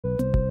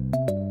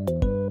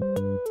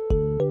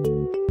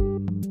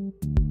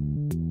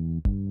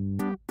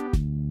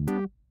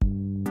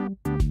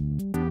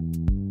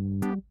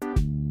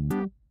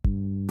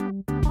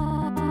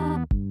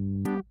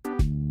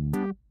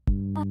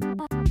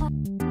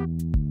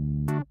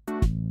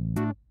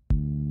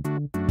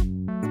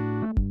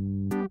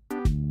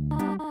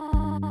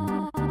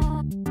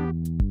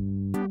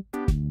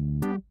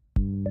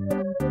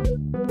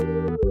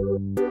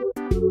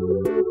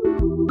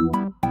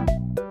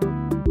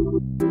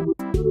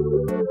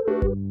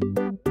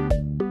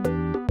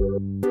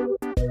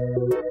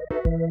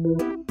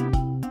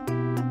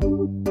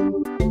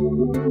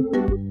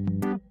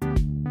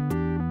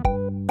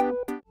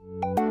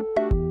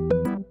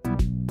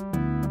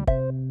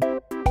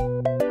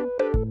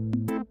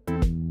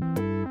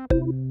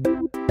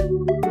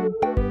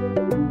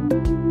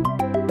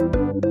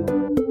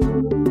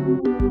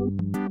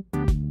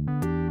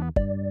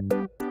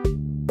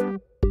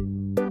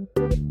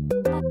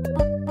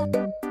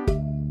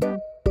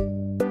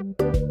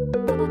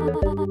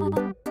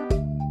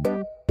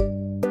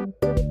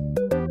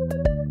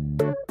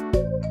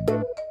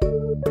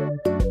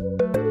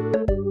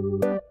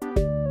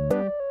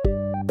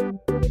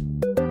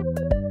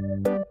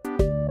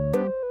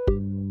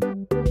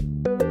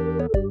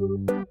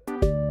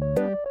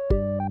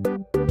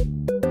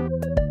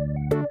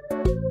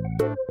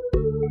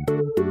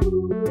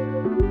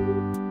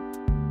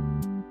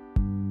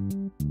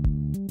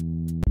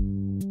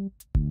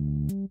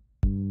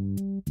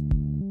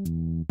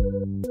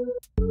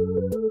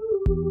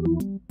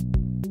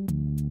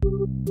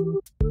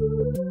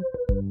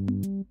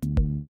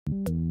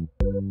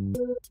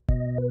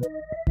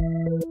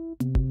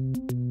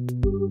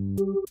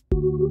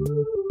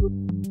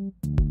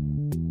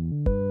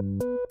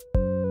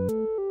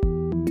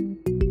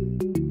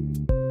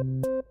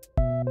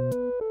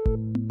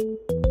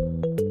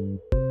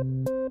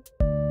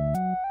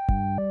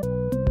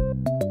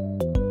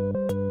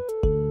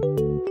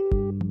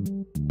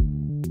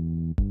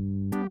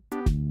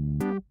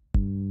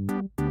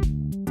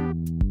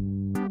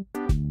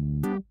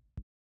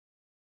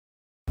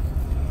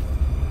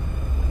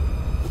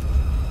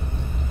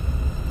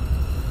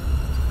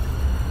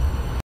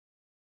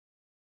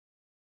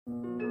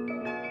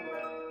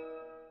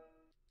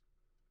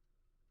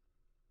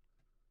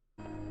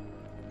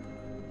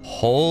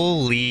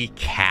Holy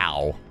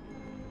cow.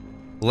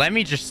 Let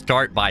me just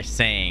start by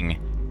saying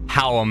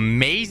how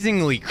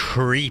amazingly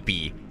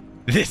creepy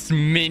this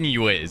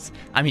menu is.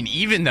 I mean,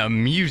 even the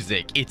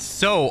music, it's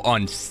so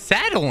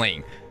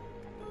unsettling.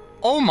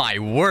 Oh my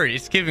word,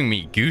 it's giving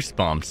me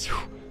goosebumps.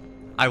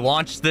 I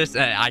launched this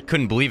and I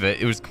couldn't believe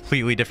it. It was a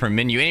completely different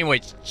menu.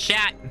 Anyway,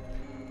 chat,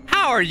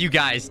 how are you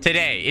guys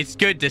today? It's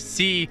good to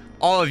see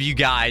all of you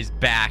guys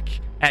back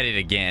at it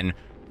again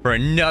for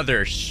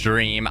another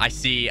stream. I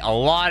see a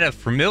lot of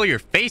familiar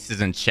faces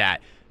in chat.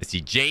 I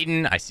see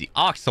Jaden, I see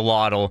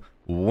Oxalotl,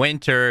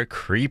 Winter,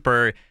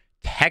 Creeper,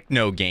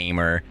 Techno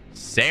Gamer,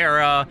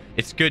 Sarah.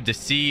 It's good to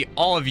see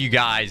all of you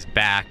guys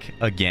back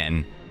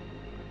again.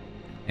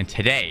 And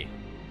today's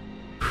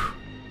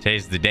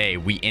the day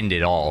we end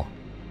it all.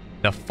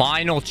 The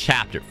final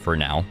chapter for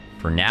now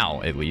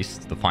at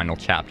least, the final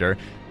chapter.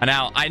 And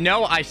now, I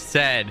know I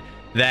said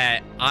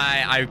that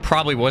I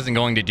probably wasn't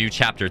going to do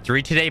chapter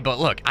 3 today, but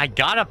look, I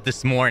got up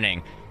this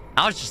morning.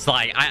 I was just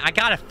like, I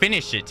gotta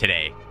finish it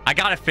today. I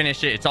gotta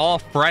finish it. It's all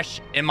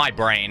fresh in my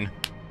brain.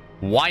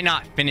 Why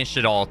not finish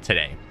it all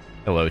today?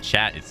 Hello,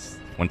 chat. It's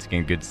once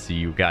again good to see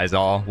you guys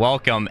all.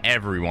 Welcome,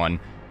 everyone.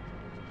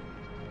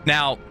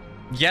 Now,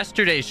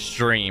 yesterday's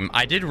stream,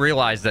 I did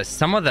realize that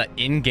some of the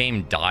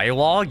in-game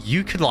dialogue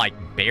you could like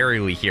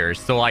barely hear.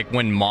 So like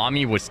when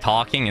mommy was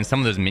talking in some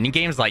of those mini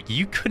games, like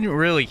you couldn't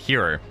really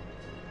hear her.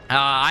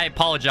 I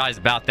apologize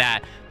about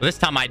that. But this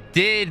time I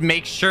did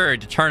make sure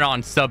to turn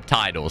on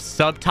subtitles.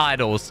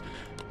 Subtitles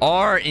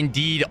are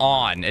indeed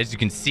on. As you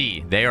can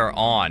see, they are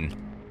on.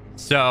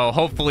 So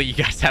hopefully you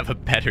guys have a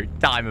better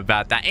time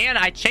about that. And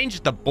I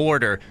changed the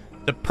border,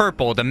 the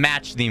purple, to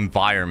match the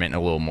environment a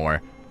little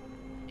more.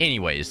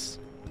 Anyways,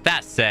 with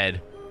that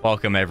said,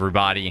 welcome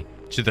everybody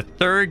to the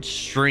 3rd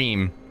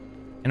stream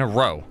in a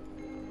row.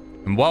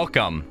 And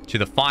welcome to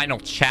the final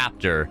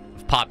chapter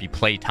of Poppy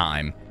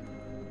Playtime.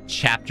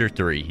 Chapter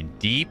 3,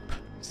 Deep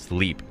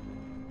Sleep.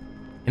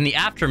 In the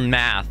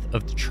aftermath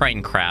of the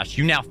train crash,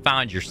 you now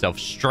found yourself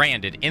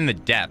stranded in the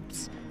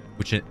depths,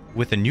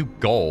 with a new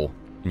goal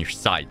in your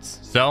sights.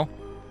 So,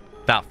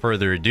 without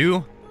further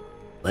ado,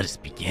 let us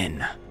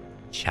begin.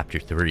 Chapter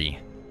 3,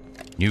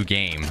 new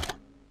game.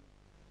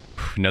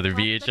 Another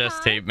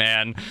VHS tape,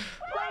 man.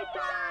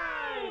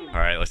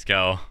 Alright, let's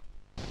go.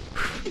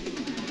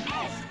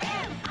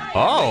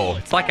 Oh,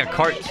 it's like a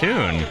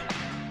cartoon.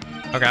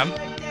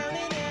 Okay.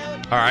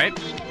 All right.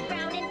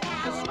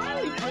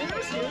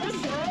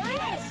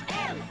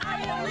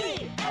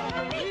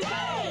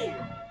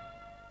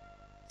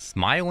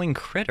 Smiling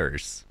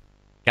Critters.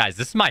 Guys,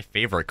 this is my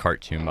favorite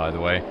cartoon, by the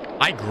way.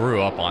 I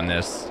grew up on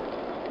this.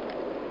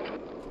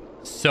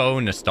 So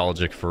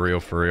nostalgic, for real,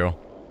 for real.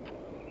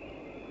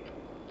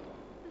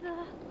 The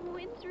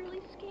wind's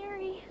really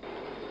scary.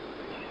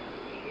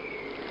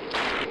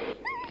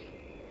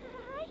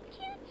 I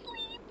can't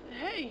sleep.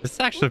 Hey, This is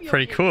actually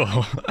pretty cool.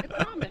 I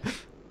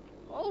promise.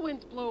 All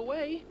winds blow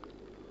away.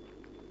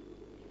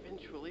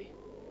 Eventually.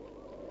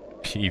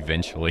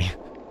 Eventually.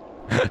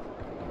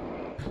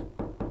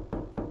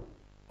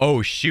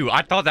 Oh, shoot.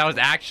 I thought that was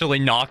actually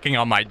knocking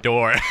on my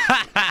door.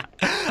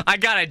 I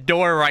got a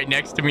door right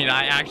next to me, and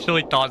I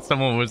actually thought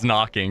someone was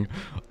knocking.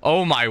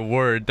 Oh, my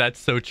word. That's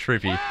so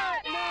trippy.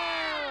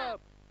 Catnap!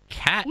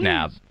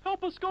 Catnap? Please,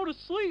 help us go to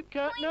sleep,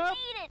 Catnap. We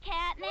need it,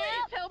 Catnap.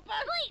 Please help us.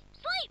 Sleep,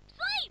 sleep,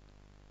 sleep.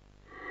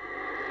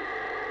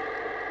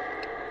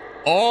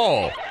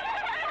 Oh.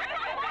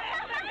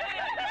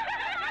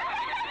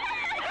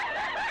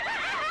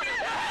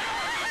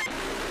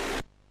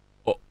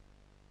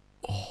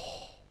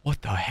 What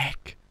the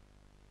heck?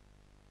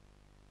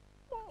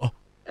 Oh.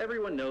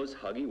 Everyone knows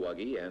Huggy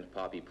Wuggy and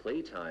Poppy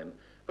Playtime,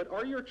 but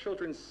are your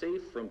children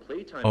safe from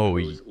Playtime Oh,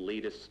 Co.'s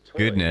latest toy?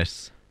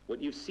 Goodness.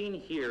 What you've seen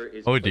here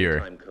is Oh, dear.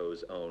 Playtime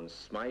Co.'s own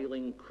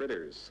Smiling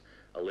Critters,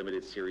 a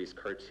limited series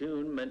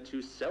cartoon meant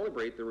to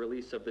celebrate the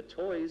release of the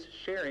toys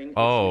sharing its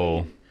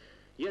name.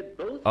 Yet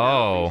both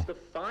now face the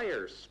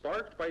fire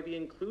sparked by the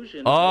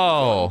inclusion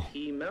of one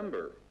key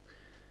member.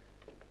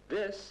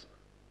 This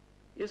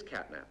is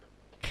Catnap.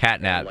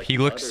 Catnap. Like he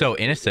looks so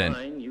innocent.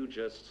 Line, you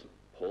just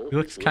pull He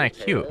looks kind of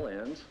cute.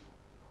 and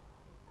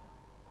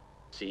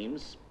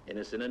seems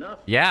Innocent enough.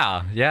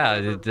 Yeah,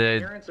 However,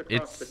 parents across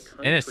it's the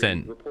country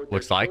innocent. report their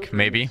Looks like, children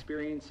maybe.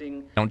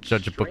 experiencing Don't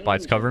judge a book by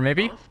its strange cover, and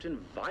maybe. Often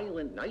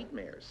violent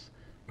nightmares.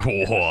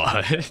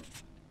 What?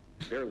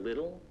 Their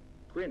little,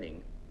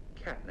 grinning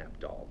catnap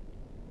doll.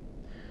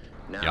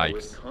 Now, Yikes.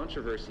 with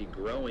controversy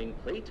growing,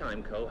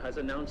 Playtime Co. has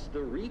announced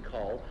the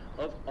recall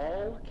of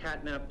all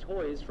catnap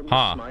toys from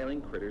the Smiling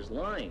Critters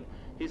line.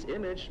 His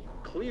image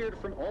cleared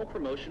from all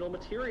promotional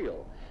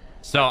material.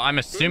 So I'm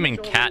assuming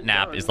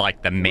Catnap is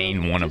like the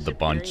main one of the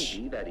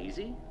bunch.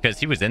 Because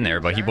he was in there,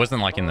 but he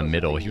wasn't like in the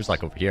middle. He was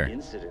like over here.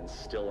 Incidents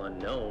still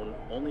unknown.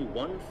 Only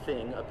one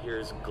thing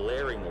appears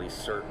glaringly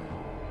certain.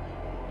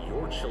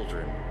 Your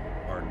children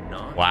are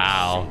not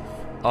safe.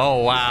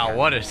 Oh wow,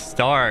 what a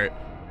start.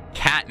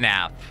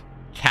 Catnap.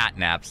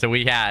 So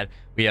we have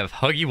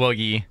Huggy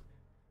Wuggy.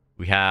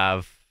 We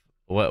have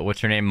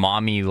what's her name?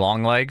 Mommy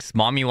Longlegs.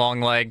 Now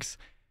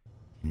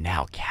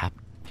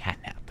Catnap.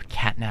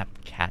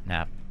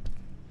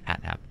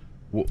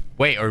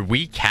 Wait, are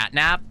we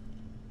Catnap?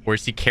 Or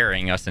is he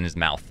carrying us in his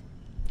mouth?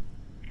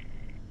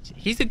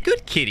 He's a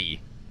good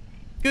kitty.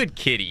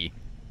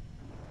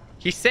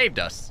 He saved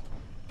us.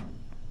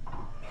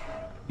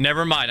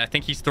 Never mind. I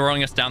think he's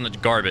throwing us down the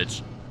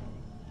garbage.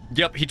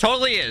 Yep, he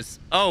totally is.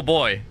 Oh,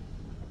 boy.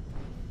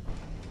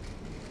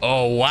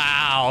 Oh,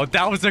 wow.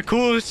 That was a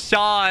cool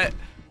shot.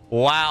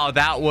 Wow,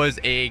 that was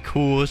a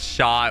cool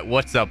shot.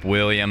 What's up,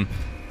 William?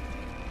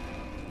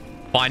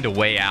 Find a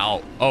way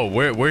out. Oh,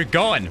 we're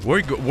going.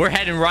 We're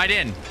heading right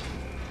in.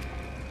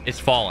 It's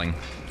falling.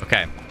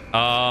 Okay.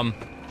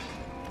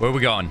 Where are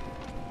we going?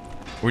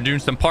 We're doing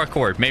some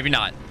parkour. Maybe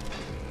not.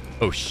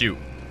 Oh, shoot.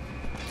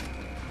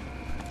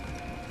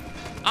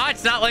 Ah,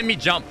 it's not letting me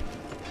jump.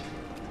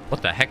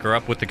 What the heck are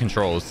up with the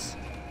controls?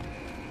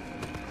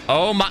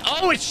 Oh my.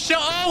 Oh,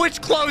 it's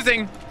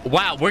closing.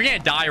 Wow, we're gonna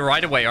die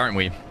right away, aren't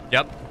we?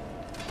 Yep.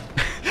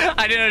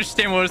 I didn't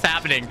understand what was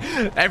happening.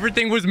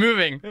 Everything was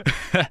moving.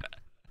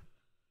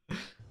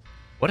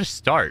 What a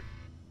start.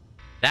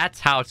 That's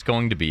how it's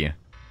going to be.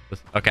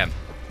 Okay.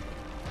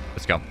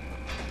 Let's go.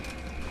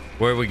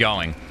 Where are we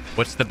going?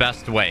 What's the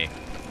best way?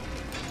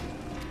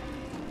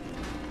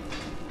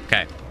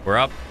 Okay. We're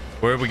up.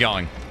 Where are we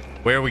going?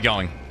 Where are we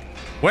going?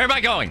 Where am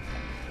I going?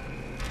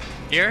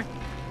 Here?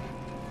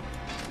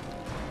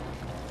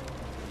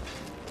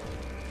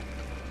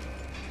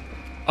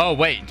 Oh,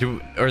 wait.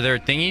 Are there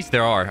thingies?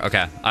 There are.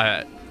 Okay.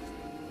 All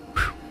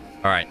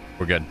right.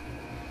 We're good.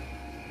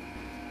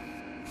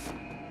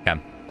 Okay.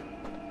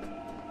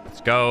 Let's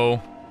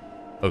go.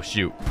 Oh,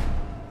 shoot.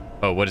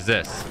 Oh, what is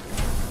this?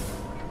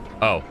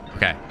 Oh,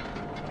 okay.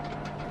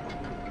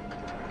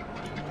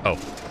 Oh,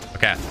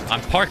 okay.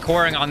 I'm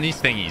parkouring on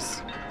these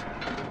thingies.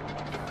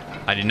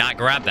 I did not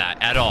grab that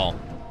at all.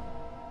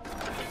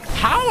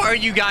 How are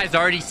you guys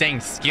already saying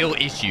skill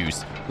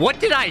issues? What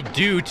did I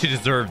do to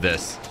deserve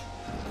this?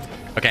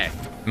 Okay.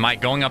 Am I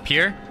going up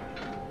here?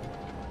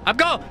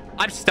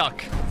 I'm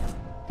stuck.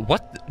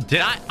 What?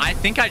 Did I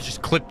think I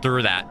just clipped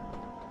through that.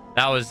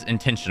 That was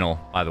intentional,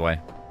 by the way.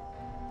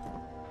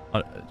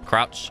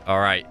 Crouch. All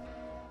right.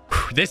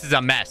 This is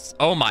a mess.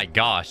 Oh my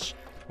gosh.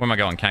 Where am I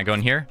going? Can I go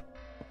in here?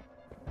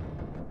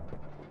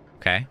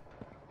 Okay.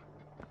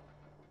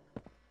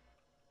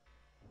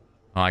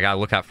 Oh, I gotta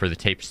look out for the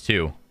tapes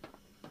too.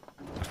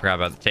 I forgot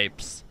about the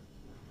tapes.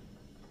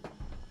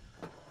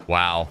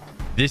 Wow.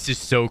 This is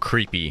so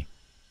creepy.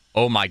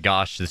 Oh my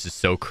gosh, this is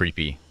so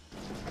creepy.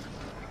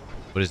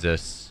 What is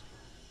this?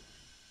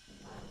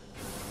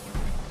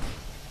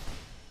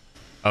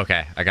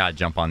 Okay, I gotta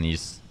jump on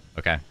these.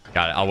 Okay,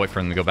 got it. I'll wait for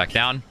them to go back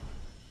down.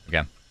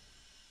 Okay.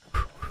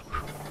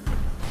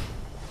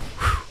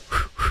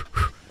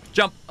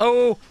 Jump.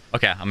 Oh.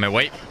 Okay, I'm gonna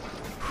wait.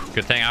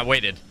 Good thing I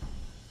waited.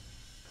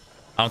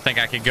 I don't think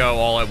I could go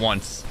all at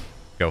once.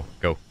 Go.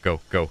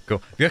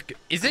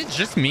 Is it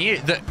just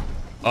me?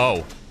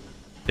 Oh.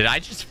 Did I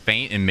just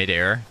faint in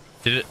midair?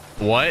 Did it?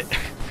 What?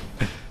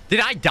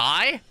 Did I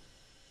die?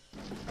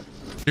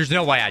 There's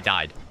no way I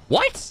died.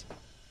 What?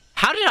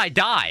 How did I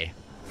die?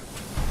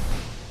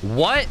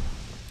 What?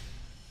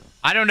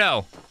 I don't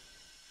know.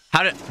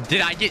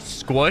 Did I get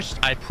squished?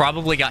 I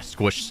probably got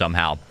squished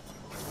somehow.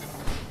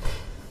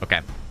 Okay.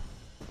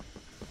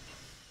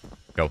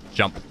 Go.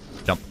 Jump.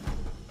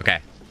 Okay.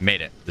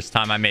 Made it. This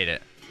time I made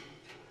it.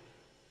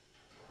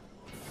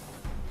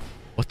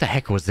 What the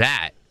heck was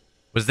that?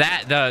 Was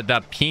that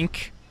the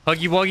pink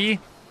Huggy Wuggy?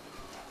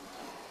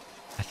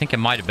 I think it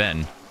might have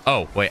been.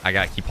 Oh, wait. I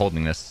gotta keep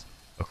holding this.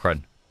 Oh,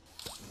 crud.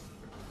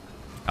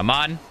 Come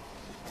on.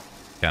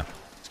 Okay.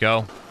 Let's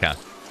go. Okay.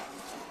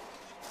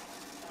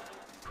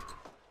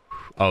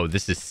 Oh,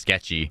 this is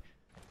sketchy.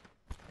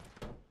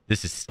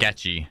 This is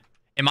sketchy.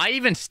 Am I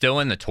even still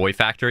in the toy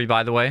factory,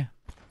 by the way?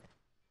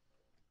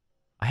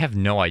 I have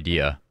no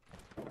idea.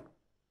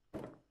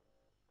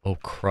 Oh,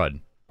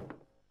 crud.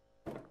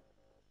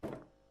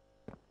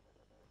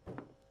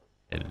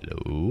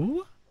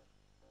 Hello?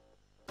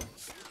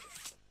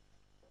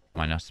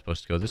 Am I not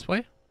supposed to go this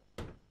way?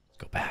 Let's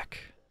go back.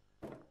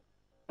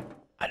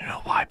 I don't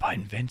know why, but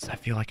in Vince, I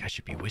feel like I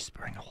should be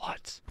whispering a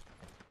lot.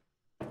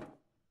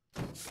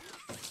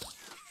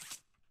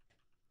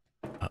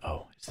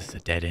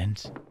 dead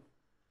end.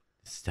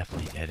 This is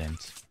definitely a dead end.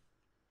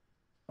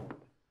 What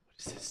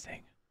is this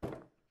thing?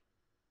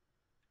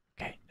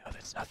 Okay, no,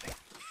 that's nothing.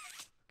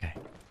 Okay,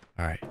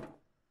 alright.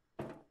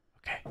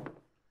 Okay.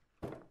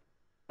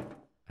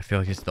 I feel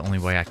like it's the only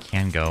way I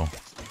can go.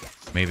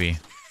 Maybe.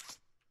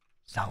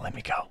 It's not letting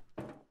me go.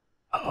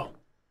 Uh-oh.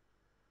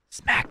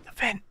 Smack the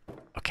vent.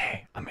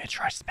 Okay, I'm gonna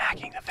try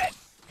smacking the vent.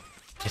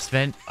 This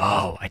vent?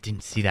 Oh, I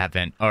didn't see that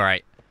vent.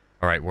 Alright.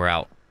 Alright, we're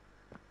out.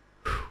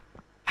 Whew.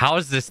 How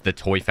is this the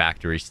toy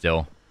factory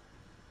still?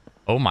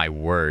 Oh my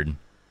word.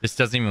 This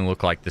doesn't even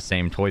look like the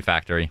same toy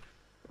factory.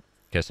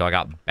 Okay, so I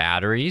got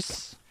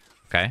batteries.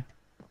 Okay.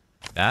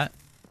 That.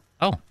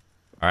 Oh.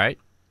 Alright.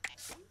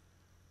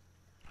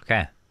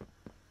 Okay.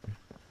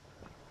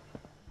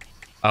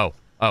 Oh.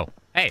 Oh.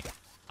 Hey.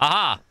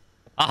 Aha.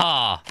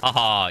 Aha.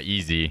 Aha.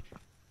 Easy.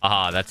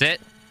 Aha. That's it.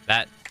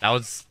 That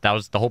was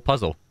the whole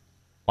puzzle.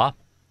 Wow.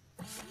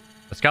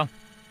 Let's go.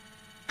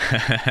 Ha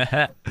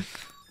ha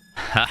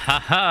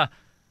ha.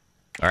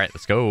 Alright,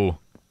 let's go.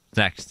 What's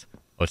next?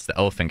 What's the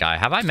elephant guy?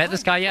 Have I met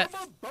this guy yet?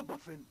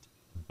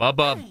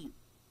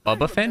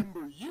 Bubba Finn?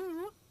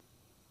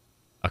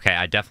 Okay,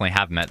 I definitely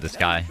have met this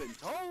guy.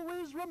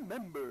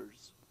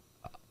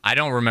 I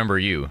don't remember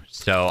you,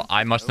 so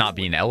I must not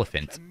be an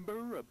elephant.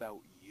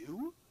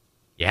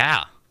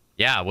 Yeah.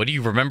 Yeah, what do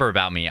you remember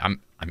about me?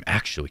 I'm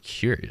actually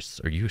curious.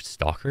 Are you a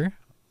stalker?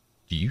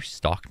 Do you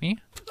stalk me?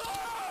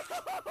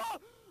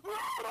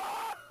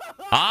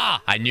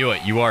 Ah, I knew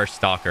it. You are a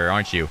stalker,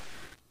 aren't you?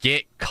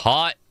 Get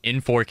caught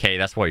in 4K.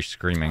 That's why you're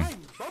screaming.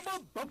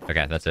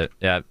 Okay, that's it.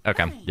 Yeah,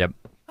 okay. Yep.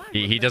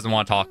 He doesn't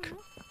want to talk.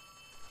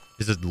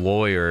 His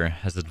lawyer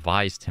has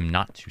advised him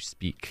not to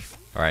speak.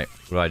 All right,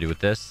 what do I do with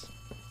this?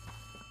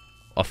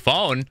 A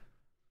phone?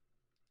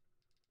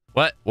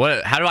 What?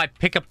 What? How do I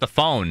pick up the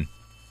phone?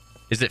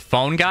 Is it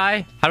phone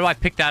guy? How do I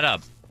pick that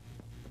up?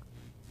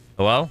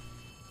 Hello?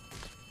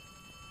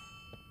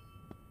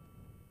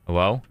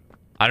 Hello?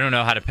 I don't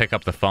know how to pick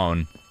up the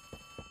phone.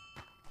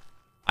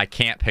 I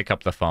can't pick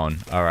up the phone.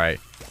 All right.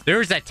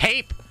 There's a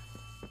tape.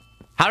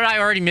 How did I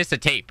already miss a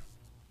tape?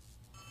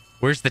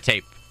 Where's the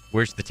tape?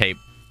 Where's the tape?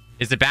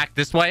 Is it back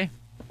this way?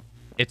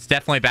 It's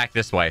definitely back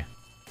this way.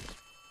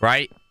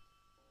 Right?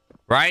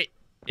 Right?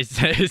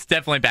 It's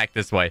definitely back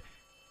this way.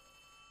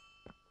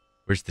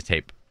 Where's the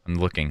tape? I'm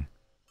looking.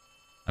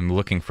 I'm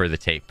looking for the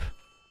tape.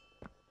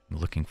 I'm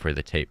looking for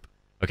the tape.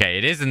 Okay,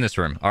 it is in this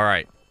room. All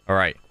right. All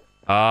right.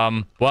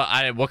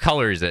 What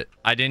color is it?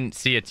 I didn't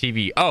see a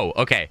TV. Oh,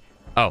 okay.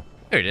 Oh,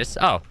 here it is.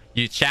 Oh,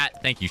 you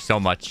chat. Thank you so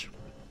much.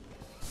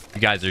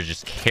 You guys are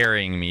just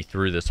carrying me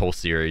through this whole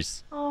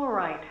series. All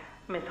right,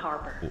 Miss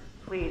Harper.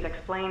 Please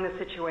explain the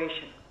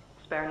situation.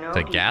 Spare no It's a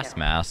detail. gas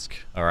mask.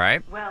 All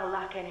right. Well,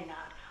 like any night,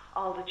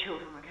 all the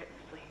children were getting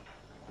asleep.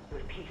 It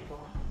was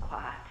peaceful,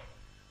 quiet.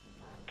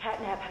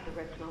 Catnap had the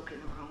red smoke in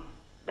the room.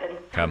 Then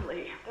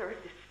suddenly, there was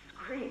this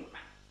scream.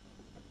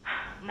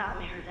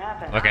 Nightmares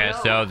happen. Okay,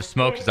 so the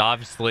smoke is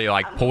obviously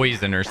like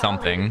poison or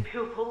something.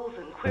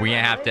 We're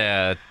gonna have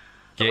to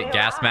get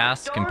gas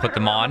masks and put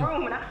them on.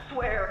 And I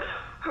swear,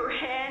 her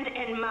hand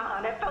in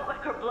mine, it felt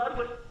like her blood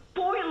was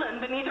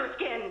boiling beneath her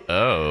skin.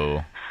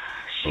 Oh.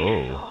 She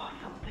saw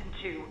something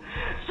too.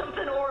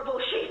 Something horrible.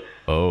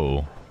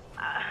 Oh.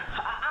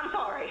 I'm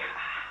sorry.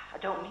 I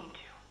don't mean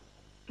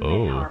to.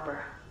 Oh. Miss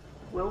Harper,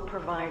 we'll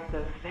provide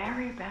the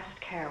very best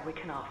care we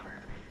can offer.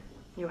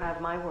 You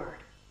have my word.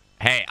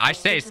 Hey, I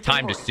say it's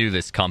time to sue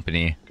this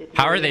company.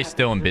 How are they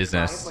still in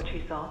business? What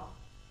she saw?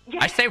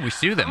 I say we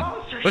sue them.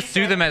 Let's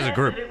sue them as a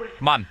group.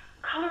 Come on.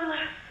 Colorless.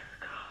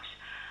 Gosh,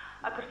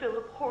 I could feel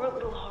the poor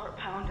little heart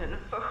pounding.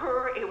 For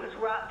her, it was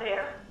right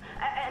there.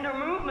 And her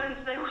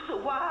movements, they were so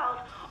wild.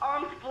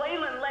 Arms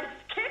flailing, legs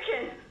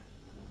kicking.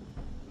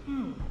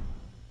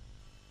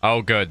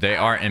 Oh, good. They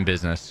aren't in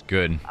business.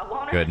 Good. I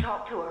wanted Good. to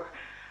talk to her,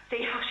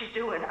 see how she's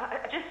doing.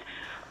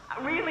 I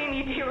really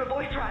need to hear her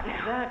voice right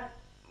now. That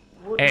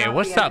would Hey, not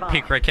what's be up,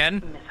 advised,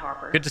 Pikriken? Miss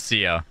Harper. Good to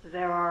see ya.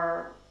 There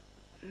are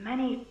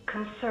many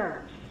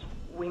concerns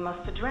we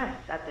must address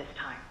at this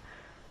time.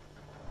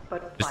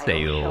 But Just vital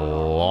a shall go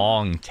on.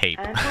 long tape.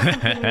 And we'll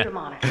continue to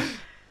monitor.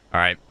 All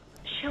right.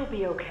 She'll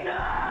be okay.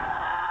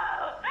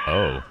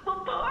 Oh.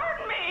 Well,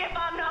 pardon me if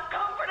I'm not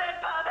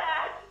comforted by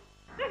that.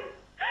 Just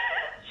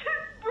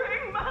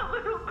bring my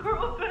little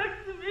girl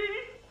back to me.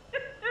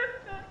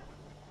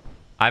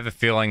 I have a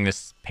feeling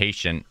this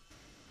patient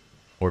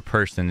or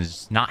person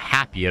is not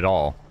happy at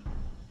all.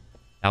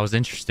 That was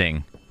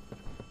interesting.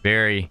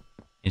 Very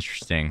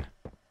interesting.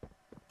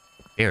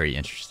 Very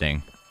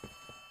interesting.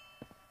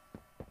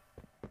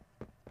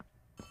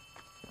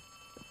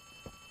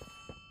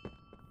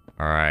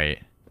 All right.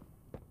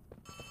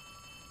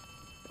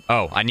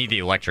 Oh, I need the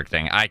electric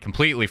thing. I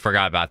completely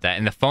forgot about that.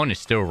 And the phone is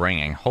still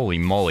ringing. Holy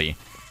moly.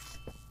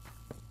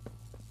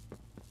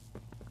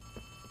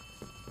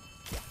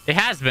 It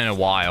has been a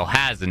while,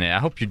 hasn't it? I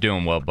hope you're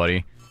doing well,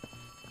 buddy.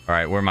 All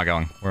right, where am I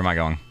going? Where am I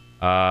going?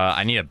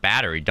 I need a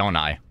battery, don't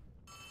I?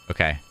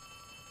 Okay.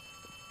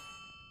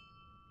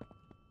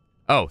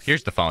 Oh,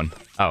 here's the phone.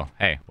 Oh,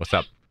 hey, what's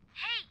up?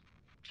 Hey,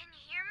 can you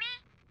hear me?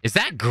 Is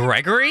that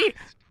Gregory? I don't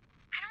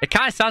It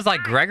kind of sounds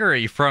like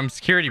Gregory from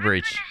Security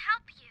Breach.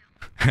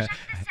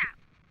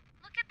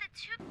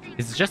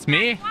 Is it just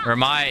me, or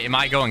am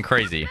I going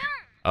crazy?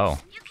 Oh,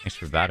 thanks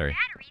for the battery.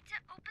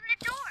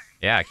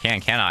 Yeah, I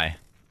can I?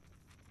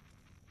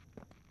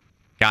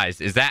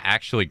 Guys, is that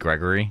actually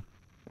Gregory?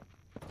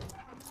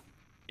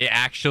 It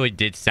actually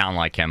did sound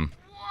like him.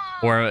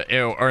 Or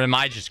am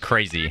I just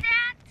crazy?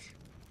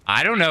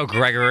 I don't know,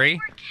 Gregory.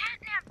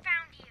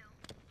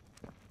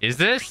 Is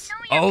this?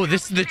 Oh,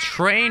 this is the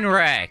train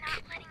wreck.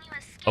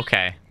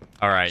 Okay.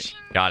 All right.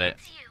 Got it.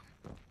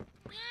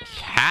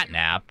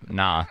 Catnap?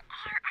 Nah.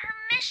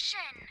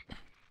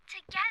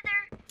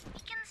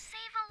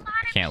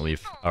 Can't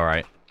leave. All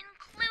right.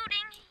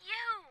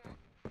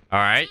 All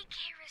right.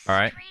 All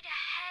right.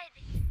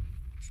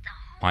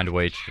 Find a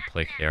way to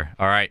play here.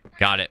 All right.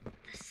 Got it.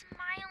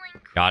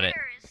 Got it.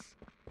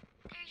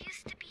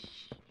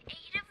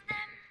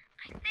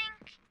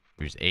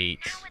 There's 8.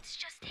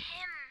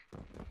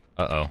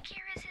 Uh-oh.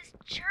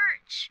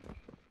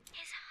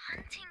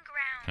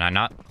 Can I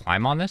not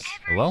climb on this?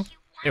 Hello?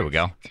 There we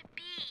go.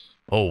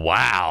 Oh,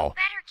 wow.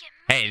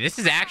 Hey, this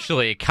is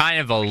actually kind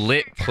of a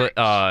lit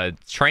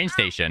train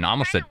station. I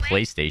almost said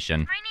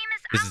PlayStation.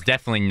 This is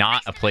definitely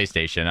not a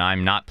PlayStation.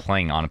 I'm not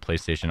playing on a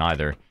PlayStation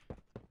either.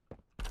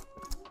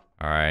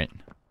 All right.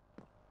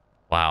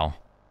 Wow.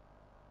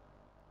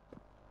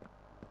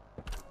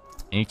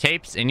 Any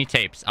tapes? Any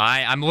tapes?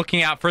 I'm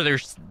looking out for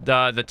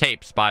the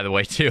tapes, by the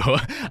way, too.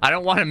 I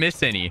don't want to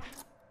miss any.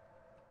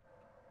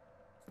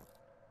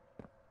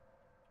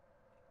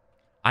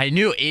 I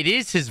knew it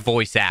is his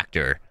voice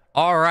actor.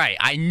 All right.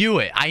 I knew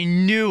it. I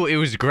knew it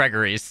was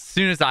Gregory as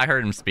soon as I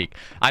heard him speak.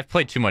 I've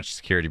played too much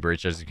Security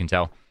Breach, as you can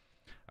tell.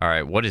 All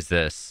right. What is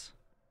this?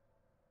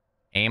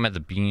 Aim at the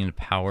beam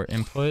power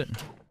input.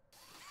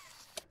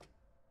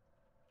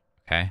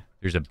 Okay.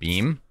 There's a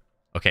beam.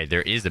 Okay.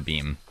 There is a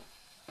beam.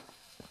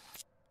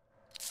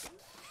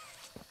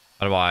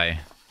 How do I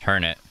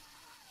turn it?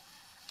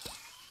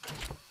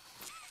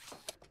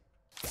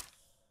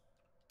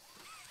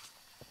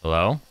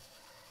 Hello?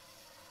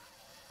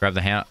 Grab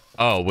the hand.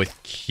 Oh,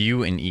 with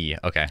Q and E.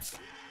 Okay.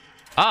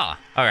 Ah,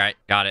 all right.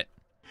 Got it.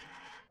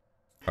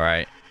 All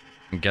right.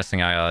 I'm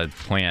guessing I gotta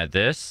point at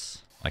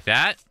this. Like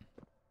that.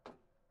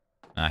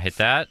 Hit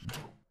that.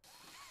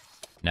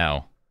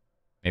 No.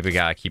 Maybe I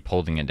gotta keep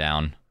holding it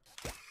down.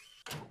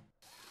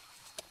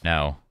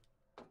 No.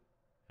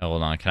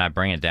 Hold on. Can I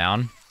bring it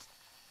down?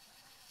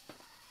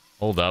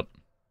 Hold up.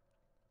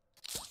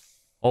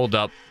 Hold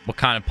up. What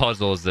kind of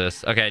puzzle is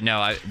this? Okay,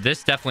 no.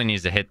 This definitely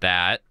needs to hit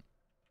that.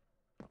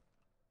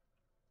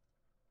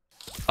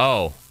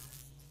 Oh.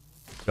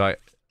 Do I...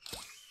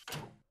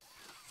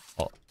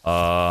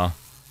 Oh,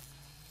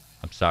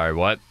 I'm sorry,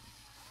 what?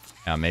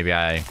 Maybe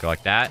I go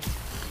like that.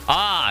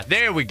 Ah,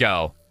 there we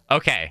go.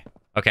 Okay.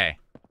 Okay.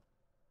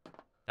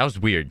 That was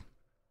weird.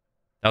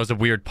 That was a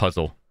weird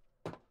puzzle.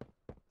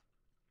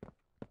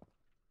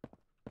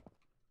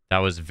 That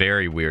was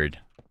very weird.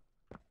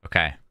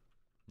 Okay.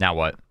 Now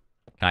what?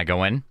 Can I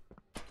go in?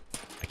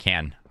 I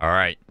can. All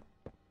right.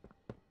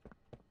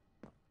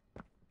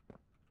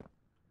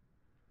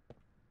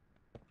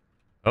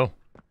 Oh.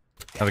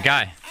 Another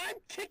guy. I'm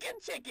kicking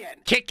chicken.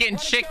 Kicking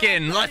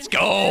chicken. Let's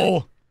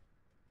go.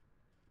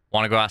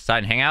 Want to go outside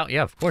and hang out?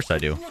 Yeah, of course I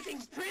do. Looking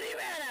pretty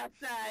bad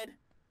outside.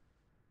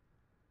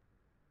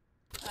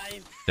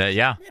 I've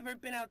Yeah. never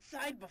been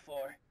outside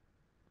before.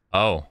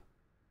 Oh.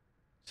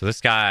 So this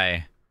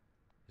guy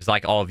is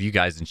like all of you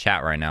guys in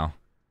chat right now.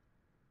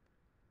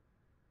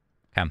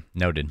 Okay.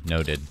 Noted.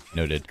 Noted.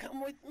 Noted.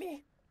 Come with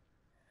me.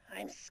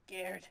 I'm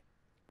scared.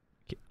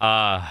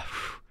 I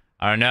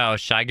don't know.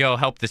 Should I go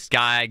help this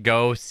guy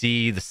go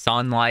see the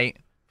sunlight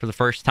for the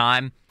first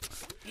time?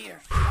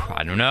 Here.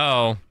 I don't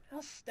know.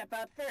 I'll step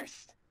out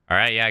first. All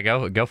right, yeah,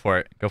 go for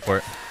it. Go for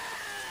it.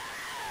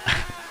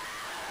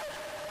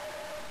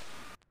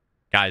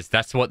 Guys,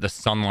 that's what the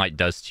sunlight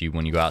does to you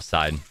when you go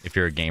outside if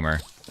you're a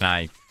gamer. And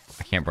I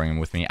can't bring him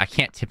with me. I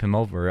can't tip him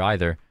over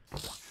either.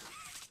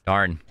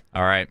 Darn.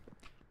 All right.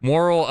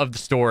 Moral of the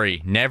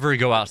story, never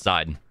go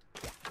outside.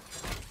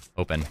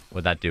 Open.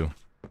 What'd that do?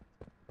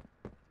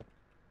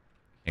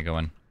 Can't go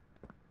in.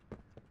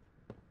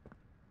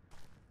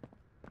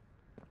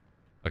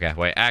 Okay,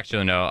 wait.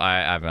 Actually, no. I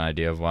have an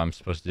idea of what I'm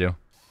supposed to do.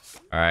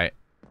 All right.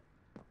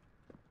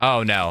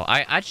 Oh, no.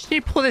 I just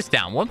need to pull this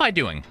down. What am I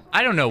doing?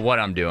 I don't know what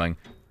I'm doing.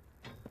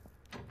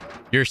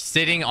 You're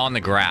sitting on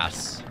the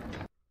grass.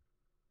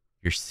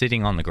 You're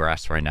sitting on the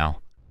grass right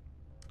now.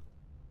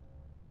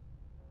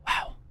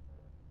 Wow.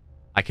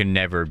 I could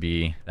never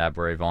be that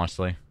brave,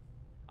 honestly.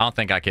 I don't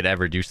think I could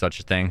ever do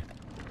such a thing.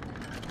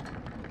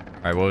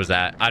 All right, what was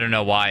that? I don't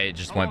know why it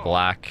just went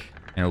black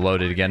and it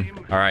loaded again.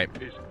 All right.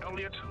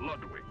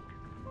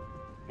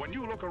 When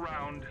you look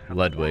around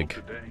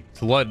Ludwig.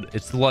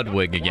 It's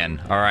Ludwig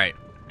again. All right.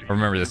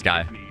 Remember this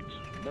guy.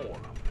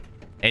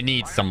 It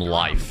needs some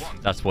life.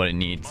 That's what it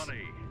needs.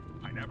 Money,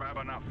 I never have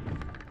enough.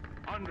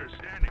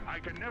 Understanding, I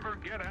can never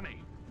get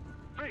any.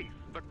 Faith,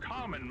 the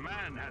common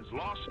man has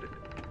lost it.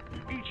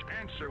 Each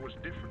answer was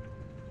different.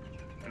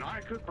 And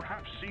I could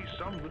perhaps see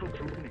some little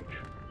truth in each.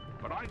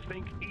 But I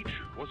think each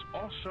was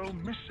also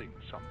missing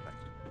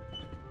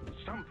something.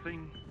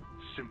 Something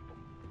simple.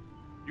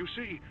 You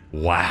see,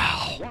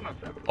 Wow. one of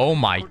them. Oh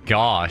my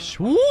gosh.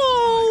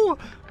 Whoa.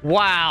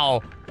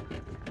 Wow.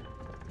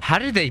 How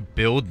did they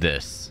build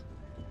this?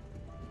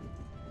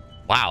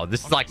 Wow,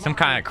 this is like some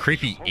kind of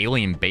creepy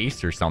alien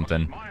base or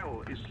something. A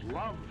smile is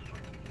love.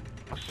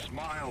 A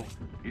smile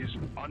is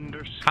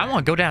understanding. I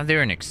want to go down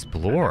there and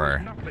explore.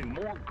 Nothing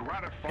more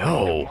gratifying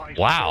Oh, in my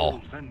wow.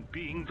 soul than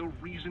being the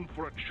reason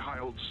for a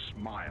child's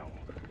smile.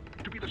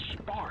 To be the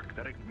spark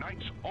that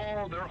ignites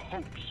all their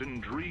hopes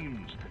and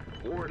dreams.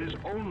 For it is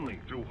only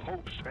through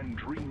hopes and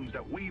dreams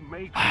that we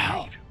may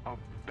create a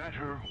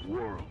better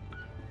world.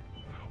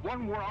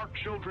 One where our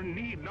children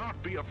need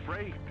not be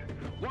afraid.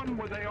 One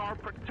where they are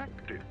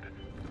protected.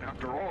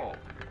 After all,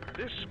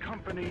 this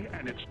company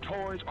and its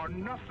toys are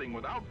nothing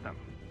without them.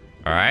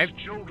 All right.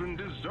 These children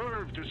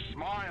deserve to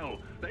smile.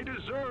 They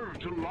deserve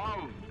to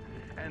love.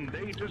 And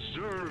they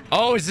deserve...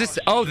 Oh, is this...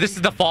 Oh, this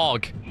is the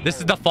fog. This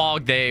is the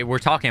fog they were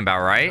talking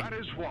about, right? That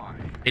is why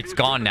It's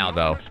gone now,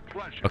 though.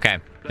 Okay,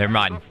 never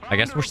mind. I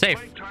guess we're safe.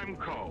 Playtime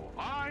Co.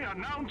 I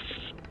announce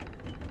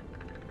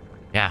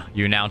Yeah,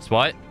 you announced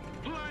what?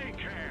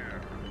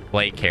 Playcare.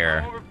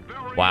 Playcare. Our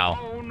very Wow.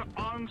 own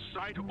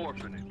on-site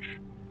orphanage.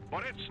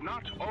 But it's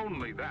not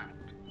only that.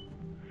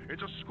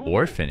 It's a school.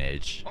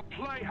 Orphanage? A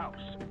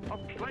playhouse. A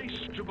place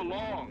to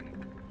belong.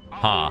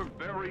 Huh. Our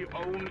very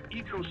own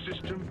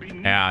ecosystem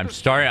beneath Yeah, I'm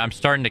the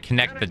starting to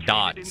connect the dedicated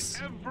dots.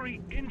 in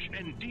every inch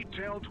and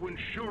detail to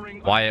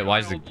ensuring a Why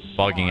is it child's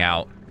bugging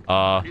smile.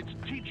 out? Its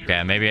teachers,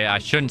 Okay, maybe I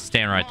shouldn't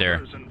stand right there.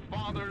 mothers and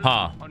fathers,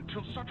 Huh.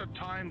 Until such a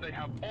time they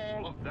have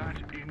all of that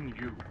in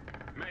you.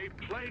 May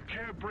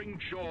Playcare bring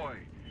joy,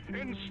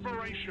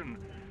 inspiration,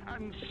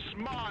 and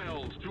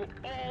smiles to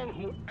all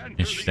who enter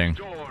Interesting. these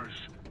doors.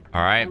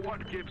 All right. For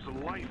what gives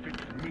life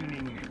its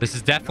meaning. This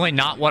is definitely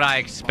not what I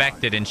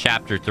expected in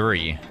chapter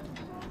 3.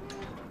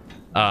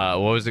 What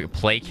was it?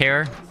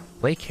 Playcare?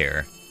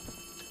 Playcare.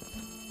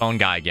 Phone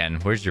guy again.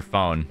 Where's your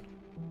phone?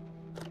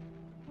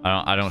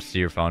 I don't see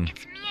your phone.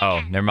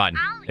 Oh, never mind.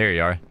 There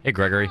you are. Hey,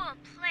 Gregory.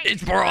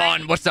 It's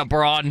Braun. What's up,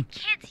 Braun?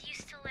 Kids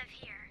used to live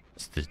here.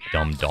 It's this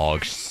dumb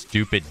dog.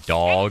 Stupid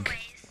dog.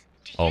 Anyways,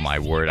 do Oh you my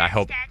see word. that I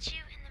hope... statue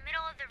in the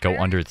middle of the Go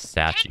room? under the Take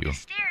statue. the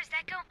stairs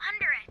that go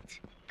under it.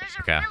 There's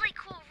a Okay. really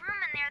cool room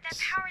in there that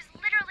powers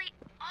literally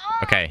all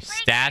Okay, of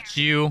Playcare.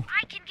 statue.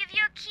 I can give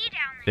you a key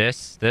down there.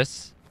 This.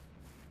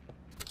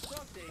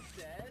 Something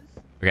says.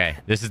 Okay,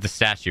 this is the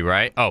statue,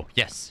 right? Oh,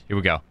 yes. Here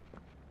we go.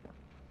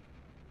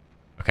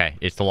 Okay,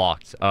 it's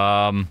locked.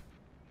 I'm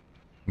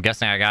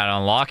guessing I gotta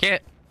unlock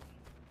it.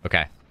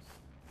 Okay.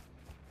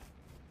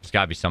 There's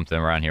gotta be something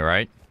around here,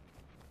 right?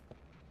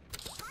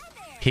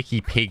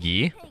 Picky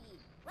Piggy.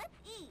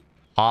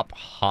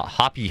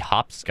 Hoppy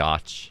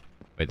Hopscotch.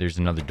 Wait, there's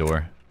another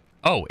door.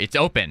 Oh, it's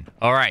open.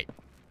 All right.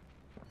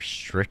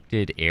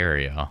 Restricted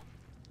area.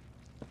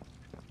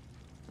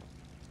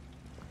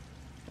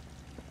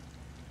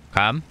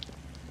 Come.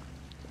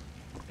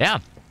 Yeah.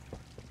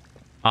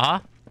 Uh-huh.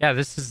 Yeah,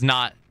 this is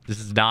not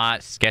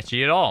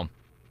sketchy at all.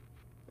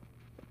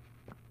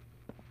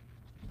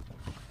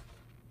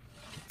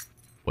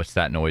 What's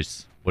that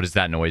noise? What is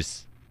that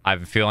noise? I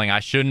have a feeling I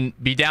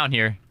shouldn't be down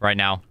here right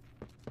now.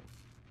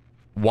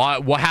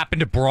 What happened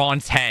to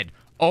Braun's head?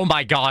 Oh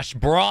my gosh,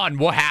 Braun,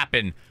 what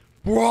happened?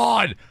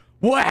 Braun,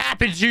 what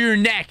happened to your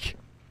neck?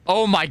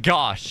 Oh my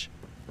gosh.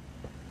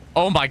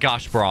 Oh my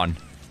gosh, Braun.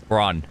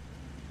 Braun.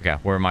 Okay,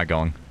 where am I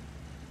going?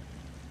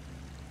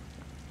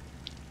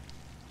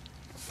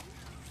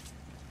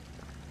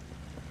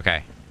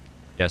 Okay.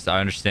 Yes, I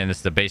understand this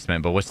is the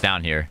basement, but what's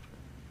down here?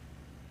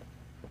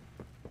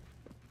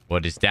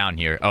 What is down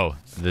here? Oh,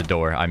 the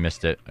door. I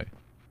missed it. What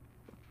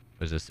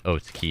is this? Oh,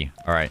 it's a key.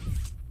 All right.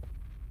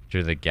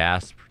 To the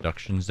gas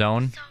production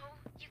zone. So,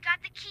 you got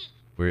the key.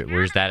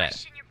 Where's Now that the at?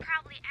 question you're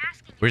probably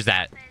asking Where's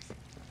that? yourself is,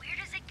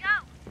 where does it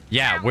go?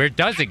 Yeah, Well, where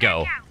does head it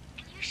go? back out,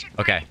 and you should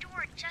Okay. find a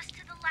door just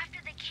to the left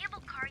of the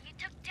cable car you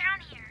took down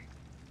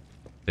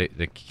here.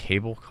 The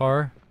cable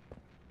car?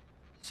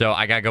 So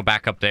I gotta go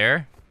back up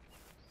there?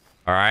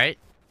 Alright.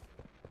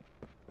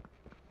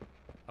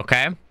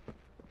 Okay.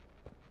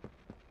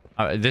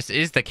 This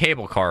is the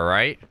cable car,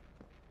 right?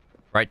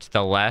 Right to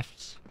the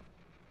left.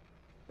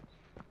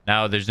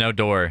 No, there's no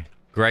door.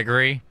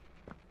 Gregory?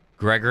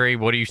 Gregory,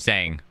 what are you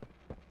saying?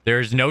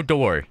 There's no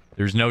door.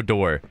 There's no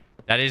door.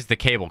 That is the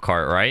cable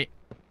cart, right?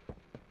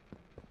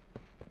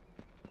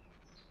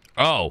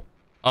 Oh.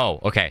 Oh,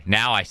 okay.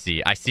 Now I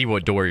see. I see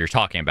what door you're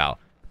talking about.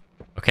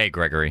 Okay,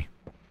 Gregory.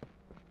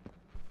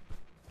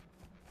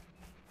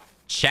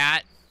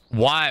 Chat,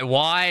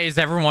 why is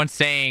everyone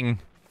saying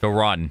to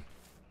run?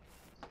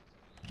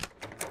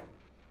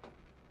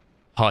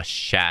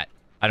 Hush, chat.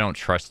 I don't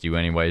trust you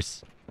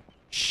anyways.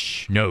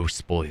 Shh, no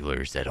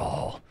spoilers at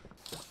all.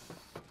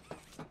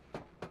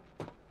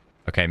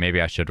 Okay, maybe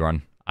I should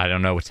run. I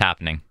don't know what's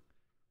happening.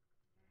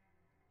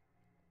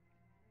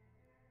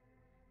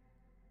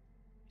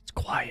 It's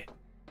quiet.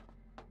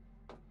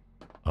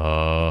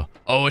 Oh,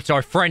 it's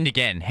our friend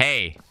again.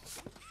 Hey.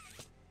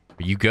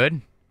 Are you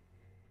good?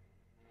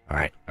 All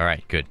right. All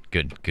right. Good.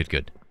 Good. Good.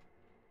 Good.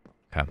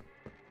 Okay.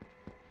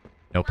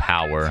 No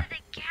power.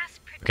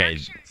 Okay.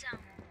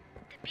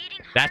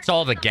 That's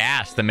all the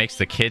gas that makes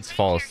the kids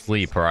fall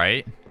asleep,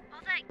 right?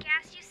 All that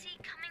gas you see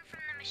coming from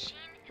the machine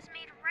is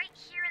made right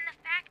here in the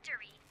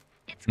factory.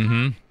 It's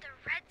Mm-hmm. called the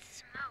red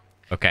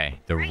smoke. Okay,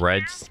 the Right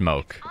red now,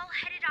 smoke. It's all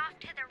headed off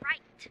to the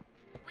right.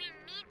 We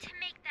need to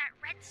make that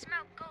red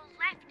smoke go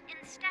left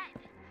instead.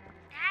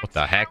 That's What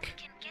the heck? how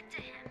we can get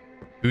to him.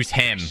 Who's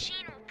The him?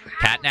 machine will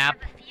probably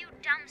Catnap? have a few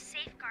dumb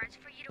safeguards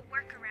for you to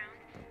work around,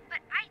 but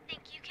I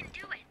think you can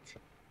do it.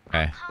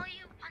 Okay. I'll call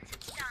you once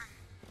it's done.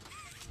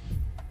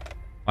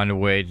 Find a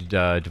way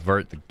to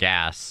divert the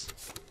gas.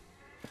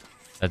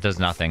 That does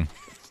nothing.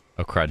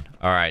 Oh, crud.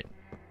 All right.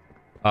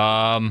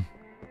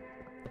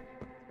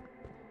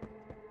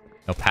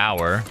 No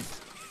power.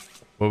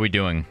 What are we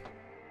doing?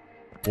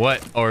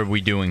 What are we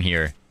doing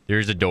here?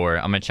 There's a door.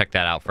 I'm gonna check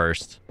that out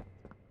first.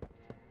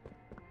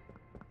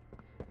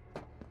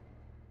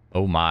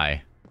 Oh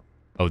my.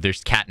 Oh,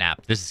 there's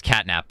catnap. This is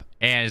catnap.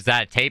 And is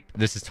that a tape?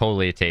 This is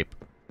totally a tape.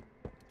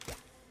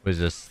 What is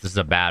this? This is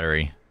a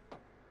battery.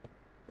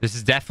 This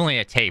is definitely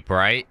a tape,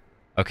 right?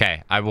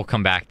 Okay, I will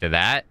come back to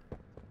that.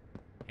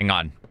 Hang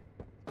on.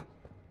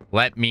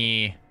 Let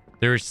me...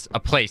 There's a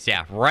place,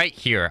 yeah, right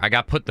here. I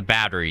gotta put the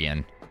battery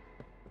in.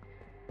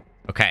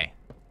 Okay.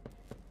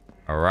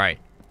 Alright.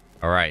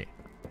 Alright.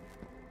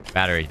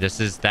 Battery. This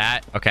is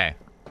that. Okay.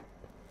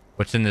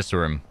 What's in this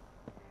room?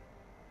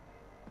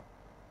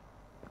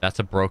 That's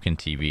a broken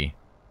TV.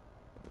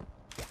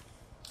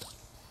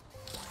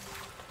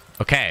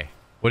 Okay.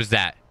 What is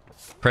that?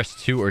 Press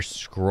 2 or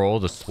scroll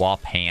to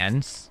swap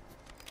hands.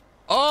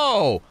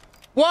 Oh!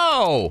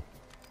 Whoa!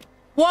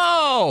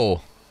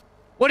 Whoa!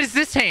 What is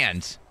this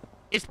hand?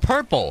 It's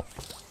purple.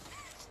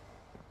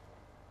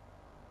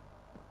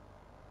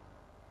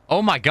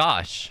 Oh my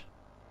gosh.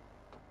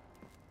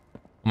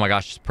 Oh my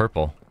gosh, it's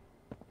purple.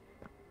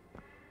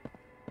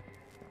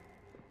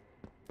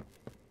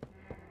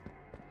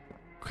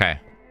 Okay.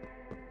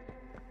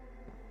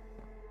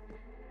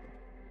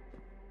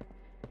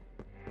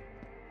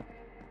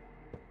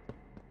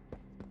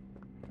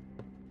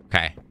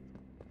 Okay.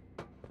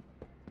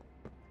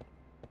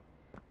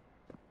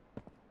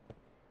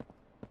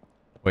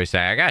 Wait a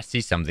second. I gotta see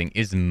something.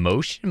 Is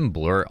motion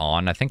blur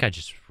on? I think I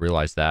just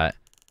realized that.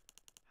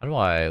 How do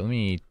I... Let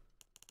me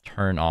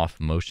turn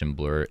off motion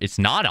blur. It's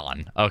not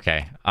on.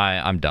 Okay.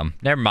 I'm dumb.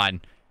 Never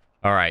mind.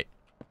 All right.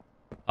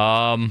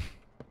 I'm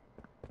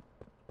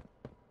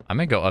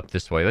gonna go up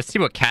this way. Let's see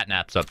what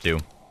Catnap's up to.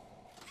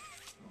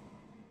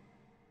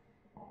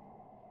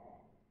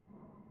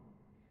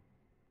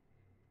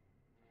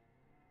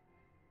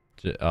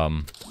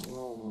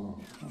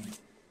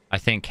 I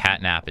think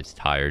Catnap is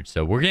tired,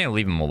 so we're gonna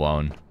leave him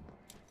alone.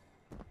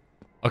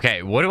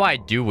 Okay, what do I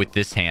do with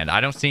this hand? I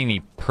don't see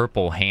any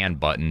purple hand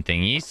button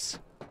thingies.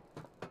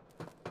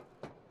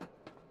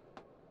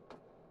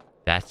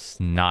 That's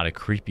not a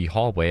creepy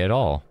hallway at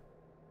all.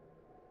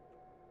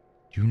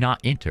 Do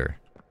not enter.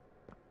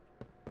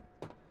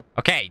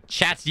 Okay,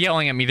 chat's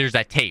yelling at me. There's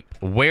that tape.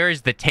 Where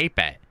is the tape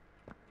at?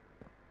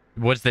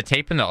 Was the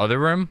tape in the other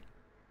room?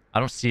 I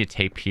don't see a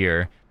tape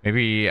here.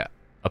 Maybe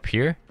up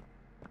here?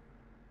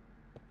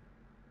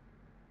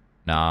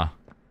 Nah.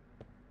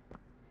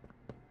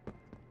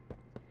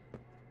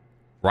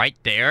 Right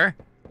there?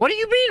 What do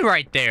you mean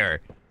right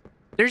there?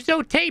 There's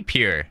no tape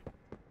here.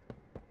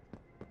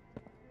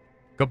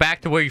 Go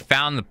back to where you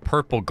found the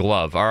purple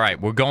glove. All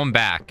right, we're going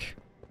back.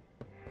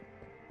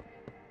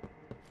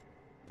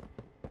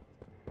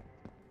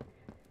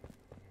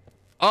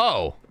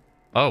 Oh.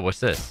 Oh, what's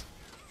this?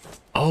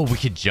 Oh, we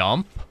could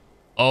jump?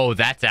 Oh,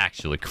 that's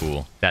actually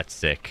cool. That's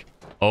sick.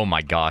 Oh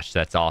my gosh,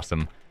 that's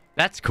awesome.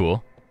 That's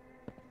cool.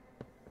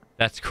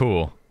 That's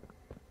cool.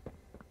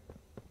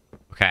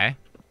 Okay.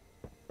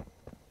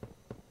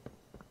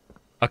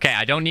 Okay,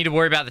 I don't need to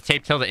worry about the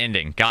tape till the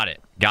ending. Got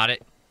it. Got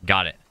it.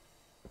 Got it.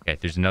 Okay,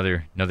 there's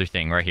another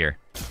thing right here.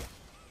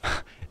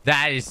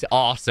 That is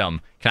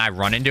awesome. Can I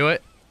run into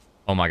it?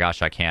 Oh my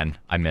gosh, I can.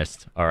 I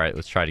missed. All right,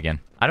 let's try it again.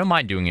 I don't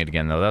mind doing it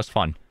again, though. That was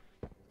fun.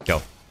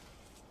 Go.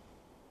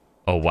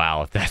 Oh,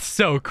 wow. That's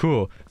so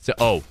cool. So,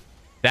 oh,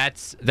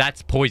 that's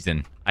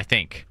poison, I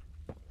think.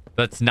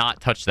 Let's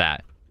not touch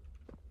that.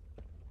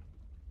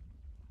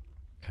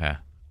 Okay.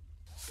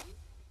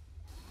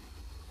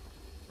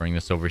 Bring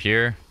this over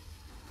here.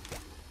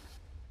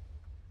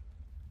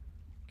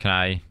 Can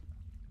I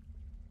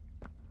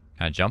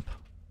jump?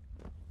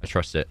 I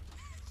trust it.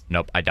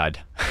 Nope, I died.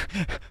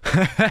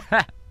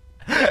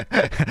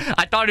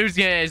 I thought it was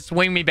gonna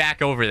swing me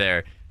back over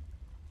there.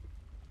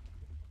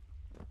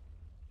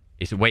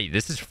 Wait,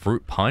 this is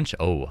fruit punch?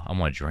 Oh, I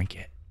want to drink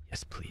it.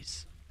 Yes,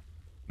 please.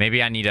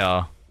 Maybe I need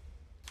a...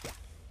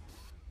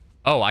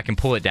 Oh, I can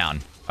pull it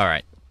down. All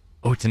right.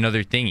 Oh, it's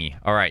another thingy.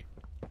 All right.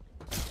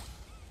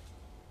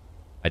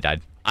 I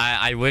died.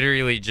 I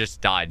literally just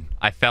died.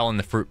 I fell in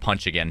the fruit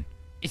punch again.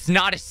 It's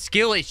not a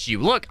skill issue.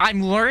 Look,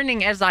 I'm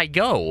learning as I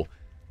go.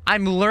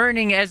 I'm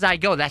learning as I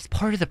go. That's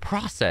part of the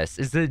process.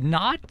 Is it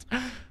not?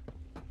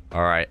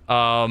 All right.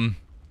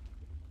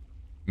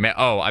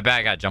 Oh, I bet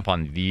I gotta jump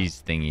on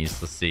these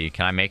thingies. Let's see.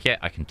 Can I make it?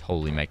 I can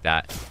totally make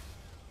that.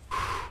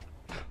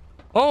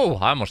 Oh,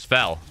 I almost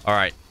fell. All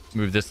right.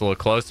 Move this a little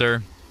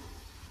closer.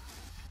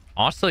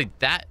 Honestly,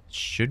 that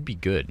should be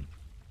good.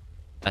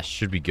 That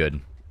should be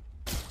good.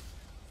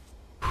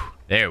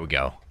 There we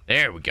go.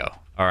 There we go.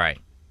 All right.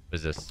 What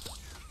is this?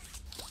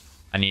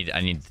 I need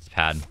this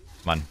pad.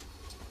 Come on.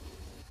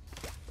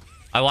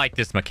 I like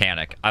this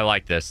mechanic. I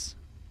like this.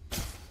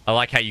 I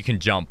like how you can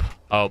jump.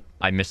 Oh,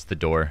 I missed the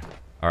door.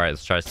 All right,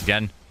 let's try this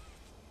again.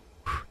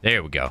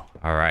 There we go.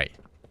 All right.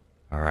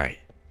 All right.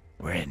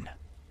 We're in.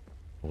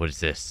 What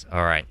is this?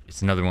 All right.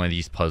 It's another one of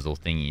these puzzle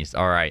thingies.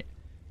 All right.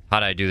 How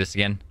do I do this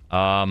again?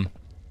 I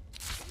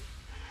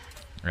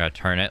gotta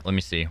turn it. Let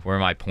me see. Where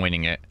am I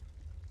pointing it?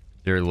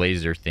 Their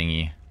laser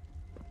thingy.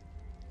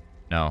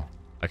 No.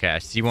 Okay, I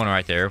see one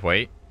right there.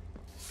 Wait.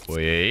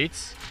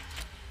 Wait.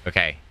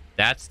 Okay.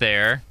 That's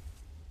there.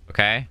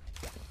 Okay.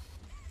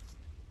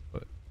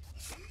 What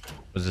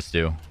does this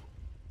do?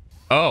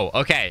 Oh,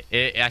 okay.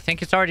 I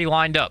think it's already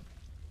lined up.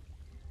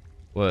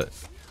 What?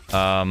 Do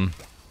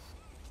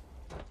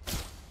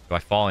I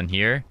fall in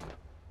here?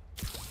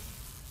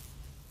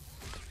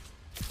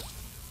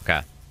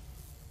 Okay.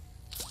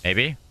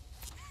 Maybe?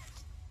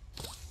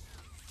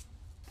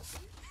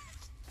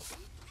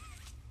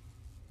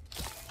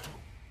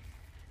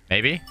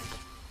 Maybe?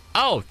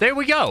 Oh, there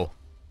we go.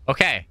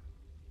 Okay.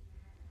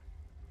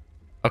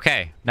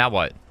 Okay, now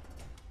what?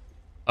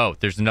 Oh,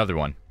 there's another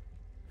one.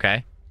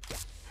 Okay.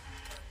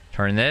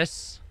 Turn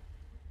this.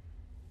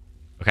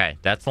 Okay,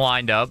 that's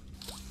lined up.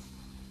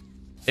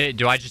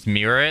 Do I just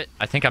mirror it?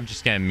 I think I'm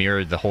just gonna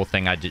mirror the whole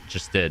thing I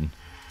just did.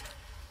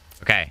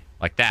 Okay,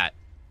 like that.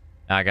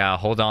 Now I gotta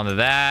hold on to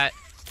that.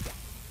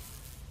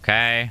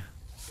 Okay.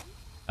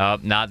 Oh,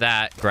 not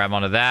that. Grab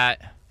onto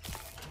that.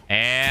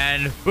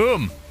 And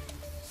boom.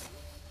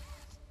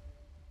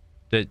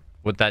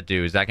 What'd that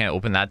do? Is that gonna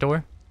open that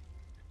door?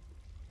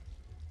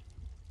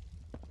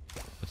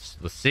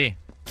 Let's see.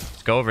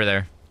 Let's go over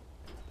there.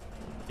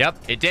 Yep,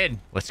 it did.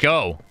 Let's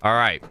go. All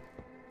right.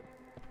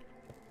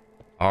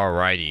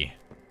 Alrighty.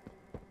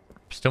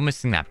 I'm still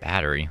missing that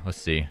battery. Let's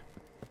see.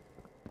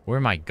 Where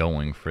am I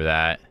going for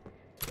that?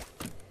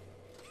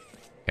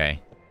 Okay.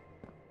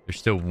 There's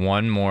still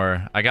one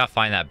more. I gotta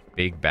find that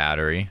big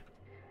battery.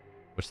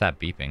 What's that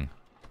beeping?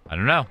 I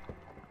don't know.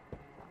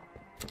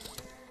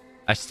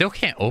 I still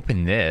can't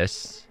open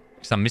this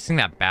because I'm missing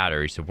that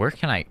battery. So where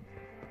can I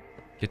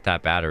get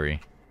that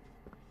battery?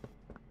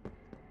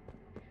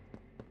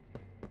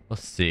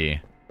 Let's see.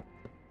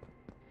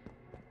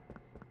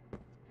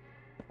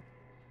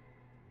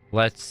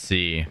 Let's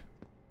see.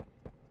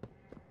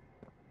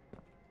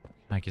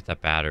 Can I get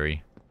that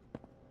battery?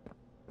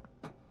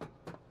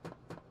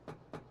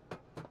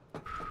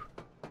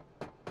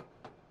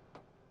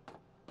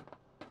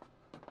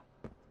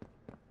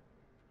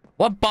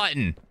 What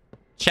button?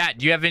 Chat,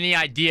 do you have any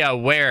idea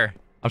where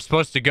I'm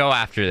supposed to go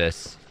after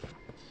this?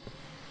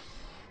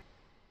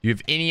 Do you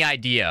have any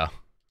idea?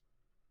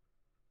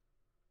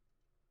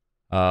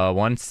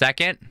 1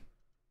 second.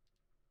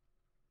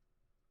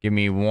 Give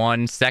me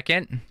 1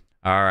 second.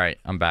 All right,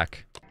 I'm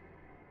back.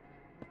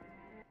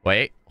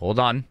 Wait, hold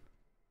on.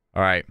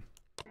 All right.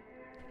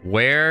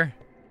 Where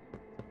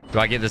do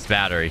I get this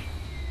battery?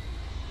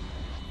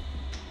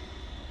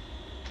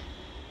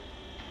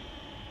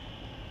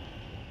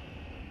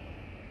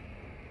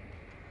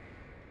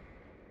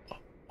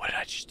 What did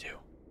I just do?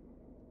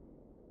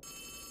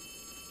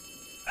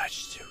 What did I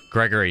just do?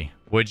 Gregory,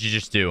 what did you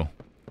just do?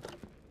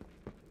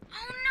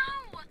 Oh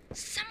no!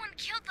 Someone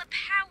killed the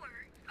power.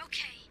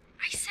 Okay,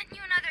 I sent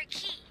you another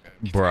key.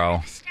 It's Bro.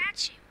 under the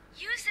statue.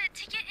 Use it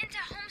to get into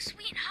Home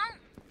Sweet Home.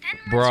 Then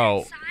once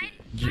Bro.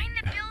 you're inside, find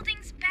the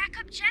building's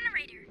backup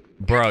generator.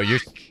 Bro,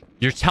 Good luck.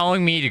 you're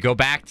telling me to go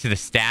back to the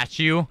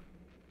statue?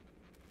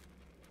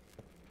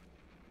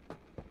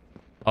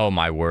 Oh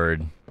my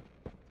word.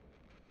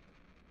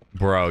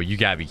 Bro, you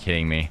gotta be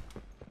kidding me.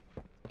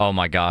 Oh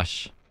my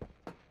gosh.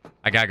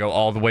 I gotta go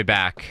all the way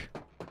back.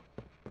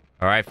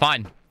 Alright,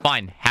 fine.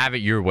 Fine. Have it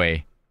your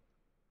way.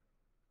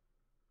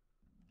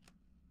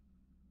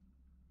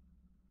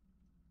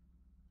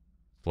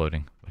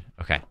 Floating.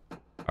 Okay.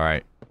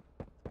 Alright.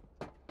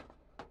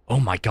 Oh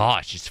my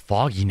gosh, it's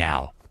foggy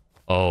now.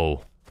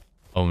 Oh.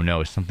 Oh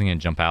no, is something gonna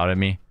jump out at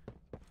me?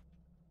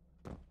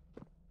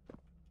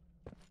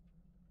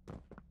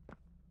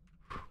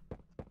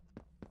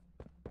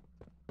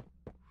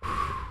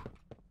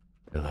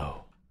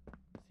 Hello.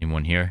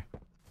 Anyone here?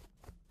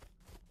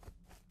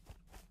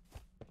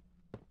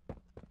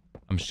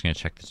 I'm just gonna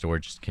check this door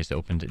just in case it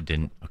opened. It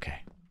didn't. Okay.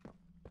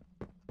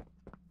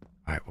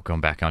 Alright, we're going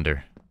back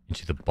under.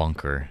 Into the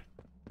bunker.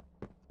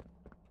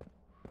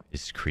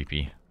 This is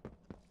creepy.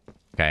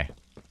 Okay.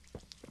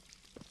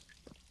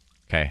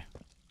 Okay.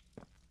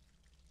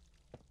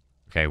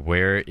 Okay,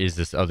 where is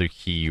this other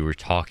key you were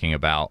talking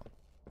about?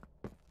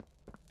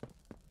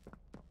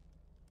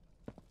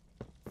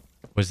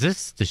 Was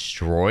this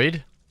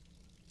destroyed?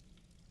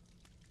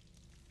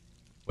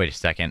 Wait a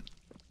second.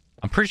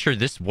 I'm pretty sure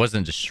this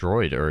wasn't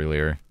destroyed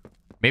earlier.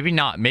 Maybe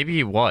not. Maybe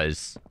it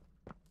was.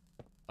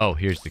 Oh,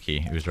 here's the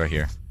key. It was right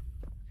here.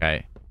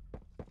 Okay.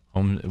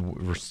 Home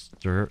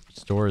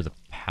restore the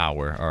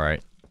power. All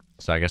right.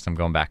 So I guess I'm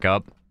going back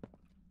up.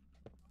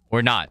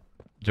 Or not.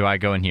 Do I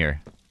go in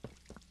here?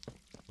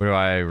 Where do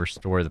I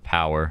restore the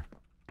power?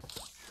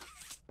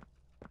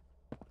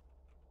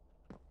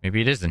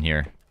 Maybe it is in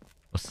here.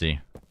 Let's see.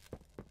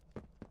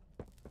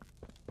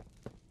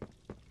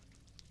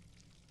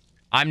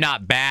 I'm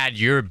not bad.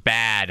 You're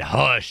bad.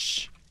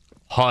 Hush.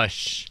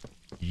 Hush.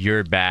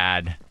 You're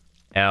bad.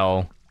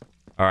 L.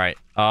 All right.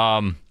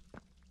 Bro,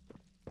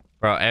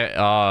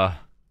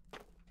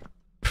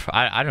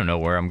 I don't know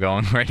where I'm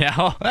going right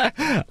now.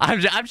 I'm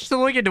just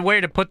looking at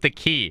where to put the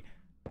key.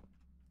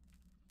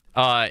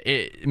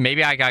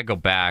 Maybe I gotta go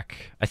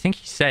back. I think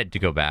he said to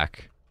go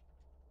back.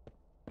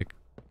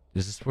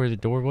 Is this where the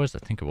door was? I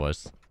think it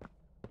was.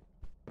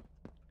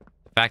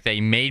 The fact that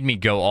he made me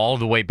go all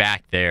the way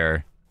back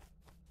there.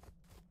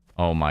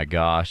 Oh my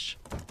gosh.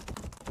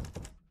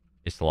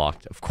 It's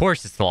locked. Of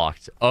course it's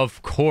locked.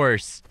 Of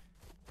course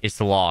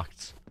it's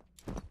locked.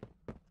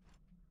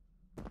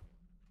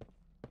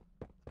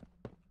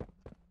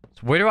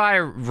 So where do I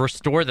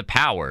restore the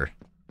power?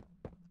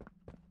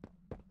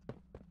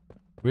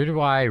 Where do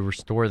I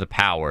restore the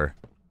power?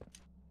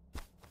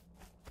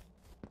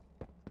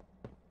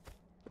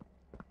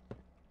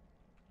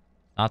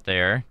 Not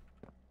there. I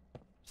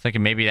was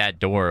thinking maybe that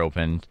door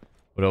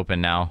would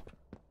open now.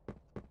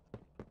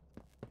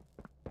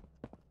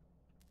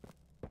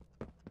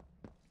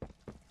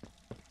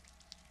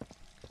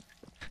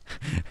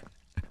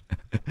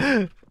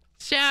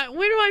 Chat,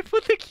 where do I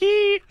put the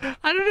key?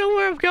 I don't know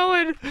where I'm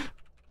going.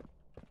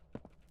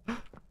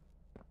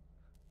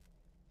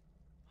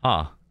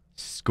 Huh.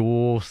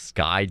 School,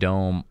 Sky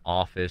Dome,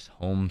 office,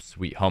 home,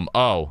 sweet home.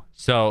 Oh,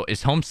 so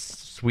is home,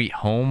 sweet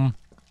home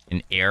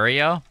an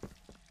area?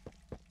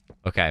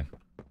 Okay.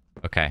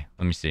 Okay,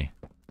 let me see.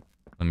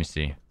 Let me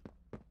see.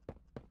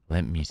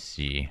 Let me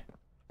see.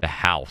 The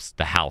house,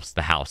 the house,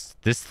 the house.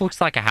 This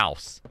looks like a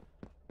house.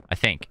 I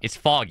think. It's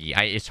foggy.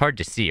 It's hard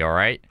to see, all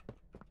right?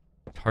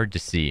 It's hard to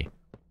see.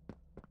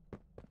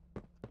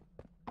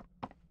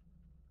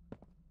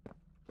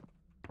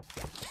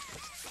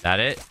 That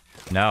it?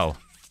 No.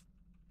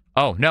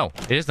 Oh, no.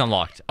 It is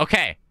unlocked.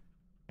 Okay.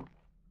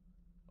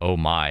 Oh,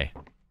 my.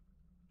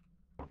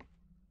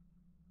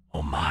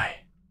 Oh, my.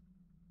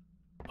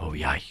 Oh,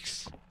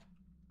 yikes.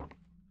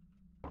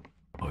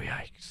 Oh,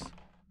 yikes.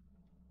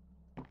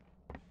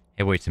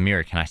 Hey, wait, it's a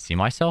mirror. Can I see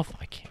myself?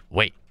 I can't.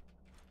 Wait.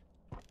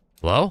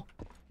 Hello?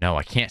 No,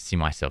 I can't see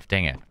myself.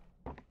 Dang it.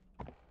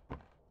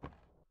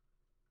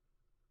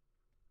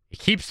 It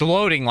keeps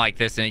loading like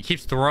this, and it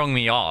keeps throwing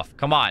me off.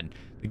 Come on.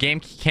 The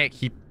game can't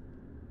keep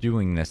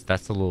doing this.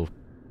 That's a little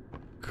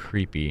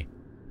creepy.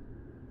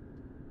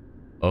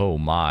 Oh,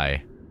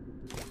 my.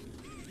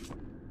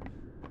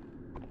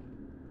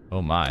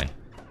 Oh, my.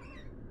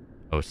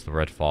 Oh, it's the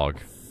red fog.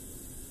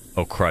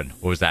 Oh, crud.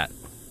 What was that?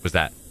 What was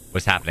that?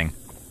 What's happening?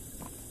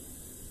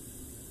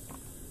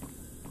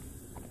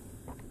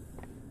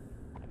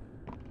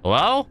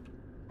 Hello?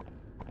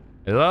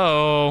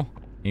 Hello?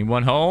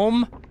 Anyone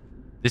home?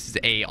 This is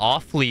a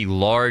awfully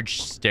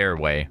large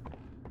stairway.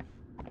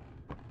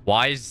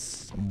 Why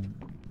is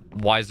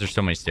there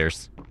so many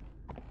stairs?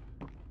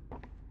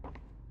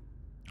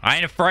 I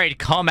ain't afraid.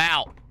 Come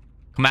out.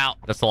 Come out.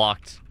 That's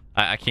locked.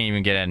 I can't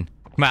even get in.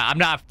 Come on. I'm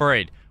not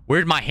afraid.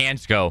 Where'd my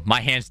hands go?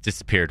 My hands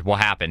disappeared. What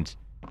happened?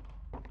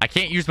 I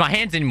can't use my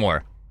hands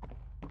anymore.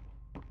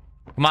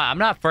 Come on. I'm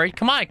not afraid.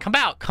 Come on. Come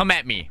out. Come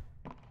at me.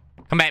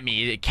 Come at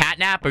me.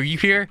 Catnap, are you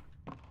here?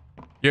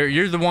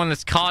 You're the one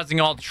that's causing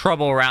all the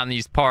trouble around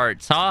these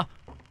parts, huh?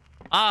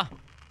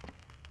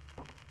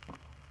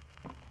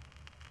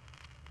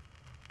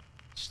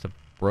 Just a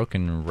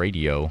broken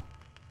radio.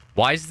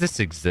 Why does this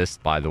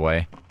exist, by the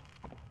way?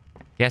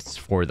 Yes,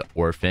 for the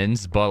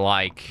orphans, but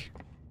like...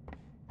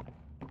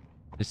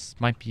 This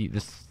might be...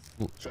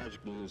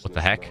 Tragic news what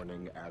the heck?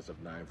 Morning, as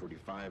of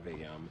 9:45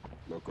 a.m.,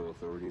 local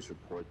authorities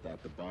report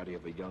that the body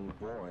of a young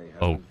boy has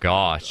oh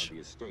gosh. the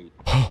estate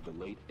of the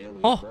late alien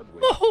Oh,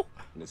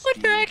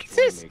 what the heck is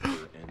this?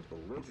 And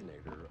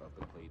originator of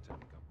the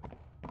Playtime company.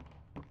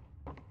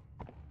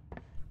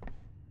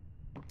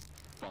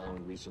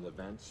 Following recent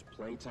events,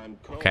 Playtime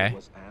Co.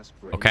 was asked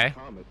for any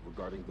comment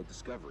regarding the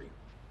discovery.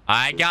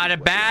 I got a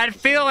bad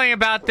feeling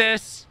about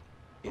this.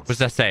 What does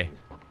that say?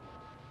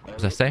 What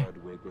does that say?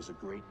 Was a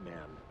great man.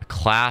 A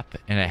clap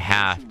and a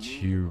half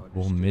to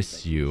will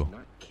miss you.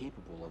 Not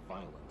capable of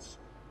violence,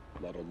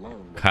 let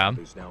alone what Come.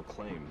 others now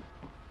claim.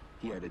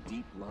 He had a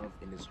deep love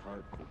in his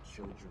heart for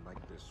children like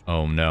this.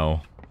 Oh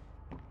no.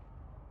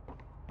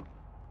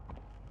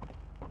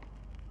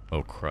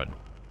 Oh crud.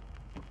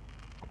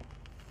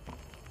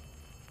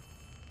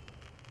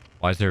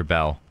 Why is there a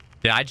bell?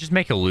 Did I just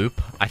make a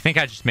loop? I think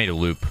I just made a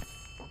loop.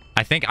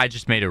 I think I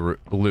just made a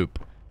loop.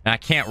 And I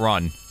can't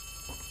run.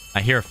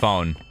 I hear a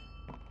phone.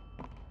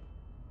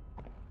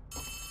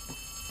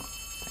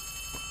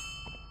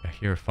 I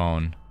hear a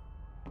phone.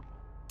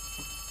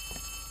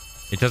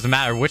 It doesn't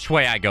matter which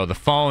way I go. The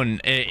phone,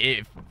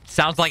 it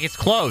sounds like it's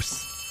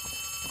close.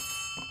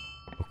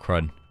 Oh,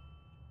 crud.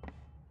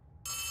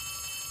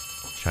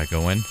 Should I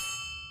go in?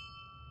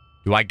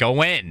 Do I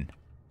go in?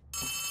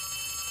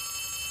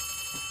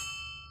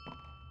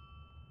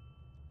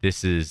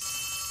 This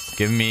is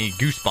giving me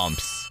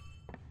goosebumps.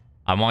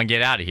 I want to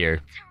get out of here.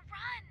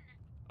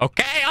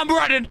 Okay, I'm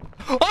running.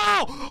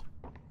 Oh!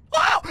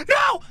 Oh,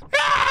 no!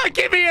 Ah,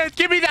 give me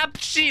that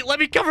sheet. Let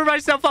me cover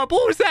myself up.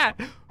 What was that?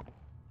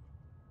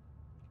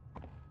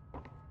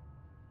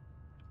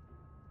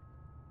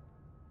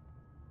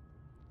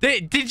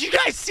 Did you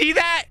guys see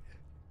that?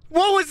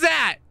 What was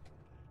that?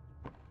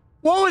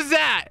 What was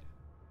that?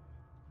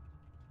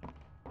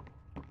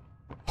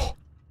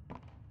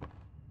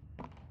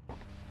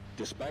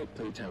 Despite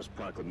Playtime's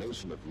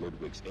proclamation of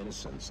Ludwig's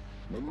innocence,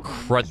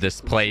 crud this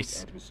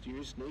place.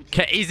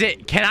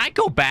 Can I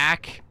go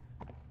back?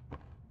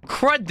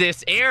 Crud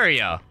this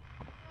area.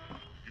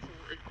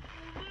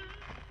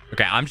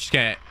 Okay, I'm just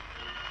gonna...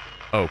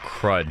 Oh,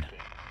 crud.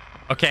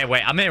 Okay,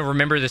 wait, I'm gonna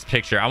remember this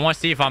picture. I want to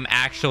see if I'm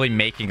actually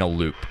making a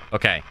loop.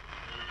 Okay.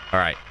 All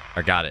right,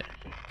 I got it.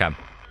 Okay.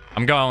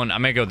 I'm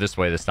gonna go this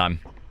way this time.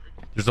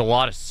 There's a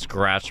lot of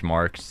scratch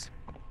marks.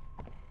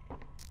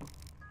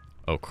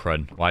 Oh,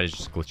 crud. Why did it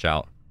just glitch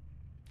out?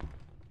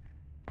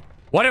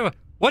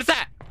 What's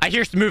that? I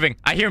hear moving.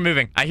 I hear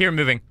moving. I hear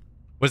moving.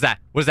 What's that?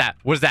 What's that?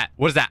 What's that?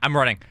 What is that? I'm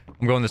running.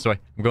 I'm going this way.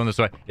 I'm going this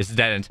way. It's a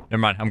dead end.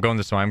 Never mind. I'm going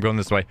this way. I'm going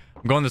this way.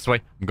 I'm going this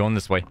way. I'm going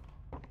this way.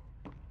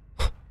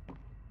 What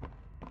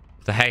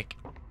the heck?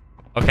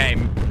 Okay.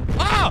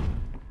 Ah!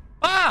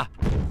 Ah!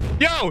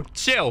 Yo,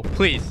 chill,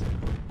 please.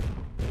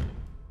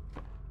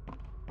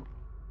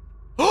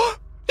 Oh!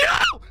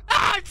 No!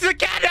 Ah! It's the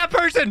cat, that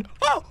person!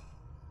 Oh!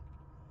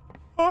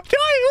 Oh, what do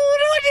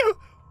I do?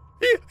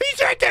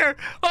 He's right there!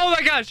 Oh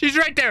my gosh, he's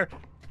right there!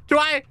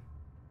 What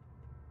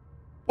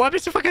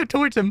happens if I go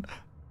towards him?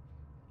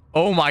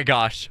 Oh my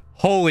gosh.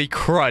 Holy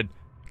crud.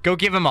 Go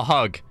give him a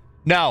hug.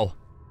 No.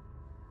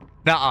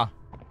 Nuh-uh.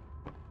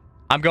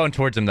 I'm going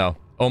towards him though.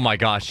 Oh my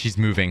gosh, he's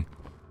moving.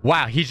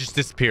 Wow, he just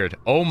disappeared.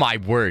 Oh my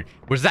word.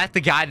 Was that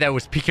the guy that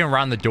was peeking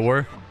around the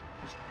door?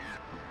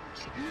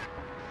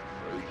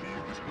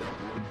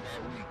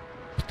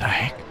 What the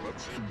heck?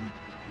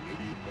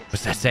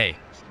 What's that say?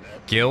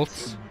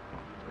 Guilt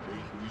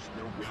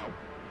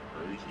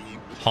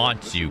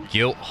haunts you.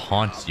 Guilt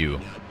haunts you.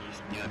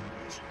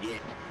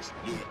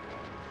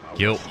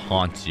 Guilt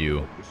haunts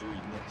you.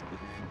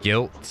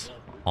 Guilt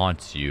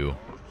haunts you.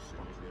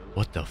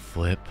 What the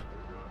flip?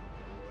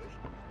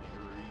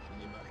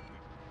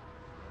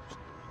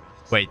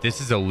 Wait, this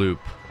is a loop.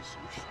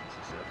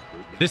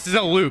 This is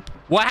a loop.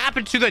 What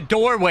happened to the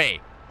doorway?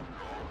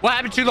 What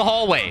happened to the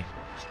hallway?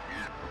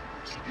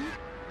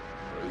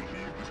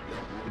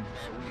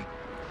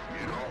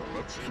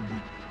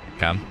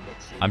 Okay.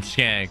 I'm just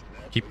gonna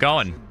keep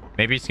going.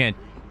 Maybe it's gonna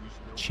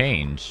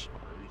change.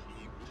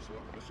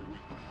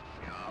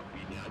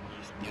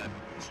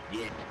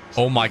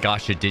 Oh my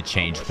gosh, it did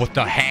change. What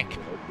the heck?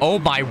 Oh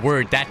my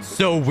word, that's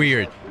so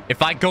weird.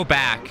 If I go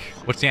back,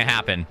 what's gonna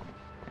happen?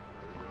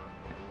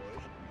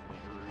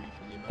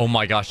 Oh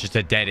my gosh, it's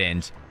a dead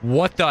end.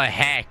 What the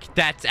heck?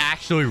 That's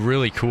actually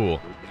really cool.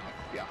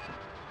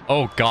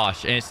 Oh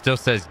gosh, and it still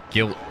says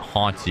guilt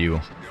haunts you.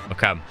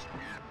 Okay.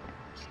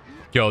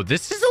 Yo,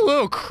 this is a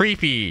little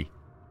creepy.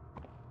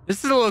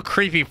 This is a little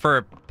creepy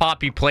for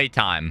Poppy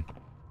Playtime.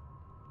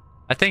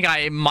 I think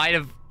I might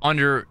have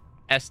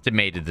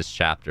underestimated this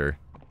chapter.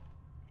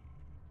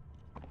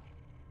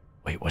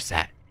 Wait, what's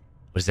that?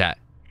 What's that?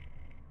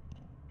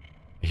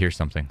 I hear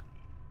something.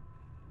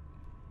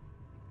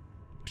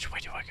 Which way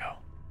do I go?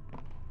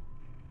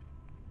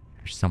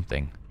 There's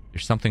something.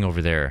 There's something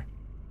over there.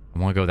 I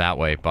want to go that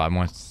way, but I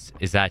want...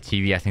 Is that a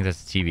TV? I think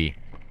that's a TV.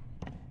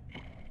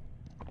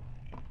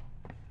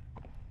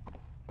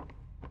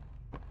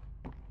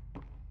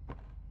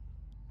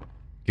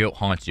 Guilt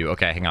haunts you.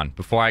 Okay, hang on.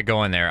 Before I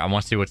go in there, I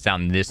want to see what's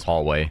down this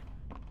hallway.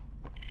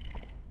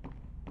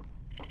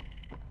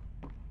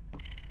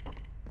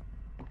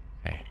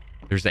 Okay.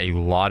 There's a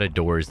lot of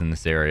doors in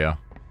this area.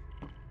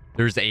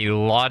 There's a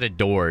lot of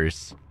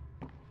doors.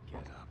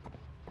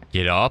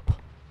 Get up.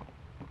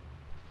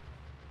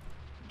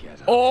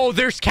 Get up. Oh,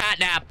 there's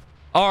catnap.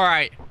 All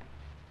right.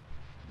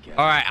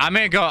 All right, I'm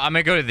gonna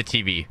go to the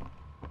TV.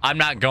 I'm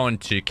not going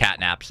to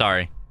catnap.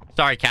 Sorry,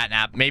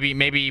 catnap.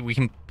 Maybe we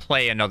can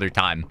play another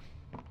time.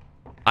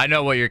 I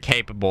know what you're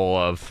capable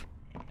of,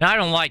 and I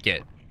don't like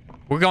it.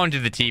 We're going to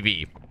the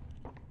TV.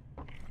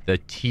 The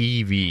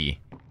TV.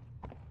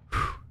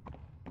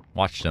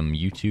 Watch some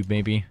YouTube,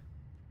 maybe.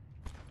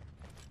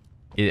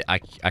 I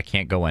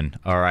can't go in.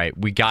 All right,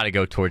 we gotta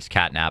go towards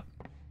catnap.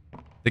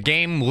 The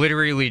game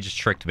literally just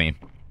tricked me.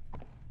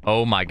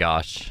 Oh my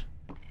gosh.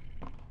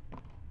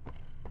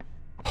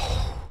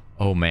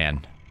 Oh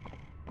man.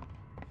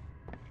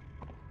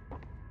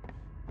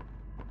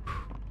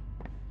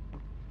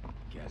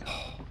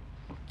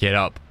 Get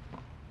up.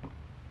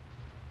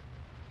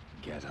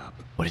 Get up.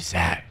 What is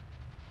that?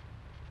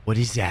 What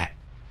is that?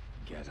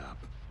 Get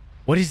up.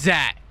 What is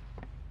that?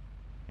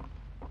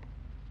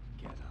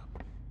 Get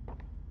up.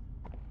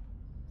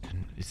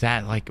 Is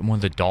that like one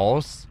of the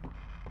dolls?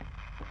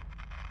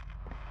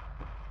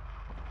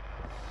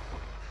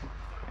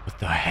 What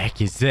the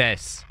heck is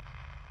this?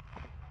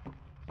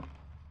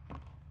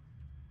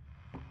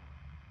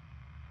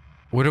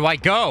 Where do I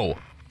go?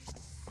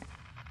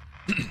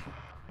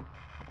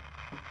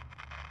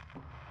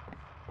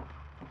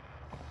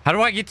 How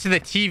do I get to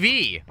the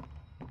TV?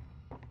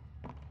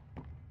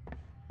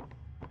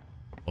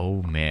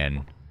 Oh,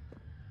 man.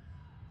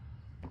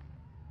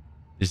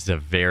 This is a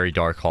very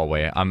dark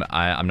hallway. I'm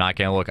not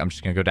gonna look. I'm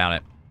just gonna go down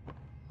it.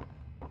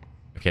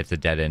 Okay, it's a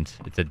dead end.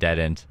 It's a dead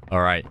end.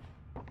 All right.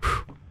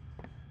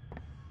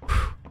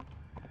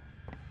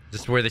 Is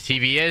this where the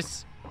TV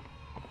is?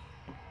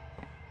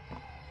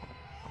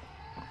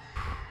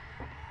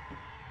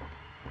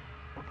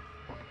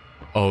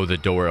 Oh, the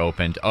door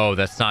opened. Oh,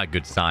 that's not a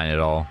good sign at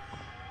all.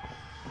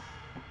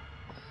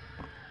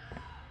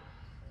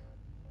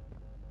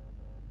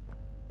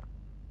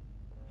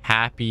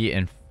 Happy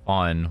and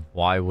fun.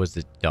 Why was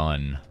it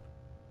done?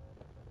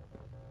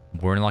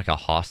 We're in like a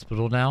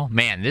hospital now.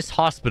 Man, this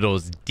hospital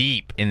is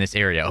deep in this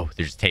area. Oh,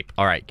 there's tape.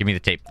 All right, give me the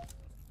tape.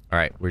 All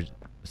right, let's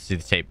see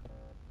the tape.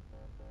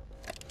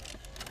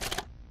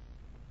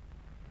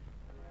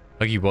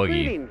 Huggy Wuggy.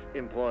 Greetings,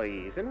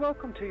 employees, and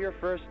welcome to your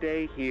first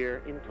day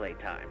here in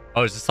Playtime.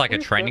 Oh, is this like a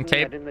training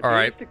tape? All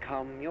right. To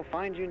come, you'll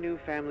find your new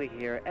family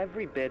here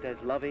every bit as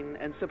loving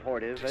and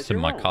supportive as Sip your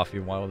my own. coffee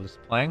while this is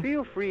playing.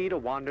 Feel free to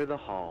wander the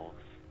halls,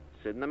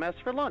 sit in the mess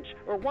for lunch,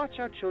 or watch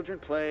our children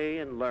play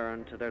and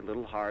learn to their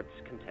little hearts'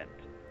 content.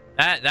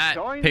 That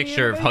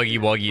picture of Huggy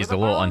Wuggy is a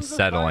little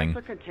unsettling.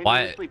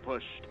 Why?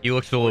 He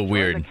looks a little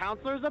weird.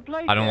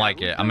 I don't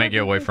like it. I'm gonna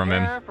get away from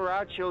him. For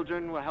our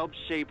children will help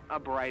shape a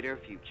brighter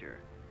future.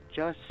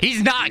 Just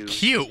He's not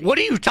cute. What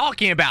are you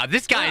talking about?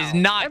 This guy is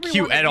not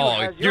cute at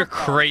all. You're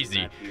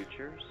crazy.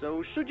 Future,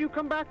 so should you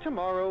come back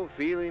tomorrow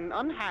feeling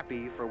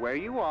unhappy for where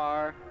you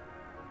are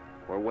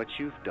or what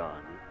you've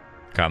done,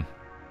 Come.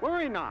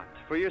 worry not,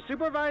 for your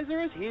supervisor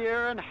is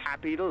here and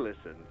happy to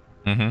listen.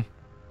 Mm-hmm.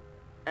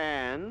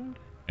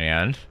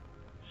 And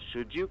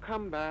should you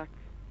come back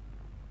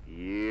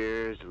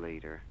years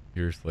later,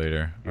 all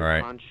your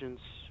right.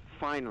 conscience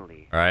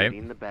finally All right.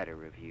 getting the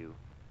better of you.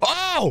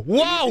 Oh,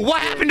 whoa,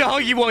 what happened to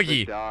Huggy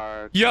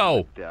Wuggy?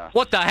 Yo,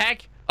 what the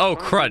heck? Oh,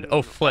 crud.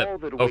 Oh, flip.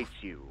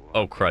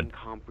 Oh, crud.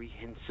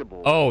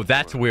 Oh,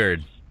 that's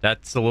weird.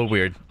 That's a little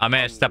weird. I'm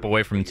gonna step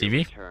away from the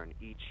TV.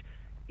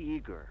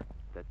 I'm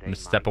gonna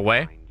step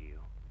away.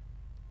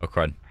 Oh,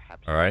 crud.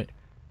 All right.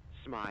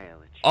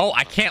 Oh,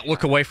 I can't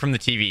look away from the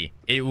TV.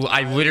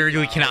 I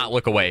literally cannot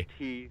look away.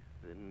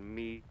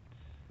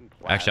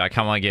 Actually, I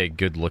kind of want to get a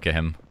good look at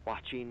him.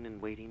 Watching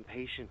and waiting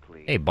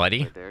patiently. Hey,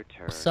 buddy.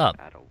 What's up?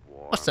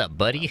 What's up,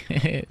 buddy?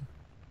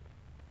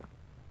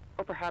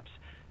 Or perhaps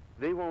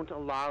they won't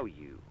allow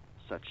you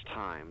such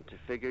time to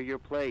figure your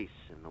place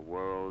in the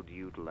world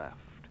you'd left.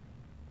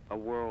 A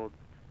world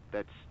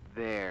that's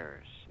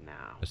theirs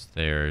now. It's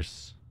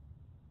theirs.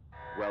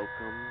 Welcome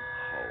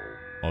home.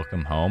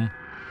 Welcome home.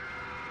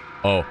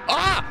 Oh.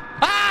 Ah!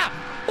 Ah!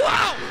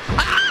 Whoa!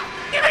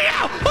 Ah! Get me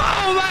out!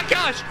 Oh my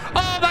gosh!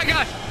 Oh my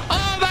gosh!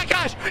 Oh my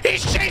gosh!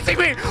 He's chasing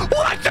me!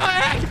 What the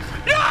heck?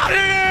 No! No!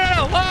 No!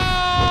 No! Oh!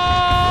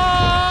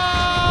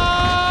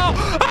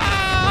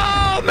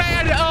 Oh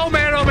man! Oh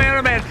man! Oh man!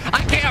 Oh man!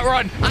 I can't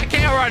run! I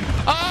can't run!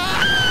 Oh!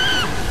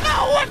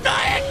 Oh! What the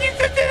heck?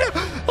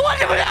 What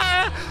the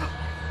heck?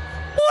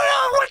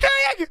 What the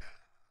heck?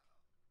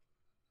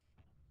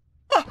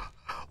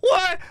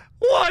 What?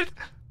 What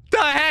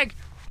the heck?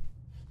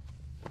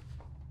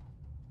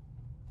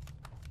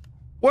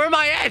 Where am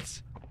I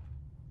at?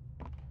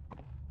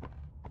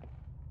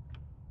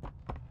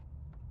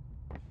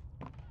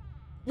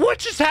 What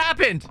just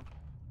happened?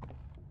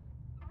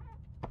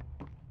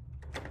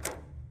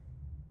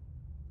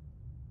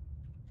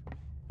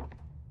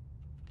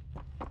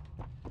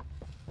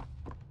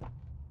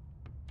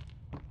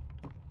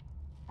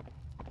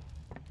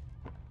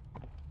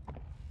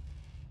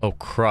 Oh,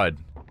 crud.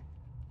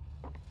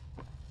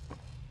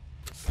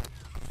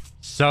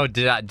 So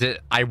did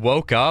I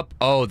woke up?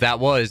 Oh,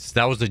 that was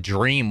a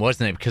dream,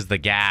 wasn't it? Because of the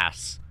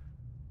gas.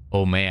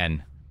 Oh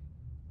man.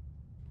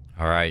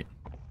 All right.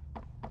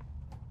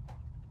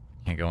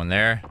 Can't go in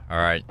there. All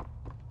right.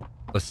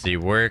 Let's see.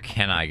 Where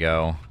can I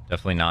go?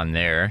 Definitely not in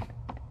there.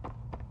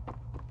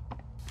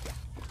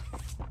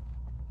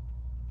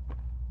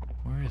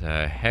 Where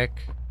the heck?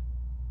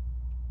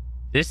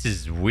 This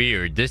is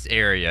weird. This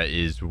area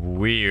is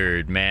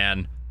weird,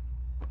 man.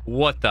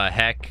 What the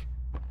heck?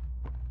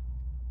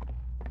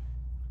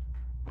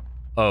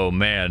 Oh,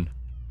 man.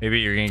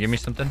 Maybe you're gonna give me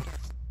something?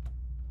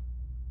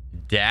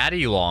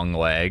 Daddy long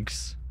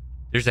legs.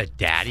 There's a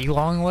daddy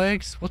long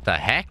legs? What the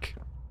heck?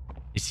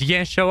 Is he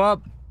gonna show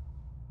up?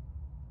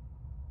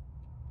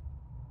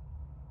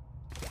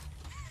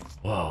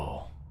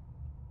 Whoa.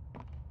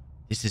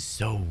 This is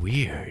so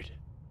weird.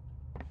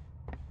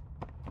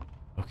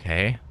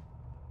 Okay.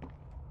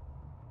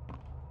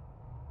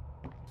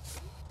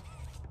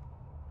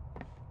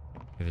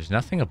 There's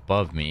nothing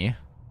above me. It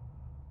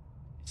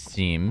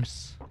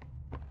seems.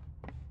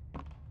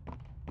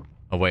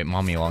 Oh wait,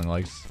 mommy long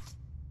legs.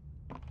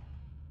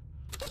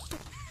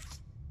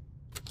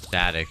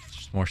 Static.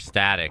 Just more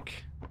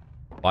static.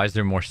 Why is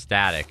there more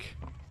static?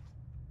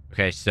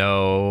 Okay,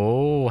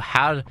 so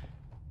how...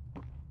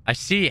 I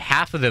see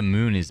half of the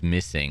moon is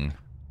missing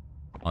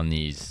on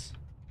these.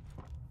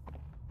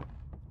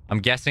 I'm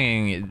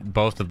guessing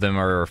both of them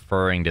are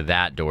referring to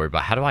that door,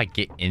 but how do I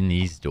get in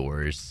these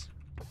doors?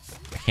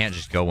 I can't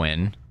just go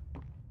in.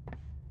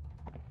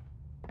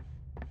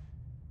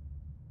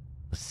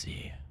 Let's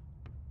see.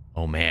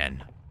 Oh,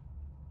 man.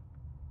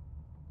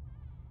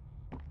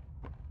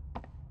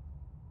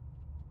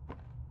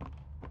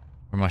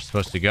 Where am I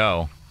supposed to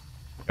go?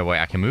 Oh, wait,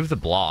 I can move the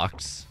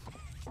blocks.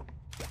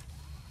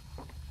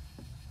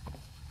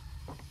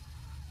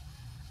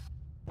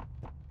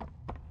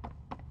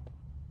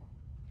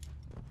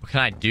 What can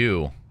I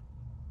do?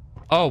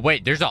 Oh,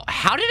 wait, there's a...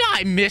 How did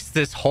I miss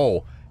this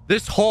hole?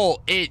 This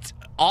hole, it's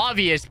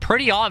obvious,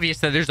 pretty obvious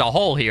that there's a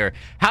hole here.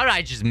 How did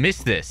I just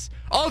miss this?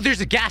 Oh,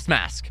 there's a gas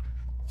mask.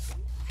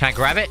 Can I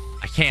grab it?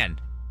 I can.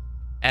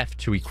 F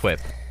to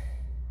equip.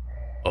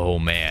 Oh,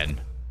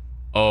 man.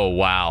 Oh,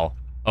 wow.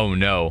 Oh,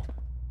 no.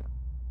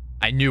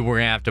 I knew we were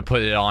going to have to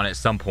put it on at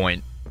some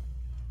point.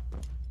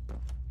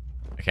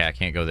 Okay, I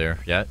can't go there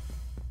yet.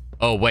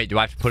 Oh, wait. Do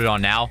I have to put it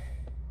on now?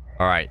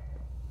 All right.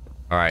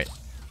 All right.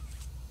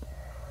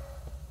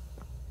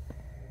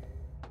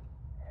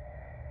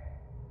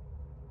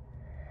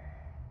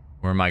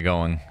 Where am I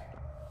going?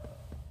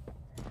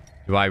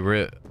 Do I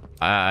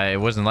it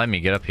wasn't letting me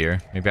get up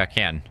here. Maybe I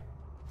can.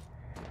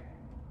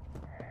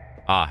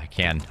 Ah, I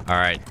can. All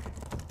right.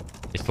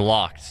 It's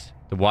locked.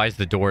 Why is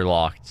the door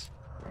locked?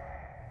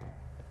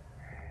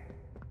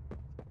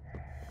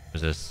 What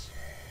is this?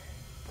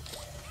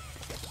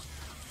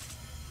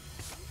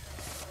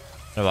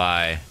 How do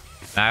I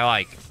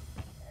like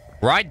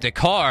ride the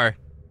car?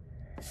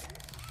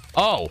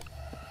 Oh.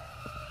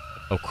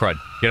 Oh, crud.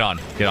 Get on.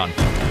 Get on.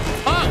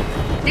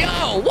 Oh!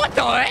 Yo! What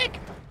the heck?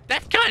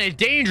 That's kind of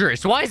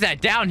dangerous. Why is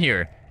that down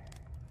here?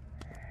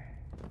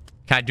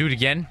 Can I do it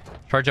again?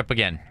 Charge up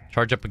again.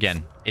 Charge up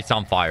again. It's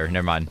on fire.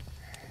 Never mind.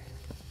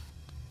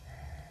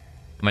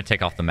 I'm gonna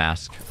take off the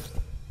mask.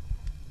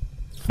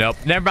 Nope.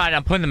 Never mind.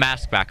 I'm putting the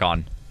mask back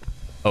on.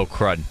 Oh,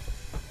 crud.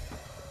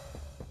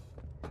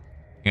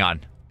 Hang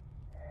on.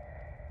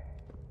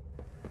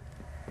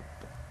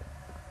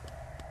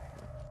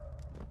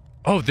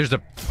 Oh, there's a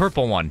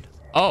purple one.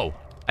 Oh,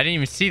 I didn't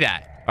even see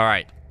that. All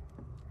right.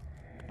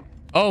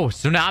 Oh,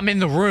 so now I'm in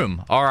the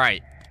room. All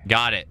right.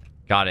 Got it.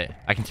 Got it.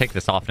 I can take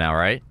this off now,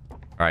 right? All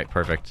right,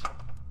 perfect.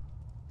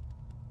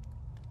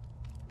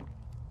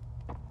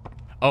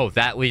 Oh,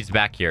 that leads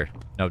back here.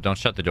 No, don't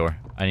shut the door.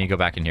 I need to go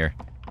back in here.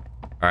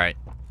 All right.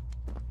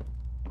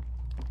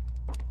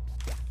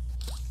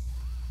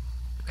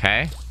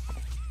 Okay.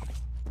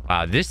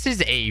 Wow, this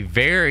is a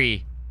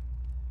very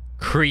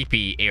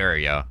creepy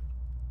area.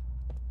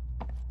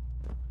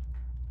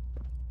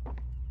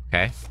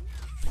 Okay.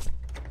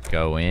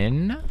 Go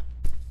in.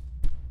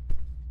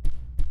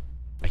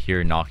 I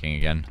hear knocking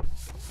again.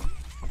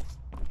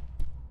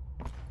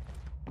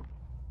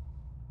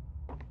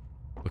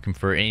 Looking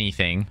for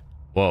anything.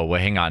 Whoa,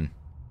 wait, hang on.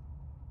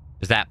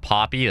 Is that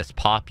Poppy? That's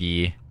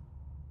Poppy.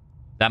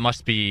 That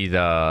must be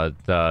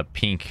the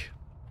pink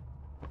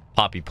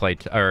Poppy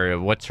plate, or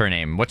what's her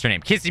name? What's her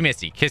name? Kissy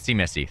Missy. Kissy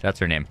Missy. That's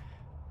her name.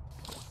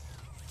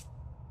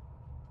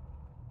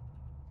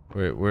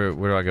 Where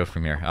do I go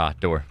from here? Ah,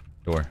 door.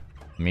 Door.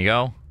 Let me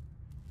go.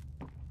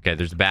 Okay,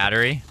 there's a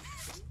battery.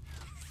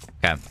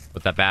 Okay,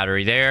 put that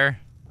battery there.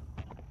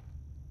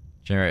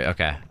 Generate.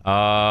 Okay.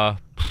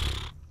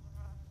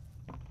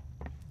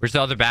 Where's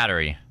the other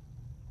battery?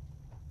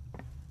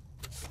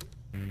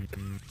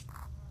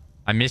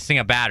 I'm missing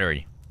a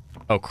battery.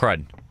 Oh,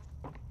 crud.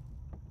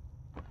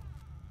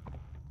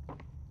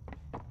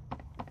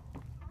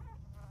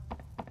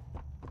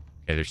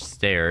 Okay, there's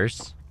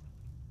stairs.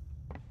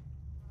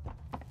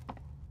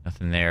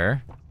 Nothing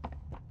there.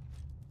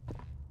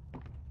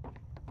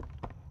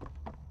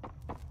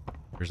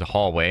 There's a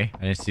hallway.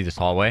 I didn't see this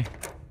hallway.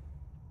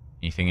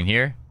 Anything in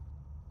here?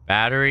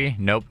 Battery?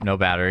 Nope, no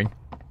battery.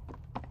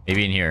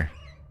 Maybe in here.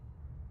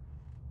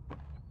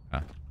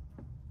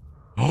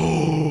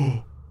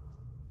 Oh!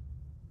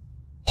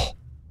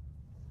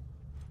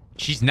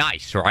 She's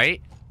nice, right?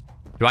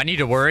 Do I need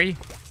to worry?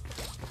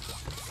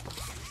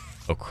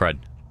 Oh, crud.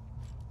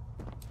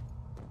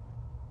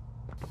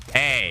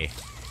 Hey.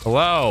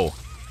 Hello.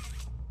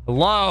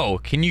 Hello.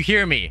 Can you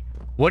hear me?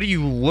 What are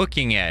you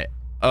looking at?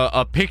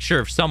 A picture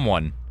of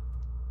someone.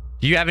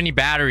 Do you have any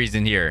batteries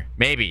in here?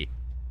 Maybe.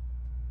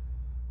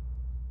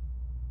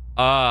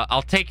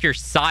 I'll take your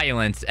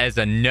silence as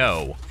a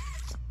no.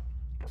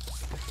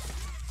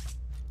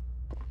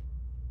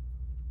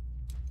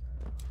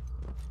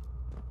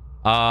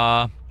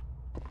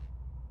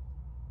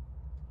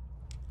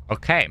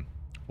 Okay.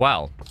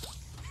 Well,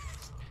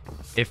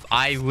 if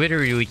I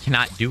literally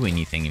cannot do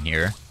anything in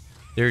here,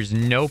 there's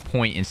no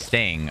point in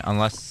staying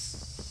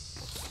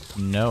unless...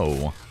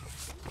 No.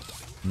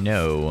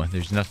 No,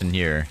 there's nothing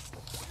here.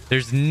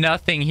 There's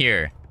nothing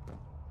here.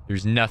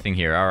 There's nothing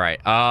here. All right.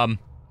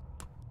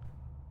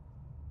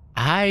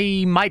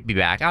 I might be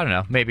back. I don't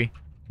know. Maybe.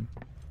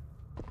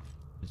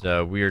 There's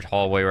a weird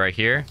hallway right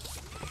here.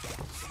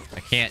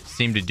 Can't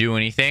seem to do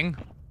anything.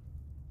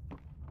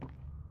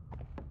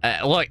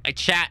 Look,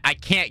 chat, I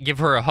can't give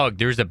her a hug.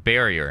 There's a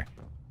barrier.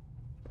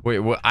 Wait,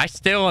 I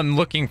still am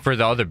looking for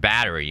the other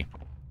battery.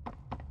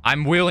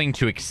 I'm willing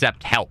to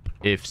accept help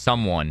if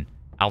someone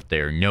out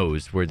there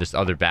knows where this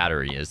other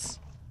battery is.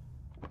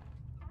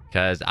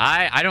 Because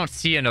I don't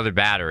see another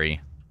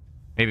battery.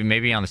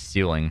 Maybe on the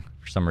ceiling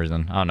for some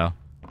reason. I don't know.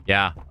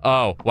 Yeah.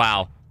 Oh,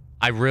 wow.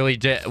 I really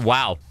did.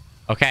 Wow.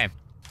 Okay.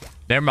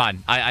 Never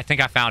mind. I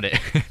think I found it.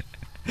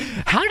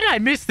 How did I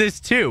miss this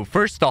too?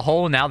 First the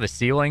hole, now the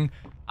ceiling.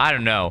 I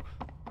don't know.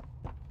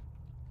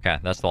 Okay,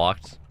 that's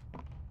locked.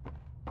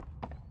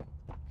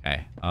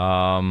 Okay.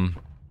 No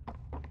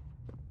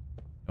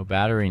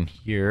battery in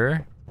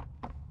here.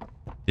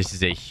 This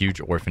is a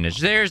huge orphanage.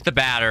 There's the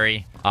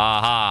battery.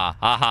 Aha.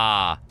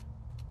 Aha.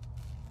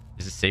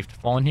 Is it safe to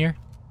fall in here?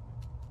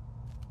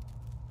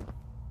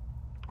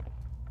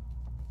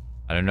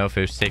 I don't know if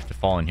it was safe to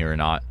fall in here or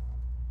not.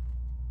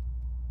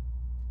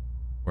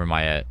 Where am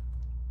I at?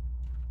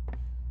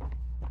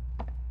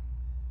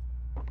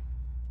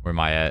 Where am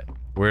I at?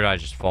 Where did I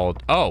just fall?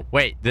 Oh,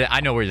 wait.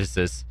 I know where this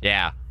is.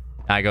 Yeah.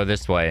 I go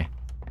this way.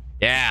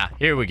 Yeah.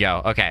 Here we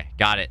go. Okay.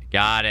 Got it.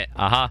 Got it.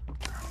 Uh-huh.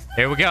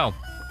 Here we go.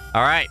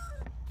 All right.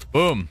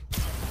 Boom.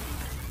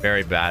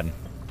 Very bad.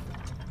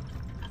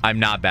 I'm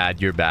not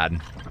bad. You're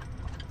bad.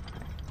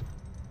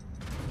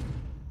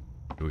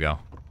 Here we go.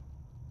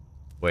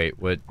 Wait.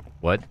 What?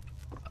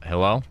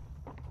 Hello?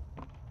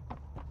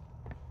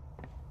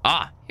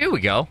 Ah. Here we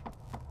go.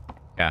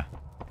 Yeah.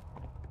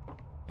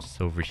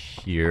 It's over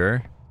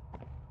here.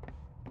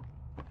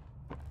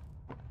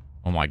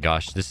 Oh my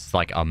gosh, this is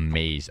like a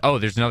maze. Oh,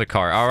 there's another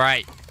car. All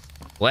right.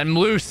 Let him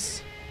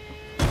loose.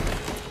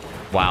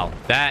 Wow.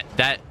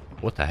 That,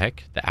 what the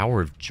heck? The Hour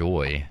of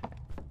Joy.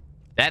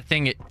 That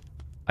thing,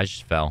 I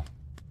just fell.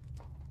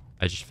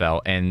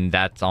 And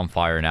that's on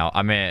fire now.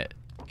 Can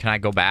I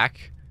go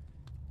back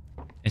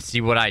and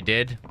see what I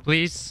did,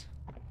 please?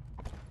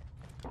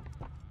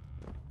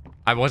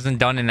 I wasn't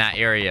done in that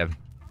area,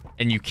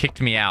 and you kicked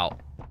me out.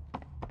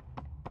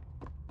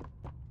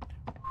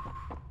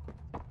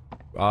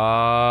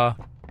 Can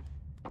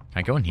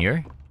I go in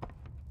here?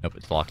 Nope,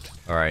 it's locked.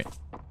 All right.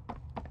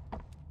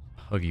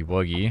 Huggy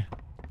wuggy.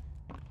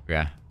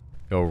 Yeah.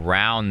 Go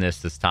around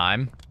this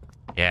time.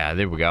 Yeah,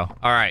 there we go.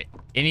 All right.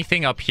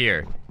 Anything up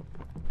here?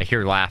 I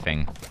hear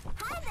laughing.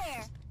 Hi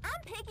there.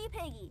 I'm Picky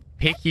Piggy.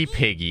 Picky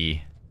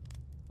Piggy.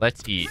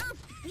 Let's eat. Roast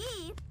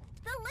beef.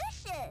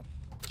 Delicious.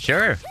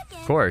 Sure. Chicken.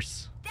 Of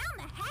course. Down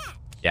the hatch.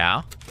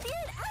 Yeah. Bearded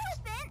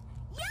elephant.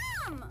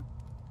 Yum.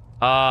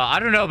 I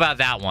don't know about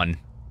that one.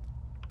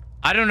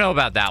 I don't know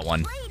about that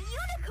one. Blade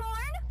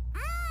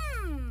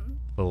unicorn.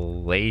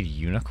 Blade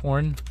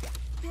unicorn?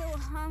 Still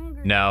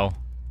hungry. No.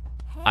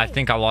 Hey, I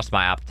think I lost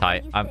my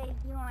appetite. you say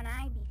you and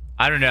I be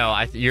I don't know.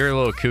 You're a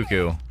little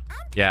cuckoo. I'm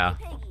Yeah.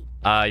 Picky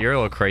Piggy. You're a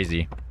little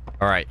crazy.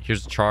 All right,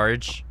 here's a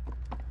charge.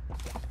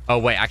 Oh,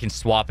 wait, I can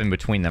swap in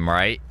between them,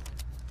 right?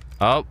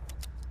 Oh.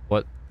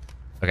 What?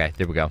 Okay,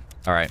 there we go.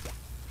 All right.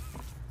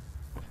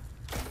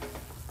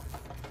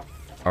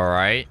 All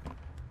right.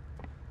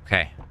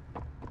 Okay.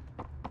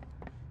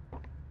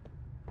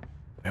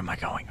 Where am I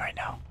going right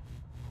now?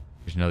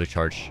 There's another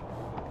charge.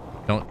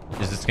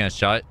 Is this gonna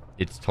shut?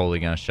 It's totally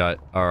gonna shut.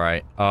 All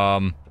right.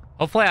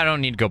 Hopefully I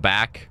don't need to go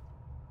back.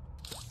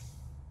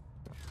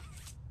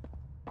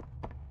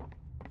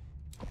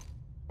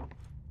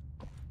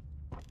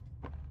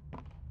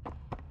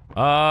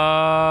 Can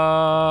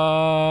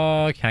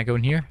I go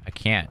in here? I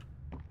can't.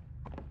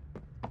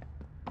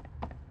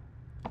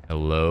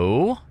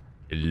 Hello?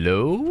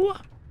 Hello?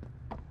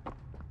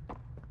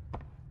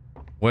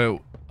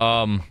 Wait,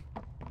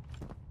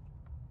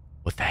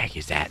 what the heck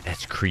is that?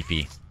 That's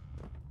creepy.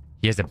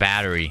 He has a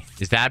battery.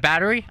 Is that a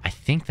battery? I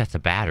think that's a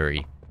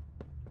battery.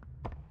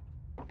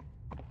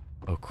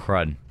 Oh,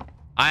 crud.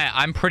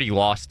 I'm pretty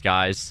lost,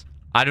 guys.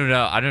 I don't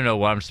know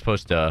what I'm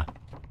supposed to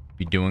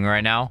be doing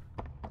right now.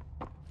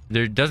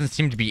 There doesn't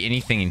seem to be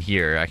anything in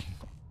here.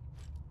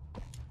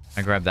 Can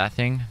I grab that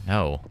thing?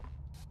 No.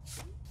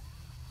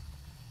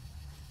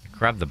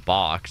 Grab the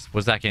box.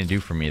 What's that going to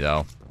do for me,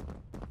 though?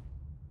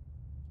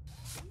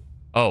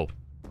 Oh.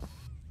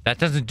 That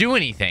doesn't do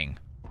anything.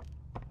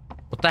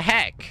 What the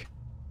heck?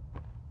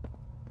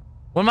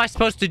 What am I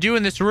supposed to do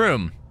in this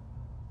room?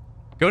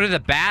 Go to the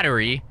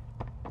battery?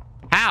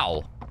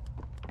 How?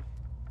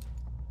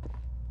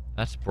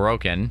 That's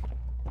broken.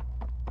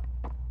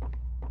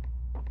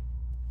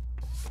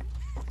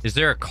 Is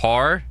there a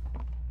car?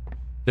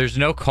 There's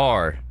no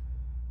car.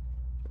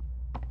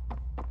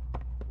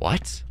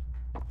 What?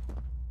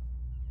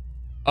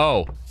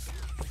 Oh.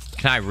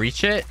 Can I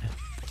reach it?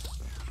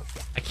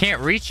 I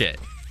can't reach it.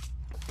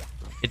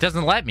 It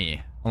doesn't let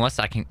me. Unless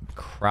I can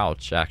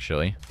crouch,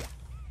 actually.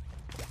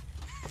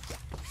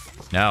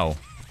 No.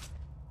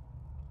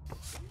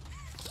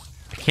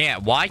 I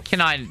can't. Why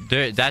can I?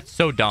 That's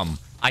so dumb.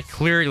 I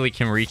clearly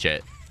can reach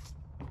it.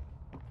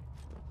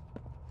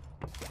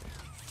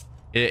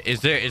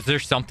 Is there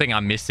something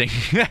I'm missing?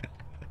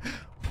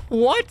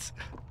 What?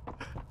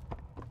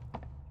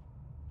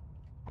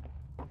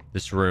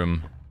 This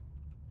room.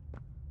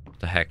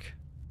 the heck?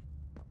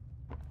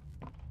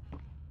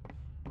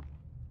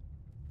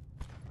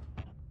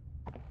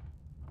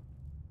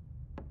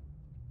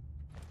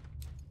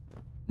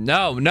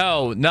 No,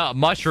 no, no.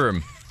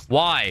 Mushroom.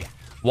 Why?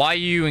 Why are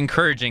you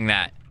encouraging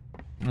that?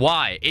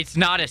 Why? It's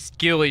not a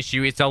skill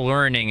issue. It's a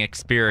learning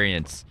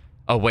experience.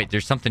 Oh, wait.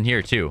 There's something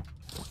here, too.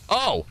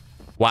 Oh!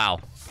 Wow.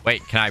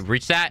 Wait, can I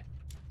reach that?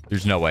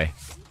 There's no way.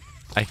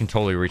 I can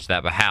totally reach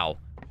that, but how?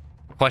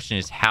 The question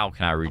is, how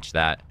can I reach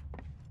that?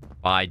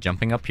 By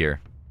jumping up here.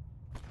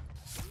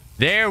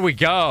 There we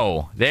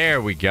go.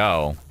 There we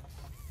go.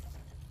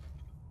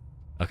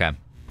 Okay.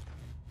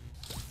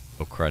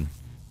 Oh, crud.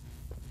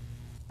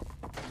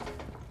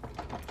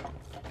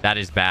 That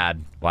is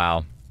bad.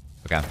 Wow.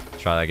 Okay.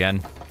 Let's try that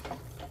again.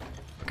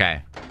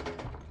 Okay.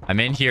 I'm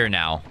in here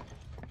now.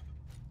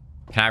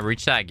 Can I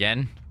reach that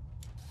again?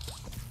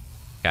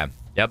 Okay.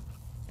 Yep.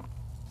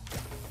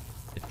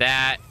 Hit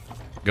that.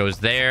 Goes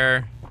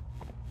there.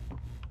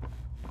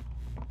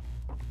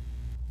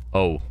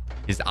 Oh.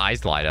 His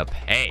eyes light up.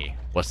 Hey.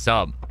 What's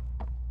up?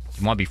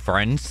 You want to be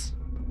friends?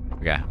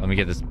 Okay. Let me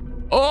get this.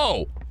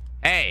 Oh!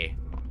 Hey.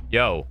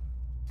 Yo.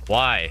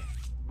 Why?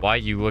 Why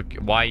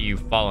are you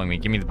following me?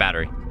 Give me the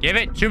battery. Give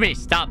it to me.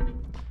 Stop.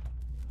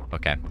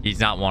 Okay. He's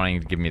not wanting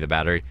to give me the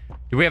battery.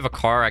 Do we have a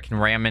car I can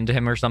ram into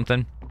him or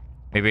something?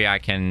 Maybe I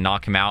can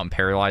knock him out and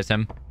paralyze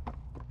him.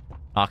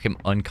 Knock him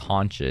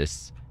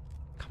unconscious.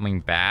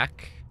 Coming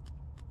back.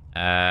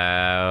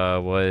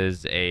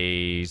 Was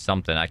a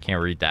something. I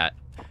can't read that.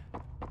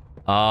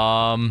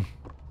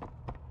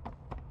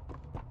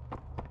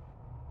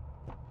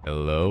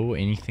 Hello?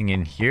 Anything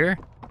in here?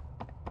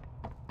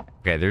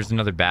 Okay, there's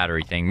another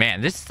battery thing.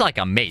 Man, this is like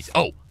a maze.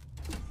 Oh!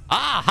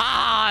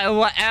 Aha!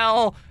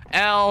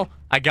 L.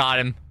 I got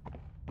him.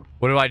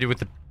 What do I do with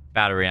the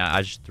battery?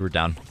 I just threw it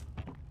down.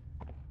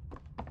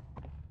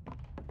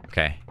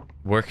 Okay.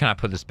 Where can I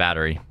put this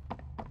battery?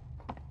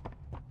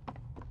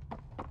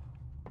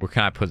 Where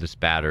can I put this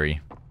battery?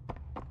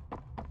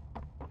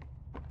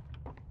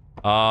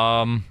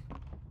 Oh,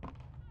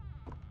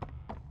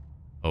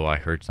 I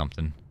heard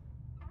something.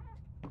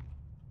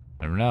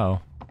 I don't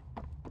know.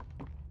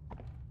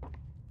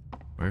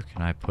 Where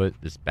can I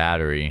put this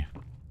battery?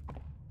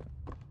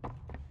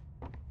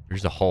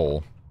 There's a hole.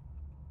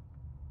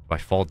 Do I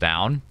fall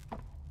down?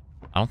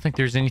 I don't think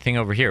there's anything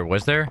over here.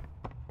 Was there?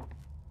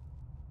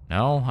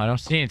 No, I don't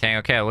see anything.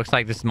 Okay, it looks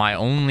like this is my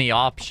only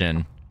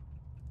option.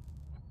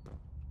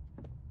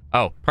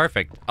 Oh,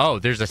 perfect. Oh,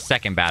 there's a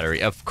second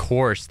battery. Of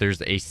course,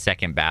 there's a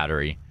second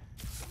battery.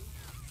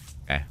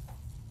 Okay.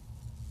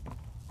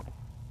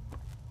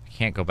 I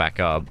can't go back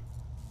up.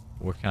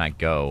 Where can I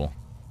go?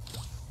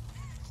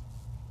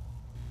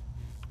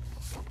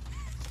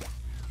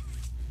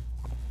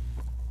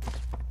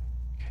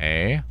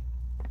 Okay.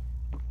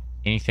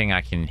 Anything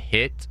I can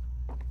hit?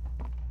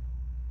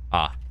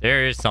 Ah,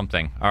 there is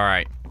something. All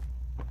right.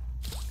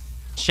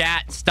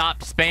 Chat, stop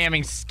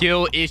spamming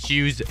skill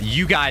issues.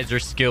 You guys are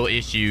skill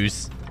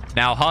issues.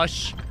 Now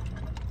hush.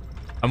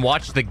 And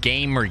watch the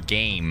gamer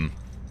game.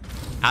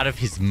 Out of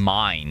his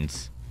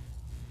mind.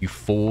 You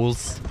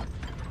fools.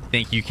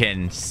 Think you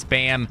can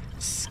spam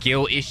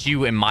skill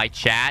issue in my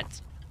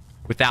chat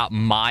without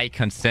my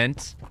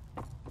consent?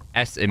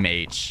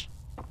 SMH.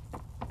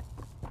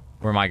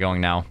 Where am I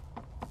going now?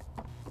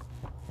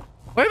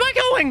 Where am I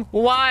going?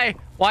 Why?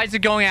 Why is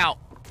it going out?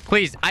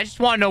 Please, I just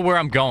want to know where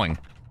I'm going.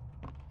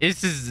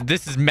 This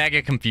is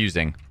mega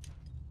confusing.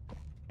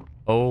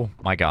 Oh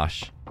my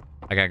gosh.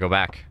 I gotta go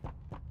back.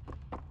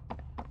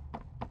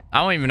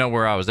 I don't even know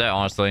where I was at,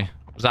 honestly.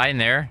 Was I in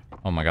there?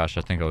 Oh my gosh,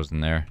 I think I was in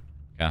there.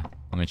 Yeah.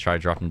 Let me try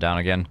dropping down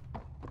again.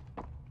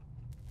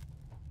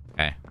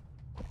 Okay.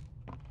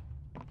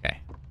 Okay.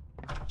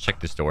 Check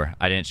this door.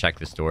 I didn't check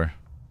this door.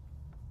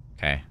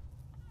 Okay.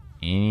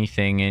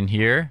 Anything in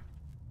here?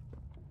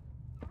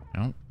 I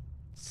don't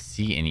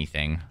see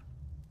anything.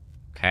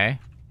 Okay.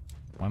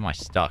 Why am I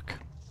stuck?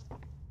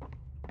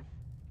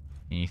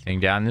 Anything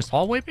down this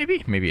hallway,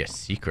 maybe? Maybe a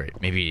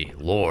secret. Maybe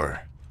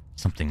lore.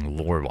 Something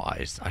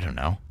lore-wise. I don't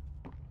know.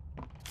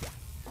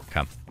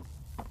 Come.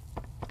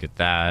 Look at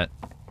that.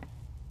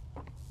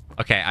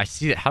 Okay, I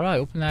see it. How do I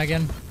open that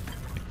again?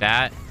 Like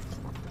that.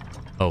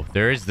 Oh,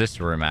 there is this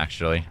room,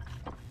 actually.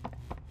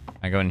 Can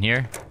I go in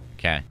here?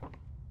 Okay.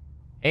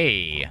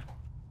 Hey.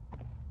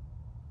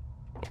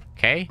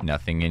 Okay,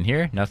 nothing in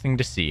here. Nothing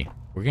to see.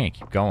 We're gonna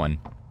keep going.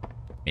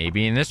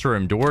 Maybe in this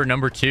room. Door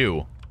number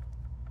 2.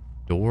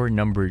 Door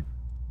number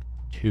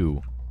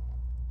 2.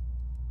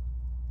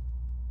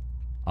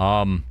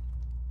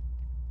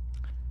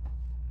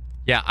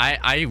 Yeah,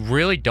 I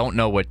really don't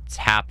know what's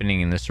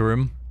happening in this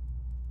room.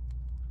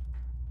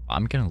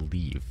 I'm gonna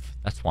leave.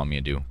 That's what I'm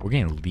gonna do. We're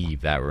gonna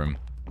leave that room.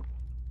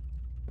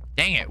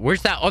 Dang it.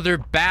 Where's that other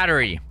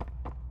battery?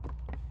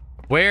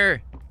 Where's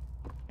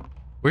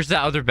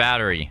that other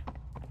battery?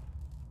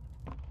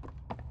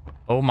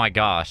 Oh my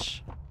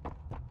gosh.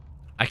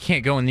 I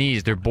can't go in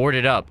these. They're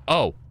boarded up.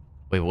 Oh.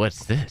 Wait,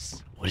 what's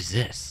this? What is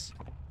this?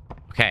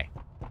 Okay.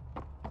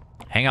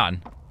 Hang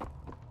on.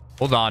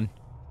 Hold on.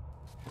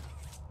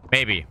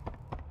 Maybe.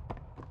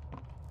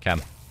 Okay.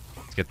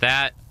 Let's get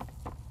that.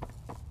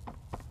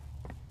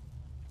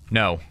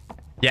 No.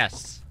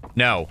 Yes.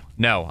 No.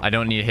 No. I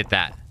don't need to hit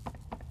that.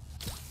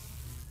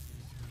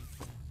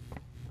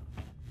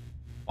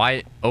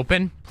 Why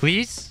open?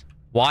 Please?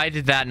 Why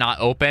did that not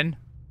open?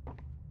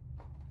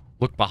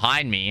 Look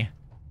behind me.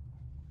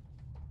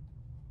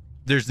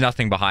 There's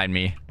nothing behind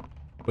me.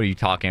 What are you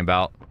talking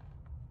about?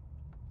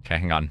 Okay,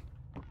 hang on.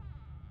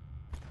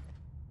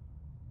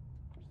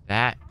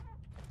 That.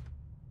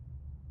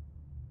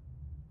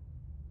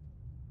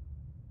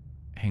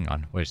 Hang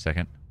on. Wait a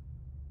second.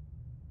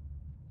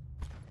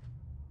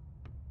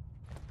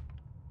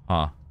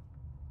 Huh.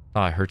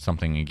 Thought I heard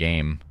something in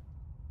game.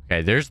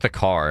 Okay, there's the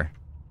car.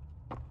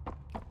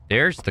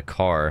 There's the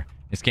car.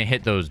 It's gonna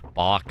hit those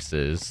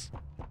boxes.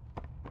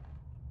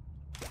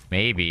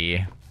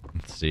 Maybe.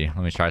 Let's see. Let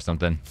me try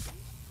something.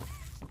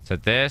 So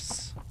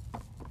this.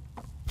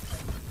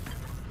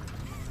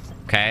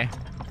 Okay.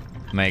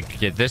 I'm gonna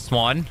get this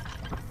one.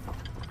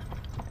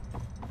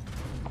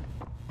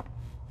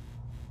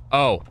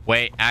 Oh,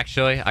 wait.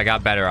 Actually, I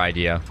got a better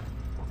idea.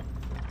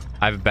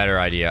 I have a better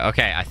idea.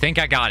 Okay, I think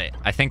I got it.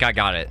 I think I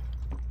got it.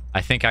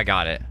 I think I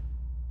got it.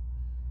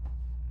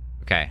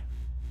 Okay.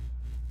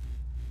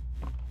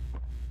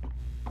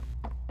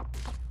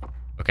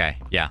 Okay,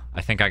 yeah.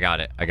 I think I got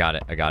it. I got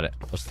it. I got it.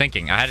 I was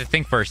thinking. I had to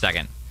think for a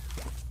second.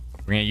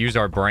 We're gonna use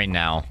our brain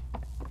now.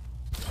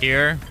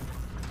 Here.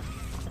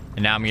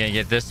 And now I'm gonna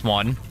get this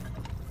one.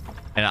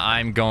 And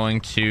I'm going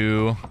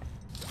to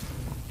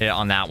hit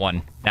on that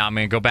one. Now I'm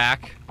gonna go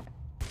back.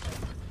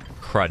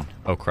 Crud.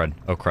 Oh, crud.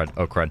 Oh, crud.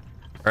 Oh, crud.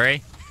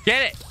 Hurry.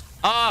 Get it!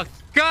 Oh,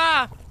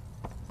 God!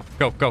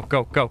 Go, go,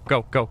 go, go,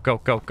 go, go, go,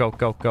 go, go,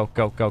 go, go,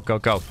 go, go, go,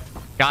 go.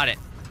 Got it.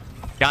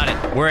 Got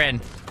it. We're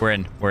in. We're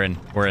in. We're in.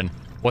 We're in.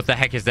 What the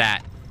heck is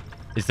that?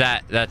 Is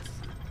that... That's...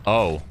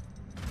 Oh.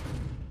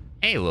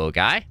 Hey, little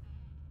guy.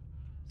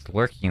 It's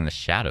lurking in the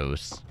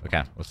shadows.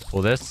 Okay, let's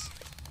pull this.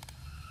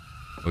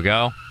 Here we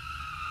go.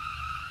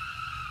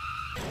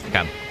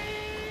 Okay.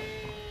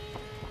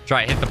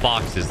 Try hit the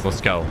boxes.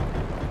 Let's go.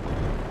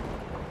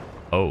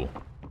 Oh.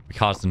 We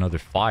caused another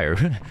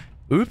fire.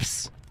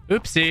 Oops.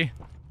 Oopsie.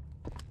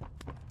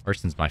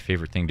 Arson's my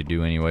favorite thing to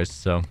do anyways,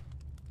 so...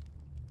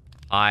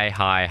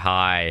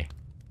 Hide.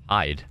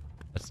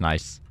 That's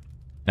nice.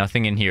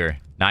 Nothing in here.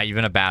 Not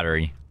even a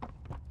battery.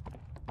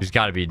 There's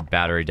got to be a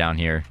battery down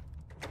here.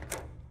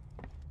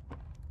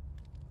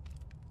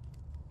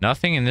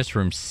 Nothing in this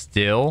room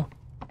still.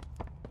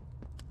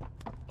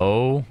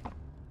 Oh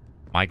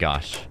my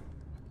gosh.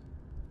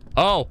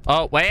 Oh,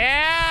 wait.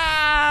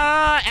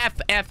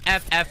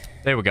 F.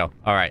 There we go.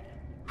 All right.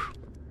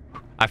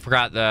 I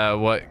forgot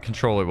what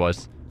controller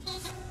was.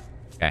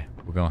 Okay,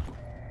 we're going.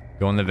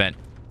 Go in the vent.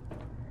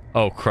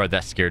 Oh, crud,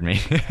 that scared me.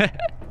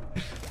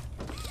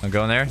 I'm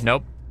going there?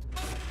 Nope.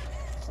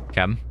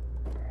 Okay.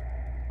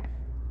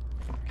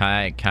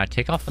 Can I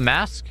take off the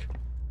mask?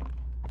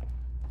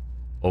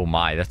 Oh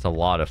my, that's a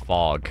lot of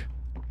fog.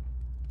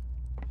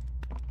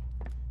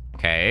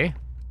 Okay.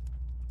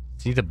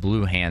 See the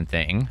blue hand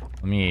thing.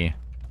 Let me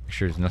make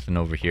sure there's nothing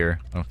over here.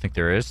 I don't think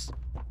there is.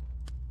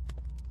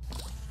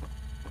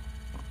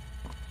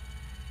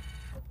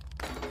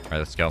 Alright,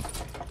 let's go.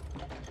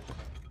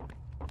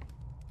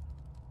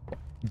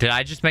 Did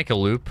I just make a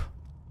loop?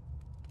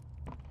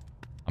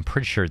 I'm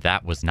pretty sure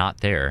that was not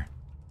there.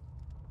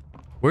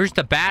 Where's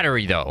the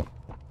battery, though?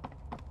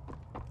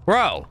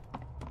 Bro!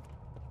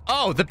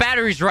 Oh, the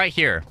battery's right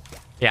here.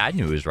 Yeah, I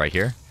knew it was right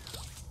here.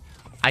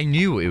 I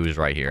knew it was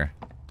right here.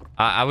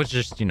 I was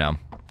just, you know,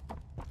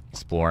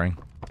 exploring.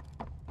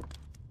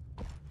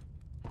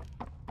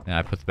 And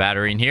I put the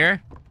battery in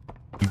here.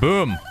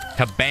 Boom!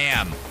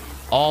 Kabam!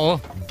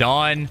 All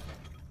done.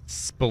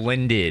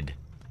 Splendid.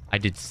 I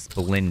did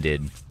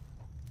splendid.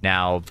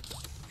 Now,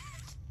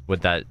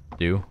 what'd that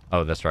do?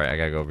 Oh, that's right. I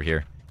gotta go over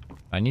here.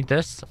 I need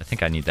this? I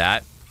think I need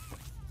that.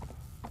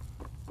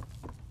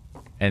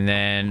 And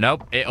then,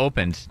 nope, it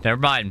opened. Never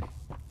mind.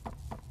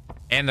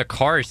 And the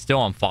car is still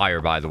on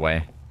fire, by the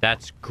way.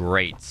 That's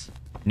great.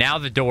 Now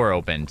the door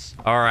opens.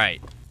 All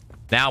right.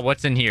 Now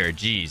what's in here?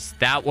 Jeez,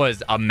 that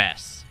was a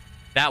mess.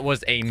 That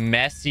was a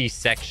messy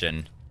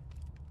section.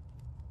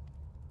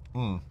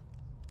 Gotta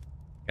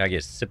get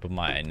a sip of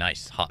my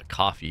nice hot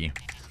coffee.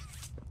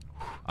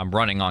 I'm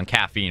running on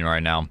caffeine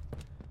right now.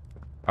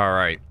 All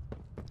right.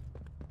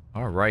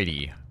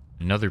 Alrighty.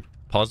 Another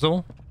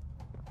puzzle.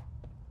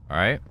 All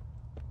right.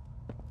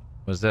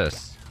 What's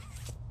this?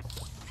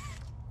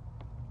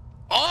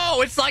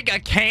 Oh, it's like a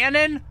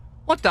cannon?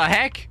 What the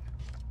heck?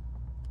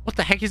 What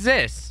the heck is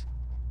this?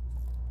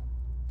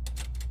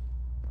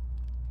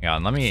 Hang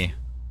on, let me...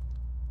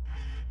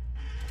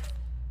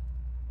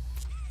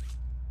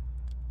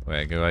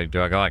 Wait, do I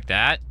go like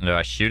that? Do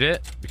I shoot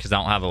it? Because I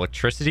don't have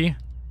electricity?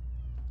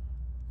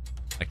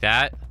 Like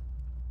that?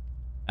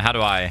 How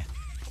do I...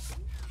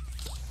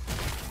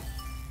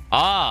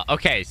 Ah,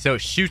 okay, so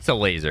it shoots a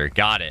laser.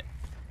 Got it.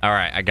 All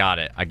right, I got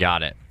it. I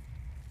got it.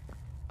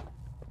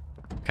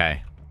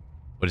 Okay.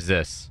 What is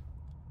this?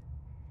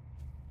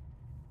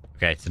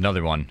 Okay, it's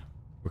another one.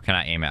 Where can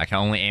I aim at? I can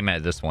only aim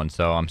at this one,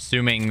 so I'm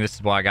assuming this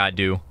is what I gotta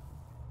do.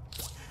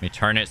 Let me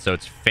turn it so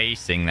it's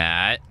facing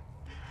that.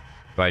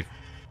 Right.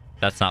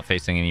 That's not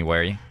facing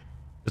anywhere.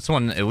 This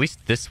one, at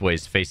least this way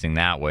is facing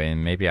that way.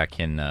 And maybe I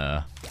can,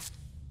 let's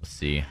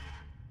see.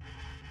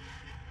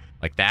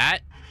 Like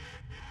that?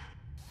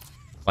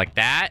 Like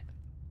that?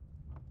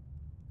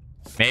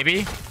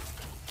 Maybe?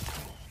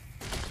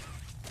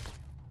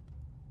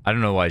 I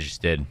don't know what I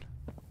just did.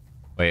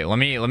 Wait, let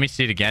me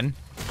see it again.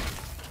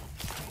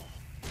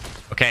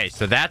 Okay,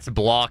 so that's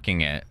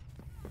blocking it.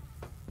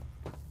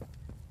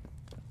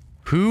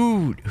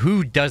 Who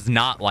does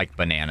not like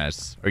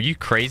bananas? Are you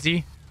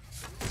crazy?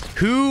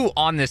 Who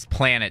on this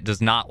planet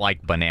does not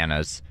like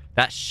bananas?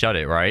 That shut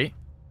it, right?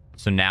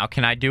 So now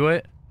can I do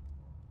it?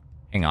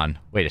 Hang on.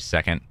 Wait a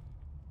second.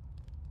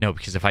 No,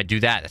 because if I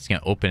do that, that's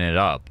going to open it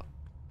up.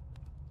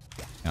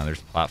 Now there's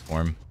a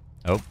platform.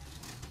 Oh.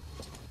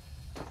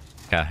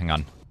 Okay, hang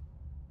on.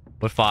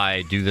 What if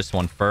I do this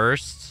one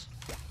first?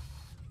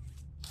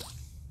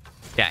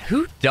 Yeah,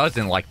 who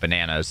doesn't like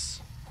bananas?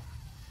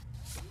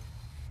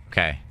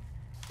 Okay.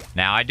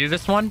 Now I do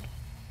this one?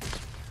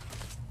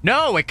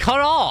 No, it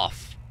cut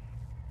off!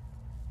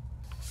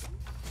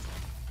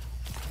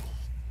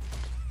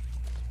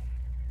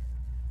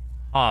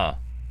 Huh.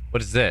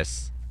 What is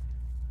this?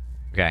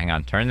 Okay, hang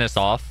on. Turn this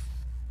off.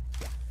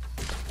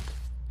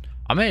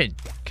 Can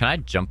I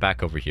jump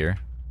back over here?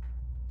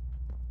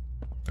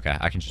 Okay,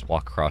 I can just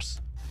walk across.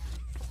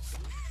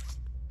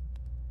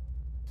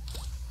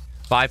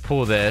 If I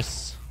pull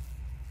this,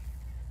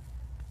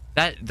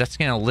 that's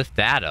gonna lift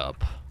that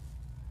up.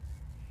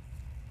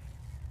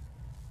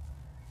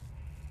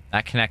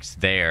 That connects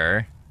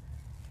there.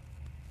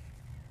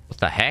 What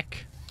the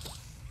heck?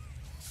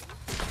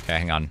 Okay,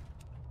 hang on.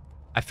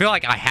 I feel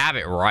like I have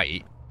it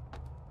right.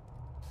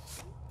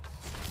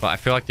 But I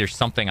feel like there's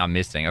something I'm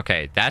missing.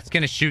 Okay, that's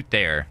gonna shoot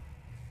there.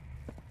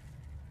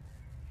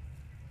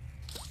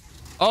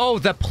 Oh,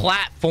 the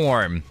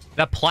platform.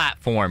 The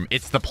platform.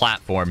 It's the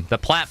platform. The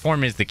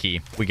platform is the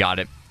key. We got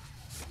it.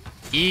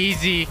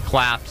 Easy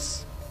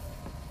claps.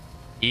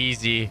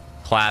 Easy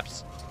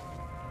claps.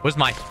 What's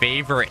my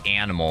favorite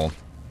animal?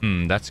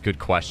 That's a good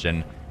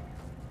question.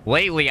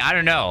 Lately, I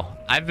don't know.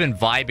 I've been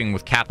vibing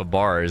with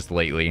capybaras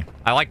lately.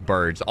 I like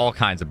birds. All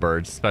kinds of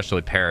birds,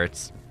 especially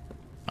parrots.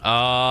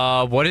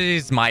 What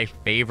is my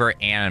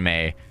favorite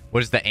anime?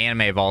 What is the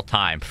anime of all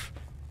time?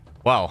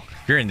 Well,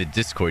 if you're in the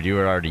Discord, you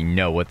would already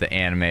know what the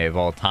anime of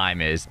all time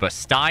is. But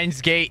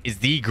Steins Gate is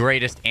the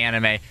greatest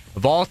anime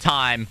of all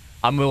time.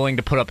 I'm willing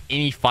to put up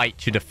any fight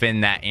to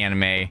defend that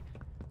anime.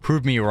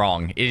 Prove me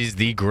wrong. It is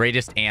the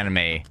greatest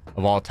anime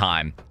of all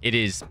time. It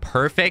is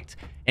perfect.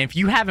 And if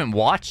you haven't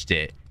watched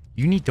it,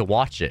 you need to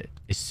watch it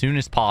as soon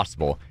as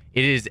possible.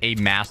 It is a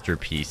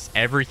masterpiece.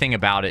 Everything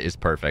about it is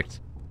perfect.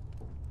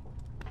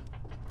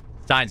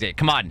 Steins Gate.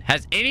 Come on.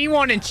 Has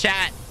anyone in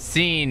chat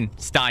seen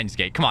Steins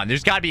Gate? Come on.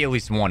 There's got to be at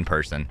least one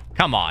person.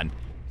 Come on.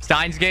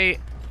 Steins Gate.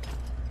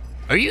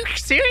 Are you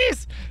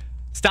serious?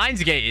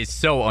 Steins Gate is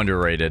so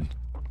underrated.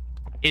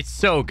 It's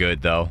so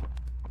good, though.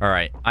 All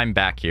right. I'm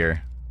back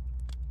here.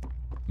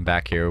 I'm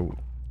back here.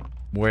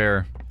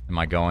 Where am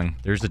I going?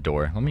 There's a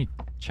door. Let me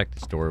check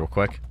this door real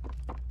quick.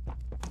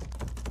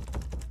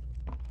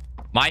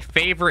 My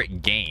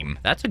favorite game.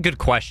 That's a good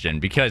question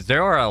because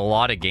there are a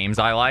lot of games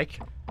I like.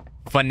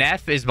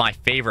 FNAF is my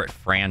favorite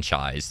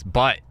franchise,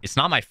 but it's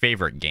not my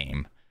favorite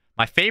game.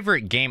 My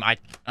favorite game, I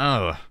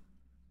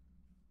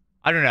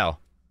don't know.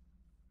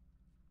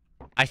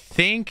 I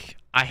think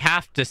I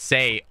have to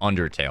say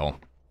Undertale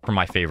for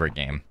my favorite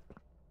game.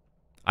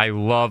 I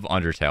love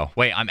Undertale.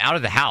 Wait, I'm out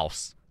of the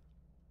house.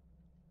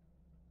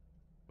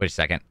 Wait a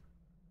second.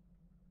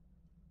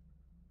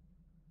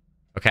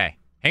 Okay,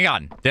 hang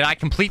on. Did I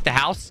complete the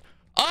house?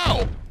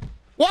 Oh!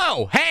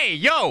 Whoa! Hey,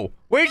 yo!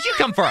 Where did you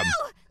come from?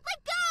 No!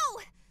 Let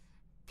go!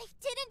 They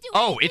didn't do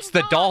Oh, it's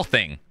the doll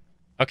thing.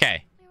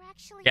 Okay.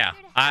 Yeah.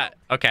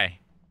 Okay.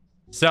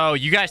 So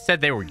you guys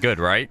said they were good,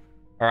 right?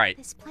 All right.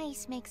 This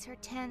place makes her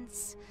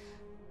tense.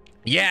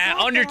 Yeah,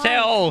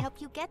 Undertale.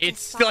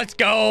 Let's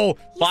go.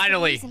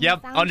 Finally.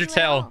 Yep,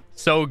 Undertale.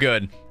 So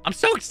good. I'm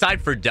so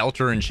excited for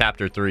Deltarune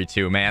Chapter 3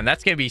 too, man.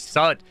 That's gonna be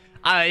such.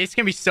 It's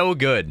gonna be so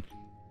good.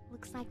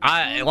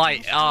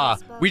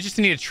 We just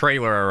need a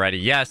trailer already.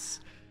 Yes.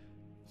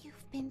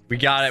 We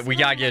got it. We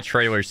gotta get a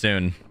trailer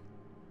soon.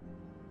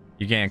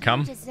 You can't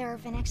come? You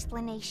deserve an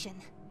explanation.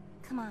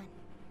 Come on.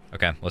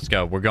 Okay, let's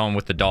go. We're going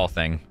with the doll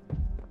thing.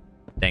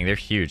 Dang, they're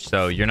huge.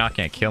 So you're not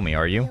gonna kill me,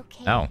 are you?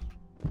 No.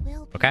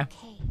 Okay.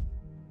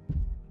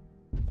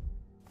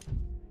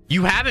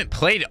 You haven't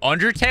played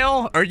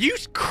Undertale? Are you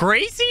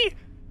crazy?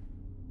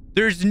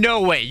 There's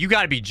no way. You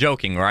gotta be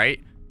joking, right?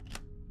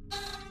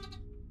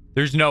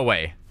 There's no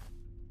way.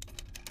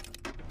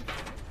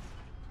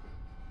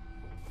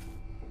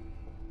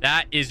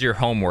 That is your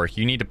homework.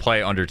 You need to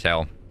play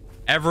Undertale.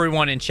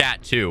 Everyone in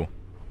chat too.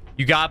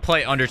 You gotta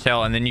play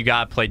Undertale and then you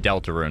gotta play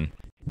Deltarune.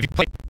 If you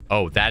play...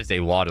 Oh, that is a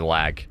lot of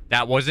lag.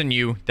 That wasn't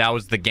you. That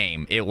was the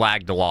game. It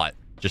lagged a lot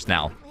just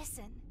now.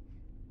 Listen,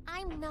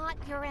 I'm not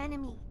your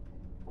enemy.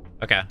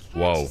 Okay.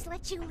 Whoa. Just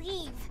let you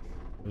leave.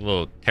 A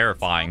little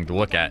terrifying to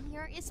look at.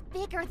 Here is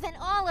bigger than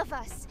all of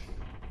us.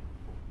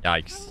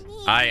 Yikes.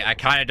 I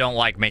kind of don't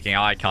like making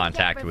eye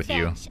contact with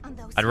you.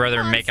 I'd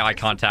rather make eye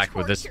contact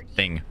with this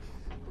thing.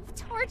 Who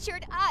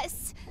tortured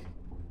us.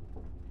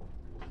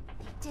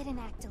 They didn't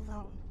act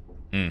alone.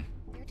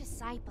 They're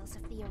disciples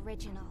of the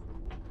original.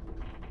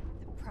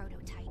 The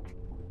prototype.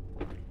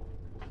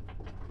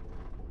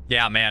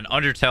 Yeah, man.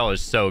 Undertale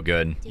is so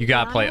good. You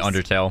gotta play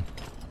Undertale.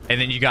 And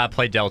then you gotta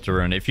play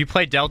Deltarune. If you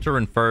play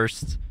Deltarune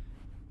first,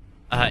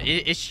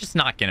 it's just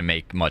not gonna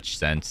make much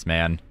sense,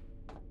 man.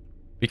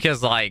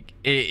 Because, like,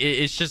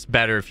 it's just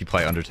better if you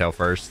play Undertale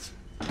first.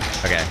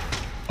 Okay.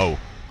 Oh,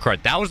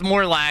 crud. That was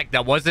more lag.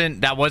 That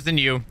wasn't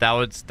you. That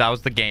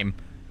was the game.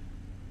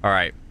 All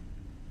right.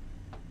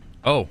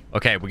 Oh,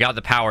 okay. We got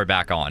the power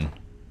back on.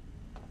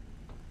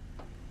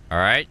 All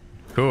right.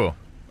 Cool.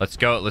 Let's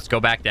go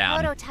back down.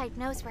 Prototype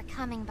knows we're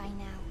coming by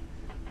now.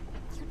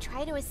 You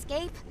try to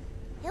escape,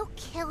 he'll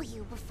kill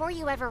you before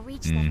you ever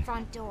reach the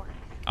front door.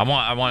 I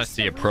want to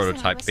see a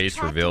prototype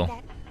base reveal.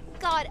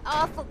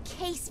 God-awful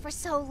case for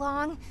so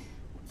long.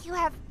 You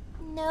have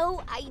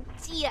no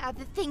idea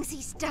the things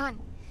he's done.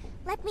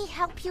 Let me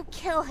help you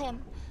kill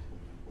him.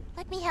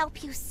 Let me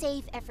help you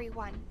save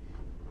everyone.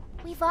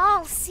 We've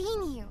all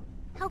seen you.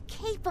 How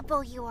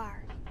capable you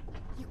are.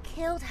 You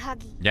killed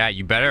Huggy. Yeah,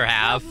 you better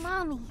have.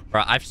 Mommy.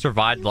 Bro, I've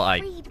survived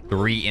like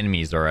 3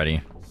 enemies already.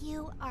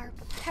 You are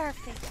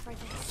perfect for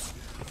this.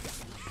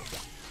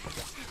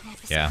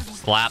 Yeah,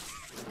 slap.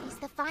 He's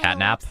the final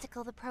Catnap.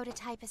 obstacle the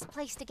prototype has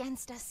placed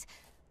against us.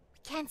 We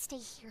can't stay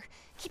here.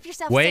 Keep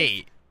yourself Wait.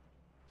 safe.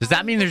 Does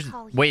that mean there's...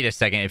 Wait a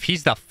second. If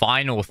he's the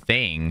final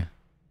thing,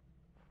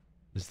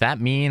 does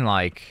that mean,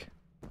 like...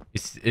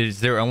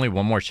 Is there only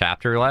 1 more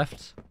chapter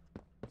left?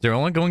 Is there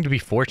only going to be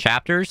 4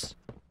 chapters?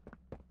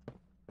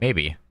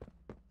 Maybe.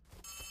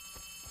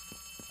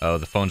 Oh,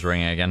 the phone's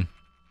ringing again.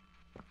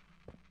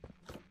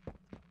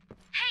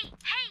 Hey,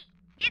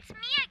 it's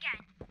me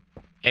again.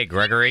 Hey,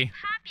 Gregory.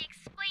 Poppy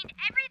explained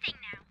everything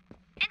now,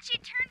 and she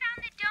turned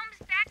on the dome's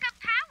backup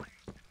power.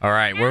 All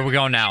right, where are we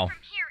going now? From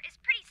here is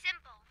pretty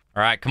simple.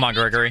 All right, come on,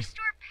 Gregory.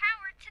 Restore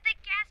power to the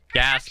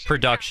Gas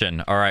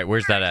production. All right,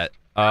 where's that at?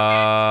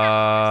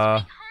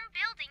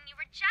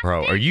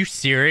 Bro, are you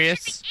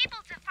serious?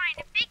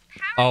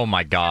 Oh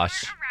my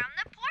gosh.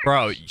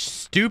 Bro,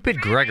 stupid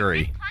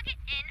Gregory.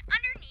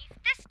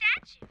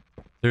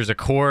 There's a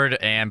cord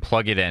and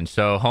plug it in.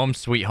 So home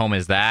sweet home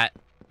is that.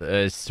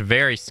 It's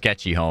very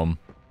sketchy home.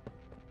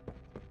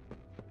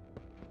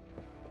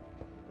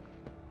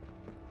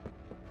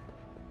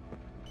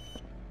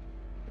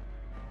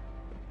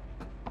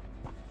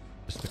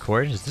 Is the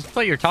cord? Is this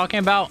what you're talking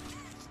about?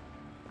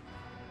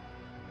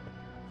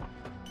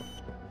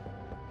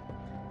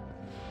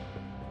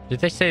 Did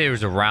they say it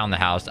was around the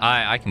house?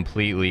 I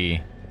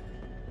completely...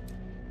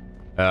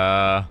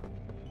 Let's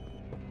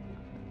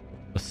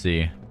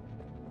see.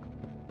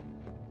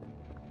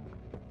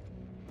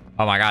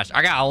 Oh my gosh.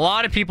 I got a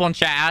lot of people in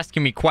chat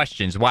asking me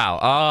questions.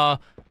 Wow.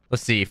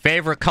 Let's see.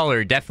 Favorite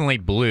color? Definitely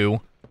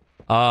blue.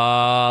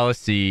 Let's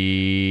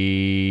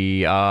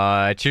see.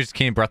 Choose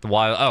King Breath of the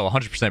Wild. Oh,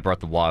 100%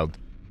 Breath of the Wild.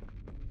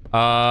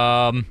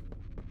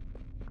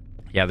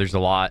 Yeah, there's a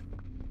lot.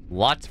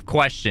 Lots of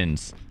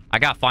questions. I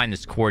gotta find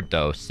this cord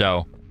though,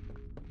 so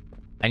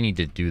I need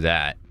to do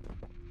that.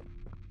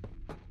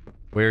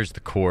 Where's the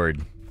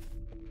cord?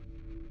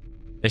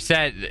 They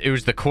said it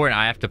was the cord and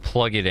I have to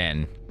plug it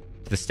in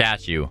to the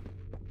statue.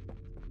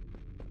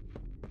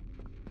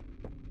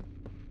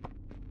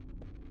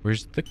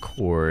 Where's the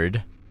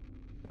cord?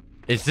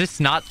 Is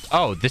this not...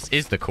 Oh, this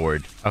is the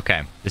cord.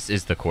 Okay, this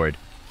is the cord.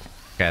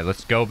 Okay,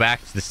 let's go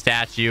back to the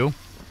statue.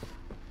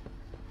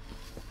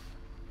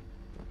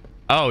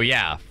 Oh,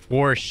 yeah,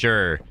 for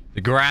sure.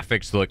 The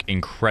graphics look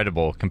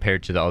incredible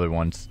compared to the other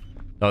ones.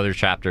 The other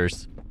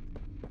chapters.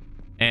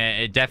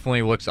 And it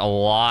definitely looks a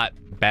lot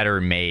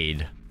better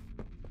made.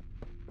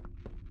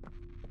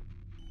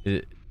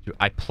 Do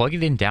I plug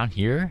it in down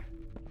here?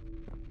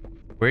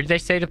 Where did they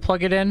say to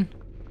plug it in?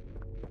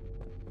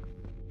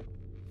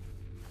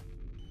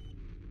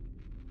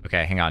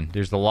 Okay, hang on.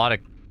 There's a lot of...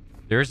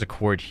 There's a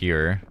cord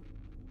here.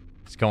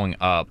 It's going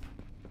up.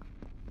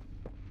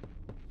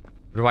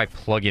 Where do I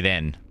plug it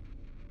in?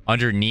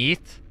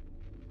 Underneath?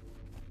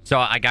 So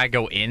I gotta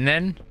go in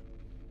then?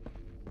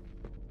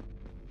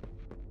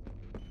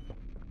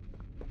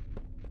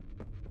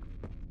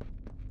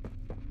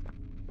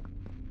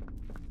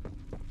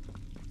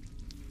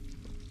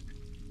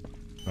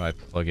 Where do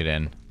I plug it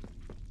in?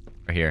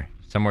 Right here.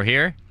 Somewhere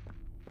here?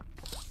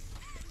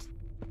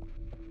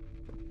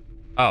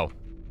 Oh.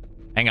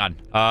 Hang on.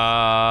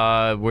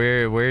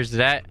 Where's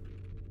that?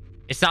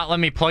 It's not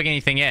letting me plug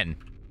anything in.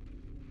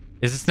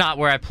 Is this not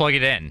where I plug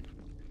it in?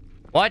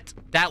 What?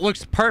 That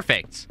looks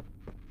perfect.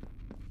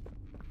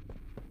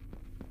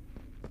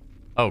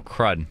 Oh,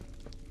 crud.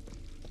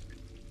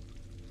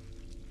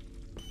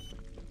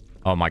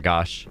 Oh my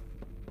gosh.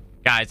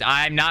 Guys,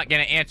 I'm not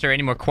gonna answer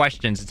any more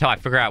questions until I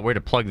figure out where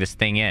to plug this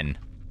thing in.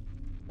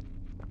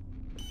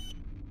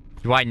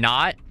 Do I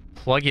not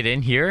plug it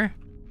in here?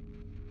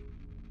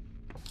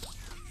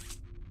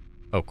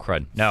 Oh,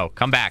 crud. No,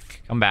 come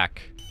back. Come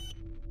back.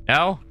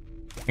 No?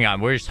 Hang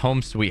on, where's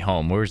home sweet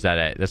home? Where's that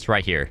at? That's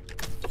right here.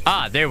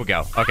 Ah, there we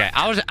go. Okay,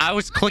 I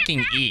was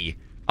clicking E.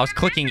 I was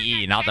clicking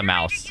E, not the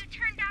mouse. You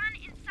turned on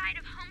inside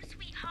of Home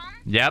Sweet Home?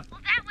 Yep.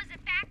 Well, that was a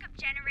backup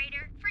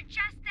generator for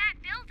just that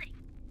building.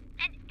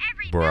 And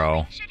every Bro.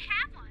 building should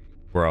have one.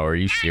 Bro, are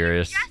you Now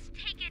serious? You've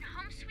just taken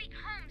Home Sweet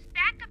Home's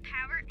backup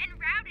power and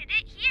routed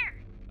it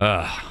here.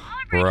 Ugh,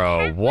 Already bro,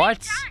 halfway what?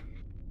 done.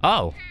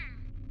 Oh,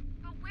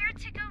 But where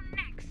to go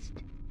next?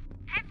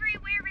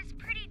 Everywhere is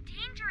pretty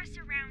dangerous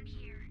around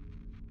here.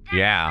 That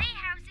Yeah.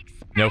 playhouse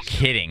especially. no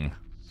kidding.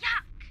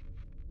 Yuck.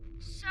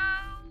 So,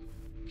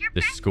 your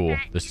This best school, bet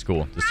this is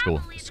school, this school,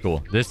 probably this the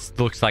school. This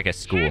looks like a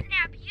school.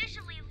 Catnap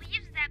usually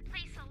leaves that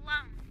place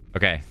alone.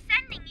 Okay.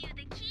 Sending you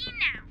the key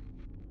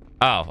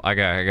now. Oh,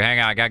 hang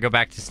on. I gotta go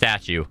back to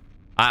statue.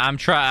 I'm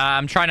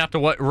trying not to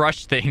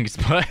rush things,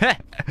 but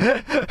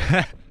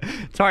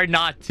it's hard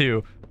not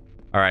to.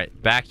 All right,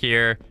 back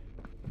here.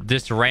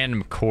 This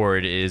random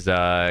cord is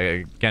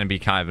gonna be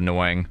kind of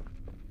annoying.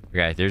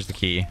 Okay, there's the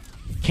key.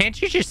 Can't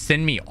you just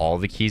send me all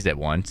the keys at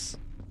once?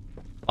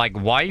 Like,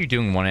 why are you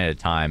doing one at a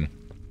time?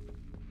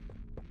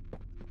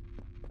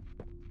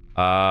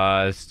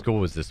 School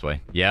was this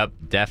way. Yep,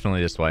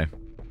 definitely this way.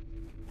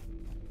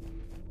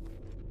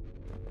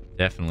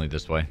 Definitely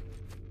this way.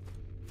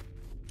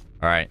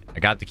 All right, I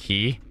got the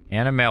key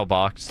and a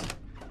mailbox.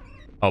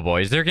 Oh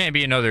boy, is there gonna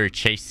be another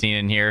chase scene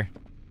in here?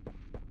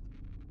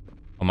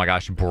 Oh my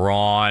gosh,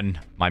 Braun,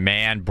 my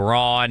man,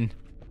 Braun.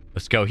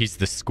 Let's go. He's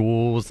the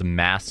school's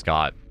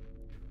mascot.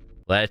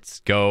 Let's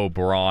go,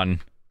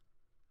 Braun.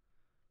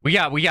 We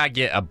gotta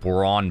get a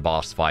Braun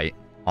boss fight,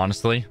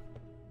 honestly.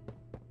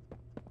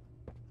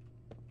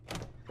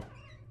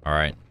 All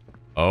right.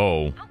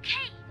 Oh. Okay.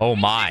 Oh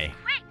my.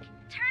 Quick,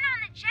 turn on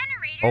the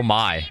generator. Oh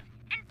my.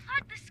 And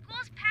plug the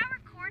school's power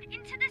cord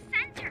into the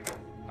center.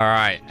 All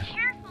right. Be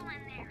careful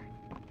in there.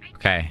 I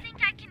Okay. don't think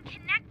I can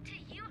connect to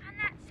you on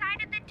that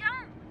side of the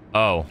dome.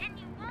 Oh. And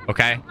you won't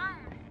Okay. be alone.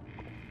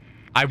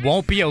 I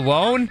won't be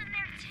alone? In there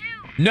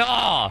too.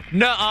 Nuh-uh.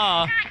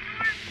 Nuh-uh. Not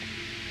yours.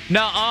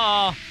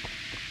 Nuh-uh.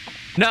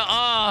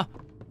 Nuh-uh.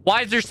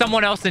 Why is there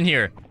someone else in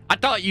here? I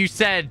thought you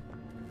said...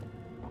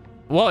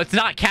 Well, it's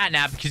not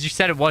Catnap because you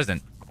said it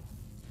wasn't.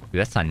 Dude,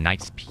 that's a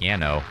nice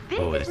piano.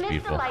 Oh, This it's is Mr.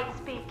 beautiful. Light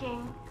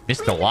speaking.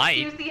 Mr. Please Light?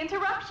 excuse the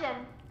interruption.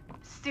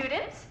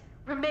 Students,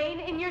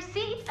 remain in your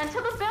seats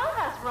until the bell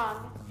has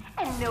rung.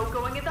 And no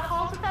going in the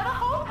halls without a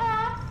hall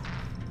pass.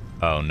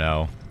 Oh,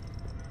 no.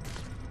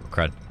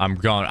 Crud. I'm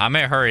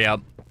gonna hurry up.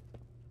 I'm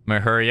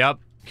gonna hurry up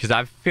because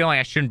I'm feeling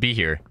I shouldn't be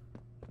here.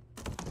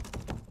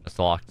 That's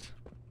locked.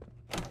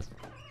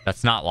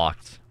 That's not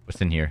locked. What's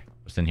in here?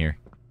 What's in here?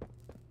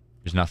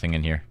 There's nothing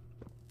in here.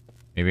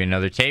 Maybe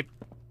another tape?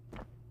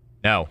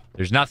 No,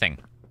 there's nothing.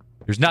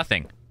 There's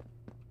nothing.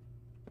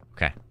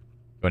 Okay.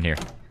 Go in here.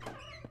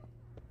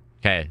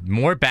 Okay,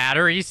 more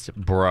batteries?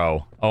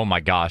 Bro. Oh my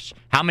gosh.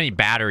 How many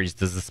batteries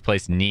does this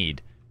place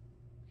need?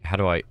 How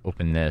do I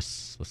open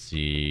this? Let's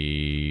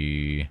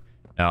see.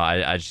 No,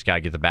 I just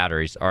gotta get the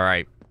batteries. All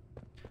right.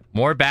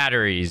 More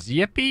batteries.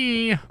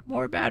 Yippee.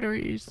 More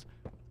batteries.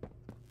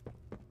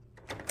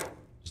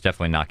 There's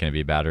definitely not going to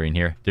be a battery in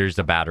here. There's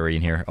a battery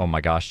in here. Oh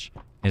my gosh.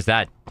 Is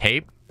that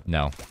tape?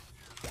 No.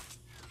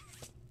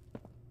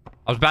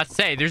 I was about to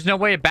say, there's no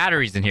way a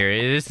battery's in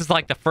here. This is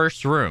like the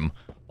first room.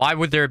 Why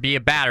would there be a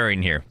battery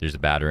in here? There's a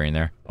battery in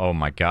there. Oh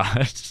my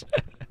gosh.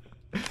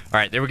 All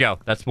right, there we go.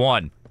 That's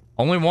one.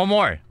 Only one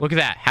more. Look at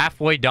that.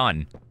 Halfway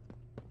done.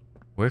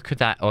 Where could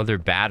that other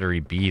battery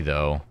be,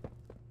 though?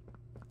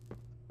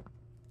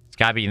 It's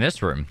gotta be in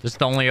this room. This is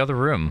the only other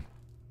room.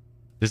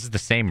 This is the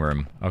same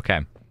room.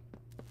 Okay.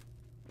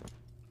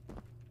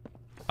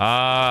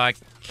 I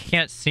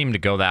can't seem to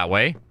go that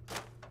way.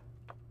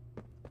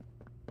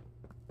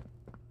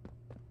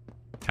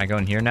 Can I go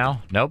in here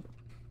now? Nope.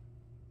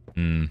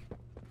 Maybe.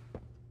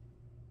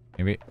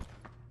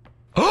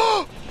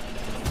 Oh!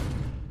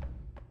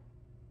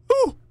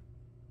 Ooh!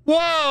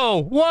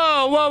 Whoa!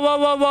 Whoa! Whoa! Whoa!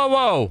 Whoa!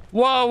 Whoa!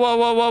 Whoa! Whoa!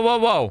 Whoa! Whoa! Whoa! Whoa!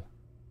 Whoa!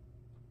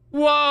 Whoa!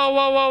 Whoa!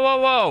 Whoa! Whoa!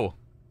 Whoa!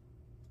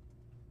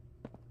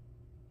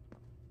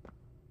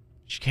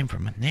 She came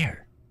from in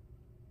there.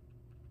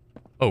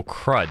 Oh,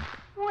 crud.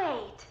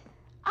 Wait,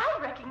 I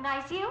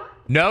recognize you.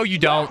 No, you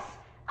don't. Yes,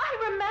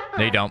 I remember.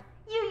 No, you don't.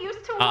 You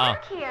used to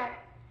work here.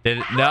 Did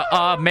it?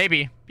 No,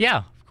 maybe. Yeah,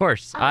 of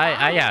course.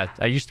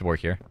 I used to work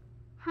here.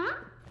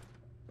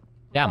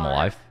 Yeah, I'm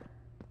alive.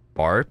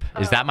 Barb?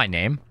 Is that my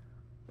name?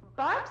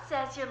 Barb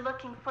says you're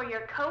looking for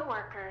your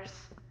coworkers.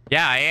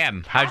 Yeah, I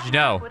am. How'd you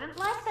know? Wouldn't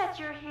like that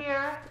you're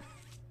here.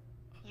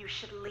 You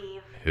should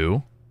leave.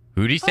 Who?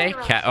 Who did he say?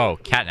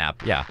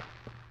 Catnap. Yeah.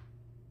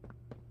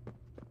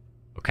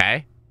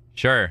 Okay.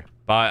 Sure.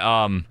 But,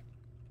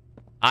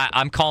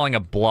 I'm calling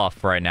a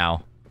bluff right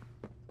now.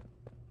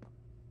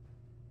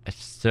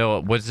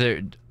 So, was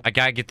it... I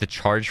gotta get the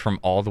charge from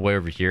all the way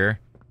over here?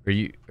 Are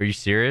you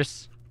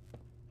serious?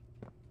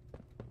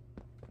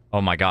 Oh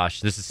my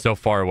gosh, this is so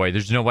far away.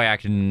 There's no way I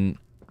can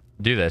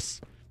do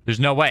this. There's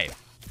no way.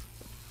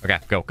 Okay,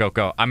 go, go,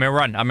 go. I'm gonna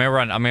run. I'm gonna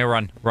run. I'm gonna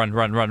run. Run,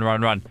 run, run,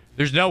 run, run.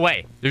 There's no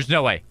way. There's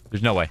no way.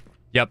 There's no way.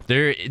 Yep,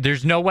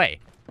 there's no way.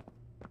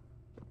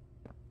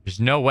 There's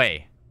no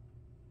way.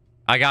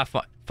 I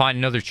gotta find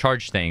another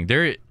charge thing.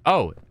 There.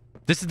 Oh,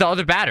 this is the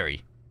other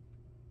battery.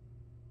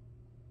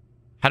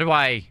 How do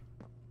I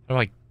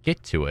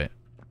get to it?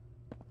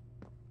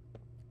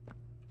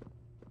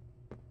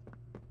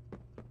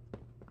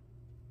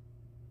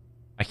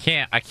 I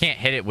can't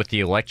hit it with the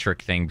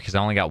electric thing because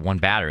I only got one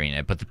battery in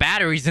it. But the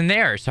battery's in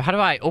there. So how do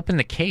I open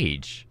the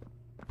cage?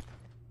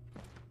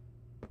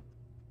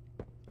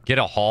 Get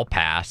a hall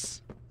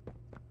pass.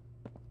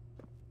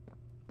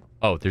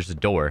 Oh, there's a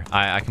door.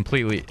 I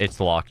completely... It's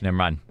locked. Never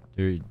mind.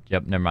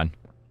 Yep, never mind.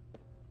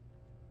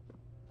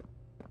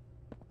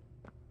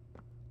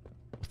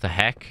 What the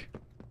heck?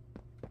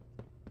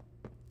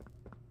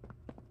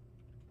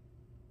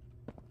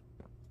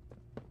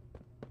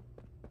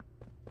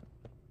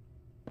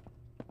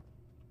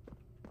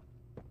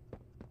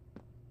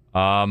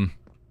 How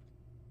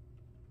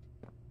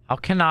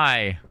can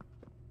I...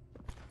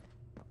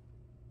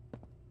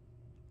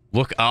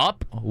 Look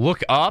up?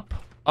 Look up?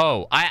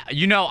 Oh,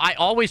 I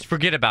always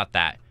forget about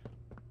that.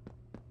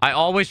 I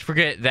always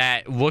forget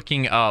that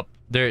looking up,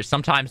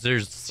 sometimes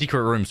there's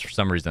secret rooms for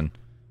some reason.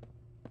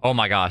 Oh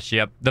my gosh,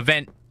 yep. The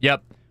vent,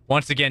 yep.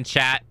 Once again,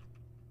 chat.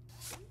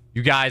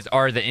 You guys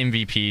are the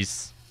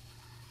MVPs.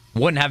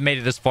 Wouldn't have made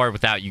it this far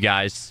without you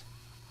guys.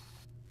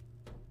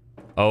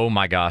 Oh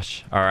my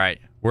gosh. All right.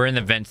 We're in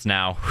the vents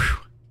now.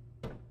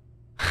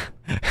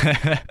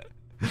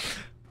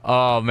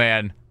 Oh,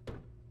 man.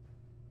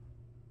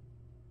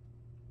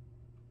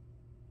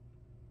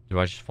 Do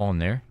I just fall in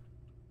there?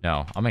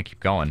 No, I'm gonna keep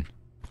going.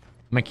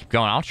 I'm gonna keep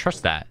going. I don't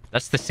trust that.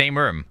 That's the same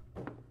room.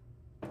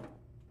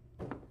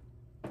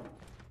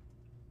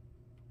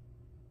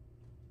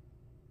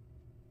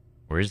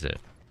 Where is it?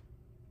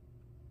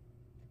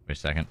 Wait a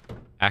second.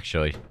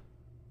 Actually,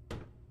 I'm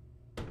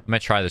gonna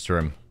try this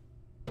room.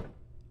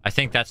 I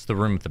think that's the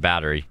room with the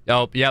battery.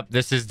 Oh, yep.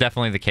 This is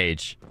definitely the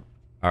cage.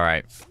 All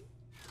right.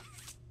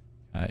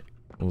 All right.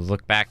 We'll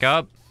look back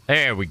up.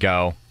 There we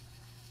go.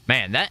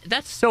 Man,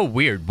 that's so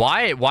weird.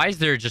 Why is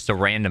there just a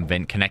random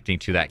vent connecting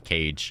to that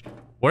cage?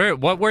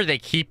 What were they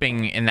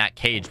keeping in that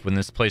cage when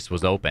this place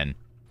was open?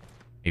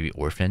 Maybe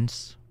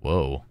orphans?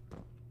 Whoa.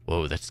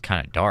 Whoa, that's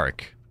kind of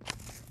dark.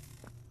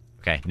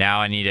 Okay, now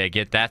I need to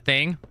get that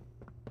thing.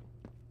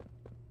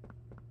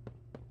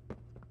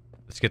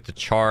 Let's get the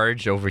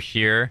charge over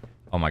here.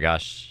 Oh my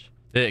gosh.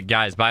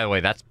 Guys, by the way,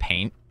 that's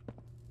paint.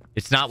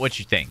 It's not what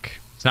you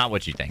think. It's not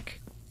what you think.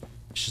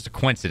 It's just a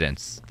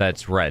coincidence that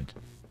it's red.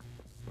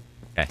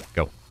 Okay,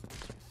 go.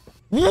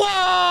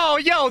 Whoa!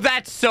 Yo,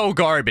 that's so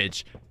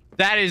garbage.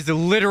 That is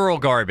literal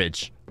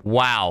garbage.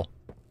 Wow.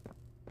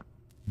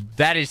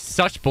 That is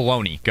such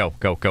baloney. Go,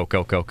 go, go,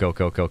 go, go, go,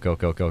 go, go, go,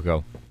 go, go,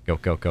 go. Go,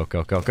 go, go,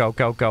 go, go, go,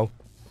 go, go.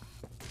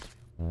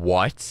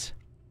 What?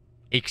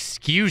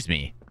 Excuse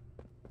me.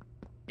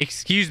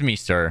 Excuse me,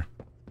 sir.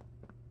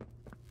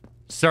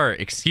 Sir,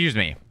 excuse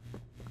me.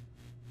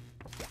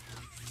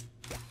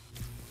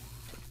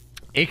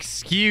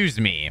 Excuse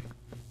me.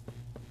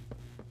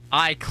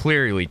 I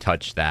clearly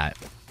touched that.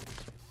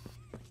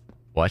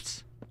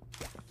 What?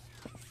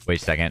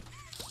 Wait a second.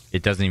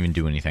 It doesn't even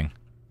do anything.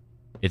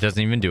 It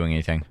doesn't even do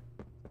anything.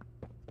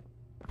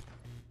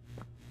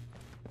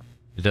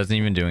 It doesn't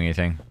even do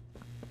anything.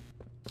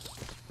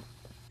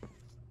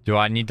 Do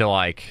I need to,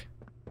 like...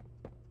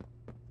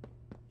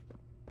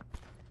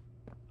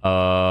 What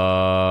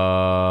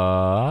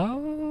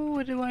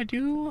do I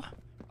do?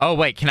 Oh,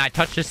 wait. Can I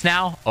touch this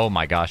now? Oh,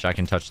 my gosh. I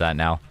can touch that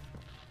now.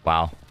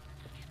 Wow.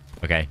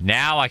 Okay.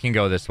 Now I can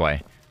go this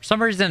way. For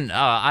some reason,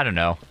 I don't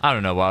know. I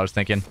don't know what I was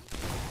thinking.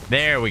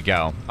 There we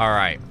go. All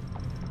right.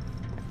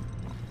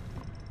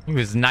 It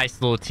was a nice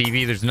little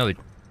TV. There's another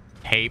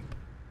tape.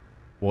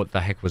 What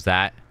the heck was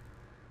that?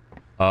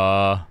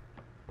 Okay.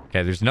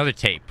 There's another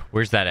tape.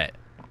 Where's that at?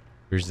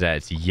 Where's that?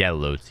 It's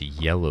yellow. It's a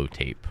yellow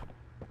tape.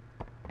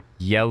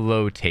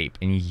 Yellow tape.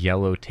 Any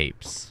yellow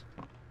tapes?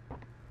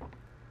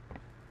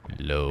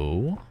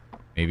 Hello?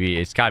 Maybe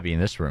it's gotta be in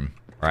this room,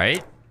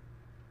 right?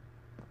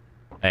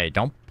 Hey,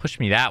 don't push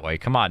me that way.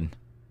 Come on.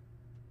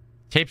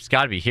 Tape's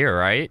gotta be here,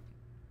 right?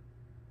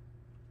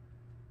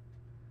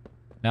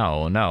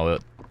 No, no.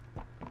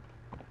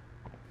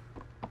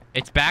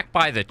 It's back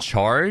by the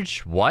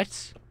charge?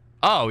 What?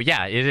 Oh,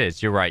 yeah, it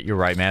is. You're right. You're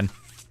right, man.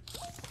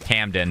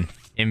 Camden,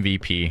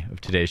 MVP of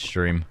today's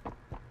stream.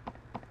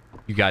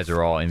 You guys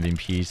are all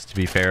MVPs, to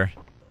be fair.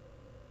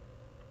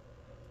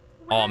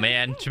 Oh,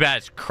 man. Too bad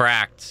it's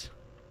cracked.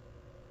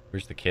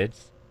 Where's the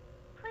kids?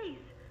 Please,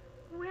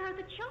 where are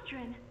the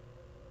children?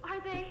 Are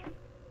they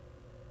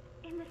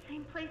in the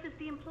same place as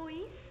the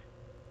employees?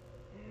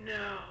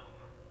 No.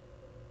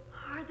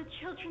 Are the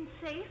children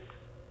safe?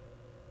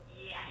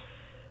 Yes.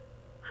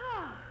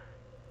 Oh.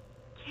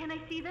 Can I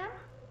see them?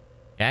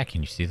 Yeah,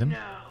 can you see them?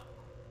 No.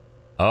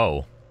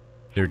 Oh.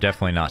 They're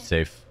definitely not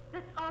safe.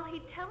 That's all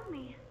he'd tell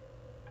me.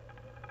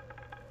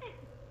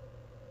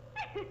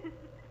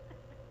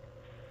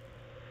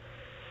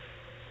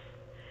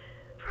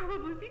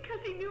 Probably because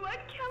he knew I'd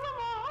kill them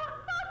all.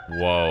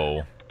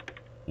 Whoa.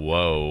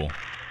 Whoa.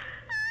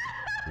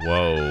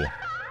 Whoa.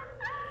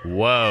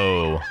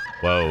 Whoa.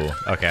 Whoa.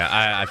 Okay,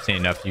 I've seen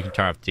enough. You can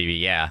turn off TV.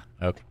 Yeah.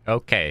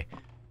 Okay.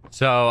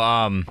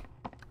 So,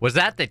 was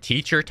that the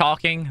teacher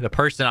talking? The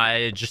person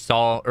I just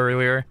saw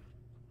earlier?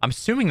 I'm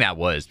assuming that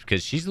was,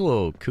 because she's a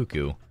little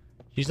cuckoo.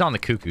 She's on the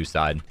cuckoo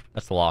side.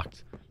 That's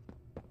locked.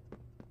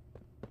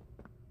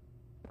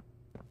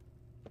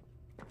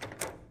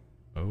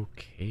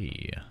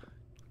 Okay.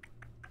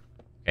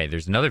 Okay,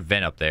 there's another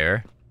vent up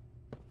there.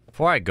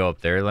 Before I go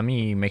up there, let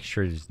me make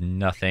sure there's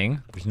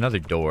nothing. There's another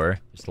door.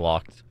 It's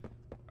locked.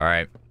 All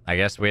right. I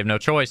guess we have no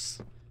choice.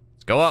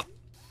 Let's go up.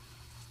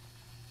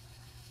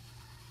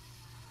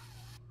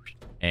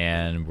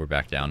 And we're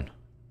back down.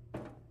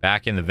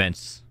 Back in the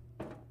vents.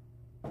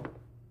 A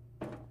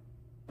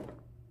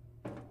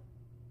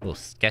little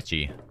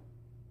sketchy.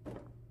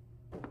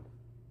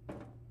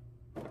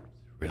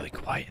 Really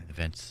quiet in the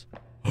vents.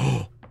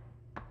 Oh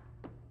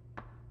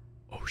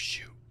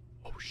shoot.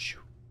 Oh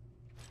shoot.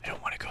 I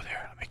don't want to go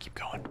there. I'm gonna keep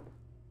going.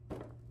 Oh,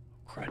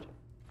 crud.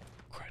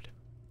 Crud. Oh,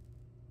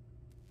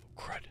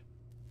 crud.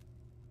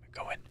 I'm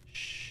going.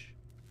 Shh.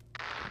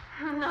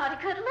 Not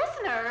a good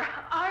listener,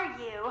 are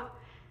you?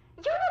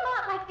 You're a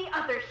lot like the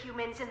other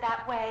humans in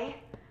that way.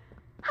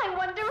 I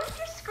wonder if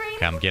your screams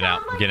Okay, I'm getting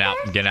out. like Get out.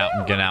 theirs Get out. too.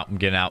 I'm getting out. I'm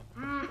getting out.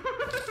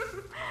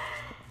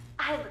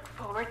 I look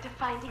forward to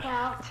finding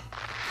out.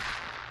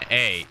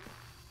 Hey.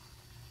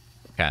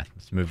 Okay,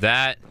 let's move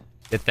that.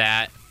 Hit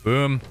that.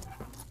 Boom.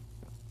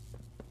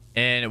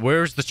 And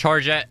where's the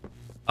charge at?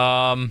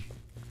 Oh,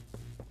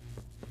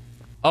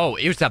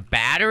 it was a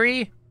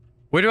battery?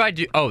 Where do I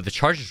do? Oh, the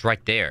charge is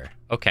right there.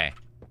 Okay.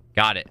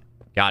 Got it.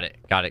 Got it.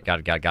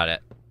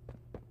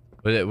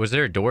 Was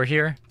there a door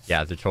here?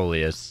 Yeah, there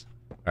totally is.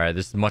 All right,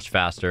 this is much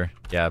faster.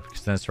 Yeah,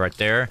 because then it's right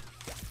there.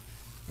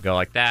 Go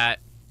like that.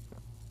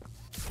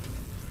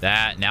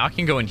 That. Now I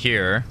can go in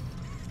here.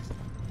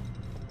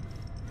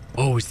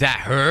 Oh, is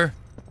that her?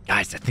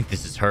 Guys, I think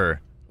this is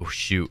her. Oh,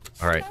 shoot.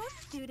 All right. Hello,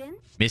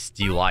 students.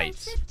 Misty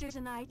lights. My sisters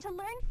and I to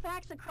learn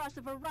facts across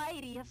a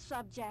variety of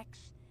subjects.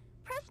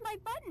 Press my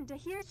button to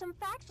hear some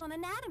facts on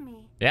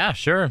anatomy. Yeah,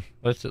 sure.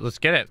 Let's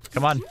get it.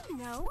 Come on. Did you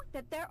know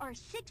that there are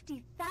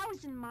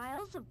 60,000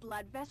 miles of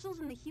blood vessels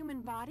in the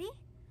human body?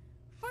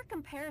 For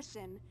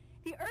comparison,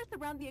 the Earth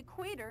around the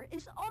equator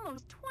is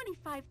almost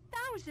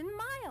 25,000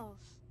 miles.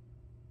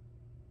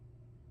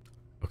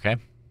 Okay.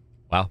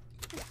 Wow.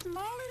 The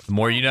smallest The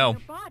more you know.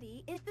 part of your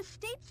body is the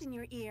stapes in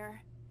your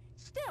ear.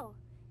 Still,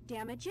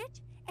 damage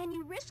it, and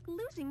you risk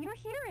losing your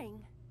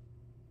hearing.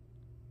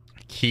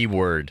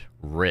 Keyword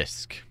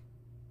risk.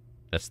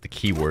 That's the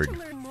keyword. Want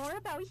to learn more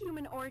about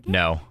human organs?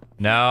 No.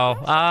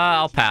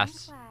 I'll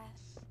pass.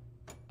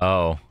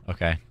 Oh,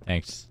 okay.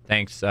 Thanks.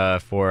 Thanks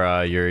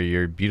for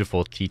your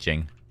beautiful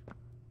teaching.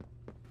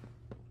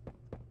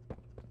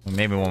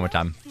 Maybe one more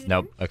time.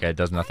 Nope. Okay, it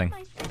does nothing.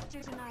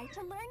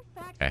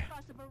 Okay.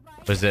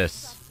 What's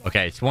this?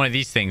 Okay, it's one of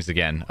these things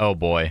again. Oh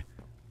boy.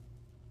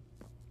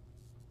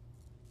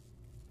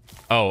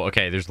 Oh,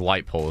 okay, there's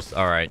light poles.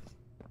 All right.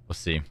 Let's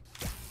see.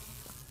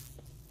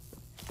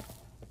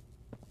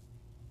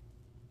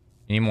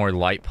 Any more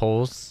light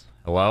poles?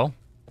 Hello?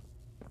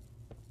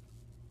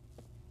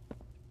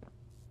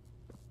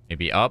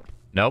 Maybe up?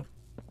 Nope.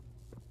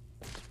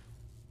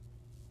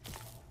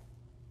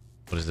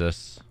 What is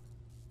this?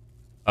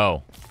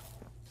 Oh.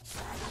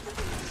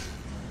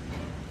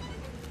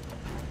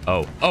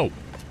 Oh. Oh!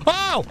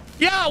 Oh!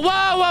 Yeah! Whoa!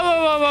 Whoa!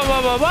 Whoa! Whoa!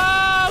 Whoa! Whoa!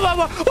 Whoa! Whoa! Whoa!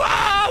 Whoa!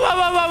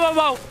 Whoa! Whoa!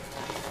 Whoa!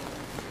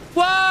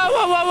 Whoa!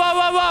 Whoa! Whoa!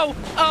 Whoa! Whoa! Whoa!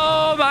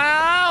 Oh my!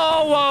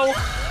 Oh! Whoa!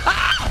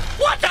 Ah!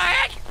 What the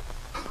heck?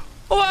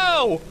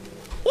 Whoa!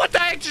 What the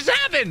heck just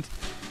happened?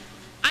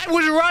 I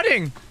was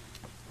running.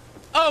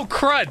 Oh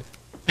crud!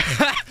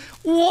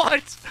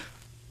 What?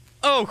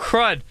 Oh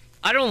crud!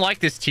 I don't like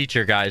this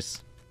teacher,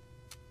 guys.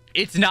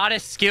 It's not a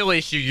skill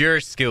issue. You're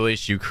a skill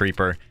issue,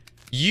 creeper.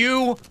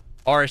 You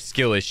are a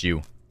skill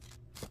issue.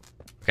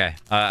 Okay,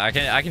 I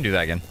can do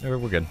that again. We're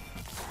good.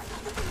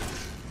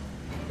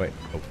 Wait.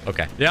 Oh,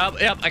 okay.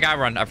 Yep. I gotta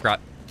run. I forgot.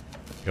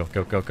 Go.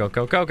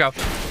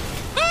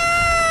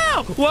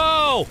 Ah!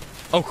 Whoa!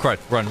 Oh crud!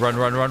 Run!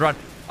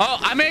 Oh,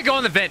 I'm gonna go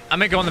in the vent. Oh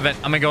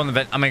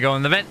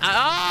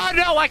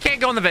no, I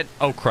can't go in the vent.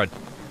 Oh crud!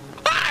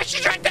 Ah,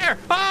 she's right there.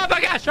 Oh my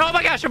gosh!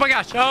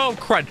 Oh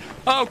crud!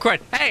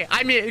 Hey,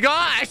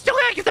 I still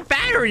gotta get the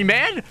battery,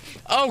 man.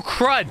 Oh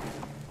crud!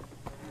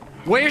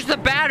 Where's the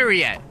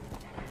battery at?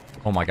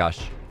 Oh my gosh!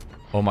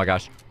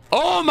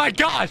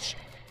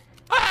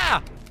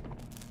 Ah!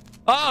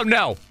 Oh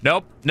no!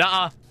 Nope!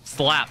 Nuh-uh!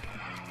 Slap!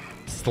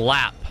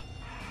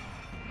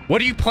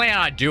 What are you planning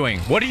on doing?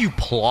 What are you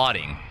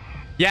plotting?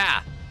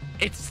 Yeah,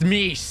 it's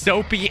me,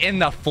 Soapy in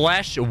the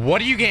flesh.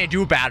 What are you gonna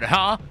do about it,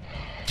 huh?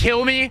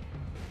 Kill me?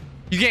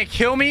 You gonna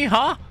kill me,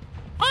 huh?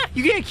 Huh?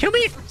 You gonna kill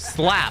me?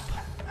 Slap.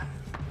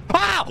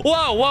 Ah!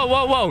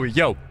 Whoa!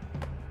 Yo.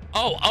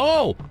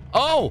 Oh!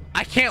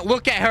 I can't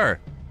look at her.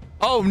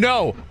 Oh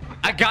no!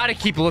 I gotta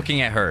keep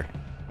looking at her.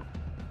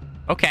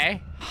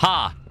 Okay.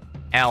 Ha.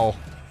 L.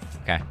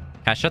 Okay. Can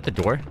I shut the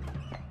door?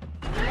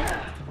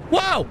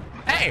 Whoa!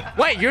 Hey,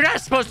 wait, you're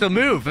not supposed to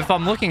move if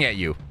I'm looking at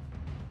you.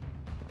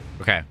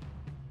 Okay.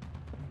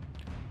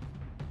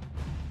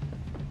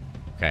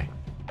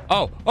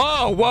 Oh,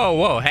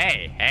 whoa.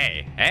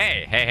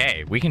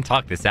 Hey. We can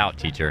talk this out,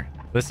 teacher.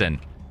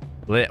 Listen.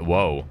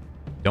 Whoa.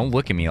 Don't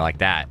look at me like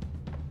that.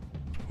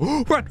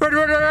 Run.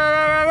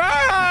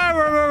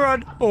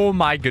 Oh,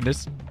 my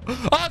goodness.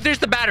 Oh, there's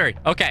the battery.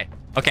 Okay.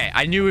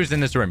 I knew it was in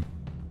this room.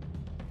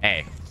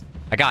 Hey,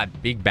 I got a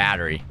big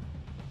battery.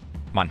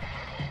 Come on. A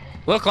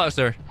little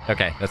closer.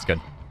 Okay, that's good.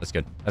 That's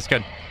good.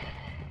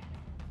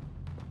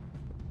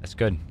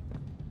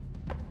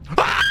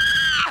 Ah!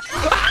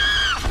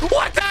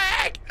 What the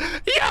heck?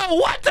 Yo,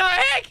 what the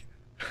heck?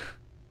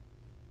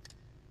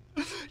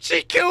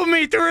 She killed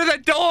me through the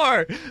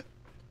door.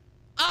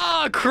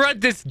 Ah,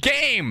 crud, this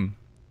game.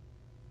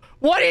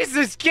 What is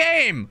this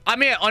game?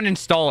 I'm gonna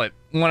uninstall it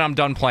when I'm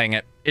done playing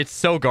it. It's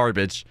so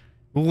garbage.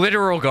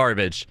 Literal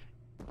garbage.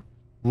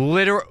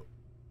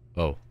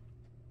 Oh.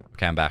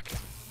 Okay, I'm back.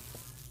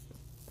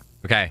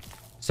 Okay.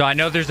 So I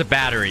know there's a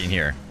battery in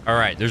here. All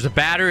right, there's a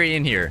battery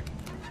in here.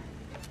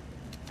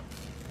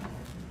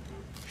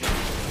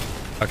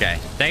 Okay,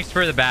 thanks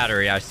for the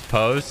battery, I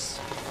suppose.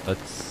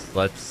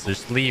 Let's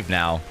just leave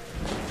now.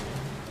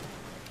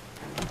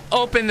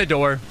 Open the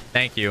door.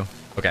 Thank you.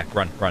 Okay,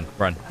 run.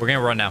 We're gonna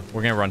run now.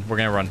 We're gonna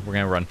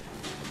run.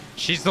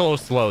 She's a little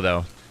slow,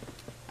 though.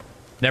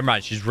 Never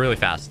mind, she's really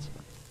fast.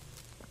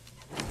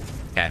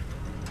 Okay.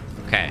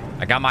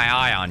 I got my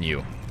eye on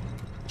you.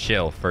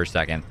 Chill for a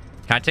second.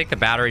 Can I take the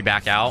battery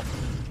back out?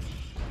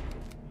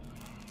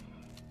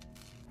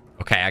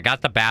 Okay, I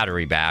got the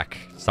battery back.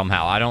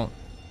 Somehow, I don't...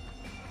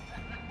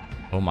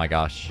 Oh my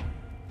gosh.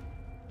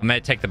 I'm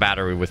gonna take the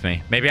battery with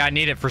me. Maybe I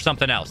need it for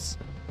something else.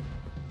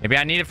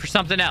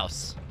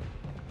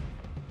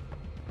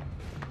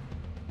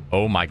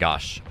 Oh my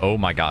gosh. Oh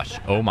my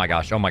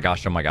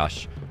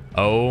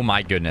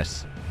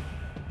goodness.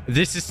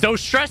 This is so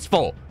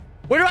stressful.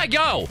 Where do I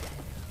go?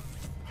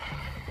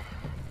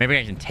 Maybe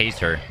I can tase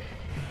her.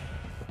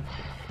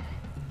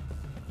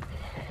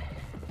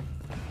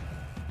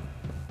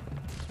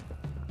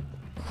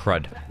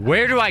 Crud.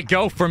 Where do I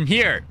go from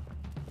here?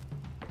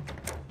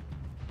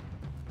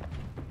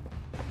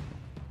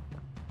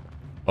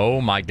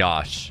 Oh my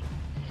gosh.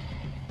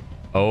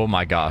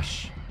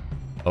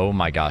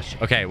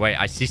 Okay, wait.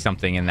 I see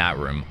something in that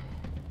room.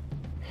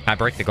 Can I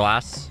break the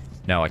glass?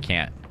 No, I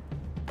can't.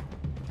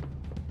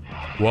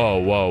 Whoa.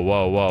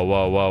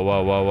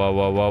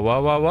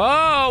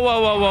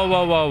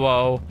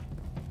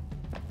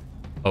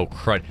 Oh,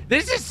 crud.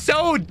 This is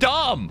so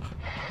dumb.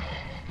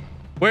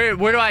 Where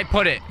do I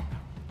put it?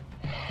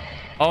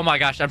 Oh my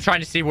gosh. I'm trying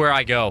to see where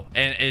I go.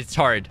 And it's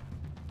hard.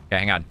 Okay,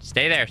 hang on.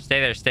 Stay there. I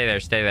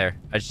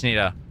just need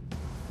a...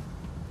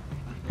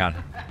 Hang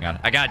on.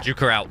 I gotta juke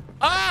her out.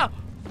 Ah!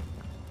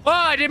 Oh,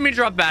 I didn't mean to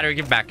drop battery.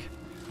 Give it back.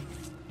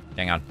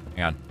 Hang on.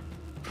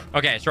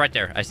 Okay, it's right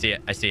there. I see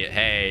it.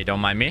 Hey, don't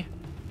mind me.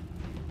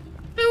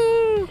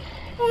 Ooh,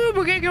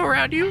 we're gonna go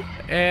around you.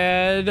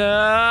 And,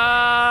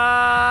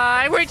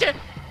 I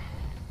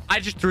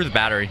just threw the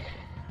battery.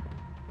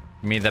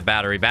 Give me the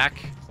battery back.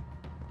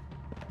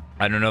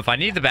 I don't know if I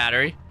need the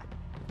battery.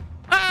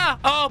 Ah!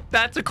 Oh,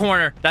 that's a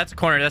corner. That's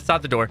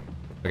not the door.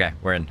 Okay,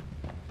 we're in.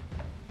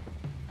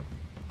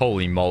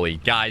 Holy moly.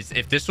 Guys,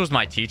 if this was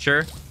my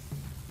teacher...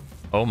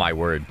 Oh, my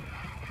word.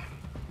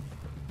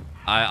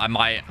 I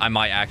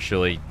might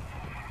actually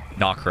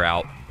knock her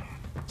out.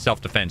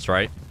 Self-defense,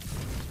 right?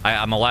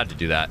 I'm allowed to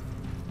do that.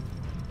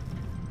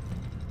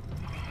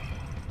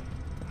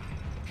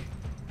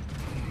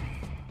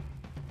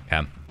 Okay.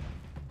 Where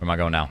am I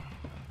going now?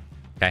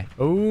 Okay.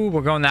 Oh,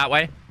 we're going that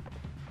way.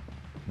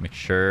 Make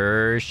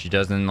sure she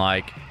doesn't,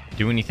 like,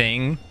 do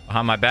anything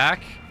behind my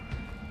back.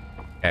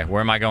 Okay, where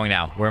am I going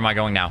now?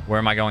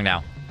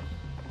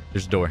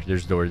 There's a door.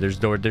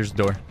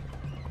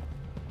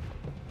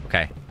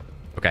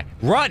 Okay.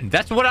 Run!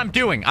 That's what I'm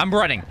doing. I'm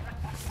running.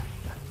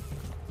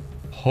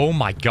 Oh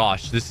my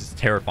gosh, this is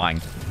terrifying.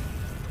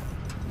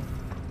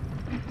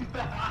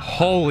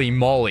 Holy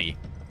moly.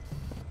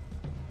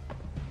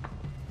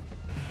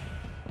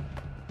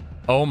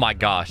 Oh my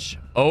gosh.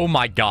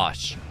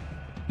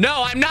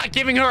 No, I'm not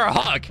giving her a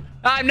hug.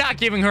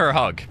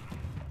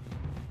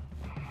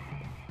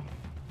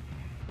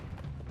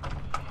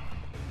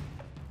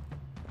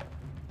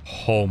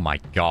 Oh my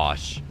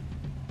gosh.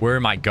 Where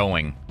am I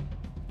going?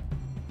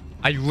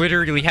 I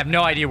literally have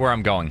no idea where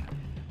I'm going.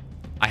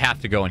 I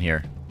have to go in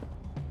here.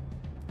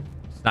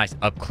 It's a nice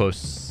up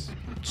close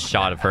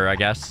shot of her, I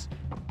guess.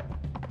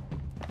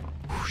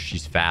 Whew,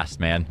 she's fast,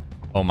 man.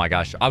 Oh my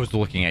gosh. I was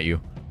looking at you.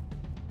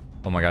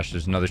 Oh my gosh,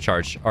 there's another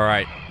charge. All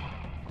right.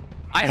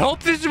 I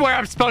hope this is where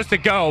I'm supposed to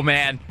go,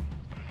 man.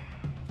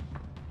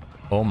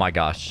 Oh my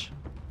gosh.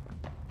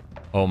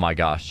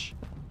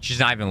 She's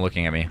not even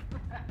looking at me.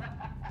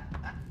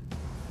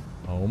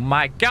 Oh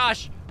my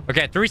gosh.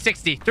 Okay,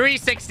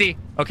 360.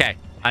 Okay,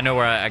 I know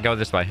where I go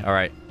this way. All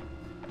right.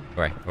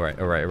 Run.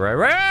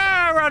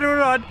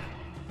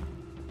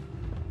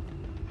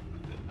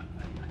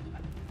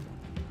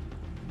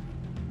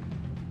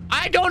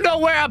 I don't know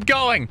where I'm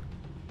going.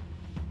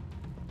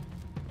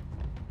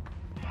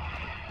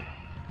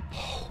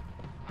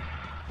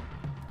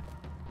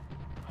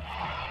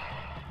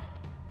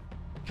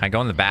 Can I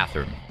go in the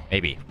bathroom?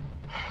 Maybe.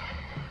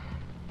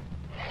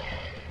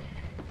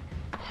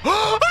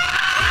 What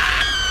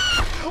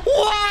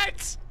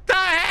the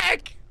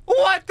heck?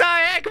 What the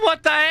heck?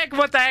 What the heck?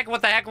 What the heck?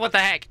 What the heck? What the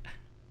heck?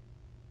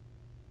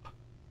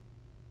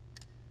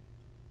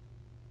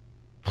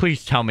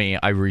 Please tell me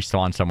I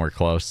respawn somewhere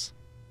close.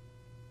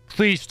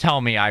 Please tell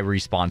me I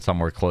respawn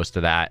somewhere close to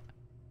that.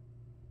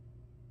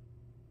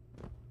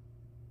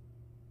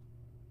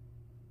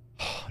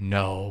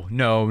 No,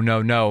 no,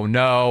 no, no,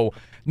 no,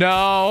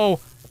 no,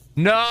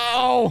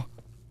 no,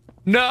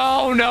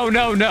 no, no,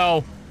 no,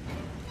 no,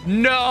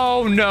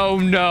 no, no,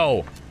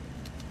 no.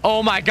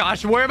 Oh my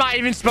gosh, where am I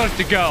even supposed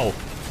to go?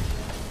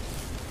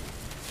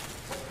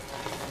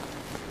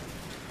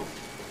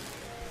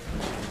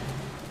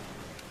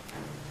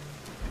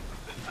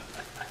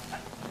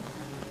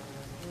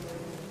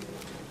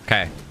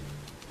 Okay.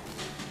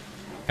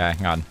 Okay,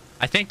 hang on.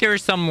 I think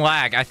there's some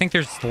lag. I think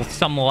there's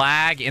some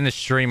lag in the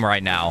stream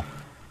right now.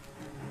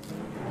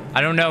 I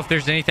don't know if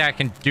there's anything I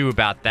can do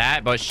about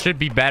that, but it should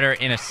be better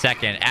in a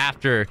second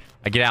after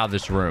I get out of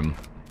this room.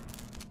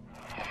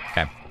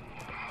 Okay.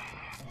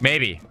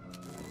 Maybe.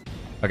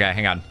 Okay,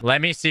 hang on. Let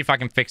me see if I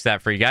can fix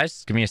that for you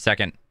guys. Give me a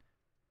second.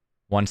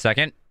 1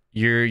 second.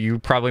 You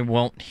probably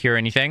won't hear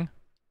anything.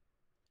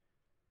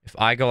 If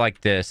I go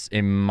like this,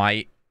 it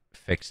might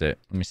fix it.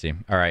 Let me see.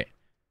 All right.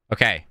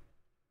 Okay.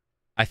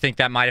 I think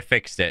that might have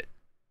fixed it.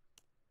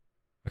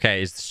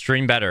 Okay, is the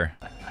stream better?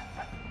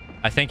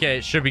 I think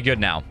it should be good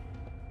now.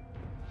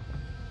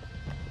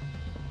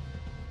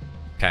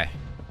 Okay.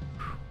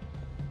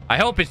 I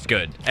hope it's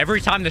good.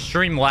 Every time the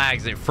stream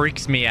lags, it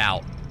freaks me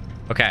out.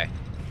 Okay.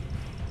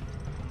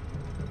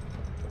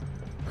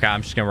 Okay,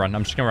 I'm just gonna run.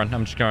 I'm just gonna run.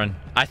 I'm just gonna run.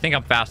 I think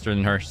I'm faster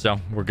than her, so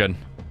we're good.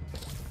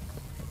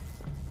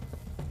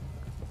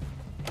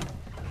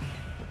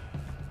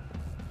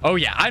 Oh,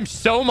 yeah. I'm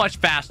so much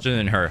faster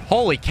than her.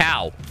 Holy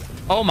cow.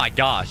 Oh, my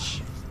gosh.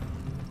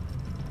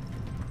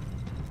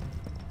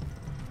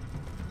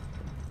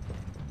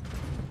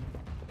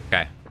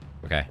 Okay.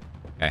 Okay.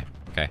 Okay.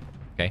 Okay.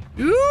 Okay.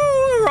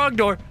 Ooh, wrong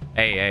door.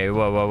 Hey, hey,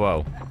 whoa, whoa,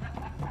 whoa.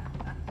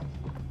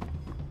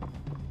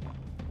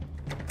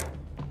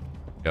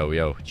 Yo,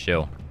 yo,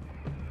 chill.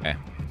 Okay.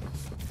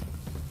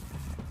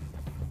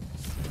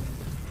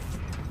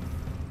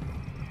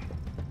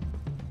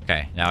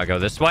 Okay, now I go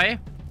this way.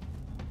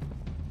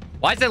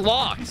 Why is it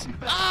locked?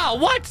 Ah,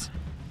 what?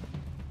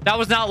 That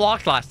was not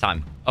locked last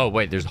time. Oh,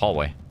 wait, there's a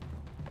hallway.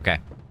 Okay.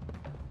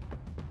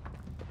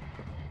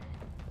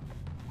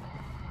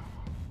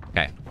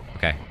 Okay.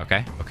 Okay.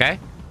 Okay. Okay.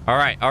 All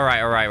right. All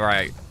right. All right. All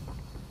right.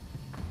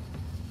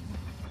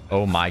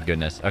 Oh, my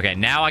goodness. Okay,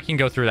 now I can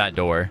go through that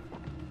door.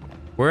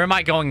 Where am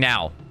I going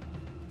now?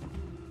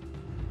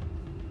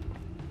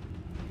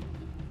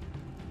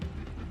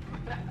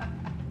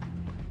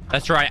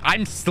 That's right.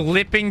 I'm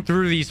slipping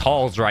through these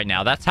halls right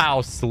now. That's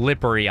how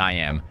slippery I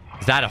am.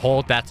 Is that a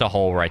hole? That's a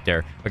hole right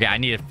there. Okay, I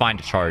need to find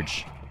a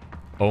charge.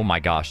 Oh my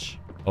gosh.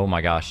 Oh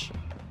my gosh.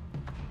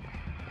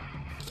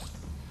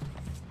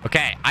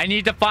 Okay, I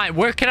need to find...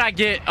 Where can I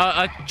get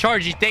a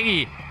chargey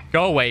thingy?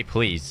 Go away,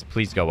 please.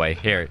 Please go away.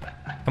 Here.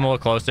 Come a little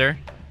closer.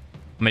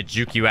 I'm gonna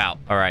juke you out.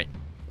 All right.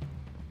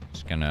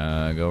 Just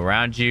gonna go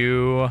around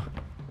you.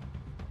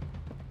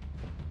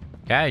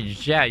 Okay,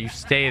 yeah, you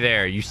stay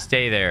there. You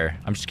stay there.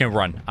 I'm just gonna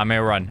run. I'm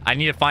gonna run. I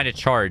need to find a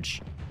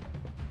charge.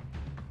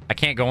 I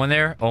can't go in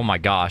there? Oh my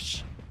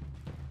gosh.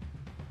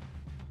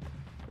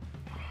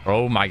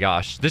 Oh my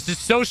gosh. This is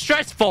so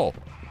stressful.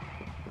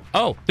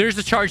 Oh, there's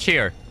a charge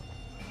here.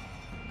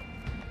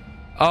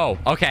 Oh,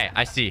 okay.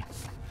 I see.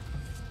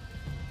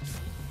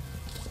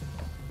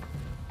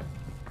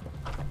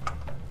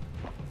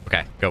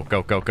 Okay, go,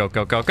 go, go, go,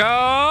 go, go, go!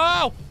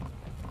 Ah,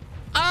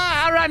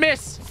 how did I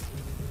miss?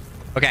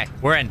 Okay,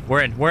 we're in,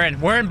 we're in, we're in,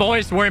 we're in,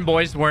 boys, we're in,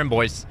 boys, we're in,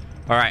 boys.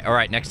 All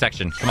right, next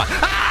section. Come on.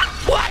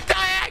 Ah, what the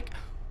heck?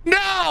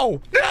 No,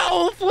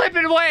 no,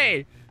 flipping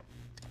away.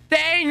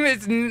 Dang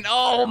this,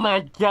 oh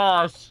my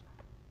gosh.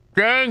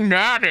 Dang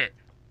nabbit.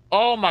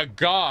 Oh my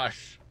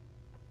gosh.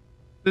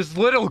 This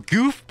little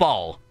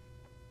goofball.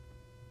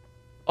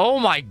 Oh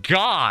my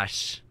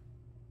gosh.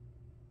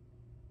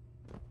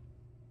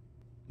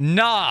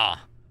 Nah.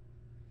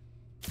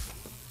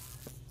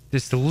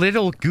 This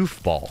little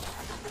goofball.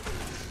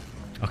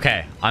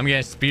 Okay, I'm gonna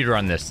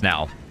speedrun this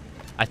now.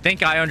 I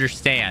think I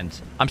understand.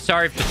 I'm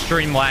sorry if the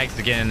stream lags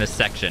again in this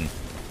section.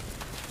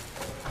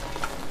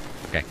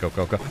 Okay, go,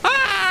 go, go.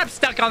 Ah, I'm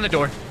stuck on the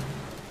door.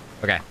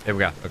 Okay, there we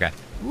go. Okay.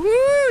 Woo,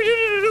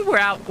 we're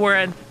out. We're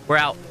in. We're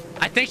out.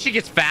 I think she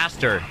gets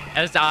faster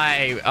as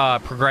I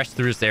progress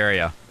through this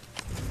area.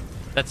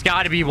 That's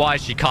got to be why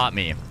she caught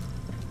me. All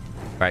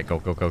right, go,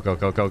 go, go, go,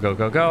 go, go, go,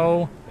 go,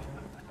 go.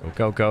 Go,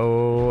 go,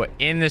 go.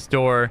 In this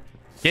door.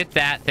 Get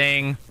that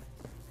thing.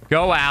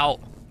 Go out.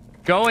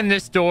 Go in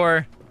this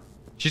door.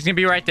 She's going to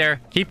be right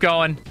there. Keep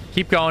going.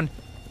 Keep going.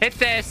 Hit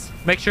this.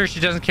 Make sure she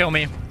doesn't kill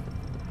me.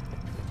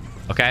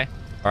 Okay.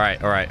 All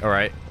right, all right, all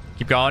right.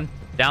 Keep going.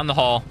 Down the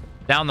hall.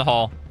 Down the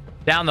hall.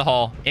 Down the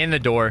hall. In the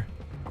door.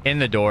 In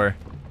the door.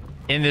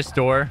 In this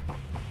door.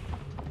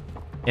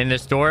 In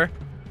this door.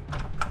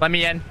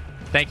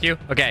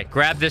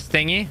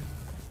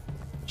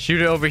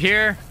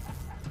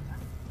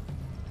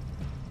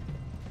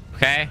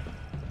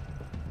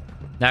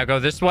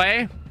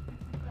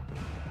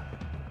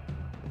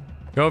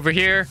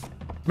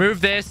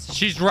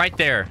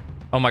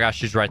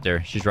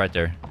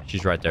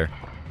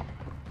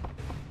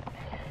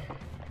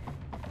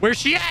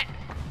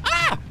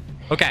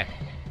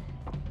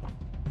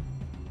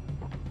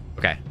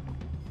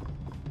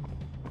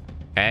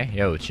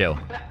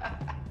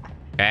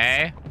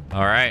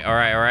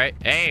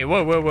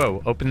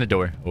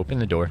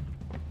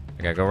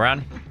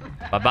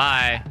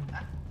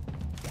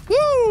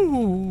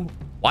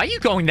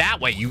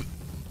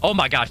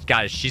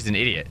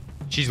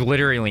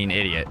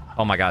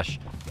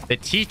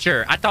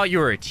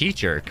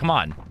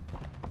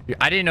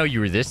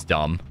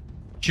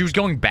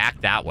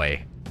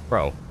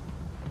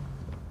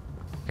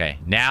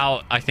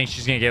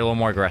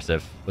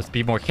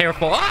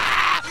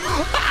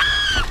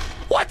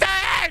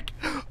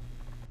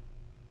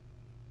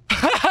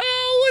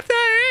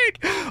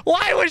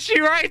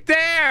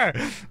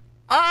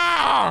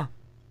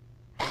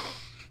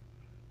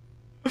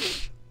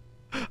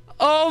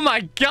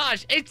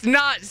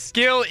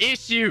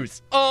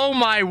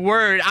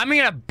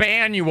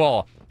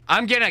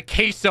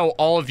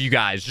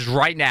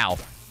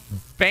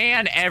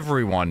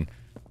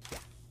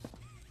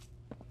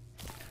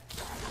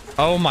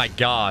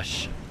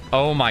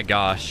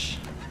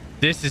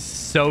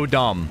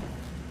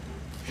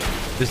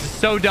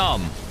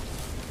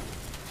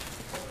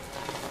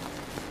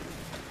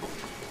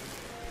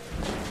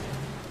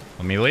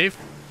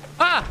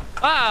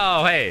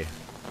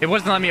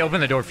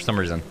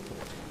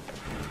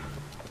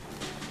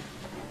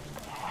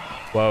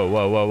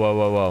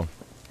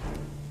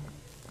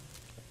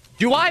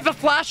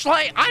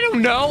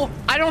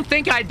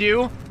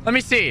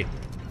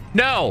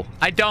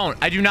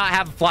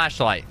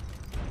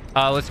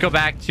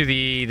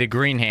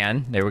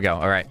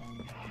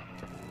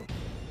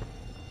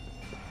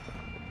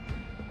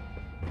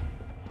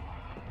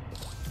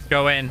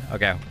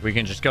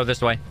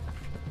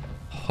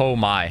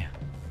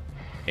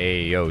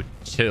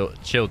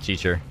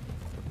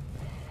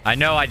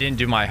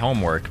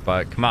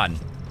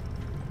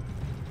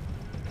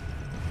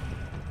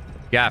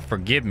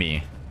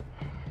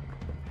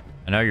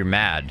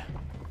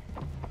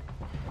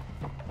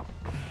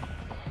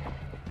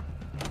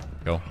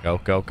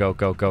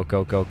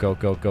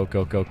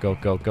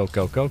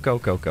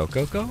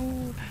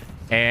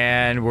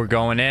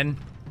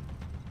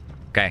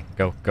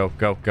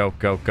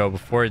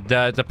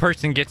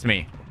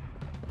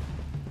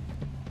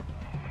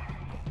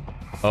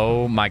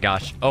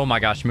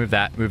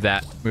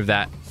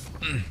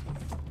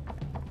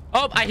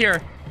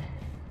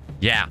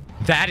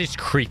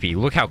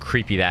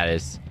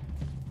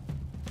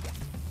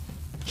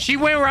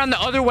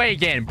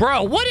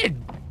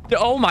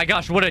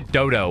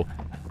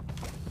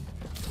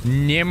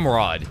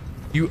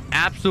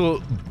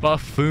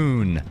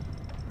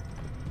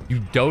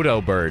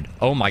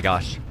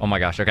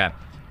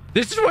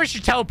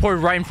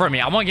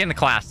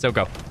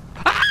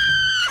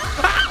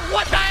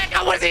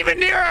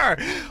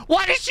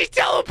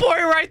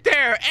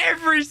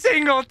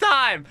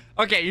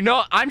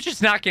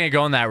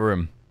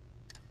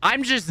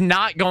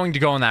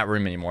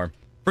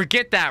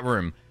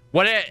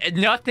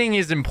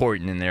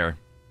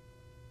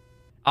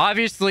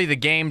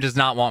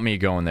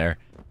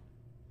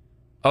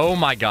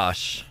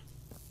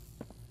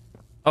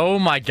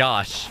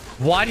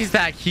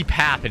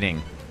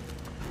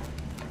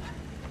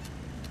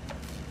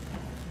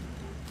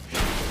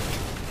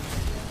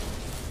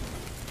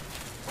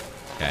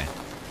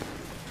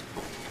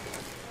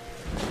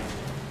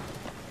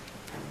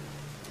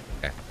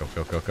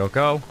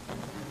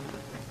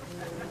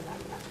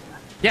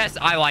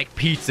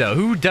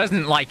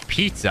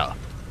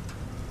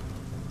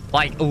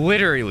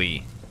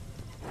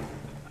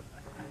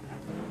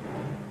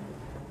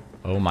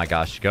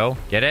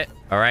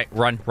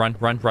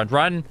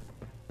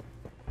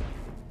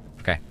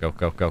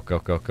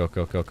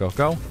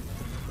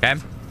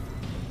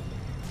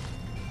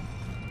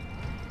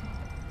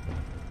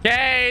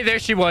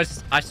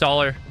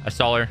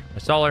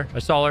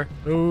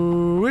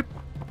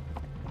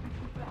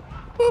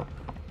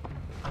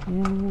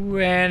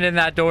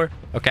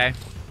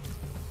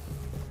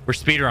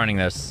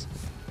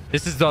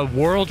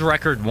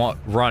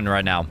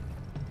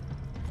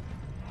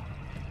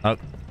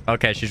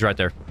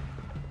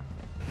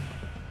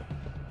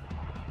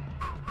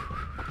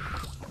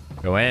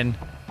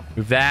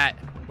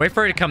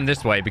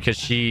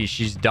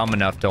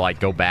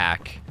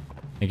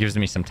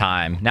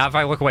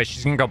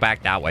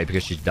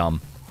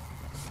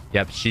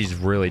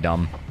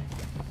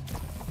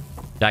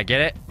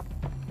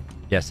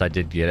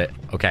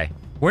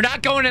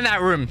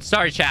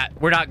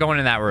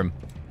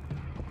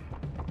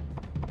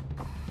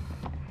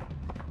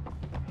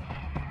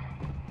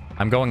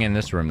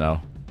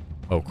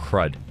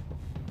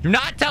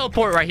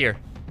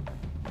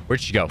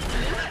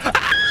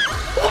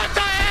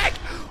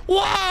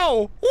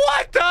 Whoa!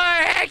 What the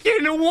heck?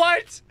 And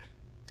what?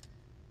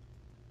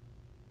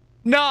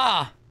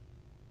 Nah.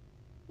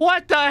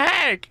 What the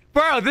heck?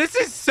 Bro, this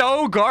is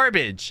so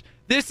garbage.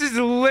 This is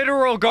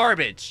literal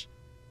garbage.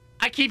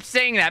 I keep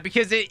saying that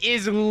because it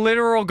is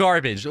literal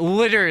garbage.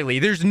 Literally.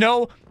 There's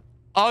no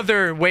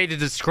other way to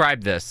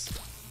describe this.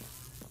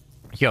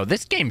 Yo,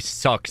 this game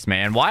sucks,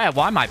 man. Why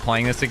am I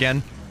playing this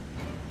again?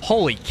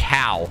 Holy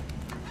cow.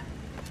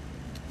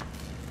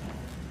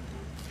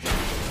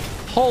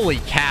 Holy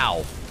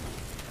cow.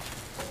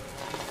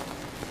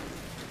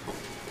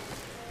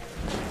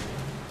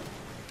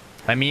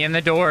 Let me in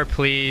the door,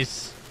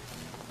 please.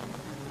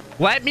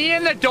 Let me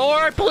in the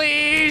door,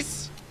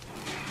 please.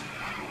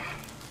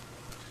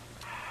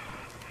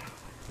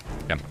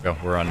 Okay, go.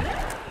 We're on.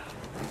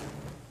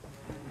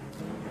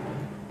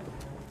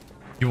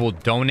 You will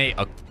donate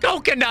a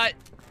coconut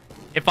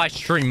if I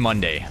stream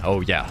Monday.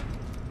 Oh, yeah.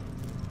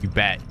 You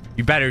bet.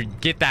 You better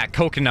get that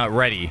coconut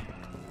ready.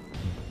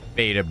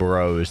 Beta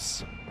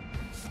bros.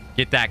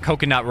 Get that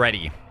coconut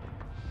ready.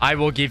 I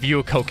will give you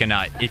a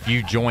coconut if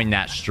you join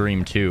that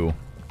stream too.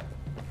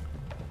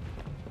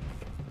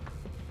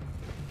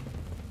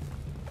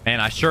 Man,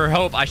 I sure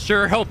hope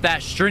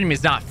that stream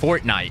is not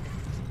Fortnite.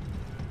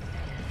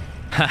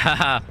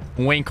 Haha.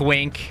 Wink,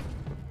 wink.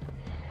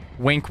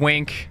 Wink,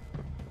 wink.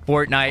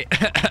 Fortnite.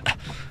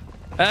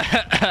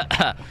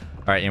 All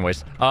right,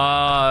 anyways.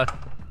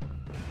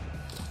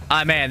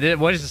 Man,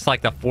 what is this,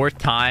 like the 4th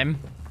time?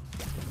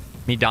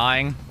 Me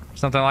dying?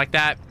 Something like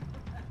that?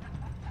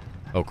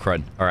 Oh,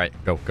 crud. All right,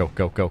 go, go,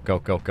 go, go, go,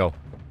 go, go.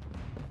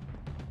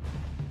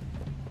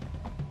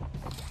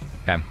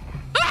 Okay.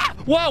 Ah!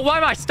 Whoa, why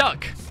am I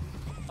stuck?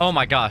 Oh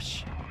my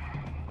gosh.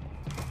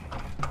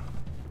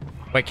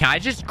 Wait, can I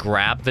just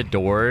grab the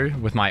door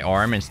with my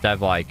arm instead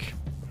of like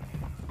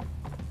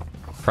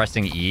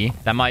pressing E?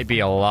 That might be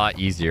a lot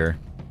easier.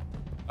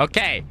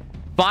 Okay,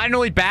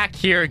 finally back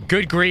here.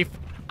 Good grief.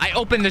 I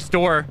opened this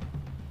door.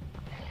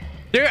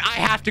 There, I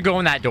have to go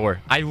in that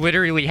door. I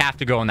literally have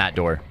to go in that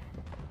door.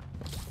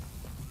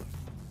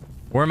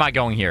 Where am I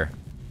going here?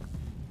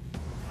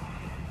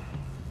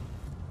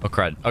 Oh,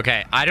 crud.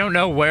 Okay, I don't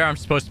know where I'm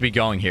supposed to be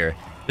going here.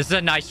 This is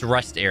a nice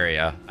rest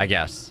area, I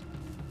guess.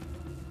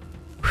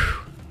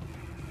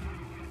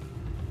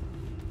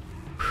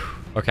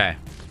 Okay.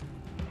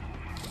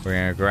 We're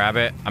gonna grab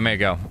it. I'm gonna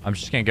go. I'm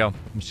just gonna go.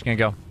 I'm just gonna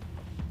go.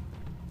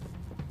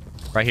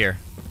 Right here.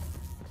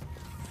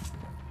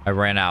 I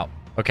ran out.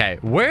 Okay.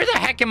 Where the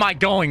heck am I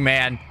going,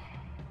 man?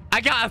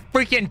 I got a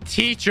freaking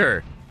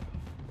teacher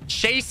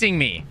chasing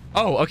me.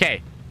 Oh,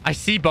 okay. I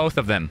see both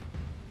of them.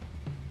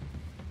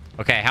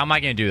 Okay, how am I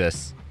gonna do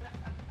this?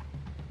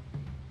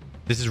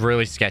 This is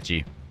really sketchy.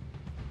 Is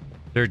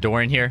there a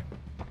door in here?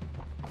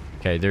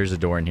 Okay, there's a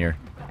door in here.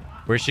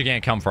 Where's she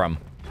gonna come from?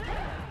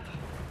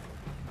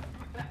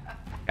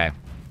 Okay.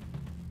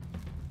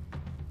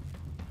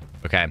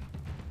 Okay.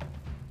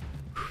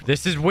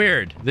 This is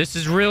weird. This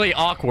is really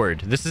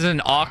awkward. This is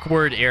an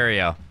awkward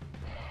area.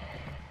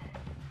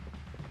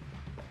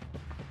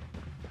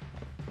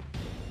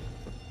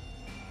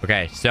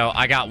 Okay, so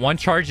I got one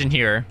charge in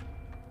here.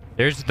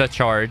 There's the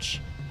charge.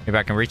 Maybe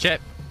I can reach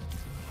it.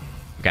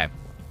 Okay.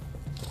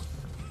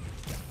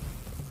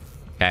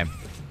 Okay.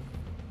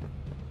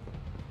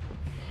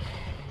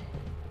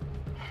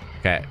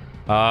 Okay.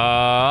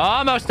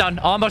 Almost done.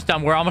 Almost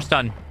done. We're almost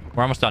done.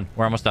 We're almost done.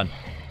 We're almost done.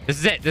 This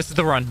is it. This is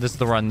the run. This is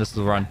the run. This is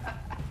the run.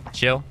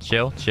 Chill.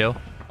 Chill. Chill.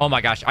 Oh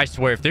my gosh. I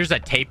swear, if there's a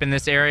tape in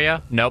this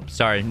area... Nope.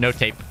 Sorry. No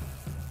tape.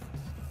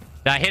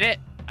 Did I hit it?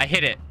 I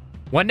hit it.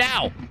 What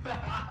now?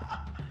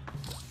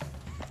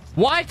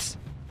 What?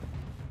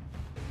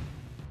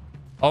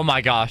 Oh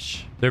my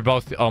gosh. They're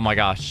both... Oh my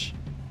gosh.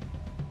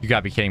 You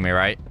gotta be kidding me,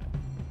 right?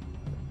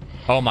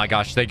 Oh my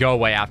gosh. They go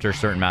away after a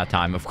certain amount of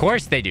time. Of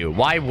course they do.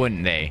 Why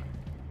wouldn't they?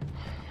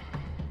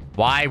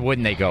 Why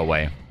wouldn't they go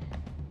away?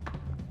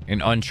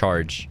 And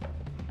uncharge.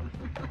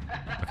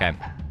 Okay.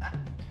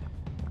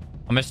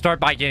 I'm gonna start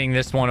by getting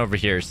this one over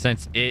here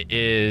since it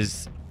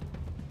is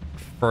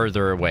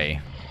further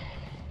away.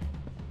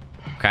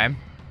 Okay.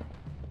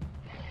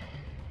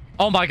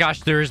 Oh my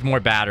gosh, there's more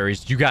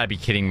batteries. You gotta be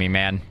kidding me,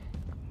 man.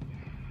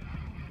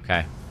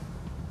 Okay.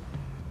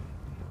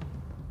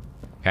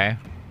 Okay.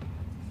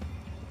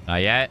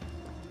 Not yet.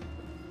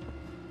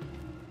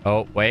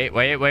 Oh, wait.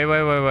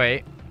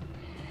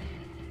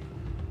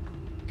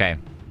 Okay.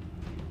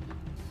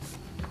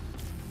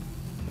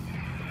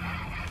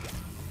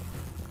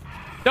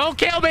 Don't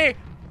kill me!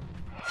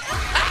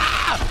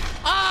 Ah!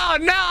 Oh,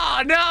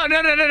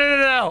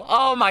 no!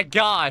 Oh my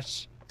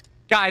gosh.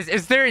 Guys,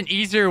 is there an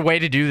easier way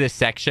to do this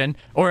section?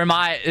 Or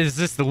is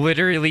this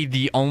literally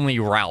the only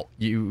route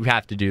you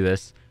have to do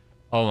this?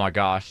 Oh my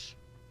gosh.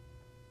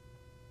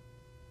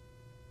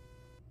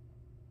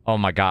 Oh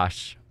my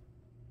gosh.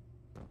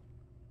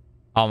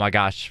 Oh my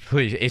gosh.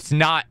 Please, it's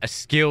not a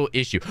skill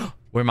issue.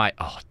 Where am I?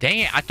 Oh, dang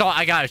it. I thought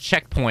I got a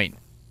checkpoint.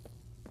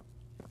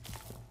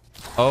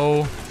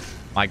 Oh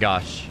my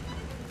gosh.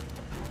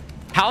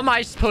 How am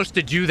I supposed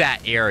to do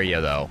that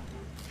area, though?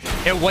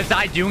 Was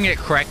I doing it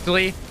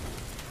correctly?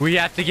 We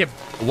have to get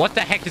What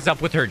the heck is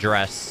up with her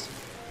dress?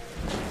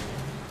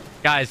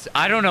 Guys,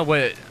 I don't know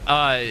what...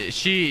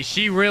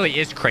 she really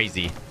is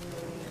crazy.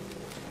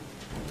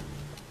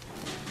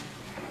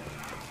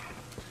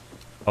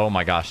 Oh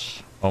my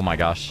gosh. Oh my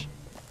gosh.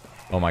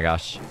 Oh my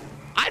gosh.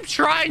 I'm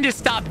trying to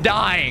stop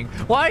dying.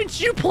 Why didn't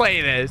you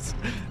play this?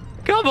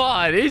 Come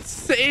on.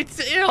 It's...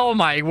 Oh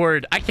my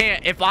word. I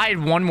can't... If I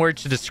had one word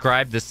to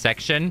describe this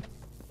section...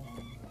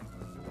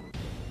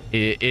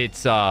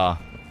 It's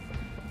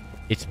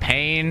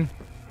pain,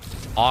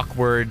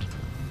 awkward,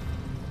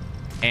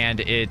 and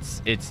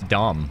it's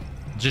dumb.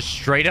 Just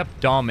straight up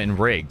dumb and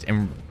rigged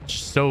and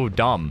so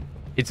dumb.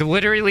 It's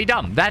literally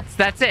dumb.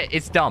 That's it.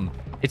 It's dumb.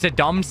 It's a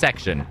dumb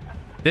section.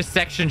 This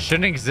section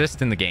shouldn't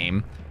exist in the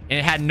game, and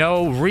it had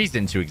no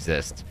reason to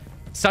exist.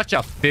 Such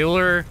a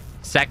filler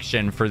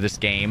section for this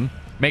game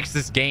makes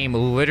this game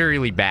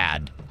literally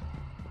bad.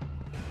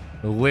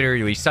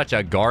 Literally such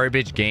a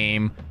garbage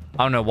game.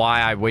 I don't know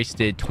why I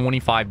wasted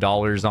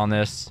 $25 on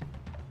this.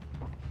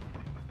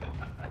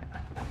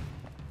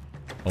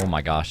 Oh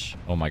my gosh.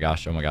 Oh my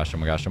gosh. Oh my gosh. Oh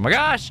my gosh. Oh my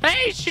gosh.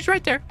 Hey, she's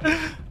right there.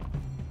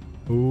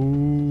 Ooh.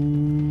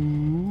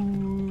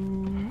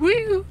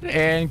 Woo.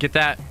 And get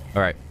that.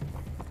 All right.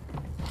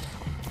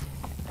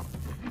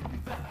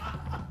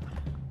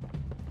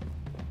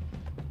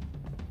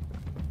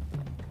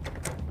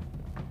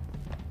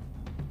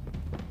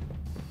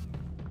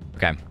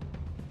 Okay.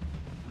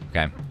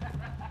 Okay.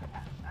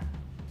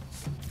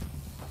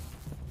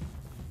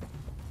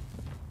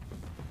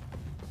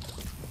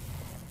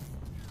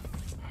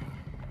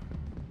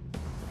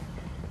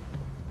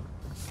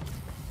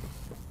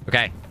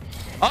 Okay.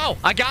 Oh,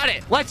 I got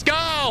it. Let's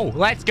go.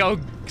 Let's go.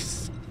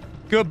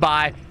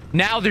 Goodbye.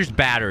 Now there's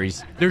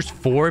batteries. There's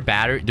 4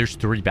 batteries. There's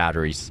 3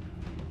 batteries.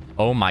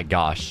 Oh my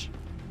gosh.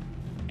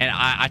 And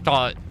I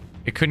thought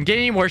it couldn't get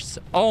any worse.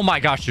 Oh my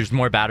gosh, there's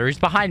more batteries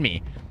behind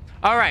me.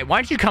 All right, why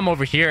don't you come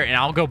over here and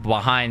I'll go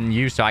behind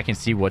you so I can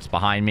see what's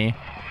behind me.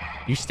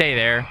 You stay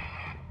there.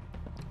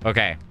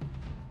 Okay.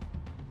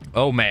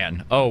 Oh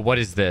man. Oh, what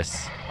is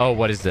this? Oh,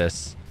 what is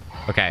this?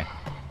 Okay.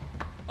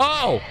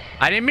 Oh,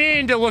 I didn't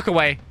mean to look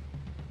away.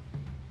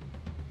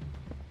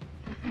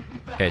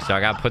 Okay, so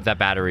I gotta put that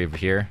battery over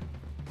here.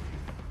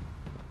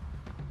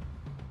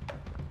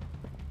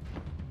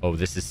 Oh,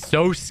 this is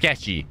so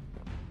sketchy.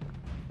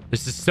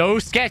 This is so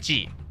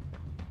sketchy.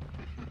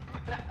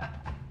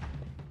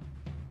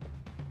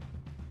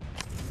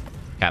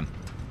 Okay.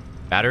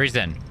 Battery's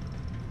in.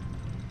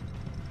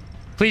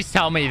 Please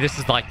tell me this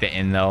is like the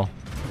end, though.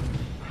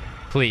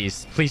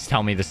 Please. Please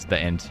tell me this is the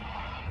end.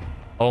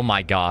 Oh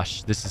my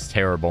gosh. This is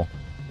terrible.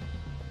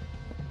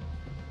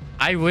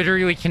 I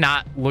literally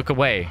cannot look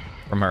away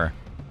from her.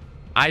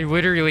 I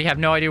literally have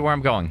no idea where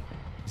I'm going.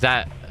 Is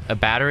that a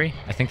battery?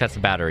 I think that's a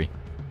battery.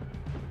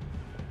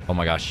 Oh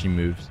my gosh, she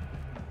moves.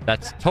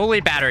 That's totally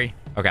a battery.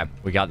 Okay,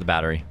 we got the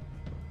battery.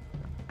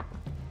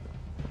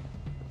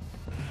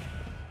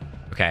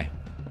 Okay.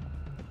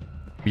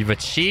 We've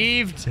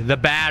achieved the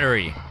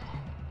battery.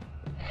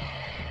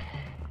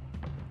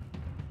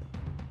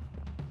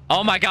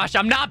 Oh my gosh,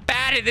 I'm not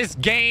bad at this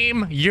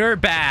game. You're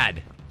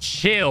bad.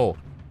 Chill.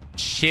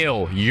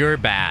 Chill. You're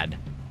bad.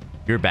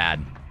 You're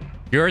bad.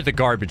 You're the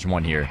garbage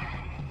one here.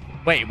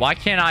 Wait, why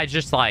can't I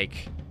just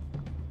like...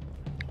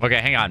 Okay,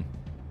 hang on.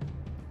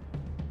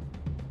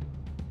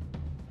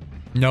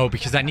 No,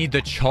 because I need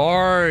the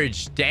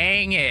charge.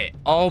 Dang it.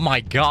 Oh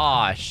my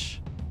gosh.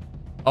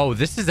 Oh,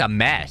 this is a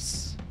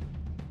mess.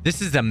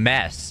 This is a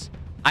mess.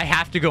 I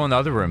have to go in the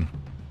other room.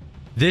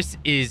 This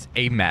is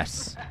a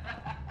mess.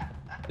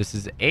 This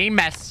is a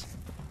mess.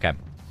 Okay.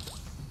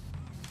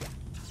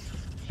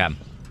 Okay.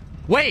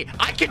 Wait,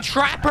 I can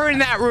trap her in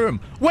that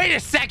room. Wait a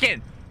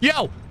second.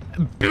 Yo,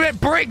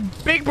 big brain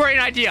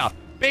idea.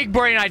 Big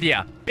brain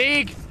idea.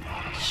 Big,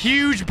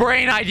 huge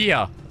brain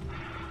idea.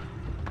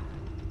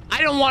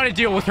 I don't want to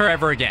deal with her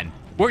ever again.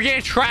 We're going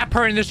to trap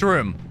her in this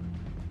room.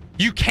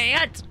 You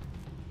can't?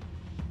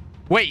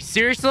 Wait,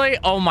 seriously?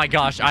 Oh my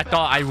gosh. I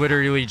thought I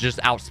literally just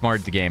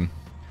outsmarted the game.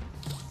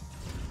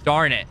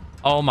 Darn it.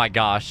 Oh my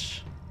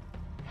gosh.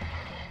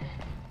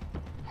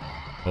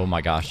 Oh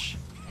my gosh.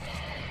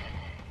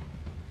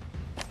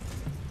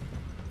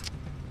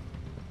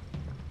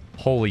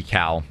 Holy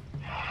cow.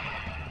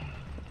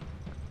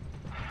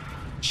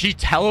 She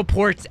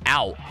teleports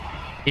out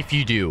if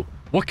you do.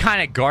 What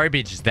kind of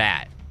garbage is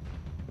that?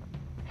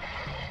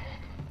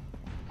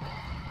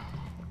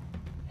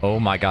 Oh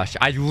my gosh.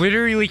 I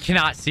literally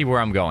cannot see where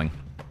I'm going.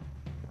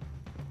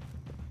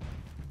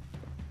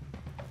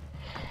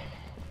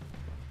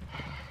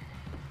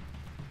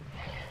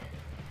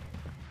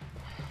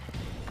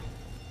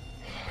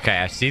 Okay,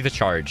 I see the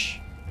charge.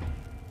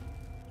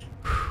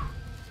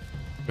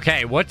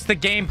 Okay, what's the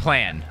game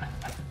plan?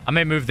 I'm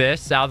gonna move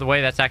this out of the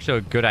way. That's actually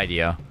a good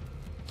idea.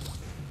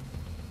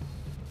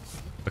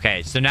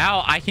 Okay, so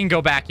now I can go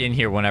back in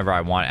here whenever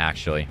I want,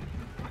 actually.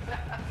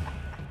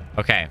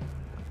 Okay.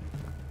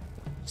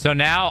 So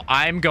now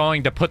I'm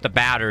going to put the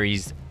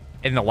batteries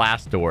in the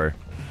last door.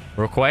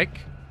 Real quick.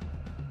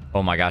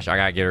 Oh my gosh, I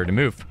gotta get her to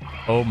move.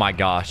 Oh my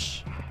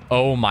gosh.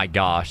 Oh my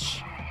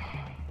gosh.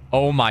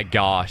 Oh my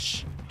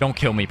gosh. Don't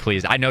kill me,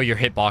 please. I know your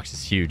hitbox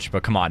is huge,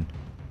 but come on.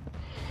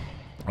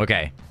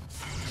 Okay.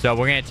 So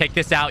we're going to take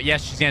this out.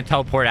 Yes, she's going to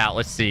teleport out.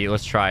 Let's see.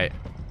 Let's try it.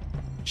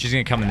 She's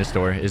going to come in this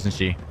door, isn't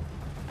she?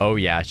 Oh,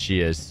 yeah,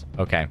 she is.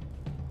 Okay.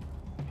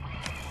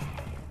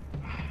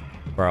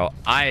 Bro,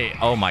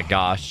 oh my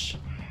gosh.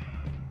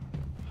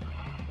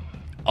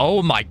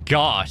 Oh my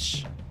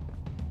gosh.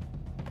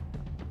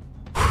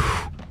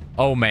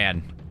 Oh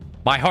man.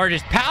 My heart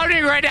is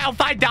pounding right now.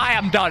 If I die,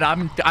 I'm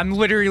done. I'm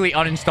literally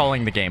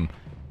uninstalling the game.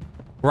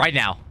 Right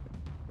now.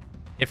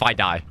 If I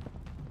die.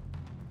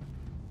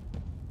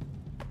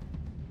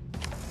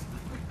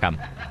 Come.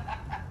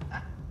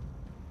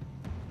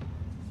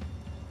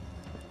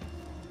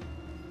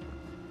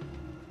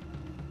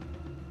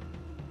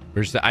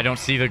 Where's the... I don't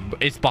see the...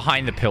 It's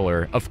behind the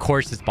pillar. Of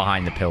course it's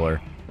behind the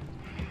pillar.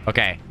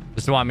 Okay.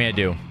 This is what I'm gonna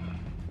do.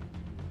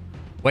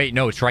 Wait,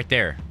 no, it's right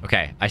there.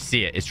 Okay, I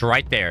see it. It's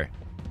right there.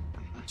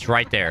 It's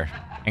right there.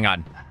 Hang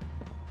on.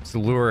 Let's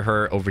lure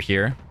her over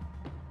here.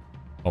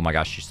 Oh my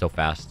gosh, she's so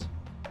fast.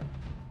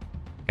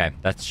 Okay,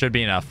 that should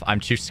be enough. I'm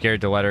too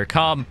scared to let her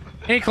come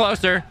any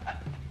closer.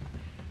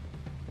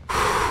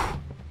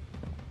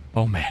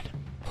 Oh man.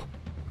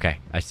 Okay,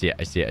 I see it.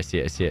 I see it. I see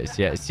it. I see it. I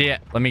see it. I see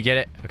it. Let me get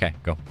it. Okay,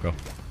 go, go.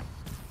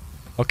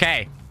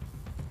 Okay.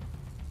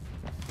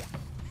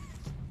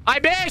 I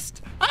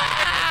missed!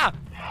 Ah!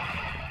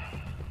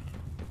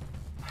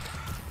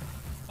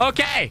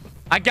 Okay,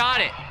 I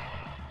got it.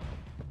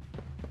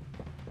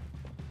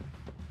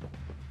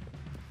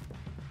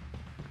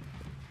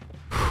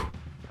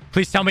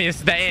 Please tell me this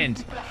is the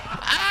end.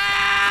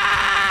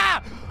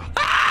 Ah!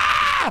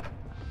 Ah!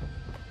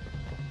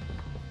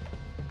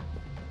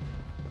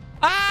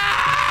 Ah!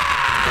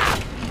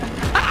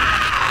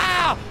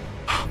 Ah!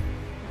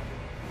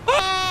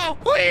 Oh,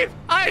 leave!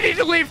 I need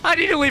to leave. I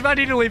need to leave. I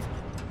need to leave.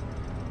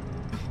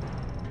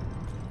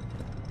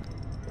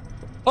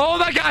 Oh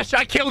my gosh,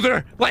 I killed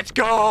her. Let's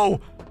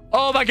go.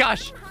 Oh my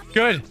gosh.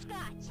 Good.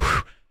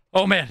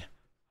 Oh man.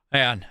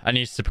 Hang on. I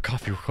need a sip of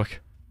coffee real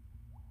quick.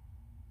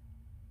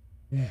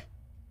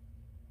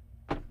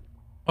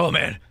 Oh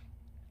man.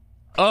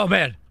 Oh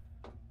man.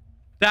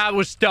 That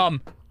was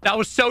dumb. That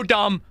was so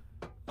dumb.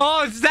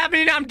 Oh, does that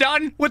mean I'm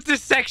done with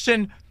this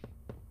section?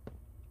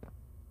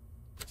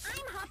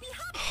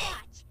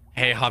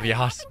 Hey, Hobby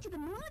Hoss.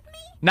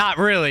 Not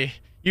really.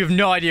 You have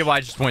no idea what I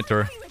just went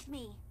through.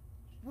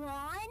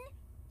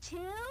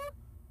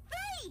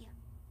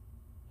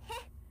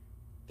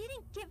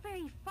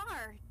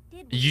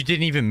 You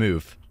didn't even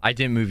move. I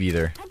didn't move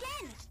either.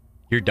 Again.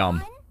 You're dumb.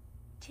 1,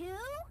 2,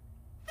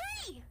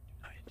 3.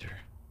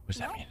 What does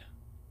that mean?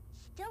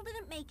 Still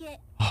didn't make it.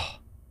 Oh.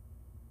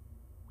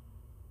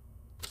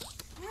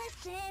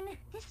 Listen,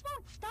 this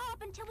won't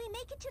stop until we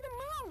make it to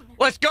the moon.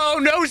 Let's go.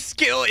 No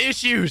skill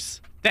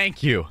issues.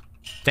 Thank you.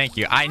 Thank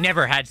you. I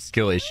never had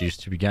skill issues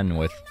to begin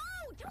with.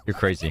 You're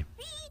crazy.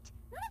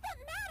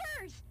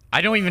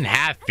 I don't even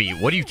have feet.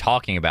 What are you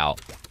talking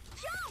about?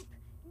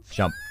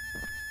 Jump.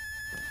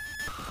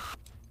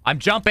 I'm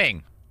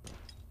jumping.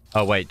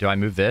 Oh, wait. Do I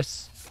move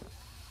this?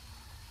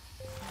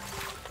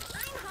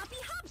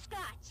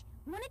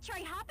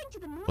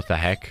 What the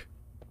heck?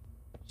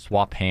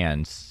 Swap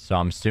hands. So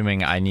I'm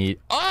assuming I need...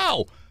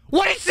 Oh!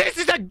 What is this?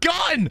 It's a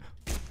gun!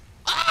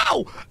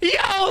 Oh!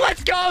 Yo,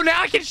 let's go!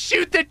 Now I can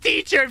shoot the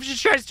teacher if she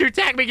tries to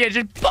attack me again.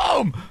 Just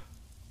boom!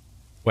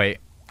 Wait.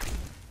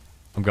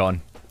 I'm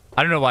going.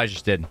 I don't know what I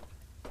just did.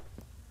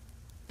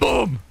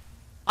 Boom!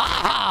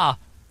 Ah!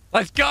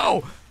 Let's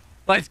go!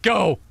 Let's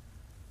go!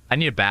 I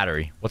need a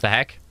battery. What the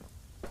heck?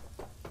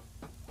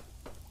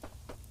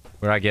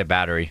 Where do I get a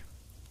battery?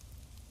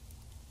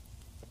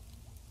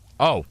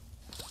 Oh.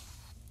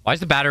 Why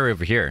is the battery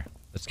over here?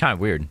 That's kind of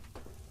weird.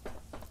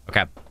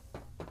 Okay.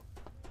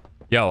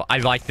 Yo, I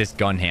like this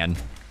gun hand.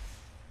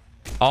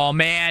 Oh,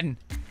 man.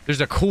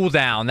 There's a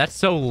cooldown. That's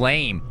so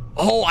lame.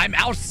 Oh, I'm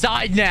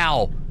outside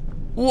now.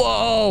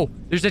 Whoa.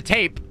 There's a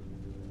tape.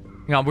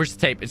 Hang on, where's the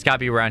tape? It's got to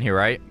be around here,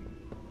 right?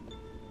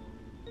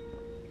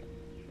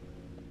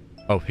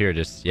 Oh, here it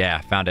is. Yeah,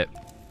 found it.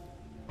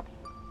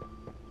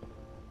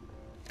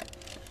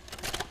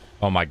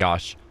 Oh my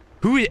gosh.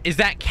 Who is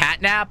that?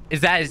 Catnap?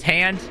 Is that his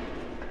hand?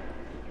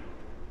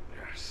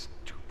 You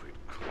stupid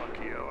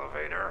clunky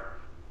elevator.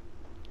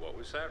 What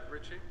was that,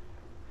 Richie?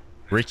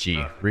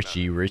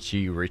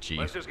 Richie.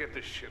 Let's just get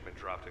this shipment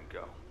dropped and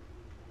go.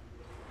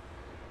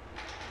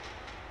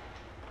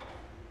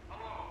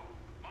 Hello,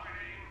 my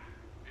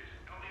name is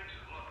Elliot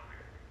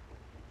Ludwig.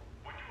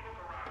 When you look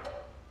around...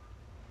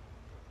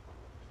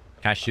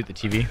 Can I shoot the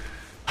TV?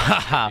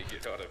 Haha.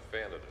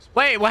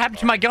 Wait, what happened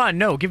to my gun?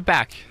 No, give it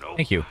back. Nope.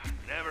 Thank you.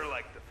 Never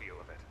liked the feel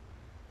of it.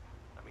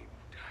 I mean,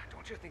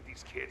 don't you think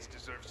these kids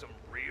deserve some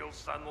real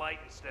sunlight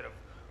instead of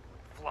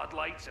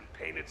floodlights and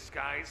painted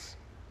skies?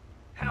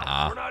 Hell,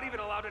 Nah. we're not even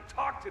allowed to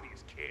talk to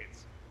these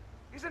kids.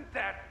 Isn't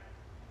that...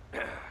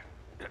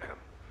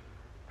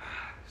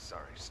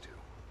 Sorry, Stu.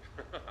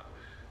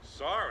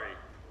 Sorry?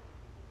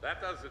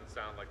 That doesn't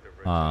sound like the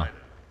vagina.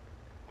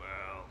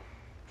 Well,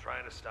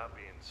 trying to stop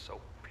being so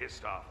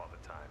pissed off all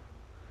the time.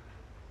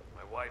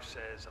 My wife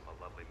says I'm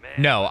a lovely man.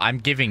 No, I'm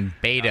giving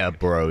Beta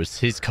Bros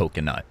his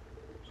coconut.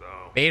 So,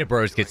 Beta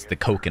Bros gets the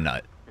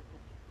coconut.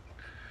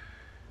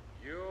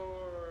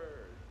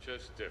 You're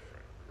just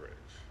different, Rich.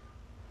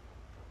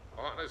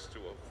 Honest to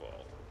a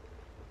fault.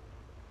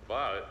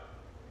 But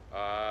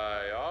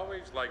I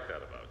always like that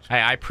about you. Hey,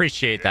 I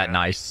appreciate that.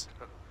 Nice.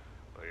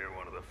 Well, you're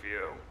one of the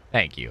few.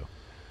 Thank you.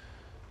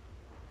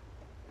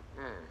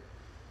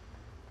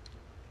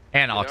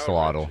 And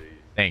Oxalotl.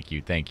 Thank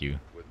you, thank you.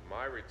 With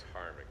my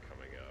retirement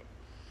coming up,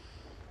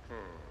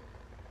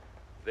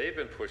 they've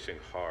been pushing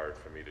hard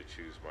for me to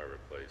choose my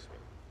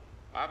replacement.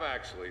 I'm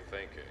actually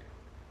thinking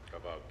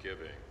about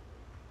giving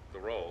the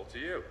role to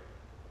you.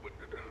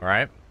 All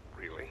right.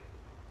 Really?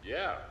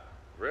 Yeah,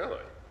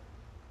 really.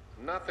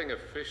 Nothing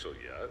official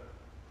yet,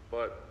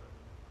 but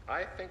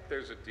I think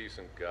there's a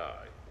decent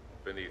guy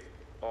beneath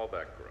all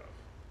that gruff.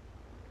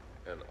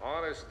 An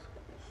honest,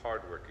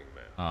 hardworking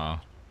man.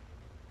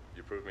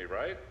 You prove me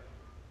right?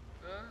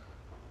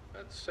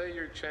 I'd say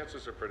your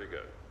chances are pretty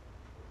good.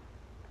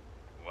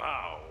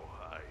 Wow.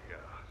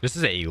 This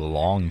is a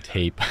long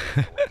tape. I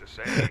don't know what to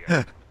say.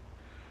 I'm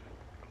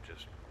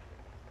just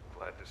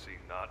glad to see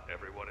not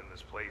everyone in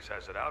this place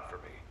has it out for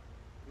me.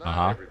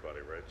 Not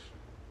everybody, Rich.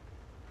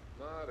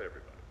 Not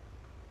everybody.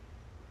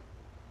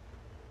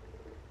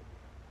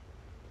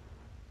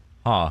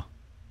 Huh.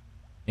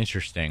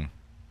 Interesting.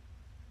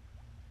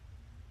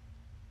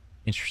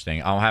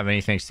 Interesting. I don't have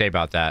anything to say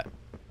about that.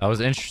 That was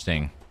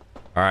interesting.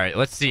 All right,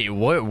 let's see.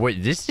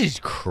 What this is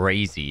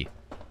crazy.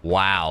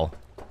 Wow.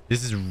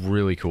 This is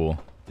really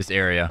cool. This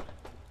area.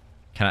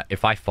 Can I,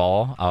 if I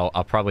fall,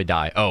 I'll probably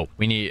die. Oh,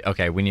 we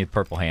need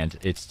purple hand.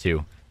 It's 2.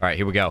 All right,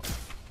 here we go.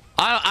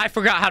 I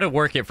forgot how to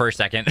work it for a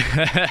second.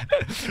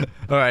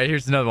 All right,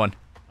 here's another one.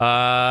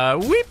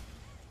 Whip.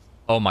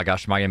 Oh my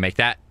gosh, am I gonna make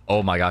that?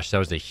 Oh my gosh, that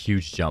was a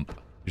huge jump.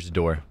 There's a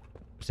door.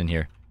 What's in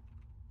here?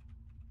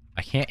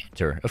 I can't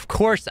enter. Of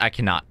course I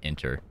cannot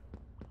enter.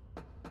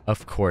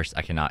 Of course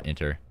I cannot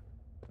enter.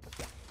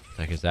 What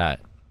the heck is that?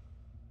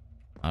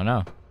 I don't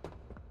know.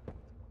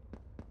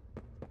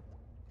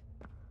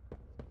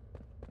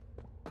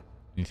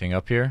 Anything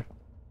up here?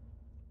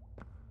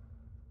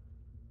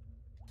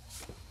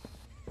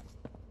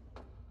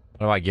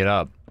 How do I get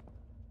up? I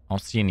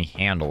don't see any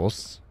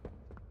handles.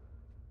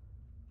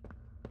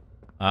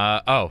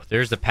 Oh,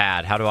 there's the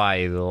pad. How do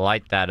I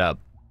light that up?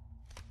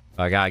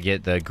 I gotta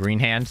get the green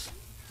hands.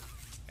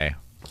 Okay.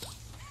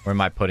 Where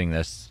am I putting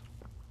this?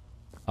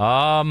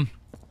 Oh.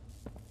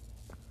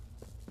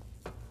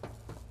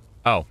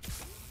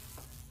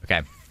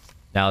 Okay.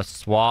 Now let's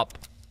swap.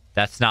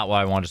 That's not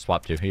what I wanted to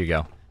swap to. Here you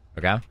go.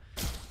 Okay.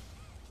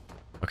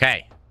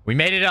 Okay. We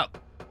made it up.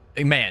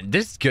 Man,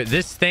 this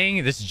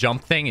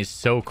jump thing is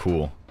so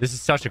cool. This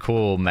is such a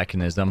cool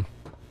mechanism.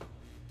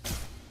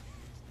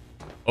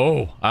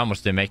 Oh, I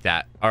almost didn't make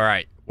that. All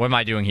right. What am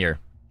I doing here?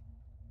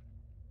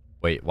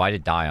 Wait, why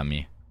did it die on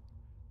me?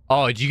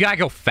 Oh, you gotta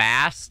go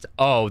fast?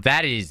 Oh,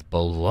 that is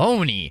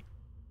baloney.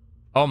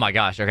 Oh my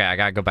gosh. Okay, I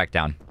gotta go back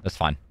down. That's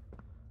fine.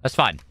 That's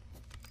fine.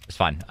 That's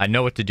fine. I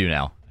know what to do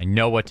now. I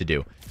know what to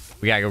do.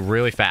 We gotta go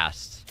really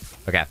fast.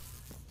 Okay.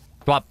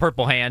 Swap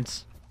purple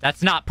hands.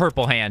 That's not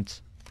purple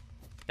hand.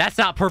 That's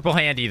not purple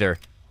hand either.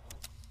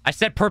 I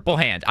said purple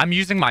hand. I'm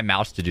using my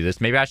mouse to do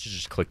this. Maybe I should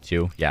just click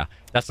 2. Yeah,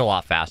 that's a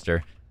lot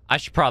faster. I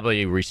should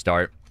probably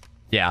restart.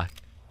 Yeah.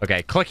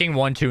 Okay, clicking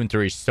 1, 2, and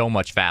 3 is so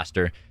much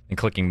faster than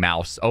clicking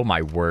mouse. Oh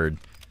my word.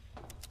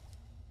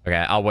 Okay,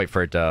 I'll wait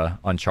for it to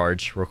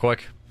uncharge real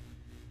quick.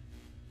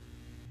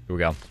 Here we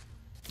go.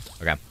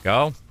 Okay,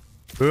 go.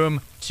 Boom.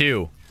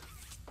 2.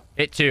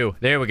 Hit 2.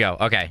 There we go.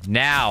 Okay,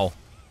 now.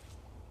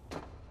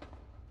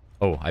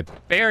 Oh, I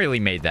barely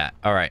made that.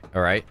 All right,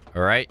 all right,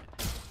 all right.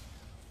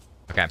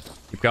 Okay,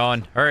 keep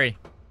going. Hurry.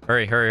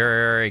 Hurry, hurry,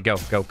 hurry, hurry. Go,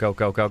 go, go,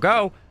 go, go,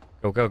 go.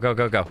 Go, go, go,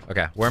 go, go.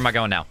 Okay, where am I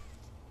going now?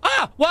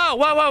 Ah! Whoa,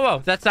 whoa, whoa,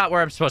 whoa. That's not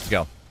where I'm supposed to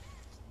go.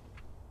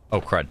 Oh,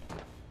 crud.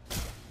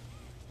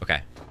 Okay.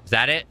 Is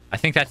that it? I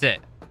think that's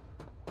it.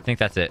 I think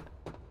that's it.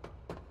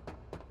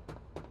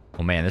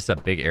 Oh, man, this is a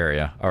big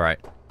area. All right.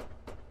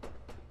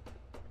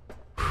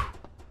 Whew.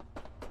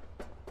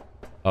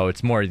 Oh,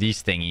 it's more of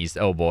these thingies.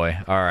 Oh, boy.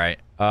 All right.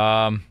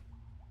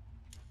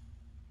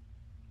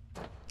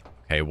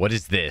 Okay, what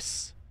is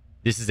this?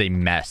 This is a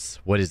mess.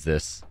 What is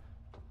this?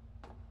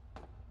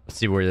 Let's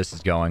see where this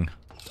is going.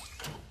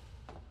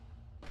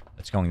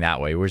 That's going that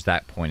way. Where's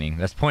that pointing?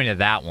 That's pointing at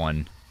that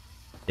one.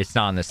 It's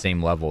not on the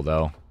same level,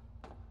 though.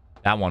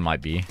 That one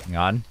might be. Hang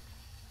on.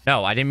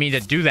 No, I didn't mean to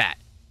do that.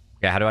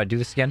 Okay, how do I do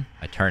this again?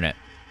 I turn it.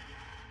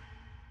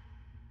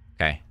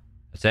 Okay.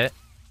 That's it.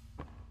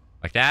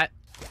 Like that.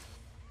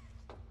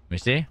 Let me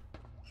see.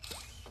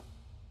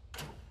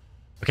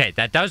 Okay,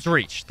 that does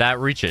reach. That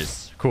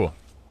reaches. Cool.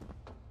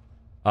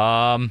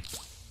 Oh,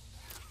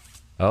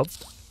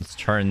 let's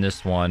turn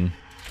this one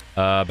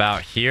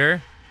about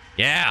here.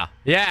 Yeah,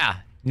 yeah.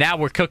 Now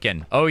we're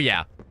cooking. Oh,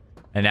 yeah.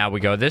 And now we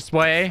go this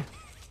way.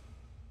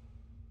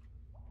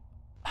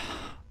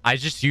 I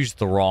just used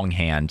the wrong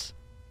hand.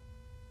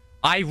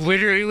 I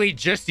literally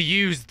just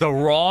used the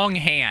wrong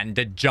hand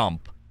to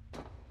jump.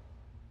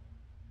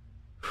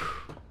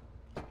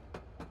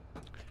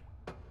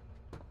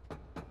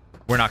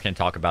 We're not going to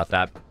talk about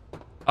that.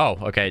 Oh,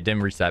 okay. It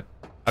didn't reset.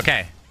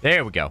 Okay.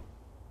 There we go.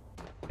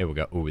 Here we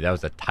go. Ooh, that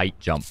was a tight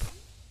jump.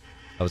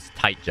 That was a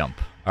tight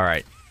jump. All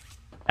right.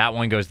 That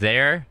one goes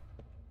there.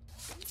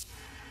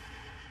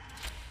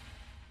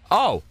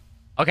 Oh,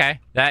 okay.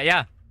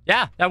 Yeah,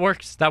 that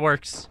works. That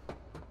works.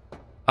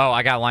 Oh,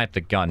 I got to line up the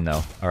gun,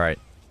 though. All right.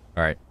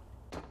 All right.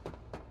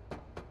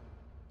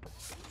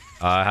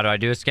 How do I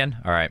do this again?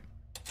 All right.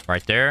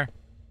 Right there.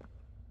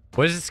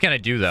 What is this going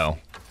to do, though?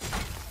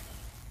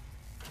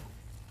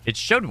 It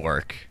should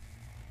work.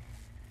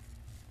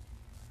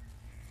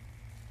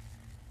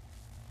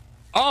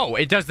 Oh,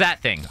 it does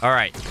that thing. All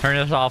right. Turn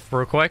this off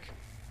real quick.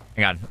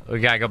 Hang on. We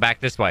got to go back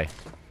this way.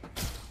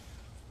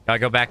 Got to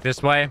go back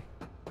this way.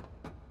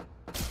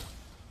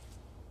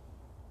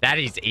 That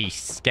is a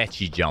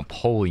sketchy jump.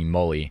 Holy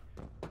moly.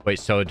 Wait,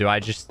 so do I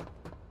just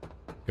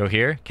go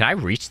here? Can I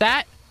reach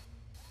that?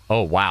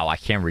 Oh, wow. I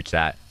can't reach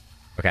that.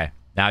 Okay.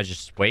 Now I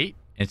just wait.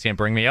 And it's going to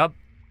bring me up.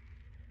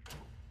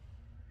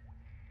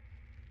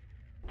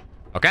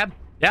 Okay.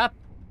 Yeah.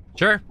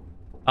 Sure.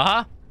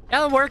 Uh-huh. Yeah,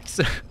 that works.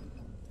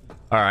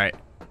 All right.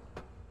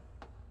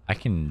 I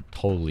can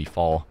totally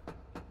fall.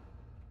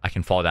 I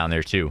can fall down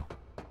there, too.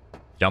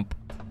 Jump.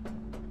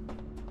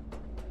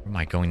 Where am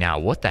I going now?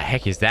 What the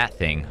heck is that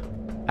thing?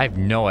 I have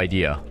no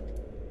idea.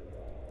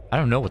 I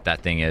don't know what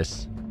that thing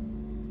is.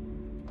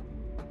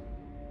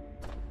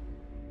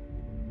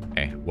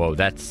 Okay. Whoa,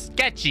 that's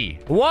sketchy.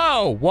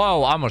 Whoa,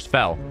 whoa, I almost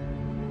fell.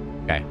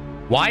 Okay.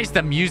 Why is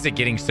the music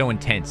getting so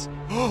intense?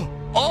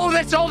 Oh,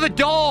 that's all the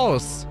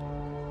dolls.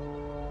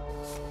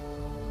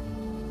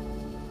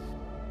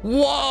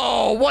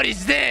 Whoa, what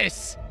is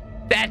this?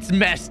 That's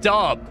messed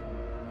up.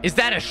 Is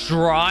that a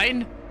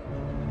shrine?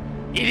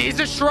 It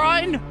is a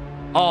shrine?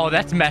 Oh,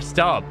 that's messed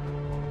up.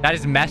 That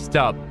is messed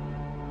up.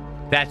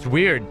 That's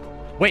weird.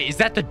 Wait, is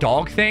that the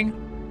dog thing?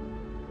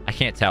 I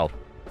can't tell.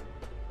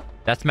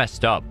 That's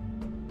messed up.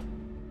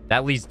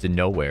 That leads to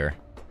nowhere.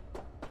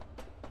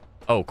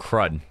 Oh,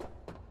 crud.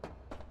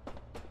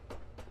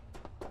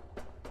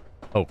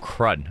 Oh,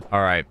 crud. All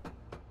right.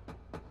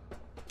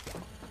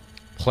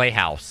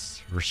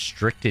 Playhouse.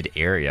 Restricted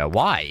area.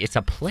 Why? It's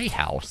a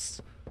playhouse.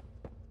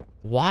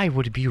 Why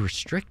would it be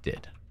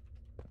restricted?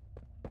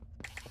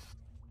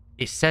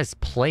 It says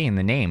play in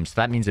the name, so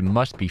that means it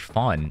must be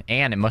fun,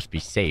 and it must be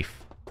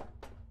safe.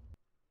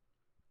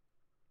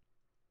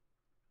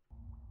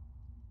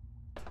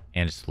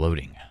 And it's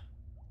loading.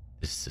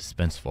 This is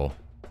suspenseful.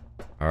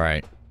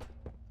 Alright.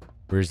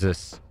 Where's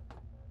this?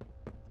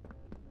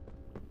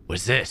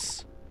 What's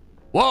this?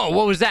 Whoa,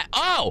 what was that?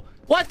 Oh!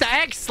 What the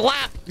heck?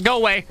 Slap! Go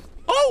away.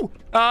 Oh!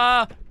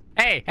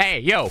 Hey,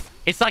 yo.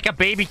 It's like a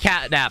baby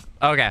catnap.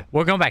 Okay,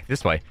 we're going back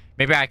this way.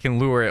 Maybe I can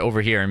lure it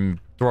over here and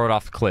throw it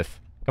off the cliff.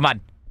 Come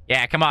on.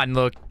 Yeah, come on,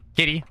 little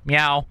kitty.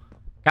 Meow.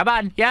 Come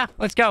on. Yeah,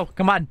 let's go.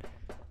 Come on.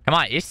 Come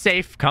on. It's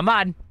safe. Come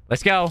on.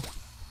 Let's go.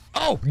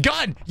 Oh,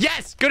 gun.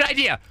 Yes. Good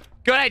idea.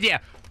 Good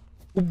idea.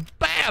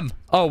 Bam.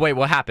 Oh, wait.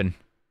 What happened?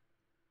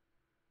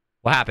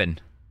 What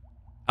happened?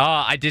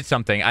 I did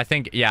something. I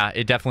think, yeah,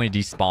 it definitely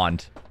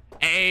despawned.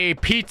 Hey,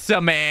 Pizza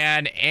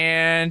Man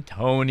and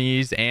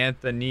Tony's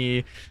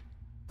Anthony.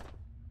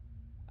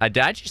 Did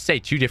I just say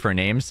two different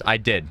names? I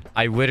did.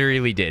 I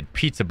literally did.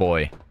 Pizza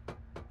Boy.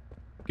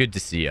 Good to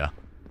see ya.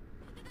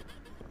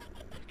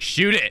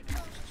 Shoot it.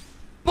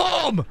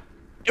 Boom!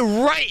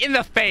 Right in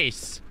the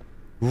face.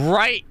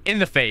 Right in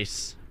the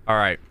face. All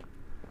right.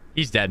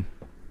 He's dead.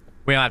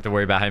 We don't have to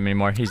worry about him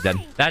anymore. He's dead.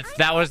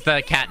 That was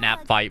the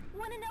catnap fight.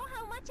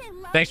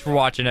 Thanks for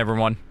watching,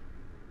 everyone.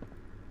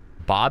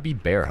 Bobby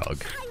Bear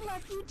Hug. I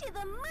love you to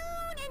the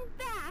moon and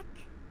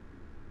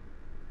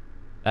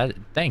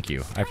back. Thank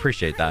you. I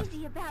appreciate that.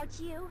 About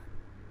you.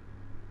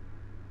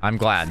 I'm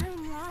glad.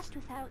 I'm lost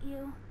without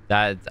you.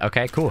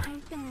 Okay, cool.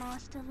 I've been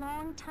lost a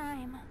long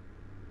time.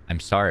 I'm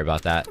sorry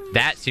about that.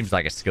 That seems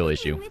like a skill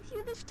issue. With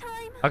you this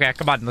time? Okay,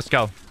 come on, let's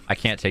go. I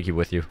can't take you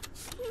with you.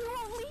 You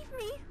won't leave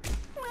me,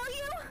 will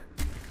you?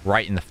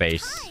 Right in the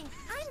face. Hi,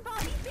 I'm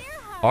Bobby Bear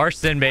Hug.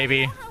 Arson,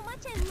 baby.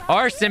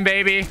 Arson,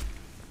 baby.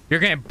 You're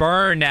gonna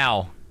burn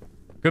now.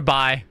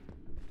 Goodbye.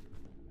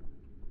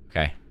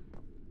 Okay.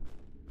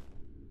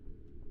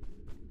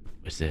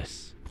 What's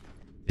this?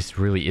 This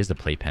really is a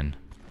playpen.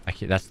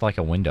 That's like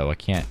a window. I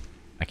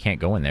can't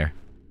go in there.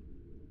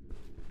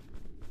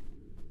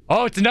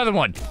 Oh, it's another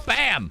one.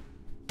 Bam!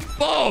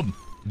 Boom!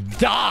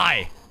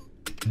 Die!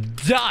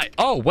 Die!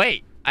 Oh,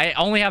 wait. I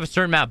only have a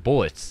certain amount of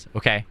bullets.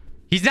 Okay.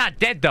 He's not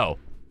dead, though.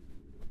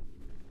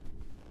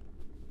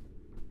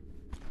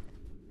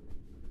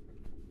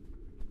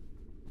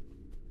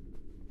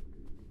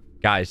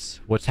 Guys,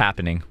 what's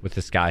happening with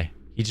this guy?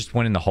 He just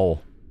went in the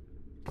hole.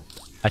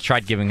 I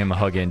tried giving him a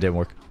hug and it didn't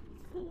work.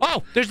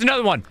 Oh, there's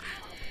another one.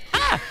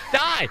 Ah!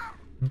 Die!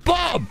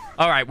 Boom!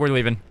 All right, we're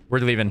leaving. We're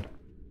leaving.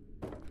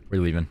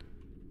 We're leaving.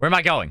 Where am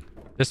I going?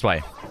 This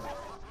way.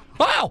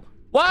 Oh!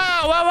 Whoa,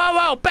 whoa, whoa,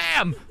 whoa!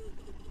 Bam!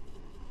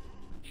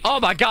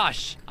 Oh my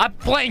gosh. I'm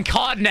playing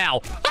COD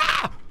now.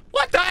 Ah!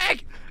 What the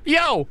heck?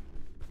 Yo!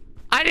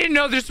 I didn't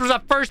know this was a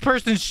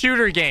first-person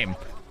shooter game.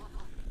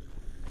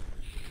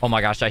 Oh my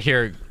gosh, I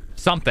hear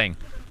Something.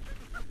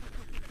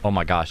 Oh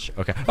my gosh.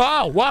 Okay.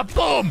 Oh, what?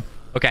 Boom.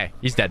 Okay,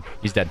 he's dead.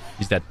 He's dead.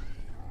 He's dead.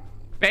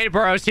 Beta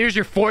Bros, here's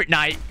your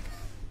Fortnite.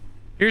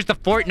 Here's the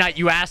Fortnite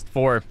you asked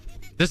for.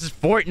 This is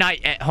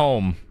Fortnite at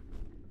home.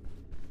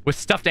 With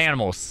stuffed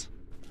animals.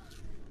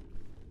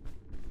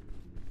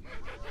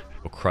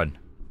 Oh, crud.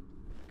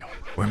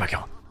 Where am I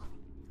going?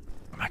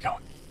 Where am I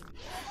going?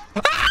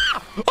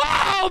 Ah!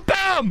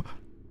 Oh, boom!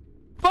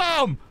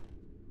 Boom!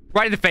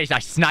 Right in the face. I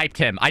sniped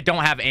him. I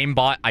don't have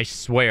aimbot. I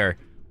swear.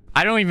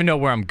 I don't even know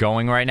where I'm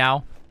going right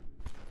now.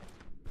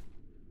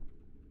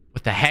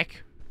 What the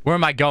heck? Where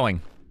am I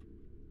going?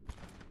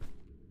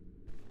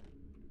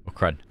 Oh,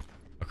 crud.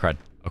 Oh, crud.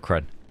 Oh,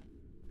 crud.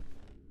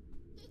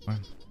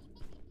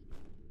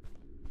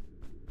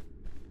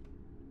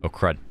 Oh,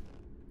 crud.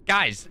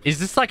 Guys, is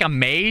this like a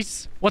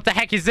maze? What the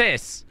heck is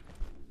this?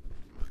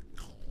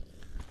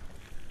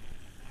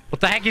 What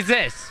the heck is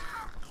this?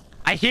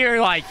 I hear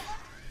like...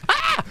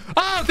 Ah!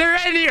 Oh, they're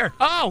in here!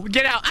 Oh,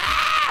 get out!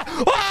 Ah!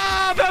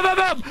 Oh, boom, boom,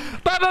 boom!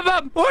 Boom, boom,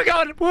 boom! We're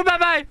going! Woo,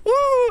 bye-bye!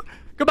 Woo!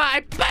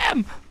 Goodbye!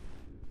 Bam!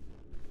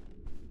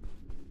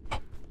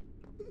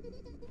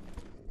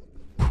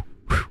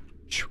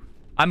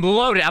 I'm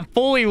loaded. I'm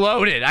fully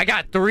loaded. I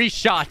got 3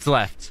 shots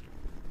left.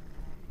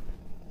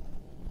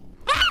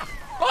 Ah!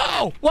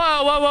 Oh!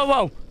 Whoa, whoa, whoa,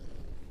 whoa!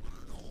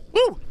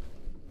 Woo!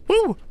 Woo!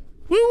 Woo,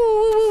 woo,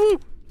 woo, woo!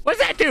 What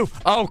does that do?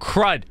 Oh,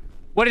 crud.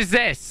 What is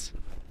this?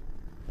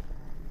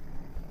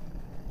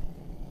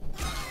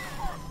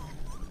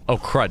 Oh,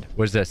 crud.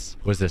 What is this?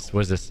 What is this?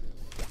 What is this?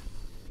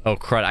 Oh,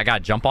 crud. I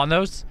gotta jump on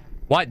those?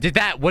 What? Did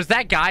that... Was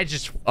that guy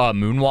just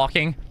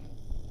moonwalking?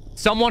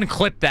 Someone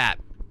clip that.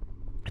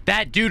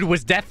 That dude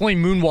was definitely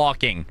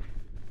moonwalking.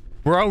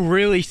 Bro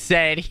really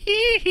said,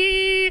 hee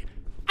hee.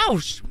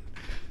 Ouch.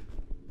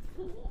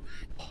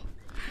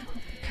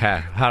 Okay,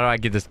 how do I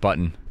get this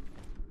button?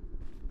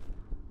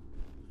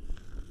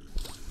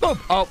 Oh,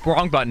 oh,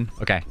 wrong button.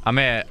 Okay, I'm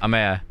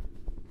a.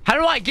 How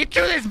do I get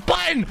to this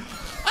button?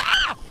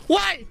 Ah!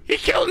 What? He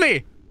killed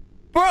me.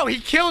 Bro, he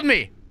killed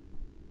me.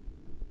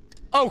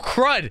 Oh,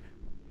 crud.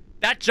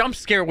 That jump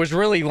scare was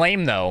really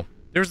lame, though.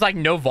 There was, like,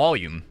 no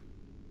volume.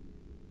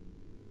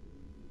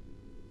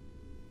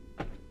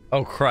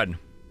 Oh, crud.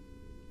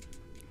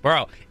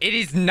 Bro, it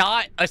is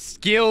not a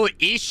skill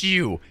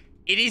issue.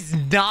 It is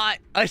not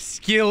a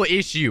skill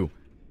issue.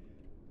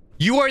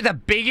 You are the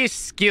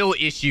biggest skill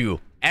issue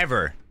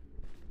ever.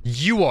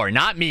 You are,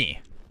 not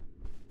me.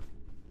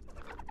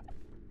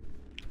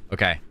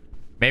 Okay.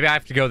 Maybe I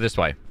have to go this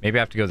way. Maybe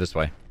I have to go this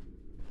way.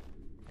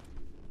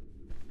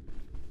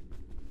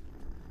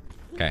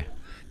 Okay.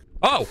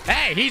 Oh,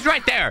 hey, he's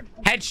right there.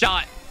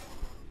 Headshot.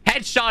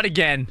 Headshot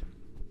again.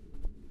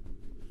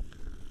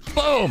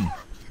 Boom.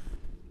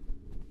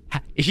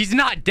 He's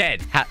not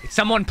dead.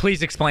 Someone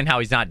please explain how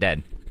he's not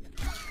dead.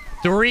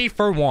 3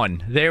 for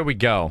 1. There we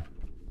go.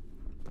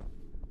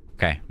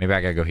 Okay, maybe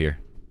I gotta go here.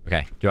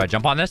 Okay, do I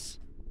jump on this?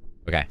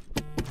 Okay.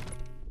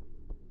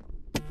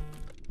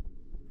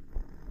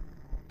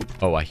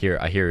 Oh, I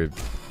hear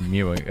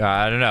mewing.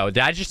 I don't know.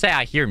 Did I just say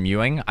I hear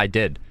mewing? I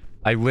did.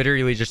 I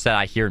literally just said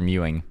I hear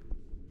mewing.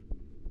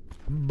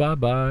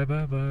 Bye-bye,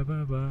 bye-bye,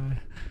 bye-bye.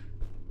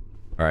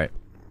 All right.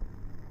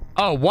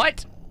 Oh,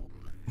 what?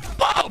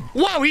 Boom!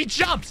 Whoa, he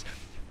jumps!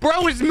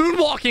 Bro is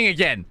moonwalking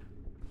again.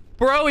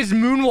 Bro is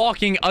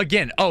moonwalking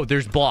again. Oh,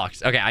 there's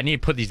blocks. Okay, I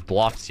need to put these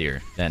blocks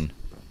here then.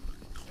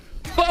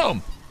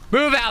 Boom!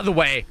 Move out of the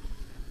way.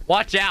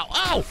 Watch out.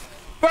 Oh!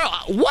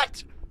 Bro,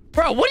 what?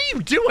 Bro, what are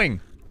you doing?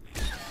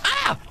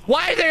 Ah!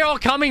 Why are they all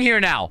coming here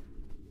now?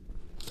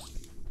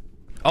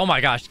 Oh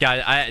my gosh,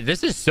 guys.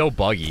 This is so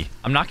buggy.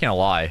 I'm not gonna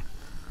lie.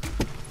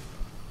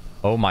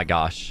 Oh my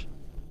gosh.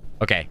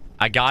 Okay,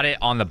 I got it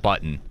on the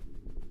button.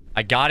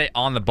 I got it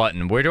on the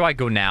button. Where do I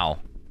go now?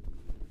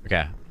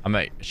 Okay,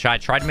 should I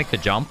try to make the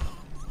jump?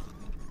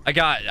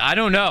 I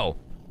don't know.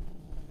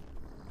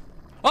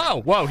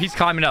 Oh, whoa, he's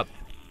climbing up.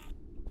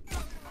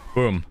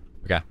 Boom.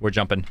 Okay, we're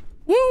jumping.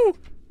 Woo!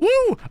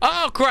 Woo!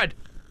 Oh, crud!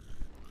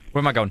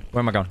 Where am I going? Where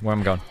am I going? Where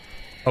am I going?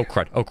 Oh,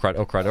 crud. Oh, crud.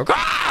 Oh, crud. Oh, crud.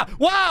 Ah!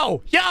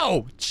 Whoa!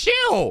 Yo!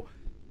 Chill!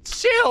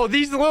 Chill!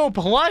 These little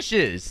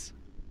plushes!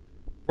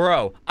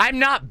 Bro, I'm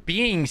not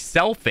being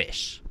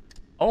selfish.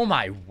 Oh,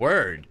 my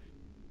word.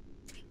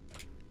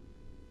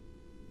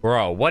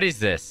 Bro, what is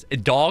this?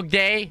 Dog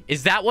Day?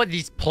 Is that what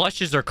these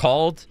plushes are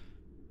called?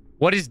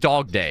 What is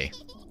Dog Day?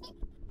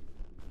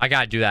 I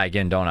gotta do that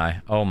again, don't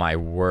I? Oh, my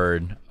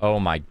word. Oh,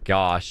 my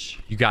gosh.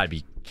 You gotta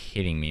be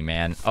kidding me,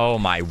 man. Oh,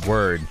 my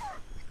word.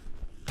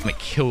 I'm gonna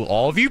kill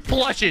all of you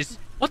plushes.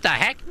 What the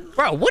heck?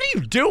 Bro, what are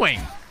you doing?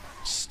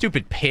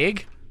 Stupid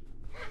pig.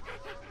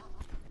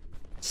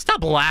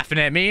 Stop laughing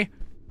at me.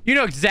 You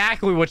know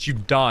exactly what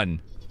you've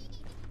done.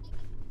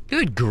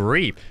 Good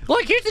grief.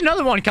 Look, here's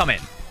another one coming.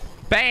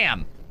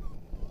 Bam.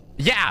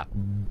 Yeah,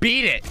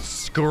 beat it.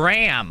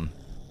 Scram.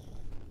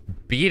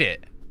 Beat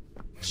it.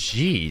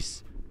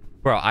 Jeez.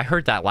 Bro, I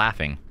heard that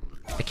laughing.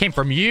 It came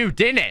from you,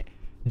 didn't it?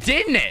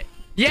 Didn't it?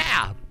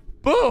 Yeah.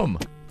 Boom.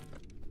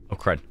 Oh,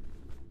 crud.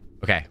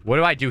 Okay, what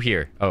do I do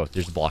here? Oh,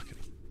 there's a block.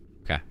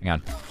 Okay, hang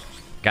on.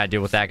 Gotta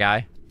deal with that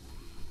guy.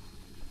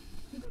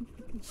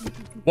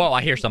 Whoa,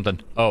 I hear something.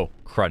 Oh,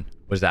 crud.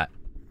 What's that?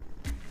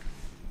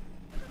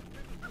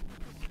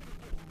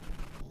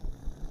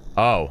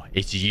 Oh,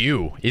 it's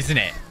you, isn't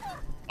it?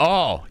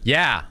 Oh,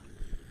 yeah.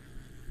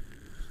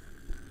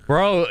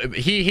 Bro,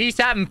 he's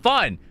having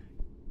fun.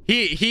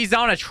 He's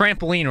on a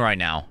trampoline right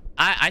now.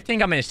 I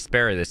think I'm gonna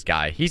spare this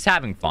guy. He's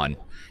having fun.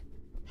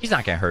 He's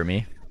not gonna hurt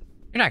me.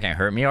 You're not gonna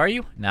hurt me, are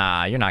you?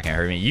 Nah, you're not gonna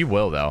hurt me. You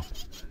will, though.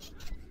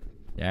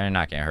 Yeah, you're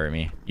not gonna hurt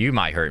me. You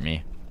might hurt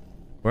me.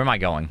 Where am I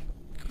going?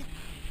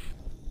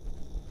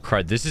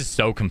 Crud, this is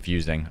so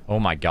confusing. Oh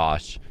my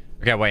gosh.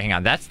 Okay, wait, hang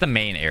on. That's the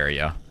main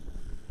area.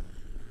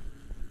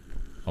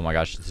 Oh my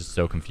gosh, this is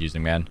so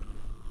confusing, man.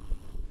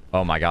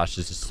 Oh my gosh,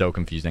 this is so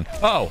confusing.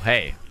 Oh,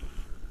 hey.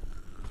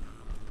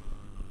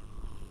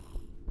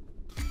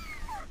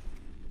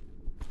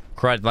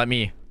 Crud, let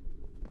me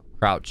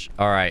crouch.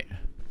 All right.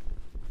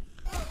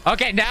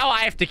 Okay, now I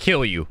have to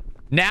kill you.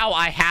 Now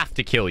I have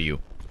to kill you.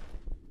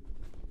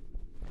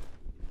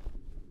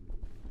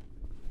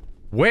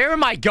 Where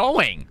am I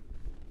going?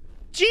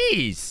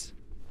 Jeez.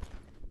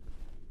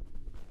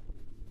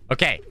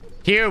 Okay,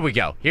 here we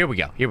go. Here we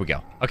go. Here we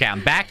go. Okay,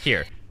 I'm back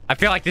here. I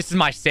feel like this is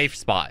my safe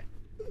spot.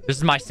 This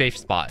is my safe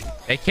spot.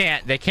 They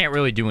can't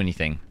really do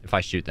anything if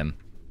I shoot them.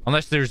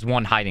 Unless there's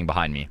one hiding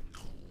behind me.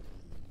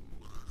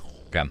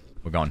 Okay,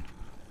 we're going.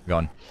 We're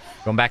going.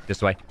 Going back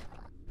this way.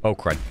 Oh,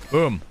 crud.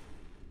 Boom.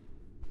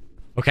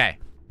 Okay.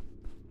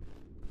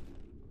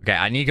 Okay,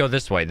 I need to go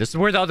this way. This is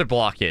where the other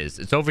block is.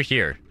 It's over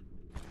here.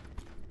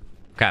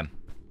 Okay.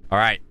 All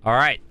right. All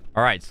right.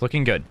 All right. It's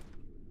looking good.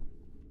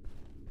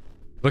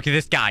 Look at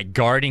this guy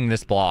guarding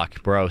this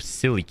block, bro.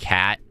 Silly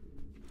cat.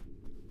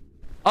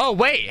 Oh,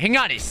 wait. Hang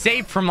on. It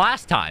saved from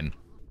last time.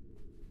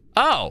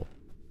 Oh.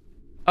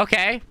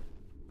 Okay.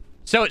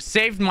 So it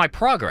saved my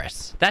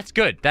progress. That's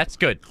good. That's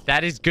good.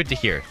 That is good to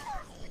hear.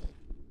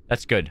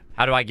 That's good.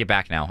 How do I get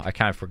back now? I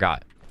kind of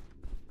forgot.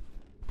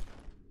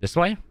 This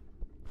way?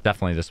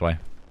 Definitely this way.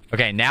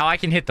 Okay, now I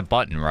can hit the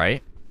button,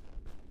 right?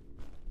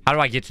 How do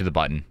I get to the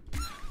button?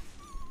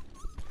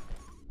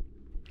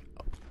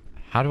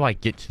 How do I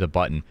get to the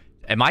button?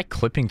 Am I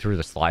clipping through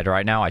the slide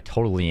right now? I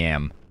totally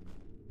am.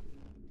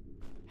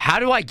 How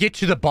do I get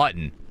to the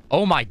button?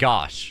 Oh my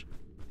gosh.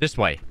 This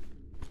way.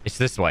 It's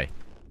this way.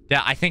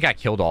 Yeah, I think I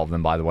killed all of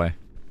them, by the way.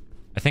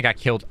 I think I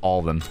killed all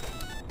of them.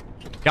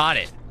 Got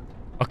it.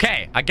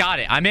 Okay, I got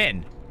it. I'm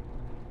in.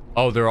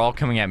 Oh, they're all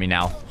coming at me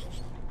now.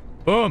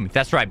 Boom.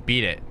 That's right.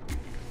 Beat it.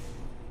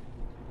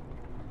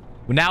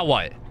 Now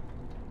what?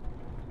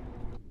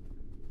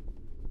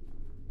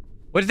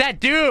 What does that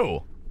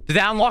do? Does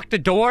that unlock the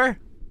door?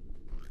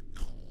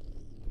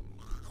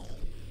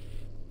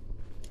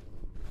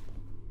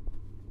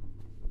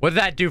 What did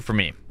that do for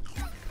me?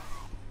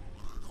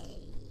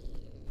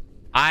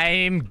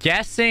 I'm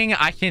guessing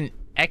I can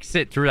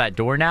exit through that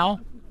door now.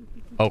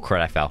 Oh,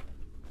 crud. I fell.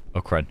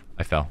 Oh, crud.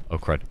 I fell. Oh,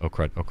 crud. Oh,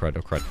 crud. Oh, crud.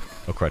 Oh, crud.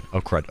 Oh, crud.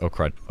 Oh, crud. Oh,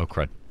 crud. Oh,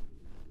 crud.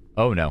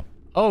 Oh, no.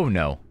 Oh,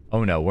 no.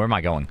 Oh, no. Where am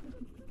I going?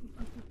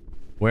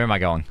 Where am I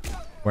going?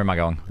 Where am I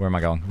going? Where am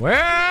I going?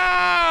 Where?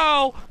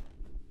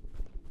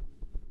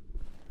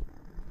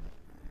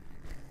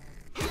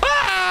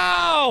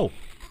 Oh!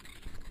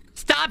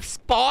 Stop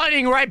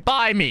spawning right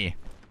by me.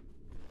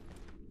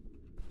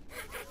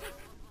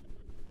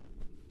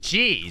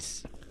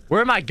 Jeez.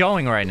 Where am I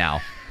going right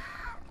now?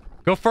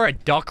 Go for a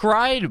duck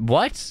ride?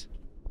 What?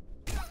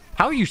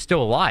 How are you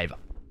still alive?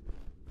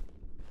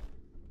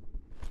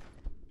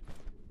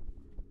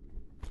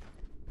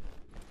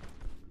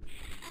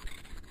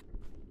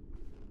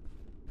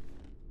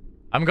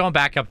 I'm going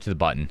back up to the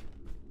button.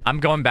 I'm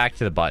going back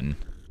to the button.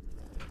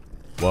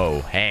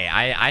 Whoa. Hey,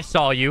 I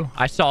saw you.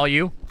 I saw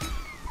you.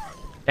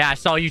 Yeah, I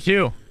saw you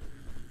too.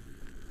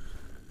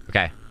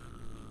 Okay.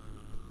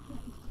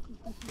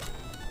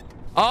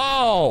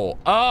 Oh.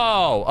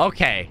 Oh.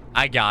 Okay.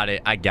 I got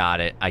it. I got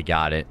it. I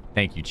got it.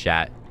 Thank you,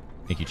 chat.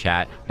 Thank you,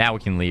 chat. Now we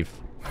can leave.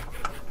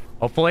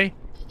 Hopefully.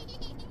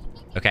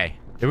 Okay.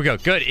 Here we go.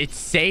 Good. It's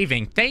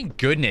saving. Thank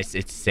goodness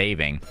it's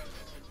saving.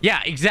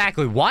 Yeah,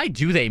 exactly. Why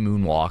do they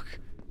moonwalk?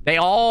 They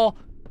all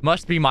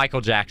must be Michael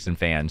Jackson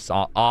fans.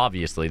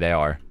 Obviously, they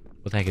are.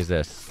 What the heck is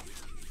this?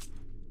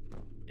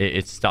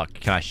 It's stuck.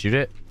 Can I shoot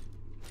it?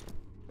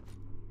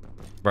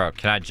 Bro,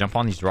 can I jump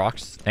on these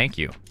rocks? Thank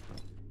you.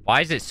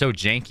 Why is it so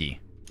janky?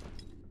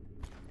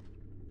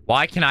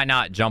 Why can I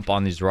not jump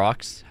on these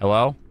rocks?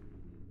 Hello?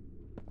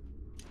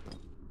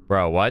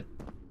 Bro, what?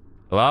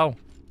 Hello?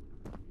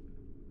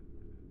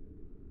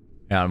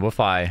 And what if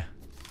I...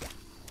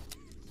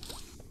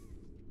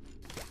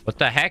 What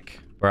the heck?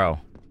 Bro.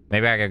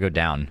 Maybe I gotta go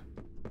down.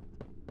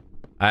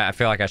 I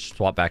feel like I should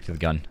swap back to the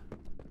gun.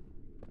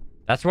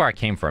 That's where I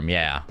came from.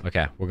 Yeah.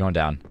 Okay. We're going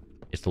down.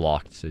 It's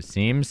locked. So it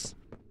seems...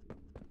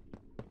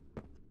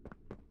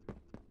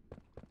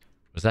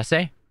 What does that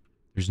say?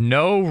 There's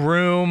no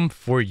room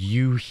for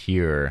you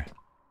here.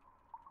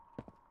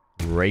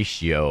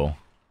 Ratio.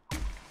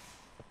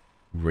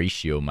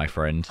 Ratio, my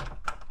friend.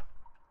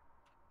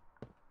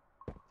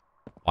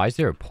 Why is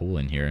there a pool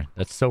in here?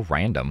 That's so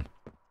random.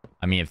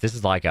 I mean, if this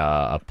is like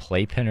a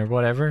playpen or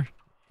whatever,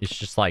 it's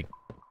just like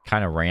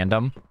kind of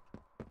random.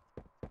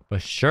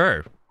 But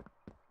sure.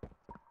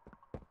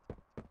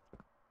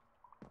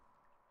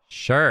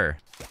 Sure.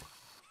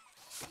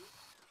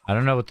 I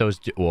don't know what those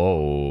do.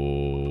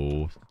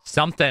 Whoa.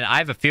 Something. I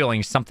have a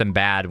feeling something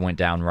bad went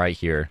down right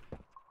here.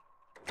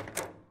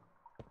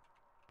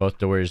 Both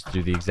doors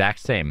do the exact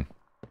same.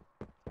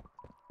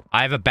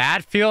 I have a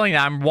bad feeling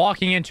that I'm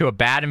walking into a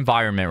bad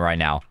environment right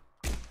now.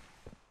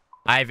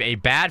 I have a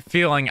bad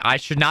feeling I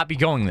should not be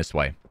going this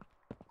way.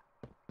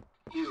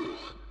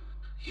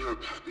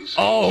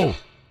 Oh!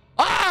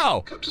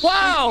 Oh!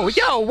 Whoa!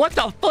 Yo, what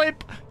the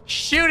flip?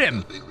 Shoot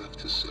him!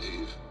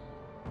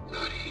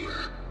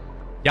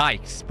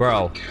 Yikes,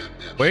 bro.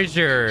 Where's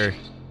your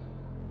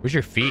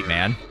feet,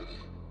 man?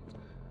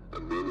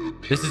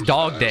 This is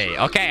dog day.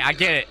 Okay, I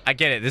get it. I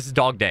get it. This is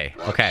dog day.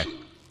 Okay.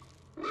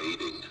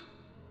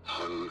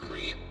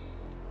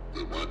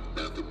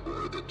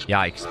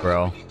 Yikes,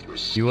 bro.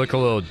 You look a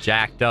little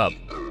jacked up.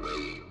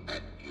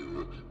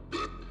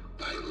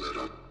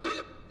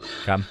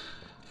 Come.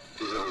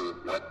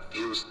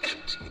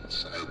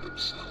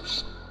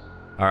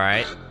 All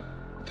right.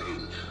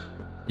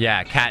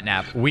 Yeah,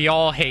 catnap. We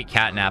all hate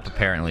catnap,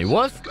 apparently.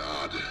 What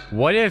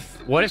if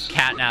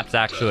catnap's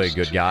actually a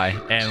good guy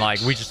and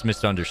like we just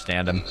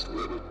misunderstand him?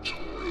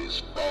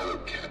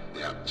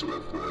 To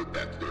avoid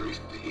that very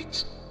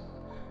fate,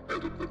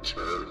 and in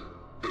return,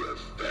 they are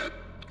fed.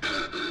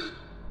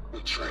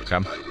 We try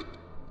to fight it.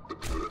 The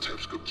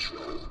prototype's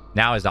control.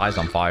 Now his eye's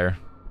on fire.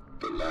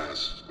 The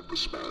last of the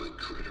smiling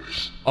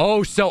critters.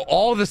 Oh, so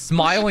all the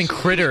smiling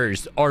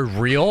critters are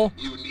real?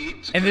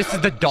 And this is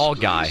the dog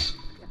guy.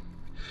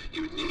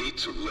 You need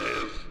to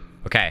live.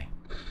 Okay,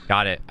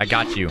 got it. I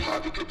got you.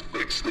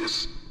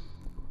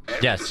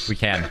 Yes, we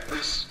can.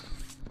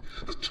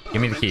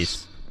 Give me the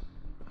keys.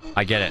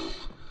 I get it.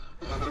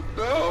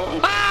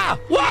 Ah!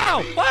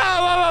 Whoa! Whoa!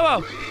 Whoa! Whoa!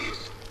 Whoa!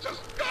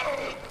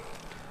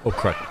 Oh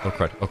crud! Oh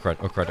crud! Oh crud!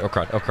 Oh crud! Oh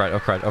crud! Oh crud! Oh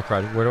crud! Oh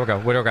crud! Where do I go?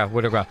 Where do I go?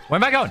 Where do I go? Where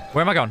am I going?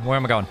 Where am I going? Where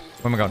am I going?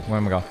 Where am I going? Where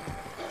am I going?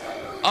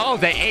 Oh,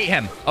 they ate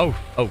him. Oh,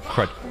 oh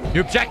crud!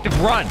 Your objective,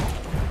 run!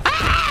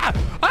 Ah!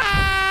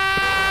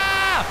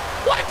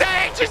 Ah! What the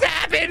heck just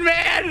happened,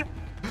 man?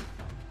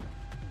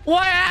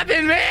 What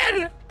happened,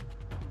 man?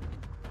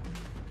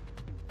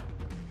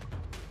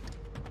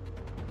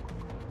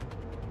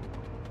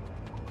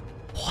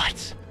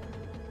 What?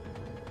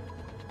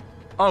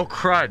 Oh,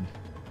 crud.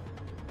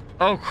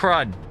 Oh,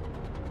 crud.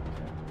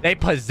 They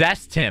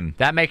possessed him.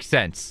 That makes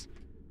sense.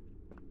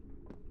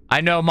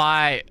 I know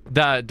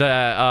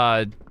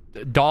the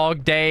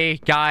dog day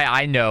guy,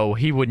 I know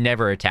he would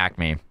never attack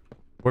me.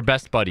 We're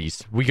best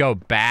buddies. We go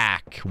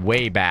back,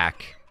 way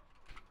back.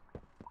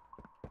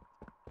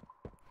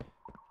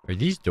 Are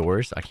these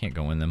doors? I can't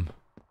go in them.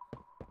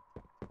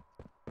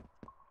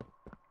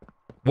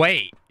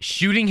 Wait,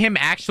 shooting him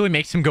actually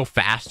makes him go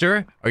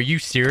faster? Are you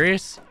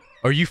serious?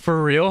 Are you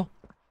for real?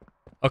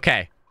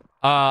 Okay.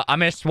 I'm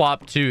gonna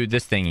swap to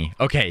this thingy.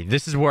 Okay,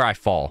 this is where I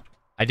fall.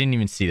 I didn't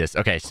even see this.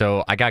 Okay,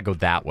 so I gotta go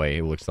that way,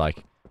 it looks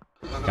like.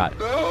 Got it.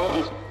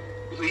 No!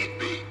 Leave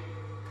me.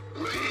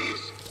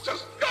 Please,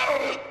 just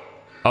go!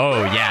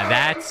 Oh, yeah,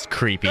 that's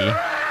creepy.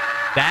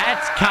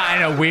 That's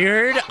kind of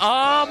weird.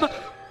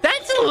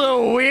 That's a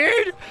little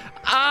weird.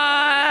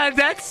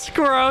 That's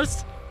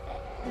gross.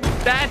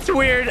 That's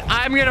weird.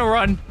 I'm gonna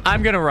run.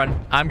 I'm gonna run.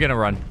 I'm gonna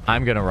run.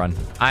 I'm gonna run.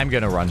 I'm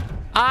gonna run.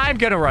 I'm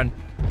gonna run.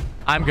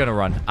 I'm gonna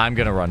run. I'm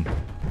gonna run.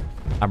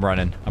 I'm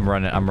running. I'm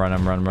running. I'm running.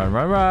 I'm running. I'm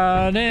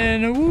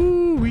running.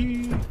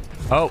 Woo-wee.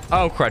 Oh,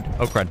 crud.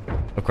 Oh, crud.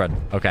 Oh, crud.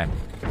 Okay.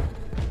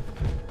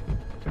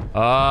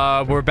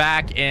 We're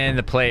back in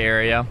the play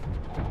area.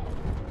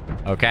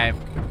 Okay.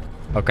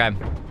 Okay.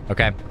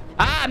 Okay.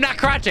 Ah, I'm not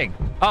crouching.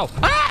 Oh.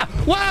 Ah!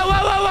 Whoa,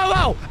 whoa, whoa,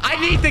 whoa, whoa! I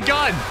need the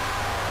gun.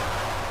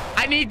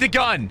 I need the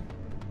gun.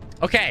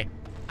 Okay.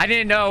 I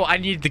didn't know I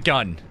need the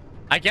gun.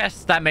 I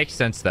guess that makes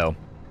sense, though.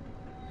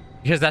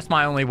 Because that's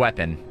my only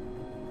weapon.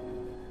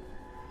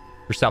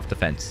 For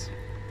self-defense.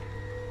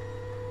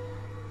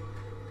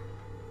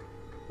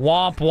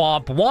 Womp,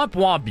 womp, womp,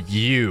 womp,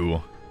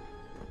 you.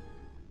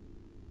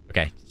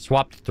 Okay.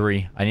 Swap to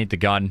 3. I need the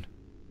gun.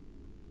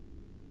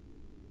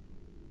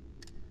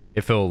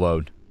 If it'll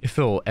load. If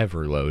it'll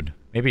ever load.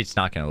 Maybe it's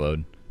not going to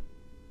load.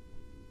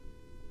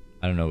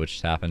 I don't know what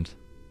just happened.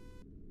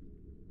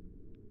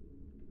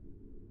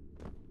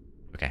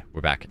 Okay,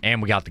 we're back.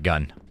 And we got the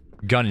gun.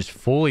 Gun is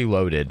fully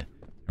loaded.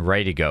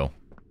 Ready to go.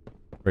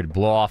 Ready to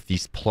blow off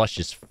these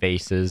plushes'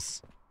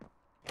 faces.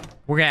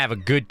 We're going to have a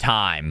good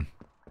time.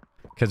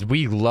 Because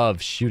we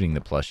love shooting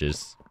the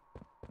plushes.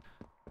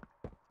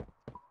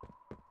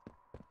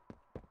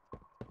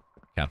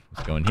 Okay,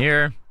 let's go in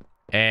here.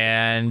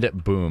 And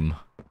boom.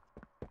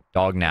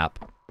 Dog nap.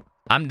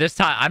 I'm just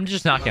not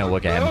going to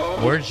look at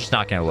him. We're just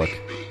not going to look.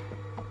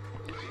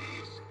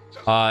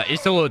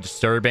 It's a little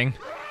disturbing.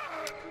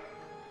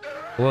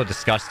 A little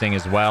disgusting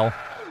as well.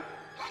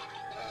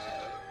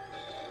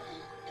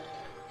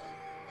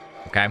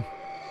 Okay.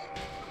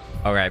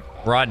 All right.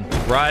 Run.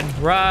 Run.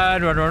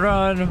 Run. Run. Run.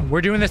 Run.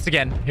 We're doing this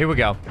again. Here we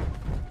go.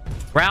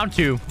 Round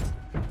 2.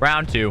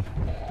 Round 2.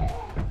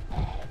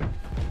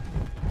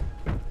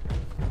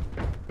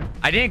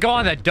 I didn't go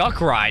on the duck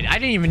ride. I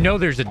didn't even know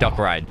there's a duck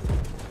ride.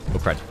 Oh,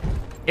 crud.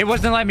 It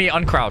wasn't letting me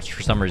uncrouch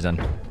for some reason.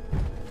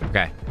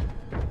 Okay.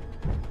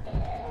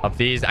 Up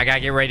these. I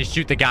gotta get ready to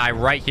shoot the guy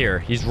right here.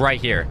 He's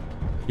right here.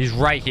 He's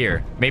right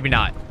here. Maybe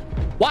not.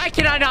 Why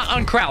can I not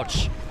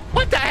uncrouch?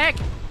 What the heck?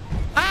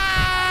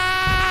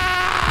 Ah!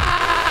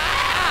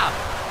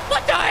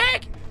 What the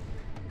heck?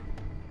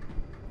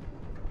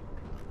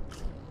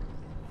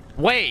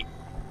 Wait.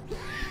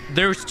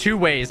 There's two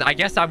ways. I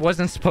guess I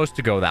wasn't supposed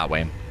to go that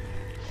way.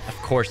 Of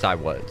course I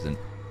wasn't.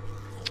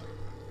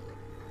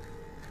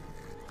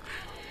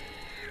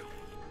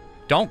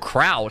 Don't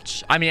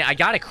crouch. I mean, I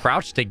gotta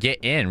crouch to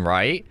get in,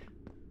 right?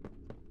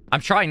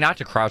 I'm trying not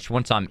to crouch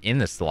once I'm in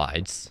the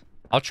slides.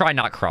 I'll try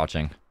not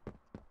crouching.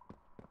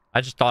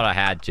 I just thought I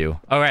had to.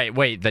 All right,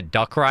 wait, the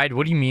duck ride?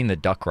 What do you mean the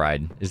duck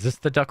ride? Is this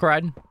the duck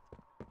ride?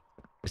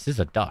 This is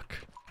a duck.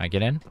 Can I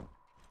get in?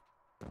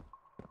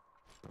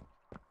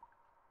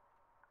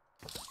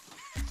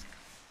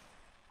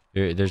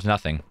 There's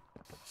nothing.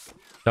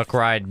 Duck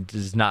ride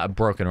is not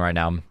broken right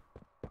now.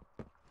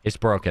 It's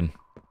broken.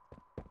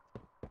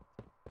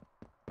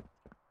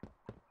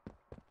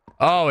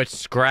 Oh, it's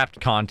scrapped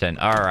content.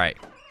 All right.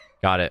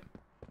 Got it.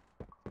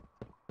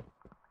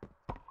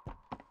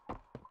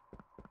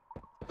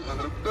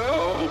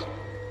 No!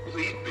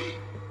 Leave me.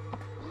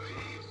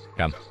 Please.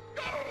 Come.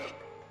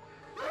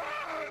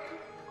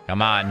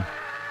 Come on.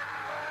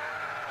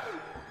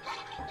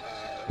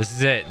 This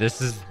is it.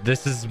 This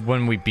is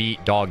when we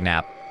beat Dog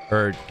Nap.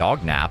 Or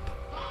Dog Nap?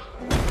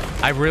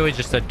 I really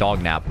just said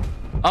Dog Nap.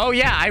 Oh,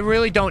 yeah. I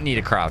really don't need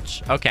a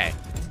crouch. Okay.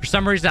 For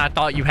some reason, I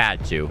thought you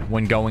had to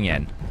when going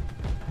in.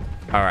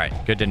 All right.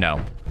 Good to know.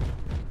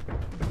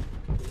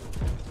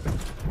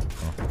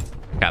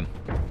 Okay.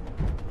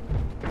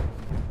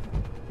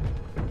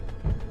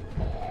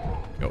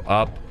 Go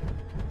up.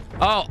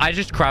 Oh, I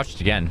just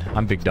crouched again.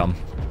 I'm big dumb.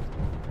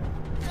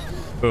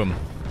 Boom.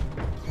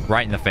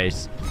 Right in the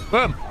face.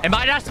 Boom. Am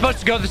I not supposed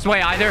to go this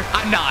way either?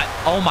 I'm not.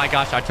 Oh my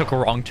gosh, I took a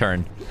wrong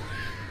turn.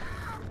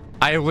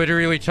 I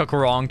literally took a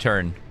wrong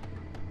turn.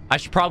 I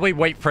should probably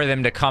wait for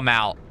them to come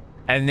out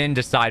and then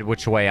decide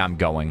which way I'm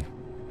going.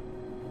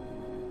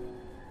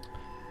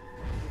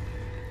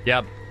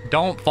 Yep.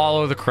 Don't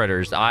follow the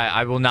critters.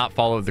 I will not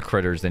follow the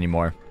critters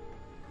anymore.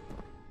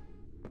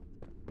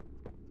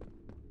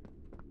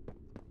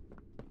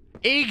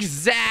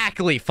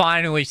 Exactly.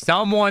 Finally,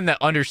 someone that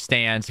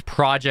understands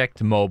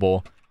Project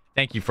Mobile.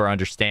 Thank you for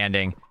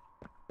understanding.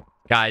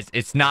 Guys,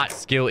 it's not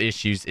skill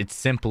issues. It's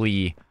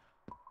simply...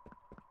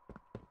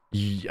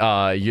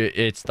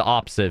 it's the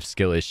opposite of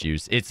skill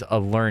issues. It's a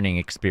learning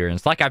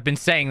experience. Like I've been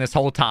saying this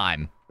whole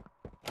time.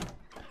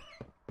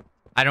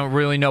 I don't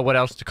really know what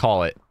else to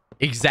call it.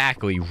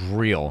 Exactly.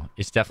 Real.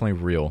 It's definitely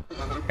real.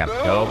 Okay,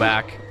 go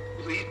back.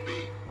 Leave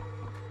me.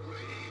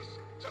 Please.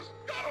 Just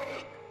go.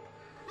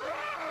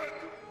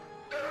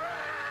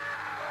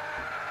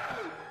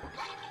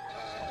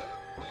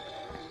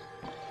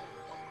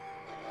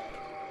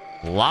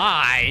 Run.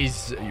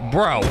 Lies?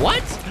 Bro,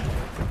 what?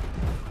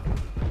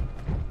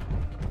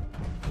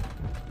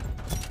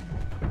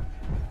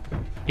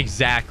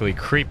 Exactly.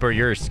 Creeper,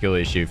 you're a skill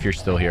issue if you're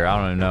still here. I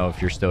don't know if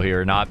you're still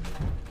here or not.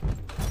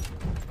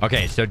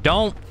 Okay, so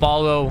don't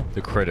follow the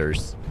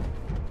critters.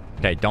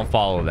 Okay, don't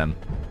follow them.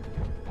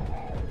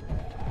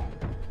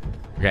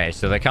 Okay,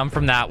 so they come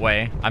from that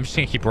way. I'm just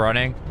gonna keep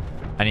running.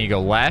 I need to go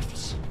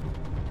left.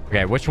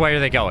 Okay, which way are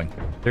they going?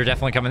 They're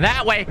definitely coming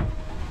that way.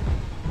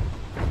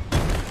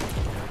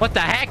 What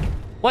the heck?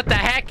 What the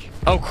heck?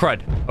 Oh,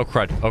 crud. Oh,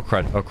 crud. Oh,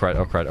 crud. Oh, crud.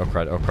 Oh, crud. Oh,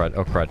 crud. Oh, crud.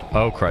 Oh, crud.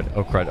 Oh, crud.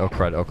 Oh, crud. Oh,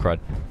 crud. Oh, crud.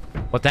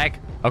 What the heck?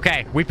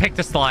 Okay, we picked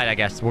a slide, I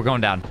guess. We're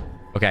going down.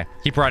 Okay,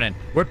 keep running.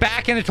 We're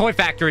back in the toy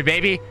factory,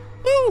 baby.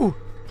 Woo!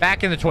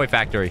 Back in the toy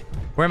factory.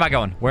 Where am I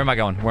going? Where am I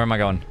going? Where am I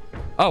going?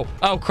 Oh,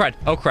 oh, crud.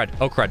 Oh, crud.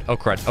 Oh, crud. Oh,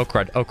 crud. Oh,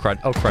 crud. Oh, crud.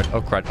 Oh, crud.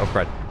 Oh, crud. Oh,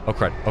 crud. Oh,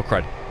 crud. Oh,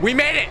 crud. We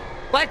made it!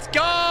 Let's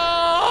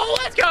go!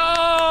 Let's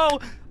go!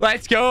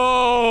 Let's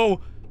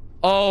go!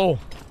 Oh.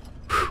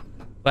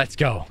 Let's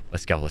go.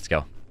 Let's go. Let's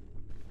go.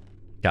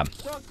 Come.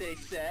 Something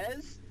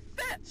says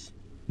fetch.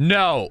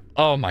 No.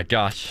 Oh my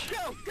gosh.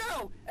 Go,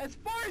 go, as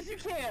far as you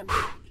can.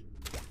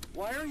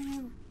 Why are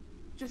you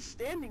just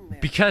standing there?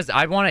 Because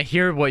I want to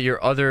hear what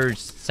your other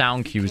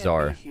sound cues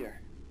are.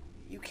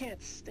 You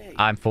can't stay.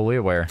 I'm fully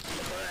aware.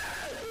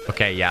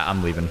 Okay, yeah,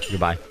 I'm leaving.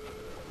 Goodbye.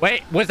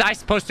 Wait, was I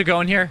supposed to go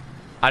in here?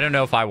 I don't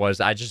know if I was.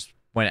 I just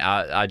went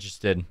out. I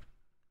just did.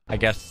 I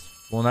guess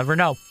we'll never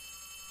know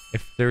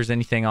if there's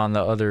anything on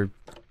the other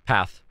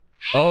path.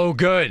 Oh,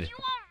 good. You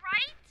all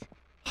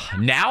right?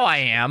 Now I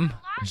am.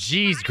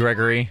 Jeez,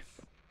 Gregory.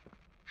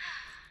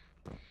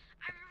 I'm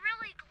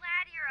really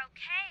glad you're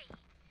okay.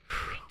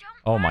 I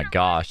don't Oh my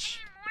gosh.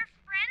 any more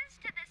friends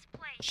to this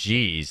place.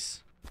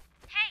 Jeez.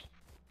 Hey,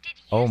 did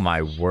you Oh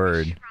my see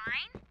word. the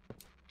shrine?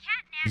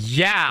 Catnap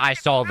Yeah, I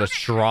saw the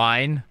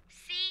shrine.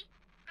 See,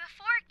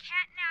 before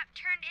Catnap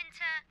turned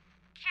into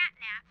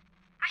Catnap,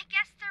 I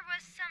guess there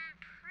was some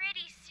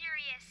pretty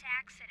serious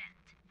accident.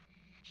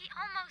 He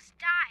almost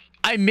died.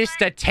 I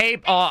missed a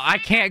tape. Oh, I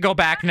can't go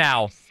back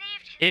now.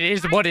 It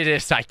is what it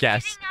is, I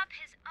guess. Giving up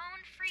his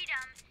own freedom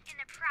in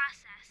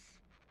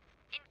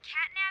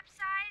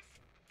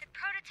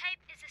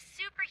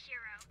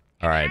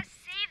All right.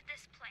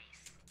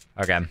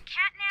 Okay.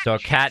 So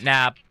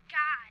Catnap.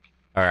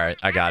 All right,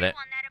 I got it.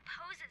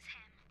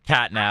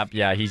 Catnap.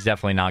 Yeah, he's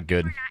definitely not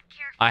good.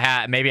 I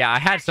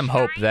had some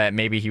hope that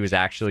maybe he was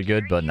actually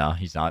good, but no,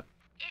 he's not.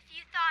 If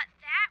you thought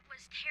that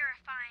was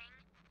terrifying,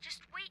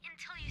 just wait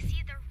until you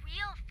see the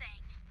real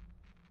thing.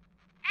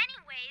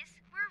 Anyways,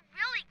 we're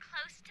really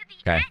close to the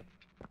end.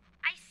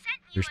 I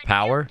sent you There's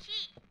power.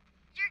 key.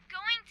 You're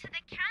going to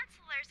the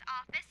counselor's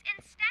office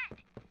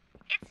instead.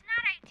 It's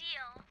not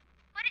ideal,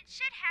 but it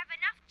should have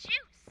enough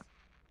juice.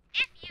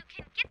 If you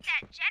can get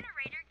that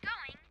generator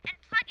going and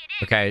plug it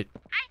in, Okay.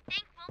 I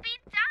think we'll be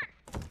done.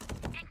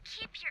 And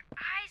keep your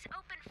eyes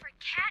open for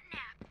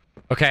Catnap.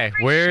 Okay,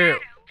 where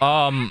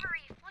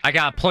I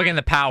gotta plug in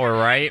the power,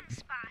 right?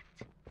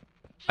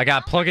 I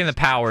gotta plug in the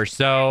power.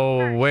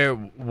 So where?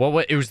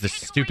 What? It was the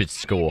stupid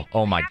school.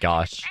 Oh my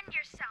gosh.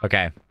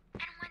 Okay.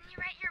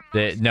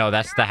 No,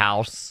 that's the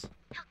house.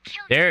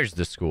 There's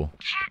the school.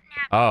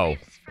 Oh.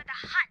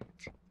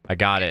 I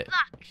got it.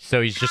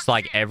 So he's just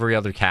like every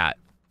other cat.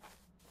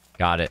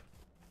 Got it.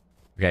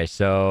 Okay,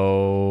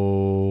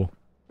 so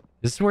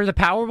this is where the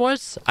power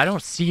was? I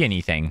don't see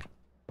anything.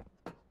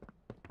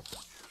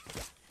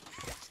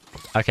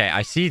 Okay,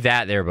 I see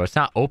that there, but it's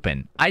not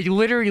open. I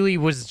literally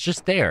was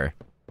just there.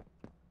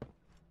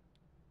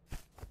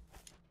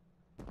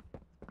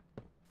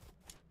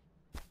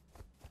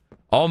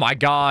 Oh my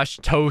gosh,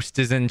 Toast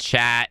is in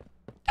chat.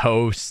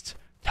 Toast.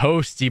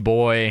 Toasty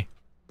boy.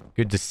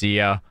 Good to see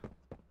ya.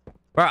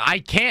 Bro, I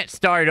can't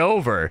start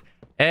over.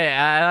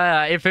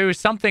 If it was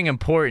something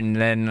important,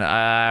 then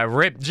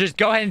Rip, just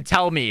go ahead and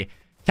tell me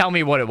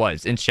what it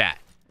was in chat.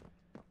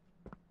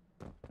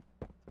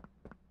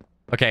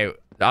 Okay,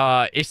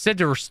 it said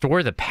to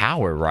restore the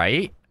power,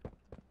 right?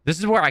 This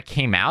is where I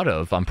came out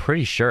of, I'm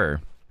pretty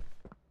sure.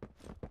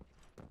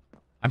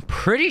 I'm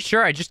pretty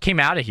sure I just came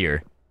out of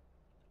here.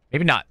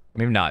 Maybe not.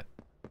 Maybe not.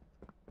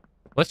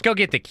 Let's go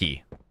get the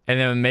key. And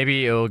then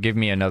maybe it'll give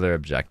me another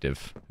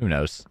objective. Who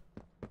knows?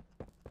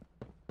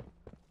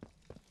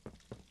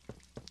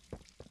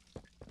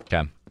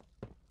 Okay.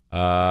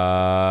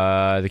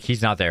 The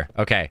key's not there.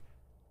 Okay.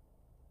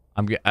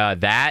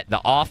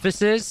 The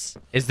offices?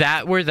 Is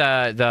that where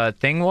the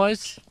thing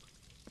was?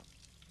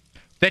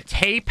 The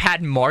tape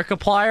had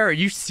Markiplier? Are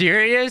you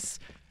serious?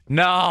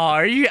 No,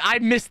 I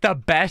missed the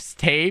best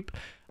tape.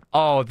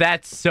 Oh,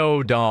 that's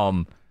so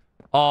dumb.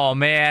 Oh,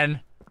 man.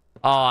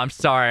 Oh, I'm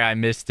sorry I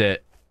missed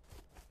it.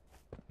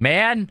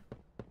 Man.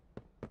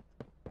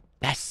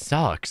 That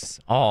sucks.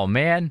 Oh,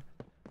 man.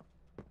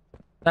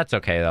 That's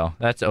okay, though.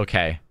 That's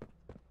okay.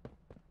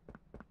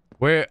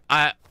 Where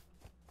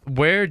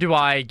do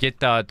I get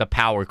the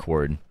power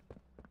cord?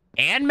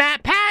 And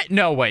Matt Pat?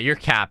 No way. You're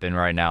capping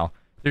right now.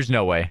 There's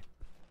no way.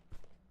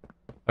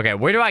 Okay,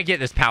 where do I get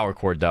this power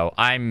cord, though?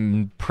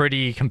 I'm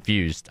pretty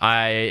confused.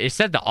 It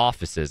said the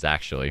offices,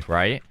 actually,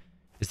 right?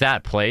 Is that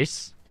a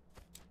place?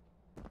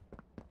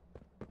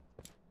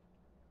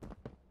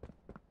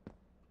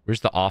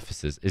 Where's the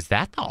offices? Is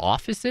that the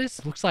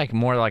offices? Looks like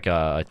more like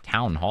a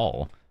town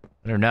hall.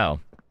 I don't know.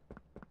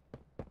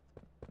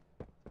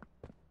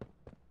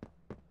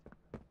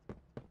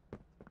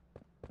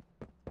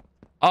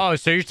 Oh,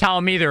 so you're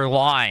telling me they're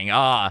lying.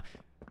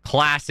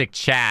 Classic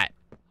chat.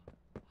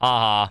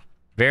 Haha.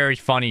 Very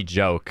funny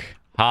joke.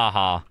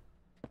 Haha.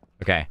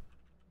 Okay.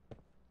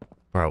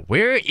 Bro,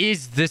 where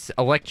is this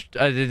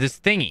this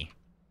thingy?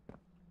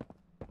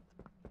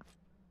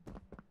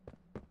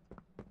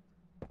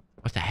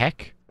 What the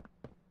heck?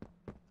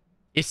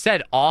 It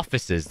said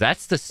offices.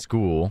 That's the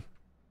school.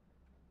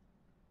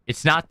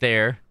 It's not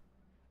there.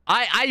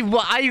 I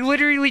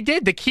literally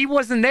did. The key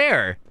wasn't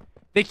there.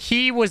 The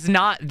key was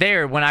not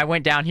there when I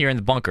went down here in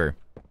the bunker.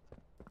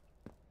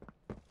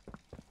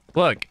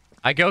 Look,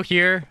 I go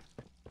here.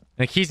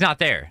 The key's not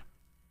there.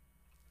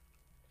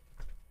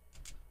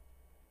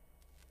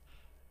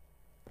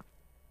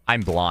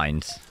 I'm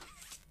blind.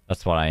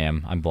 That's what I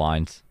am. I'm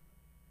blind.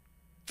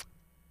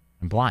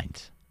 I'm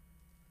blind.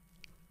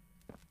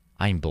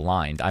 I'm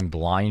blind. I'm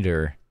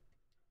blinder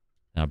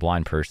than a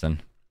blind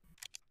person.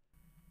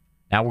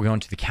 Now we're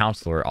going to the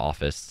counselor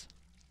office.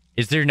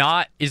 Is there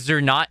not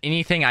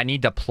anything I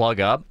need to plug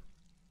up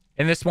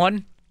in this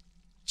one?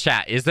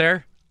 Chat, is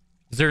there?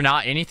 Is there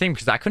not anything?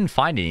 Because I couldn't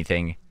find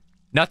anything.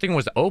 Nothing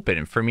was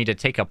open for me to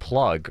take a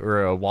plug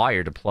or a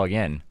wire to plug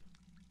in.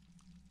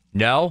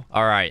 No?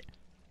 All right.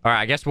 All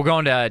right, I guess we're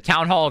going to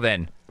Town Hall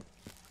then.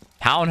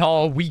 Town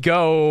Hall we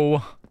go.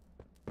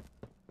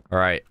 All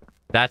right.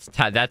 That's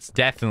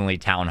definitely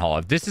Town Hall.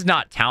 If this is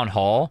not Town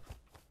Hall,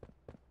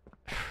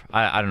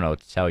 I don't know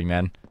what to tell you,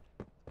 man.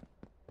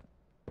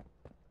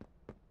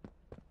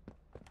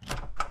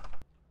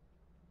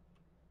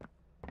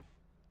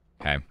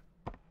 Okay.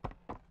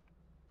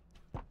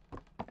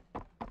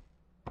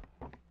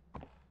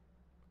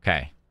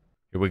 Okay.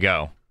 Here we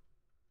go.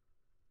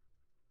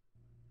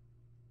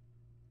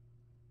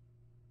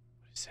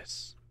 What is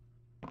this?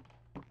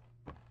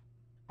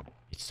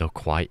 It's so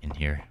quiet in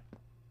here.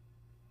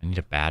 I need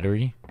a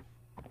battery.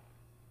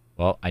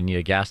 Well, I need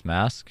a gas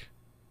mask.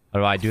 How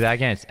do I do that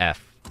again? It's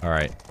F. All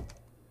right.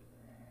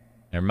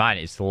 Never mind.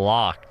 It's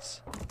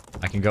locked.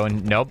 I can go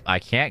in. Nope. I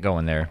can't go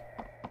in there.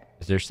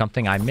 Is there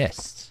something I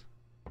missed?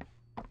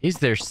 Is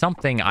there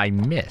something I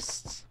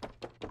missed?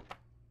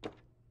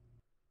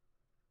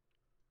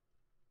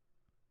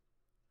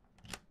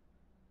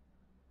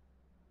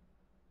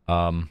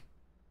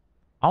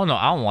 I don't know.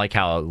 I don't like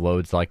how it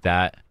loads like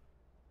that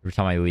every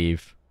time I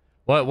leave.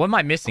 What am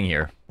I missing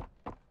here?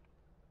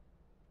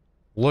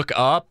 Look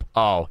up.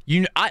 Oh,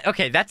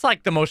 okay, that's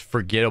like the most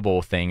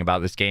forgettable thing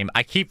about this game.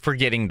 I keep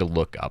forgetting to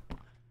look up.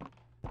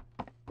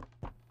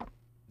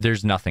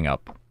 There's nothing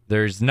up.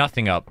 There's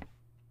nothing up.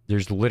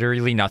 There's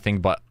literally nothing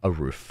but a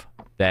roof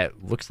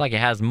that looks like it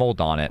has mold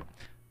on it.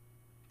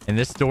 And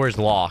this door is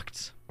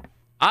locked.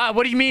 Ah,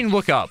 what do you mean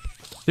look up?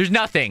 There's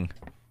nothing.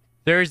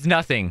 There's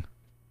nothing.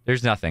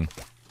 There's nothing.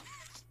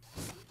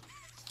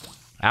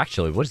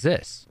 Actually, what is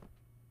this?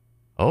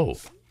 Oh.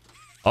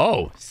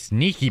 Oh,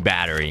 sneaky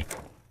battery.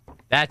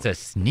 That's a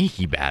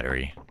sneaky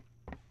battery.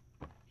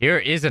 Here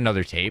is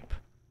another tape.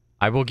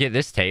 I will get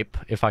this tape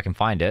if I can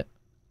find it.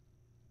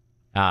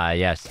 Ah,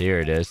 yes, here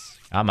it is.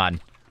 Come on.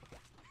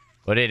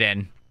 Put it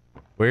in.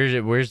 Where's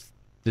it? Where's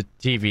the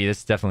TV? This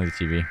is definitely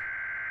the TV.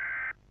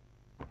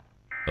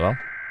 Hello?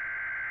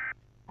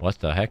 What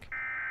the heck?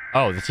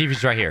 Oh, the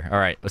TV's right here. All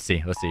right, let's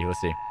see. Let's see.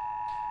 Let's see.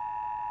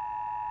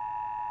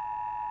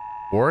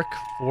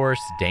 Workforce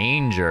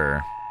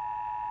danger.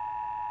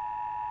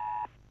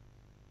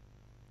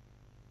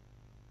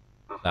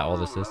 Is that all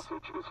this is?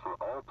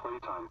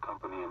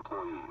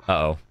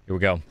 Uh-oh. Here we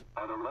go.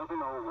 At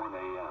 11:01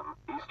 a.m.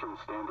 Eastern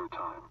Standard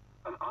Time,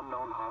 an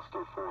unknown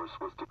hostile force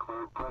was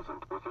declared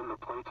present within the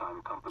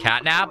Playtime Company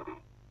Catnap?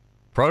 facility.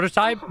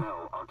 Prototype?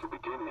 Personnel are to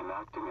begin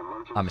enacting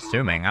emergency I'm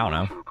assuming. I don't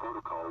know.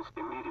 protocols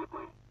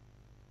immediately.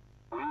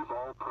 Leave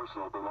all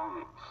personal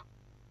belongings.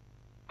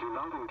 Do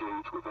not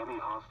engage with any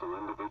hostile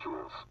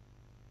individuals.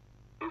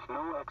 If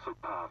no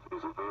exit path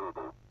is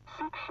available,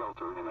 seek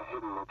shelter in a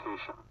hidden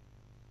location.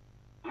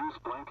 Use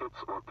blankets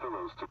or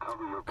pillows to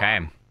cover your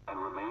body and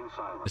remain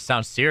silent. This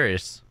sounds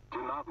serious.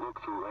 Do not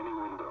look through any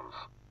windows.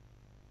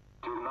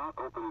 Do not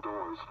open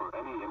doors for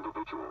any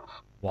individuals.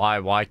 Why?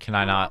 Why can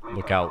I not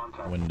look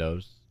out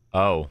windows?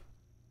 Oh.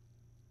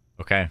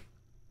 Okay.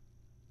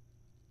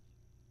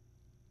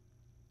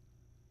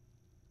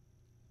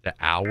 The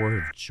hour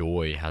of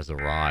joy has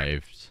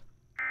arrived.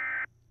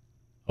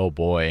 Oh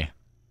boy.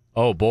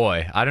 Oh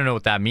boy. I don't know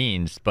what that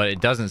means, but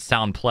it doesn't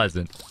sound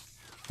pleasant.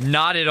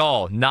 Not at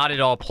all. Not at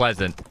all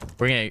pleasant.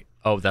 We're gonna...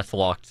 Oh, that's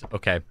locked.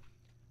 Okay.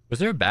 Was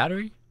there a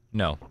battery?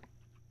 No.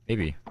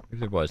 Maybe. Maybe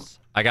there was.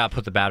 I gotta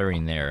put the battery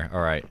in there.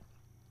 Alright.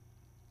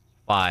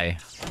 Bye.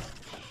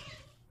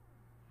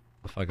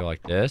 If I go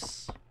like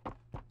this.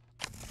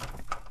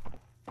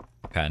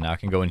 Okay, now I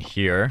can go in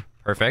here.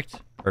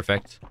 Perfect.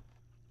 Perfect.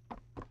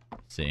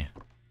 Let's see.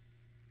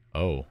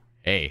 Oh.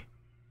 Hey.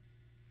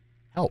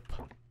 Help.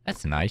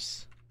 That's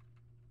nice.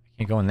 I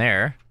can't go in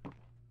there.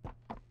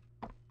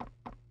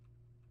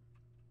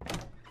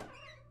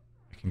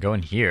 I can go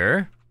in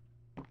here.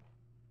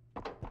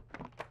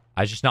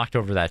 I just knocked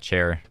over that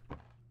chair.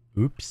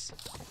 Oops.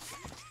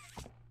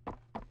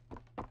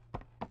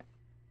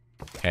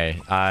 Okay,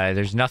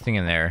 there's nothing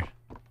in there.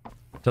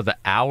 So the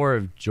hour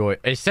of joy...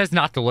 It says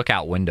not to look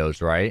out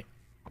windows, right?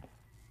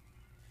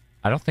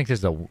 I don't think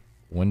there's a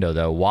window,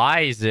 though. Why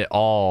is it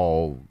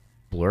all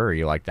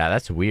blurry like that?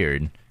 That's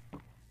weird.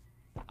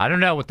 I don't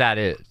know what that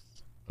is.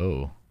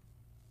 Oh.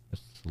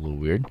 That's a little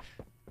weird.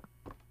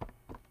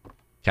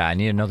 Okay, I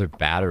need another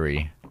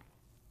battery.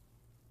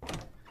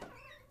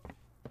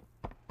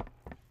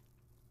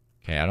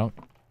 Okay, I don't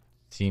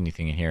see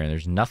anything in here. And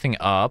there's nothing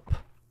up.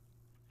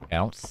 Okay, I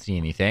don't see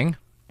anything.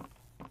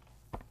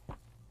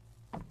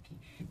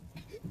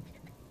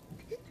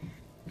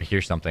 I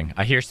hear something.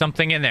 I hear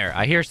something in there.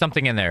 I hear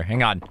something in there.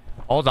 Hang on.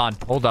 Hold on.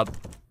 Hold up.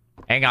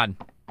 Hang on.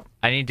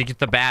 I need to get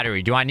the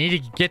battery. Do I need to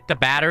get the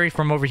battery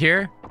from over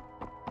here?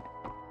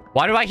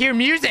 Why do I hear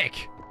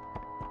music?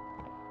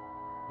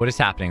 What is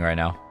happening right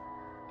now?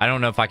 I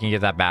don't know if I can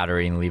get that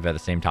battery and leave at the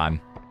same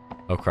time.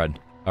 Oh, crud.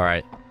 All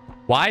right.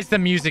 Why is the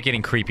music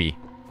getting creepy?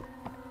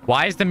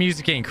 Why is the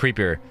music getting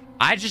creepier?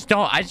 I'm just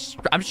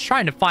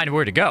trying to find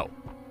where to go.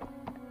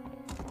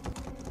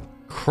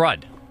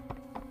 Crud.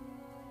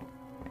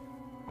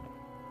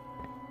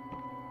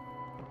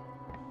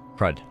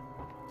 Crud.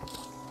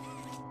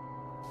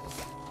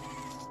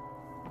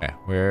 Okay,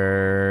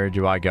 where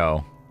do I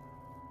go?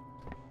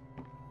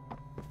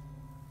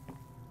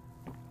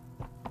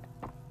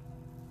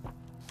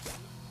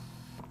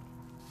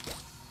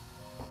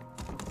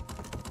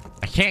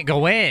 I can't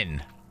go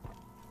in.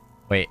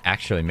 Wait,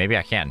 actually, maybe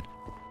I can.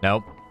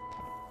 Nope.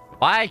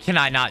 Why can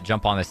I not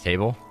jump on this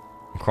table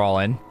and crawl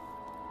in?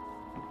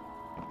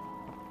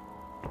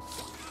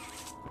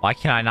 Why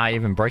can I not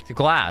even break the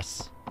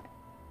glass?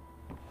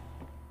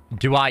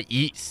 Do I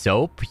eat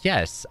soap?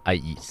 Yes, I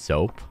eat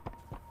soap.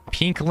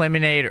 Pink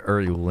lemonade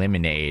or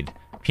lemonade?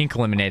 Pink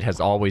lemonade has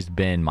always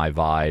been my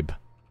vibe.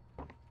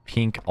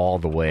 Pink all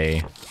the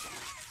way.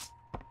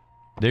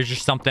 There's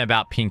just something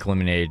about pink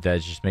lemonade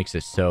that just makes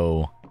it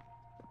so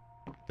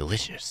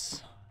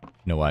delicious. You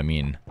know what I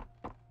mean?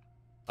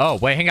 Oh,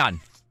 wait, hang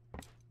on.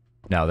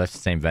 No, that's the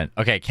same vent.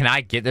 Okay, can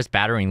I get this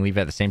battery and leave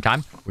it at the same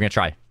time? We're gonna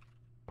try.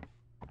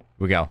 Here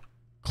we go.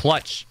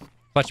 Clutch.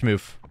 Clutch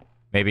move.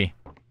 Maybe.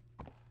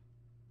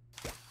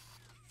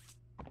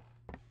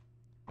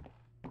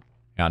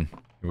 Hang on.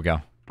 Here we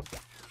go.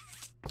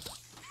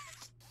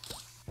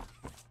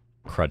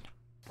 Crud.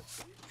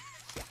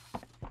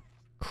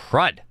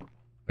 Crud.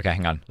 Okay,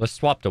 hang on. Let's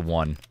swap to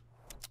 1.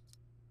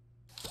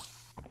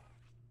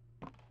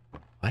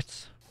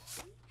 What?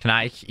 Can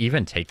I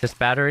even take this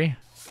battery?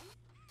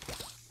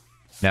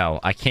 No,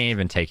 I can't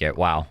even take it.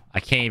 Wow. I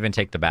can't even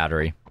take the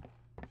battery.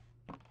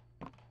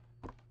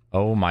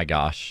 Oh my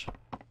gosh.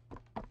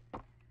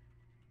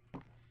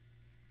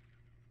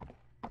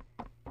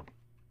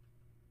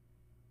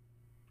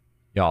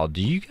 Y'all,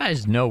 do you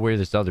guys know where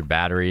this other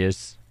battery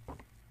is?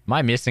 Am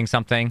I missing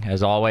something,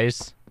 as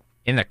always?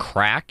 In the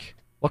crack?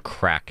 What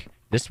crack?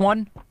 This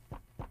one?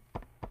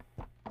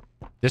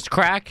 This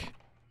crack?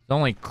 The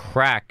only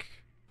crack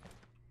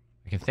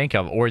I can think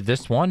of. Or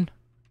this one?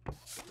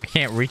 I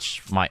can't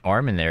reach my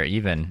arm in there,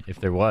 even if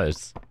there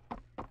was.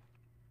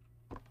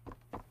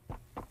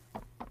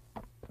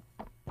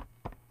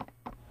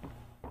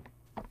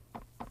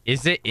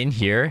 Is it in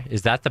here?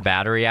 Is that the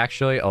battery,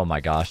 actually? Oh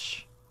my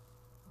gosh.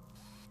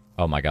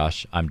 Oh my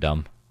gosh, I'm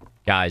dumb.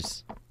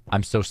 Guys,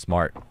 I'm so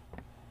smart.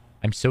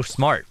 I'm so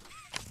smart.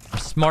 I'm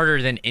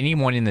smarter than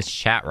anyone in this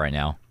chat right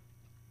now.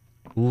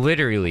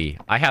 Literally,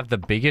 I have the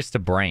biggest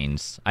of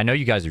brains. I know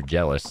you guys are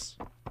jealous.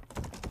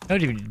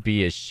 Don't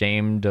be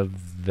ashamed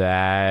of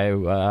that.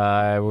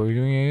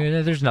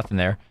 There's nothing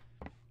there.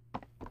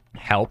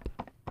 Help.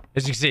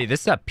 As you can see,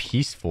 this is a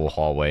peaceful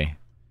hallway.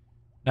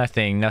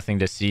 Nothing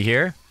to see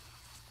here.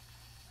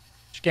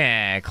 Just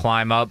gonna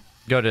climb up,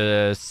 go to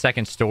the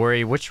second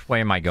story. Which way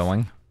am I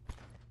going?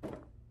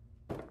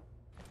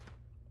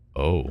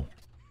 Oh,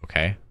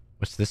 okay.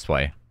 What's this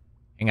way?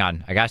 Hang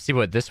on, I gotta see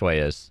what this way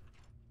is.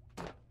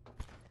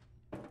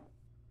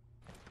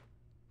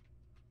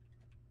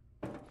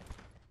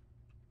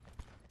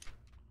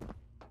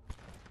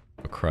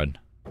 Oh, crud.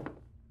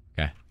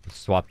 Okay, let's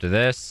swap to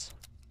this.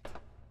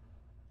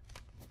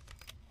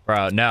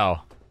 Bro,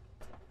 no.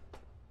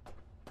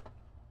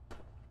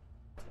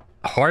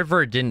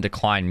 Harvard didn't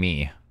decline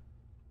me.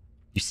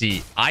 You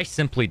see, I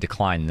simply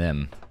declined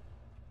them.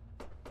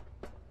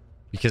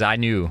 Because I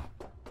knew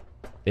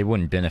they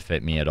wouldn't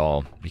benefit me at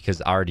all.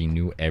 Because I already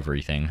knew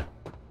everything.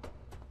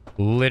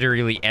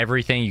 Literally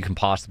everything you can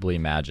possibly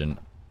imagine.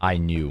 I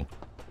knew.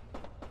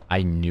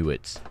 I knew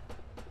it.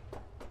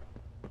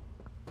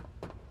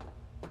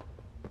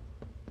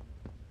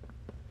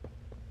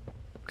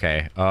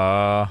 Okay,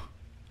 where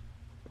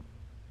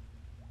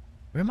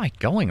am I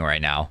going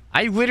right now?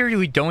 I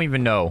literally don't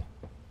even know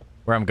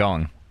where I'm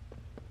going.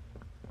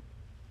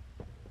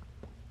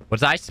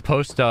 Was I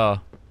supposed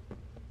to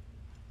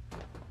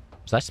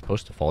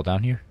fall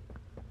down here?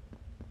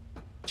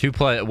 2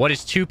 plus... What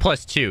is 2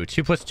 plus 2?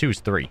 2 plus 2 is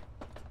 3.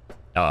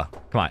 Come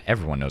on.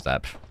 Everyone knows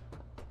that.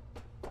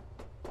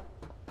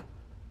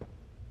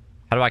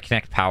 How do I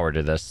connect power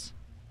to this?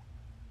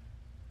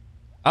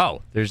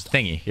 Oh, there's a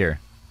thingy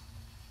here.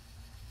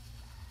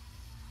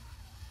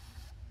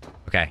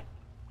 Okay.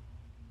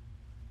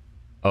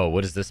 Oh,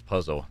 what is this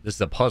puzzle? This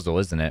is a puzzle,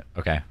 isn't it?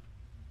 Okay.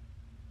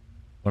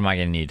 What am I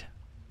gonna need?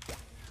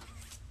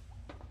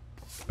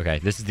 Okay,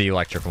 this is the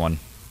electric one.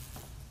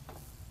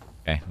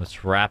 Okay,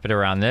 let's wrap it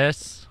around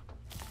this.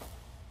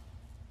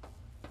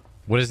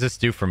 What does this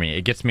do for me?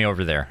 It gets me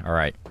over there. All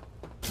right.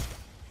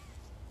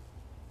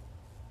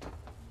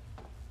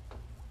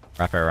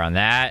 Wrap it around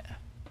that.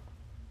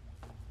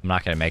 I'm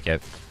not gonna make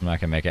it. I'm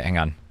not gonna make it. Hang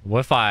on. What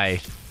if I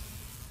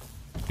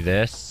do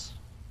this?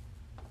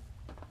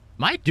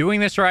 Am I doing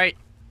this right?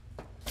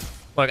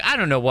 Look, I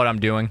don't know what I'm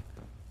doing.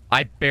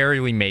 I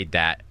barely made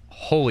that.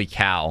 Holy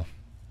cow.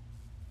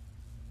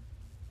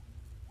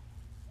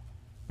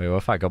 Wait, what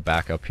if I go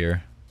back up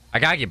here? I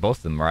gotta get both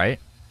of them, right?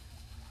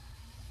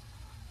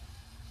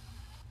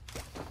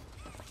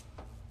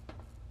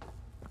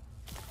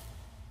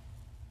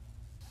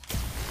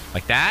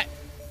 Like that?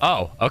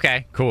 Oh,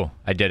 okay, cool.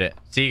 I did it.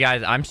 See,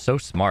 guys, I'm so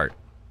smart.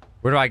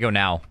 Where do I go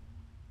now?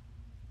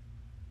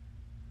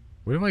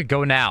 Where do I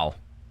go now?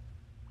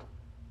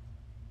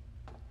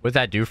 What'd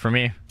that do for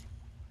me?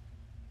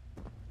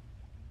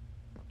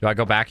 Do I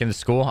go back into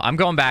school? I'm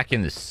going back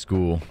into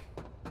school.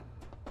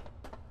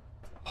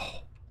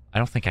 Oh, I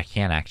don't think I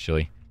can,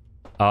 actually.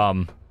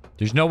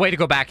 There's no way to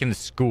go back into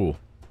school.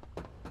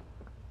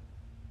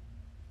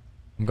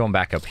 I'm going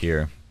back up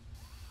here.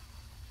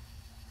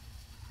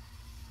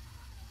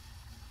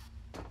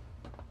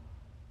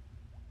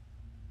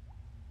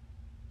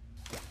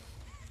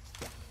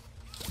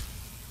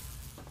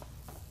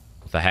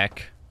 What the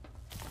heck?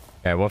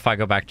 Okay, what if I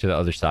go back to the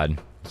other side?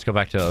 Let's go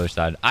back to the other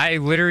side. I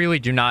literally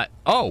do not...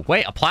 Oh,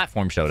 wait, a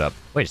platform showed up.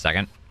 Wait a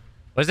second.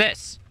 What is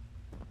this?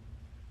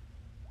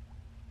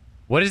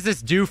 What does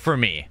this do for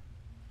me?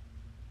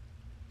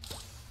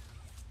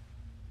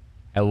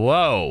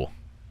 Hello?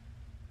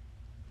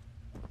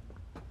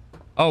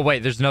 Oh,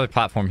 wait, there's another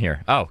platform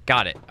here. Oh,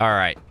 got it. All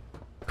right.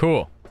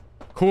 Cool.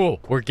 Cool.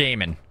 We're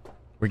gaming.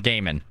 We're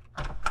gaming.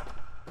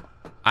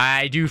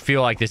 I do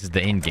feel like this is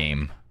the end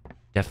game.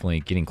 Definitely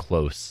getting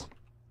close.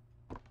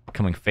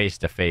 Coming face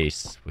to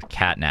face with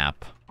Catnap.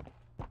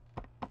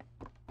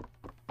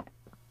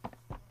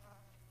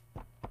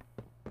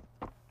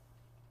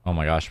 Oh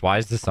my gosh, why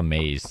is this a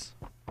maze?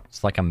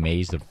 It's like a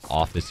maze of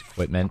office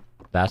equipment.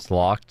 That's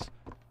locked.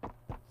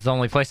 It's the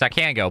only place I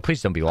can go.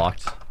 Please don't be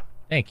locked.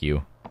 Thank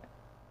you.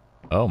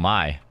 Oh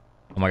my.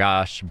 Oh my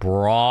gosh.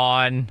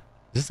 Brawn.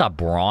 Is this a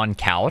Brawn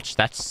couch?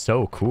 That's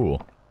so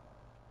cool.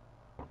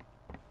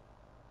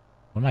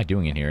 What am I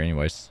doing in here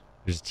anyways?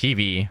 There's a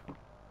TV.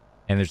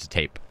 And there's a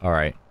tape.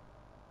 Alright.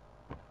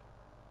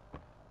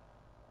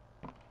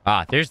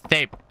 Ah, there's the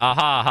tape.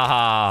 Aha, ha,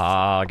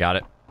 ha. Got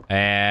it.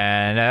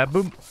 And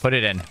boom. Put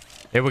it in.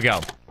 Here we go.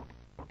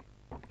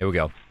 Here we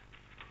go.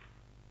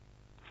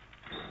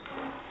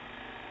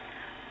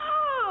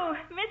 Oh,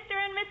 Mr.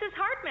 and Mrs.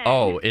 Hartman.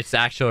 Oh, it's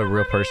actually a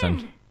real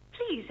person.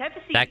 Please, have a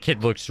seat. That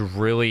kid looks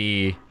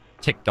really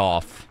ticked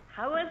off.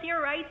 How was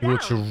your ride He down?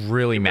 looks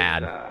really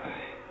mad.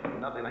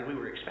 Nothing like we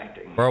were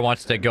expecting. Bro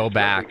wants to go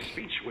back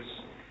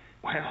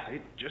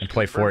and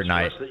play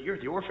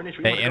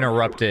Fortnite. They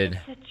interrupted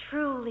It's a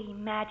truly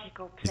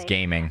magical place. his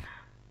gaming.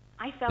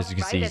 I felt As you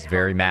can right see, at he's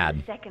very home mad.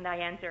 The second I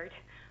entered.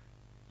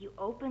 You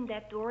opened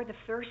that door the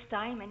first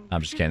time and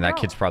I'm just kidding. That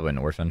kid's probably an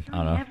orphan. I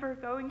don't know. never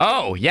going to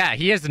Oh, yeah,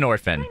 he is an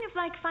orphan. Kind of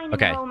like finding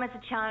Okay. a home as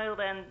a child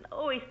and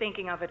always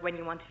thinking of it when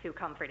you want to feel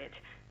comforted.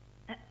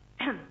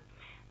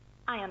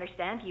 I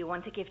understand you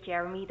want to give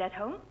Jeremy that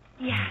home?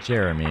 Yeah.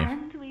 Jeremy.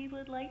 And we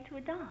would like to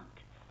adopt.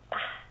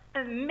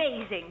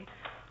 Amazing.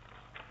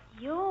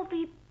 You'll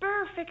be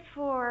perfect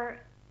for...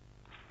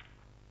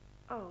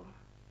 Oh.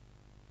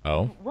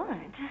 Oh? What?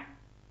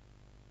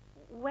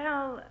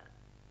 Well,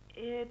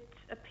 it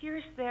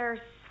appears there's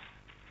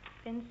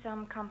been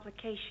some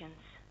complications.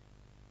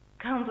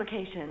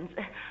 Complications?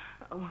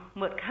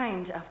 What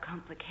kind of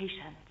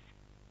complications?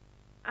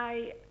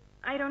 I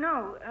don't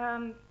know.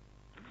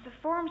 The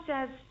form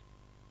says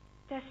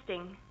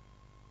testing.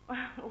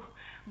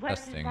 What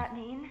Testing. does that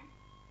mean?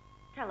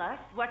 Tell us,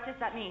 what does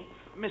that mean?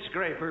 Miss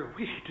Graver,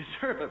 we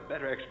deserve a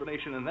better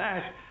explanation than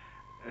that.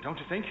 Don't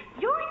you think?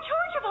 You're in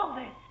charge of all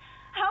this.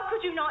 How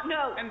could you not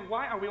know? And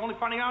why are we only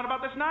finding out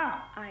about this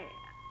now? I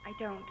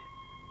don't.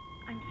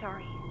 I'm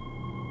sorry.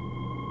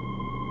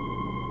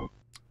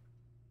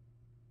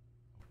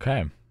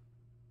 Okay.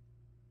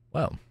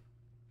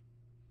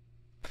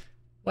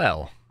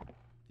 Well.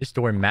 This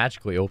door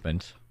magically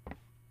opened.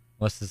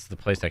 Unless this is the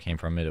place I came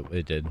from.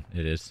 It did.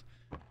 It is.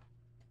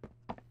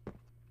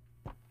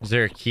 Is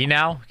there a key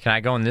now? Can I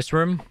go in this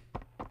room?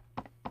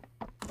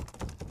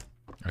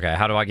 Okay,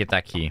 how do I get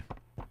that key?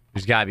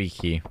 There's gotta be a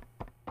key.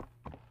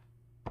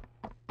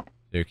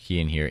 Is there a key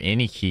in here?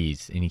 Any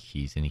keys? Any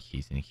keys? Any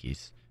keys? Any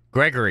keys?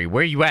 Gregory,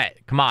 where you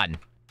at? Come on.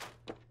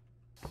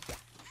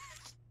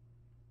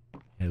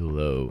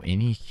 Hello.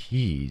 Any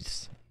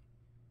keys?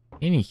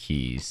 Any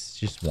keys?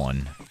 Just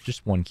one.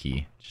 Just one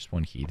key. Just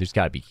one key. There's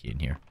gotta be a key in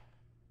here.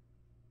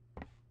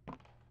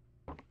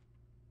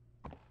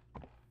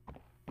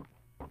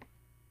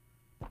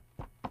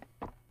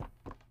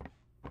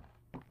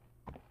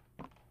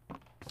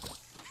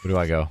 Where do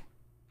I go?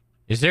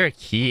 Is there a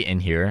key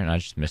in here and I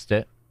just missed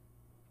it?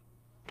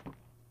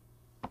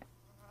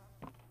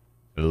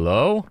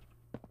 Hello?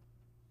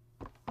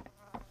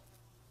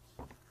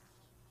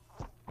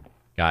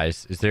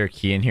 Guys, is there a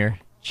key in here?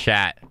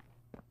 Chat.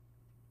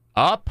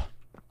 Up?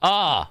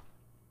 Ah!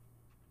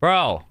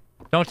 Bro,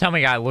 don't tell me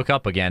I gotta look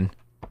up again.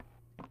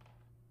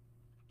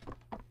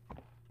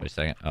 Wait a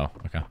second. Oh,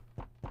 okay.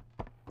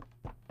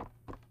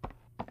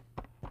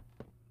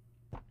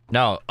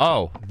 No.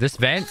 Oh, this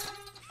vent?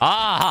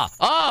 Ah!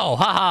 Oh!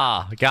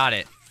 Haha! Got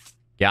it.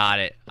 Got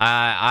it.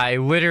 I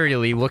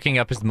literally, looking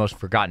up is the most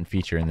forgotten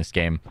feature in this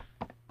game.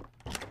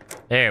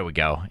 There we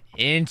go.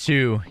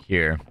 Into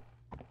here.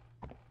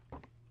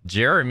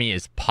 Jeremy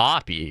is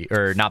Poppy.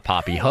 Or, not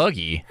Poppy.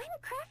 Huggy.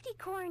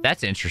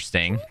 That's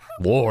interesting.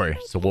 Lore.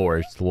 It's lore.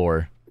 It's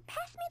lore.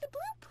 Pass me the blue,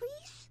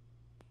 please.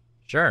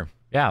 Sure.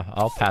 Yeah,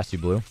 I'll pass you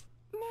blue.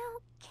 Now,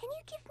 can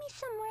you give me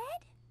some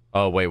red?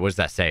 Oh, wait. What does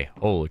that say?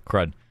 Holy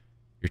crud.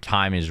 Your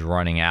time is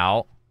running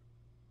out.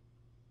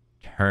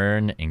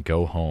 Turn and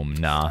go home.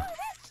 Nah.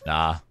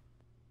 Nah.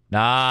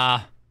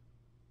 Nah.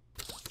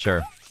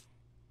 Sure.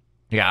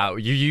 Yeah,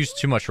 you used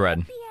too much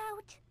red.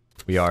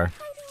 We are.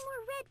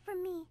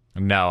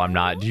 No, I'm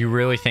not. Do you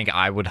really think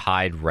I would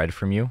hide red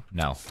from you?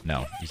 No.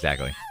 No.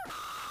 Exactly.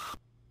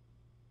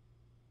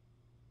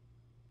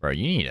 Bro,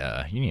 you need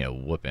a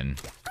whooping.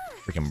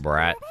 Freaking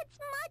brat.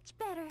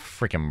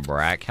 Freaking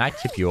brat. Can I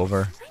tip you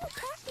over?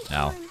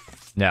 No.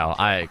 No,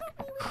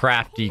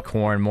 crafty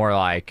corn, more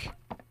like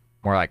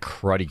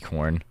cruddy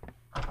corn.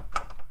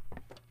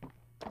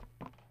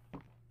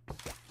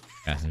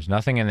 Yeah, there's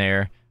nothing in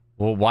there.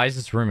 Well, why does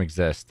this room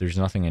exist? There's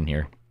nothing in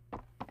here.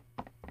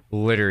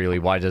 Literally,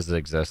 why does it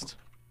exist?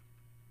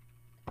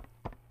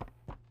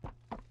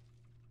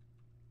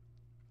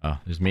 Oh,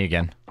 there's me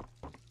again.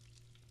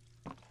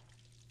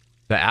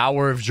 The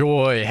hour of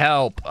joy.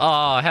 Help.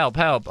 Oh, help,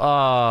 help.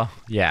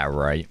 Yeah,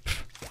 right.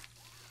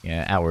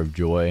 Yeah, Hour of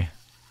Joy.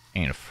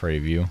 Ain't afraid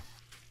of you.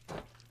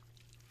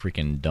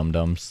 Freaking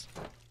dum-dums.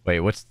 Wait,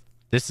 what's...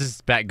 This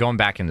is going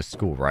back into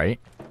school, right?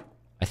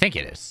 I think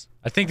it is.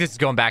 I think this is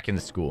going back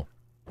into school.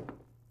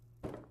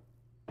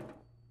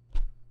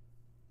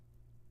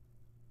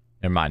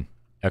 Never mind.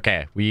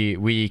 Okay,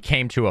 we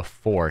came to a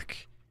fork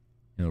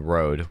in the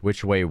road.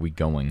 Which way are we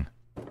going?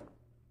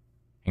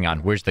 Hang on,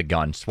 where's the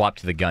gun? Swap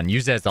to the gun.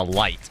 Use it as a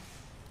light.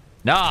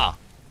 Nah!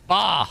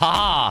 Ah,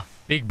 ha-ha!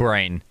 Big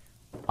brain.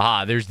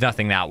 Ah, there's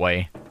nothing that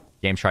way.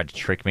 Game tried to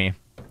trick me.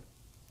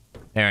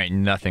 There ain't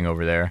nothing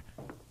over there.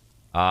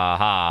 Ah,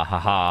 ha, ha,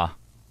 ha.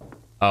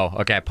 Oh,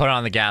 okay, put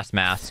on the gas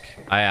mask.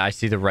 I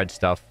see the red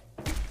stuff.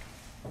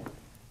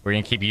 We're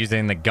gonna keep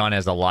using the gun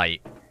as a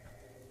light.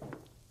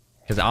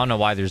 Because I don't know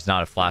why there's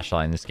not a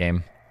flashlight in this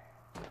game.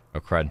 Oh,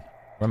 crud.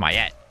 Where am I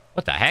at?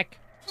 What the heck?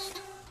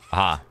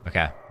 Aha,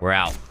 okay, we're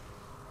out.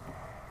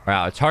 We're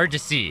out. It's hard to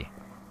see.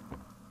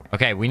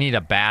 Okay, we need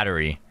a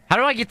battery. How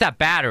do I get that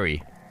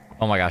battery?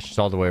 Oh my gosh, it's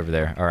all the way over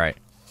there. All right.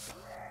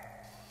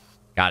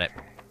 Got it.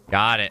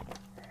 Got it.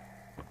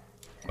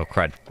 Oh,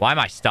 crud. Why am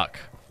I stuck?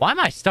 Why am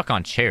I stuck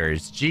on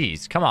chairs?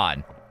 Jeez, come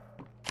on.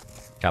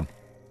 Come.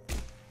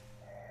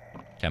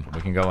 Come,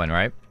 we can go in,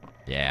 right?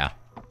 Yeah.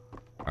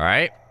 All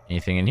right.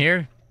 Anything in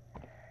here?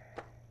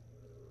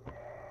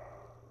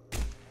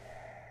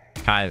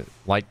 Kind of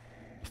like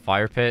a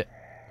fire pit.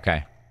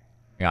 Okay.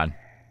 Hang on.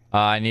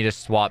 I need to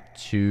swap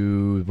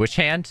to... Which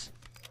hand?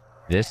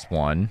 This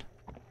one.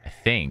 I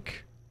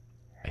think.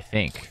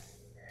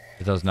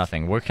 It does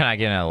nothing. Where can I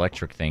get an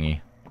electric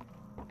thingy?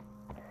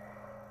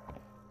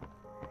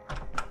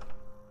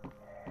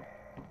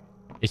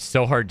 It's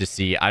so hard to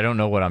see. I don't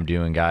know what I'm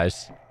doing,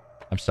 guys.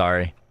 I'm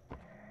sorry.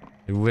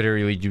 I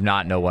literally do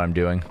not know what I'm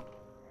doing.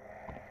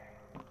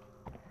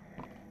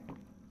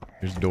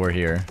 There's a door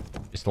here.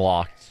 It's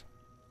locked.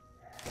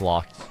 It's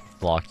locked.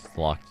 It's locked. It's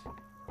locked.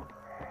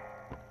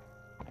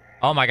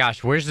 Oh my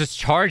gosh, where's this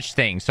charge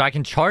thing? So I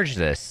can charge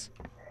this.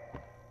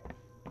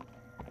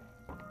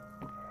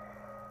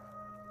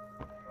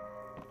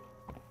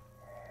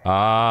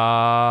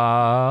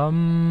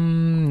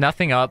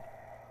 Nothing up.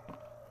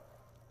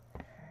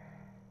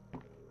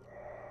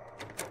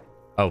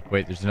 Oh,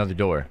 wait, there's another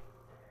door.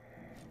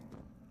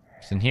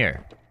 What's in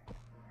here?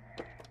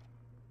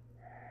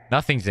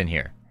 Nothing's in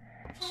here.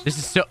 This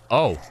is so...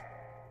 Oh.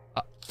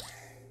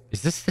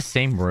 Is this the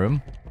same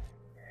room?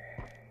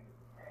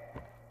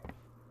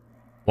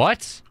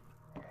 What?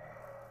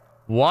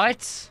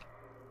 What?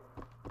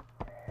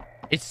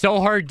 It's so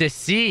hard to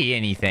see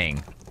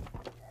anything.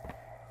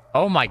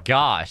 Oh my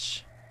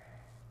gosh.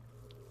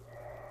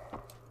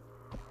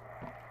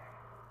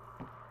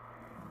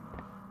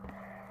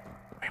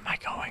 Where am I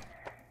going?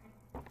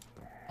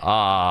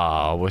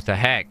 Oh, what the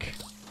heck?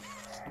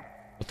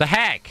 What the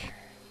heck?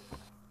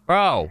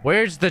 Bro,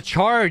 where's the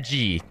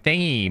chargey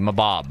thingy,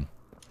 mabob?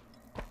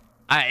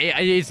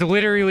 It's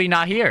literally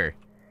not here.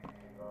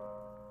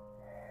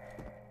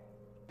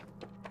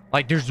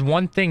 Like, there's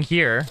one thing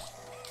here.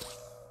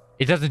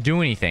 It doesn't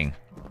do anything.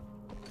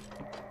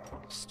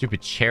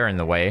 Stupid chair in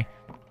the way.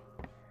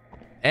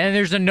 And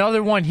there's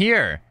another one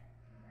here.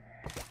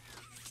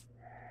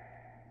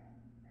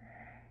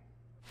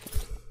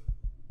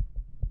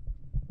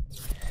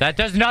 That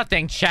does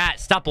nothing, chat.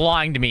 Stop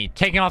lying to me.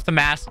 Taking off the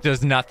mask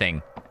does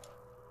nothing.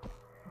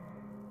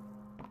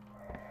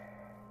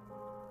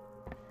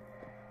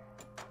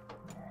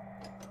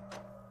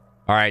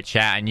 Alright,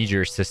 chat. I need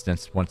your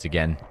assistance once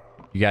again.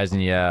 You guys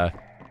need to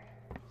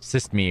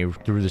assist me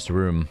through this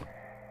room.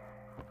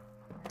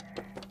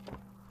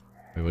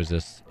 Wait, what is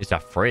this? It's a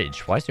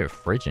fridge. Why is there a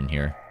fridge in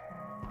here?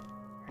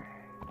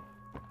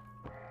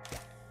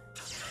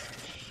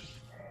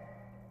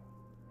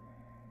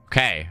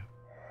 Okay.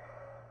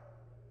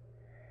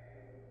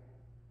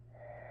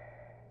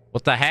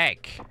 What the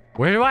heck?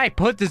 Where do I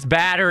put this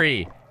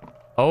battery?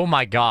 Oh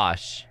my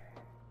gosh.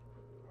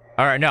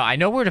 Alright, no, I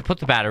know where to put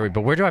the battery,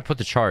 but where do I put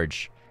the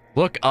charge?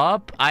 Look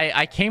up.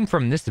 I came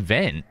from this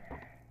vent.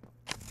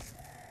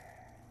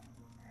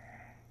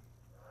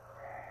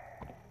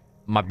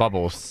 My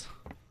bubbles.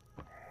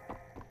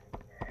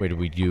 What do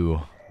we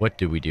do? What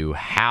do we do?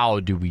 How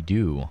do we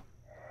do?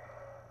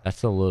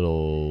 That's a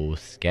little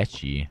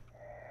sketchy.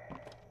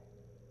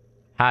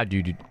 How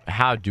do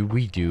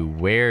we do?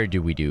 Where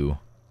do we do?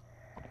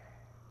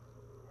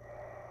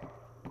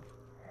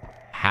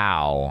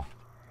 How?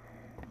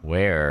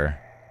 Where?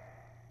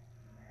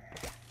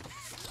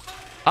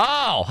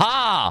 Oh,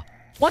 ha!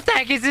 What the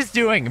heck is this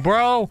doing,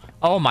 bro?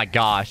 Oh my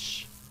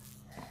gosh.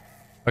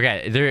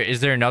 Okay,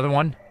 is there another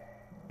one?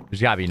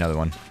 There's gotta be another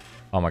one.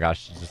 Oh my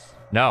gosh.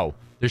 No.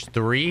 There's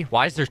 3?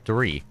 Why is there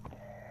 3?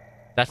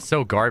 That's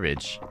so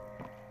garbage.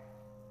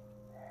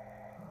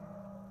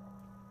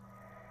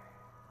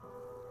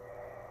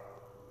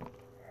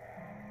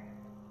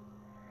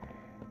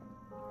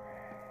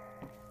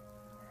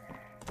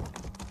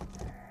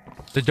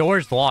 The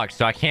door's locked,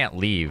 so I can't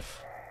leave.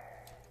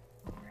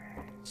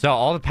 So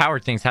all the power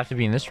things have to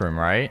be in this room,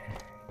 right?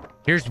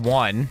 Here's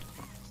one.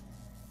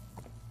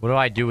 What do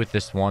I do with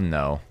this one,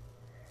 though?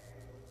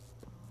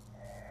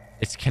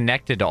 It's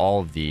connected to all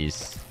of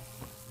these.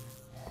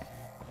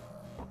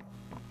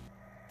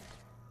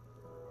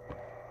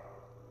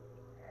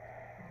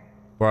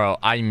 Bro,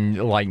 I'm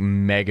like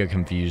mega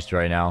confused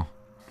right now.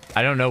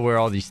 I don't know where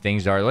all these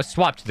things are. Let's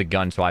swap to the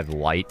gun so I have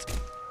light.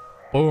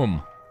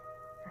 Boom.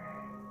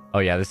 Oh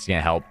yeah, this is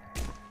gonna help.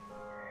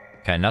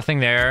 Okay, nothing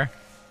there.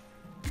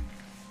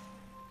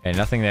 Okay,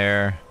 nothing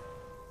there.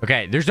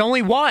 Okay, there's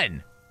only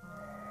one.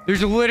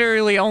 There's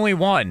literally only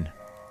one.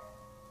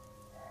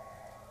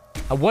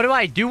 What do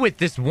I do with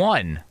this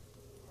one?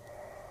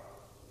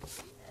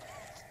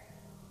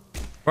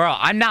 Bro,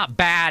 I'm not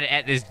bad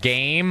at this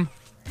game.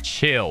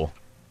 Chill.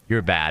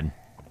 You're bad.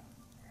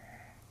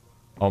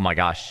 Oh my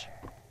gosh.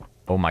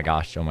 Oh my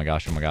gosh. Oh my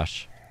gosh. Oh my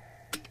gosh.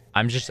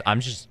 I'm just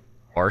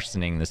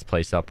arsoning this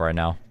place up right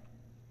now.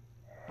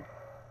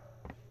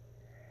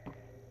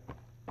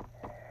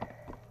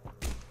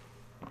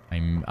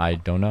 I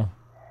don't know.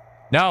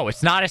 No,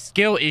 it's not a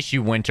skill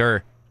issue,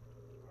 Winter.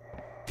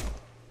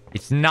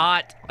 It's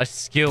not a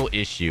skill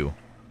issue.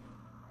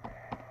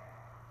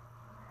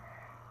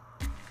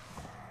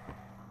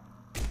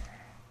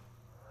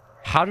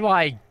 How do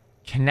I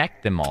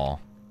connect them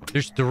all?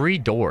 There's 3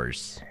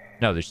 doors.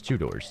 No, there's 2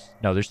 doors.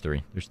 No, there's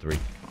 3. There's 3.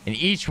 And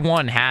each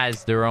one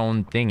has their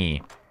own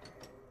thingy.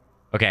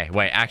 Okay,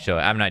 wait.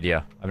 Actually, I have an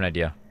idea. I have an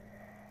idea.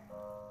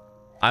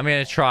 I'm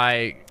going to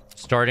try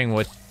starting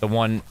with the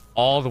one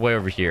all the way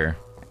over here.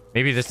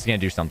 Maybe this is going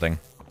to do something.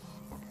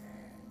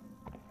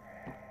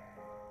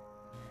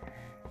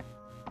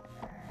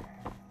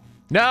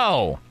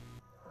 No!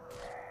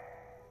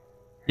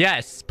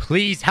 Yes,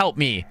 please help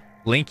me.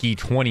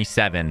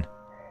 Linky27.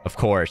 Of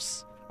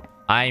course.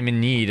 I'm in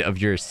need of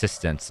your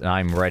assistance, and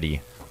I'm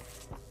ready.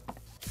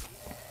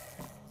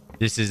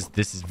 This is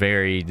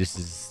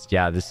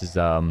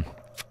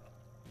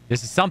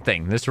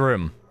something. This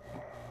room.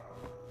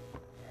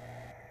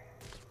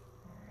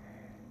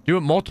 Do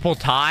it multiple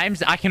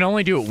times? I can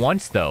only do it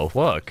once, though.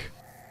 Look.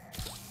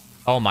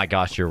 Oh my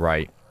gosh, you're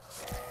right.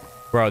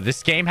 Bro,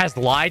 this game has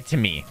lied to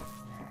me.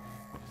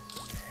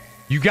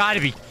 You gotta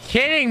be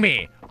kidding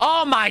me.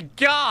 Oh my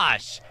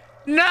gosh.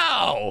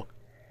 No.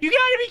 You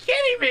gotta be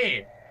kidding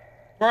me.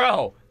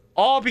 Bro,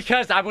 all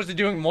because I wasn't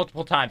doing it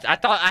multiple times. I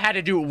thought I had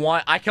to do it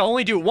once. I can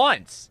only do it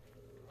once.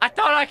 I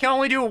thought I can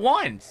only do it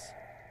once.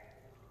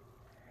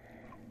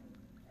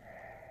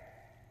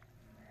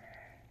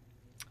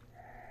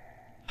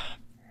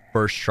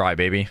 First try,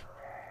 baby.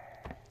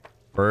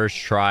 First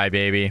try,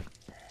 baby.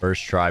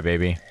 First try,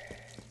 baby.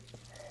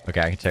 Okay,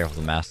 I can take off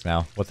the mask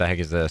now. What the heck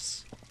is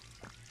this?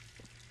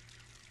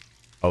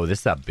 Oh, this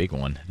is that big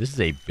one. This is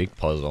a big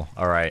puzzle.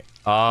 All right.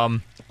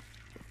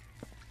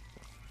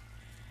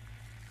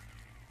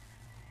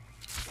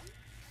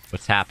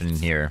 What's happening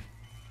here?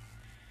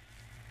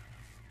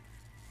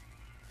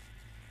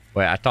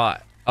 Wait, I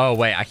thought... Oh,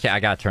 wait, I can't. I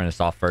gotta turn this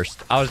off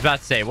first. I was about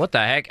to say, what the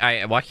heck?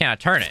 Why can't I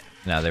turn it?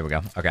 No, there we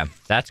go. Okay,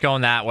 that's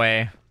going that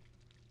way.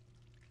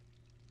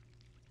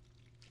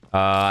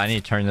 I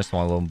need to turn this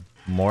one a little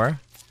more.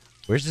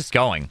 Where's this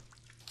going?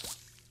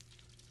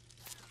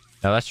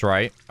 No, that's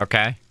right.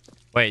 Okay.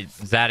 Wait,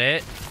 is that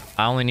it?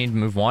 I only need to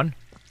move one?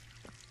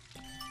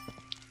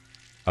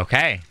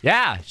 Okay.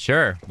 Yeah,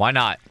 sure. Why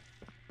not?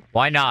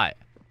 Why not?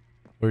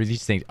 What are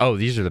these things? Oh,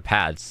 these are the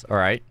pads. All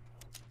right.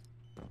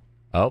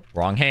 Oh,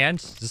 wrong hand.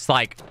 Just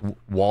like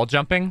wall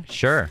jumping?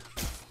 Sure.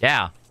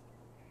 Yeah.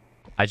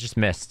 I just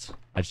missed.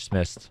 I just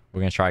missed. We're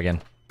going to try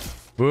again.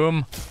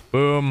 Boom.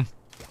 Boom.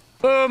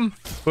 Boom.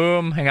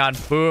 Boom. Hang on.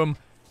 Boom.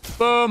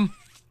 Boom.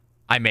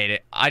 I made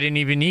it. I didn't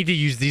even need to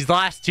use these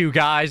last 2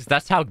 guys.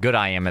 That's how good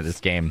I am at this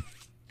game.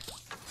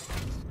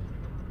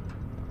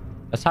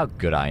 That's how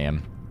good I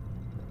am.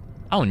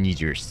 I don't need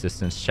your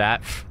assistance,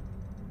 chat.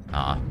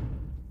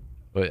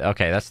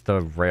 Okay, that's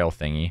the rail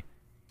thingy.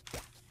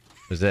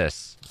 What's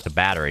this? It's a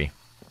battery.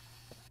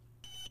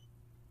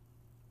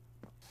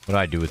 What do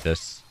I do with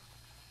this?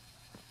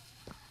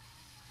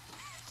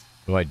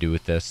 What do I do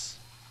with this?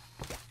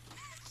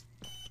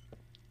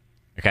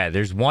 Okay,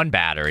 there's one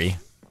battery.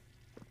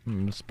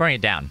 Let's bring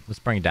it down. Let's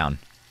bring it down.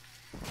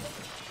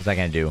 What's that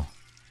gonna do?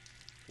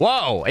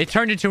 Whoa! It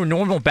turned into a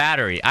normal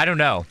battery. I don't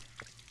know.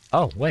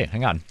 Oh, wait.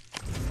 Hang on.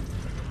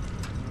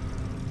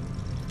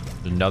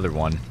 There's another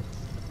one.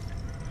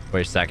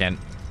 Wait a second.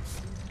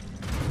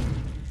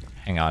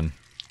 Hang on.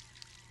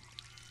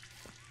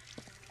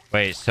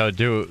 Wait, so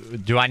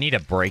do I need to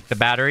break the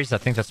batteries? I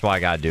think that's what I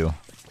gotta do.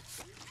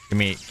 Give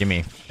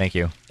me. Thank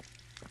you.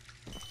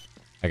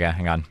 Okay,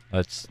 hang on.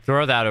 Let's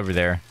throw that over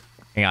there.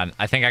 Hang on.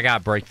 I think I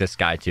gotta break this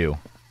guy too.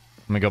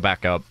 Let me go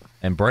back up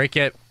and break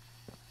it.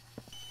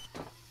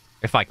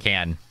 If I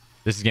can.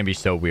 This is gonna be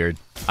so weird.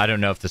 I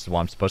don't know if this is what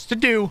I'm supposed to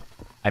do.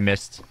 I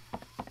missed.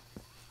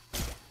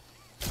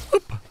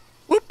 Whoop.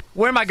 Whoop.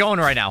 Where am I going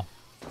right now?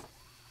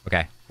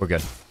 Okay, we're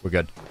good. We're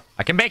good.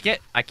 I can make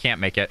it. I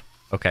can't make it.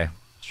 Okay,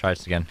 let's try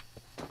this again.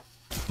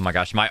 Oh my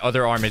gosh, my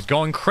other arm is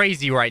going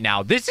crazy right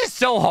now. This is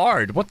so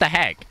hard. What the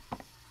heck?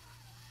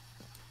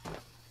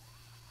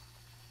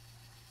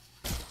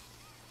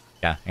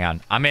 Yeah, hang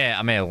on. I'm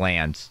gonna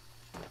land.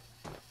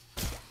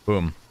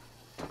 Boom.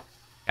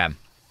 Okay.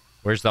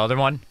 Where's the other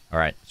one? All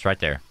right, it's right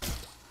there.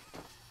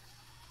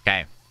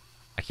 Okay.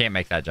 I can't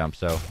make that jump,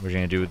 so we're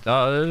gonna do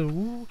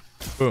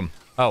boom.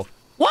 Oh,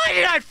 why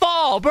did I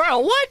fall, bro?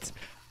 What?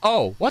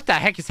 Oh, what the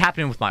heck is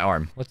happening with my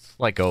arm? Let's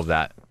let go of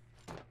that.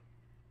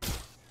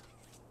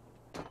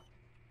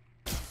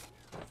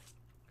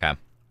 Okay.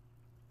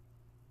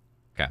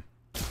 Okay.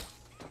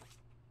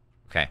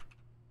 Okay.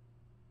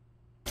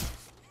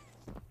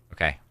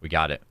 Okay, we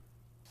got it.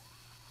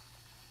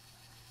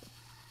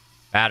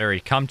 Battery,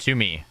 come to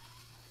me.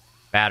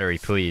 Battery,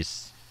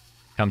 please.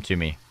 Come to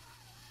me.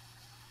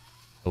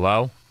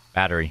 Hello?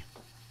 Battery.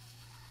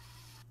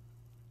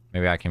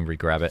 Maybe I can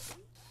re-grab it.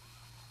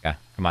 Yeah,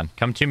 come on.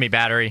 Come to me,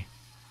 battery.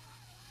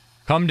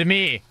 Come to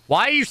me.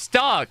 Why are you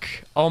stuck?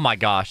 Oh my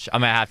gosh.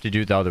 I'm gonna have to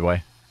do it the other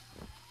way.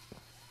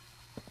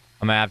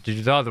 Okay,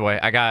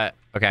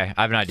 I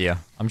have an idea.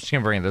 I'm just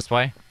gonna bring it this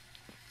way.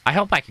 I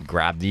hope I can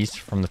grab these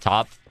from the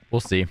top.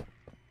 We'll see.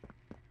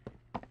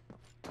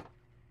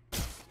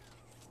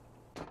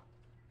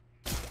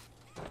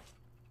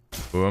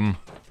 Boom.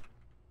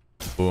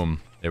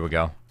 Boom. There we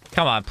go.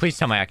 Come on, please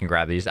tell me I can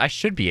grab these. I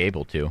should be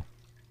able to.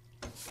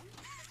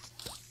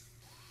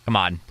 Come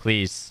on,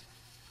 please.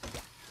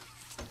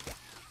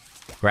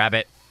 Grab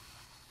it.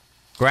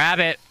 Grab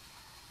it.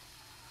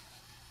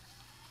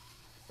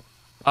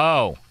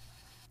 Oh.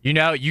 You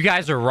know, you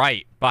guys are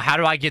right. But how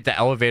do I get the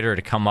elevator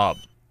to come up?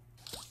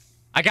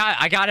 I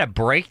gotta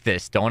break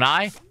this, don't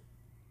I?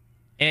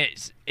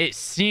 It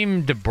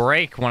seemed to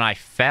break when I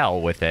fell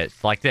with it.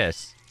 Like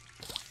this.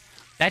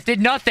 That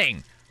did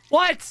nothing.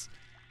 What?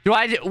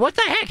 What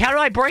the heck? How do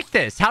I break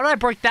this? How do I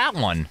break that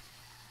one?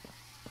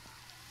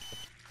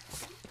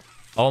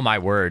 Oh my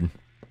word.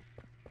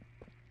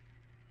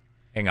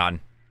 Hang on.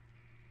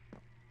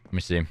 Let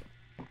me see.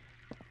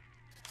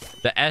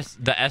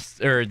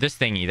 Or this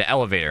thingy, the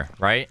elevator,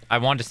 right? I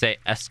wanted to say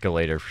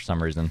escalator for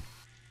some reason.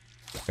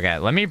 Okay,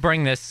 let me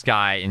bring this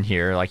guy in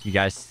here, like you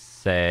guys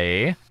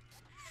say.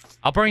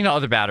 I'll bring the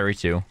other battery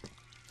too.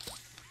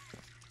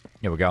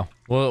 Here we go.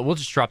 We'll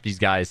just drop these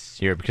guys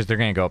here because they're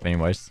gonna go up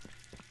anyways.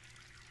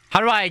 How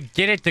do I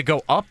get it to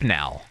go up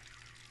now?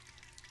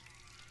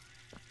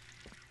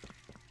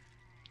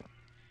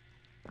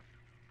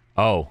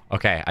 Oh,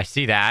 okay. I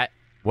see that.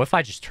 What if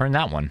I just turn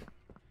that one?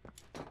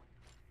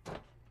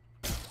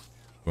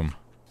 Boom.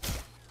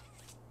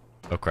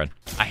 Oh, crud.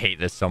 I hate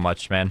this so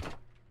much, man.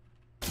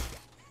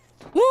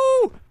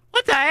 Woo!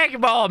 What the heck?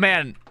 Oh,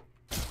 man.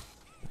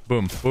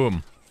 Boom,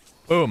 boom,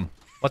 boom.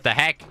 What the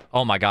heck?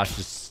 Oh, my gosh.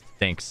 This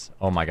stinks.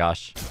 Oh, my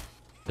gosh.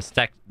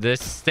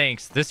 This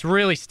stinks. This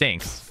really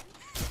stinks.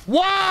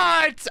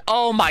 What?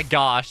 Oh, my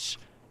gosh.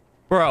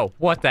 Bro,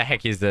 what the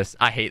heck is this?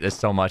 I hate this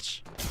so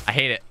much. I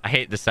hate it. I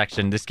hate this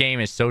section. This game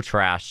is so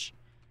trash.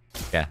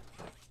 Yeah.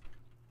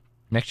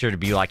 Make sure to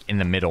be like in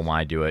the middle when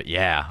I do it.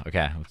 Yeah.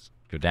 Okay. Let's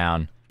go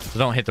down. So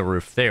don't hit the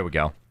roof. There we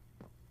go.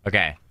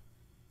 Okay.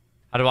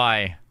 How do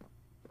I...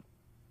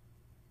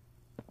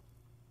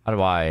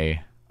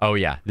 Oh,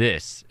 yeah.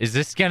 This. Is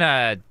this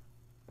gonna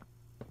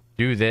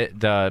do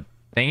the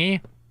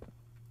thingy?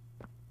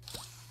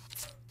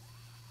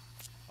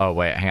 Oh,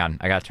 wait. Hang on.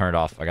 I gotta turn it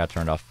off.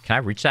 Can I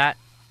reach that?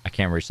 I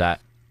can't reach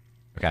that.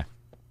 Okay.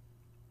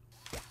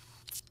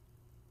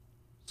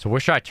 So where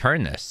should I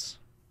turn this?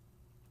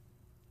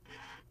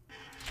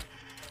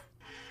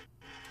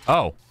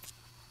 Oh.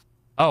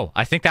 Oh,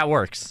 I think that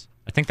works.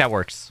 Did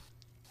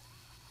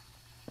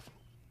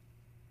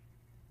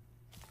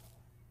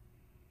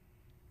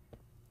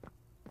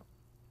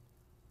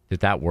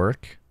that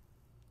work?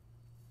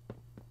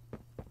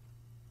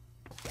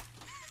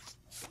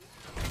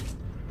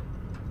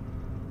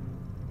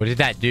 What did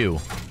that do?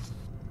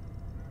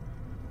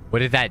 What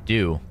did that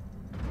do?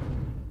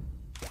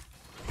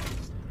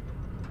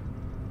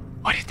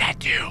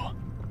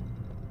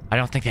 I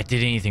don't think that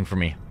did anything for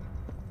me.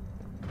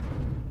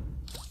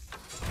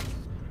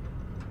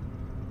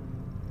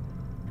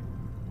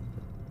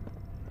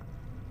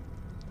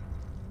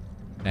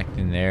 Connect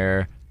in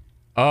there.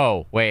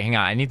 Oh, wait, hang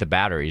on. I need the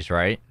batteries,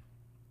 right?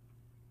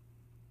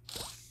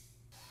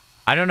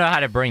 I don't know how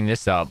to bring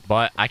this up,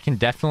 but I can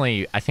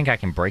definitely... I think I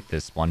can break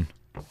this one.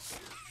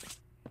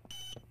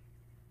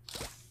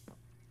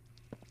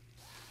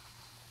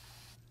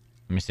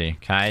 Let me see.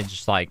 Can I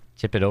just, like,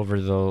 tip it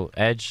over the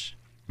edge?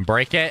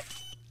 Break it?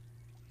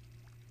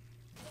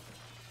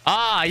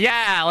 Ah,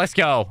 yeah, let's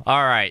go.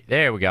 All right,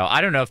 there we go.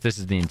 I don't know if this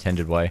is the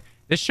intended way.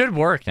 This should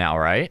work now,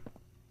 right?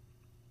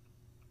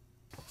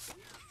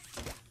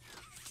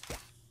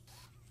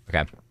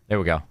 Okay, there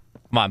we go.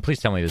 Come on, please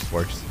tell me this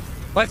works.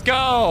 Let's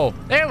go.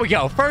 There we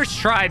go. First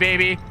try,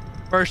 baby.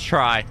 First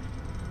try.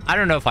 I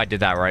don't know if I did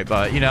that right,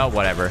 but, you know,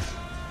 whatever.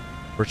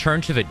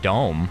 Return to the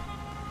dome.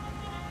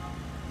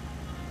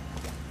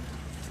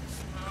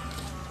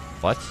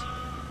 What?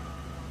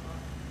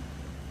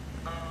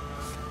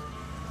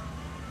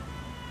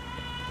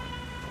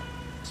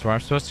 This is where I'm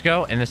supposed to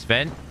go? In this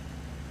vent?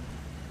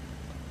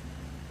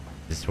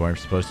 This is where I'm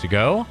supposed to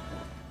go?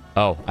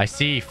 Oh, I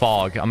see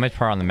fog. I'm gonna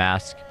put on the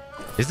mask.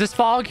 Is this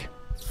fog?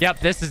 Yep,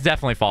 this is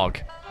definitely fog.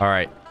 All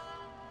right.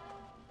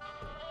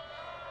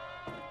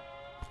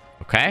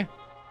 Oh, Okay.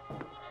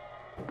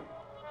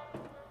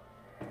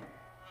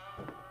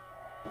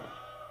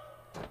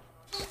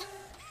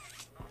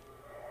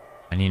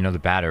 I need another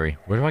battery.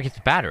 Where do I get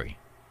the battery?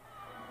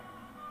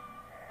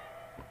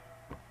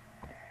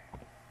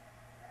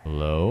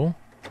 Hello?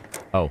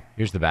 Oh,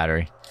 here's the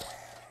battery.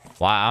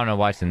 Why? I don't know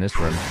why it's in this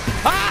room.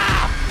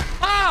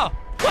 Ah! Oh!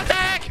 What the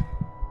heck?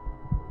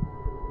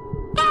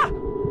 Ah!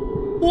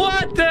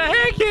 What the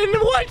heck? And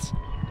what?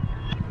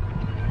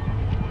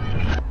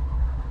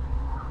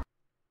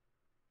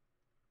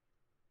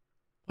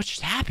 What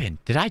just happened?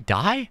 Did I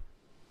die?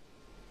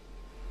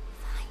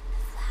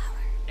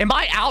 Am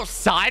I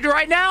outside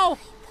right now?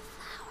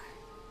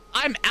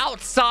 I'm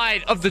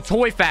outside of the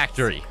toy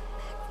factory.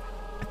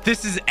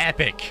 This is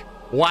epic.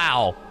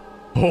 Wow.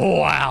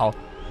 Wow.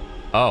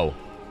 Oh.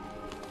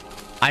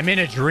 I'm in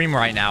a dream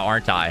right now,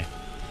 aren't I?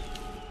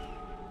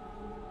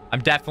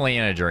 I'm definitely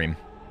in a dream.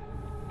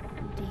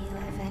 Do you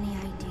have any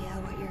idea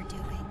what you're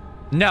doing?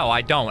 No,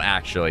 I don't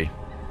actually.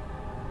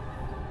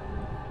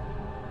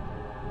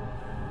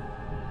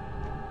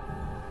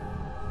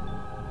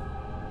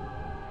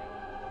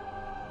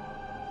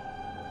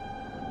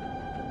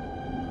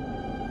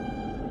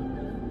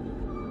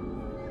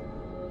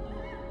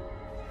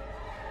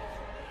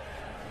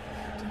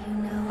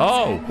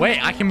 Oh,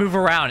 wait, I can move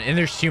around and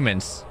there's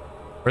humans.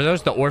 Are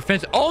those the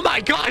orphans? Oh my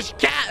gosh,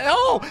 cat.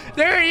 Oh,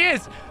 there he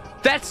is.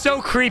 That's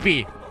so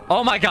creepy.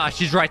 Oh my gosh,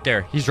 he's right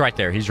there. He's right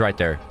there. He's right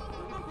there.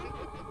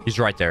 He's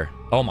right there.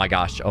 Oh my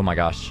gosh. Oh my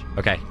gosh.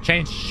 Okay,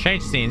 change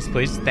scenes,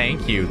 please.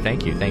 Thank you.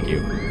 Thank you. Thank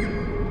you.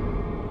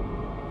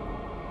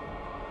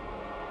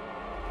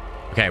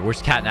 Okay,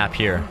 where's Catnap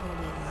here?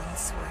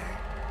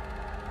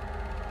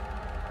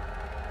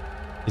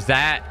 Is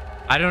that...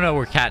 I don't know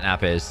where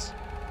Catnap is.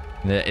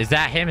 Is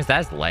that him? Is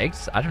that his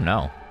legs? I don't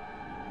know.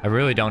 I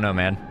really don't know,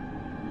 man.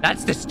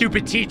 That's the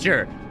stupid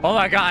teacher. Oh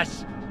my gosh.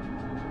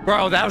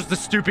 Bro, that was the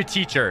stupid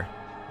teacher.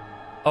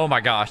 Oh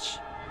my gosh.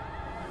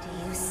 Do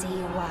you see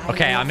why?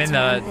 Okay, I'm in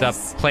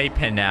the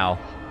playpen now.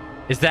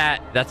 Is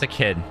that... That's a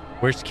kid.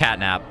 Where's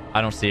Catnap?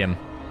 I don't see him.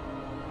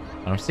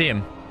 I don't see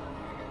him.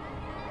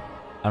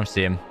 I don't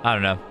see him. I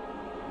don't know.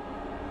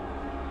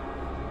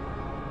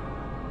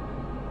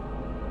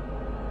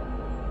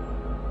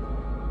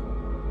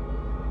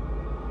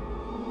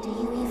 Do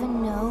you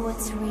even know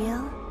what's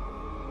real?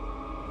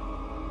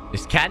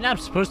 Is Catnap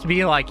supposed to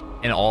be like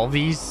in all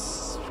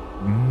these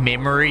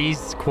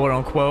memories, quote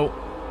unquote?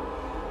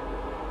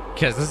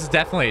 Because this is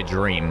definitely a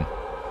dream.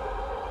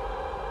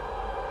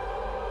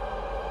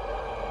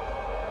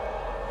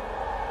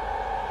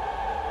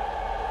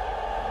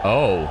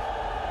 Oh.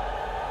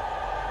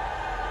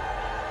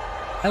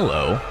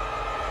 Hello.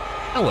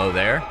 Hello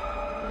there.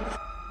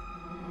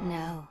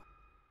 No.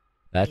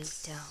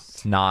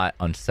 That's not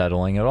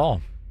unsettling at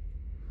all.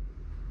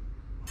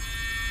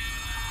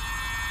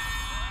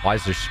 Why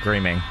is there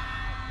screaming?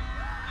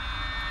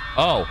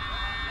 Oh.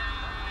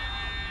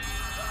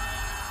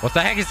 What the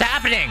heck is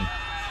happening?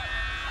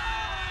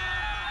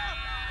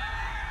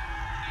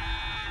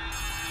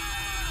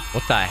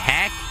 What the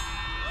heck?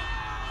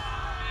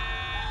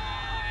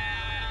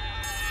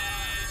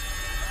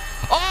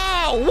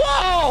 Oh,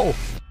 whoa!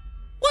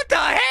 What the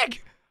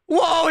heck?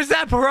 Whoa, is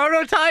that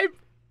Prototype?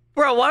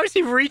 Bro, why was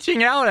he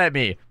reaching out at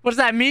me? What does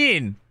that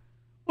mean?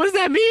 What does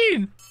that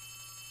mean?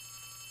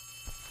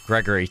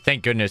 Gregory,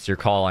 thank goodness you're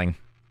calling.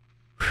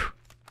 Whew.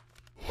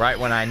 Right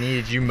when I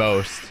needed you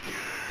most.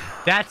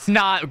 That's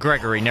not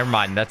Gregory. Never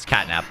mind. That's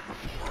Catnap.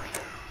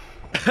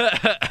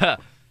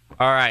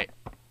 All right.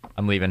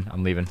 I'm leaving.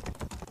 I'm leaving.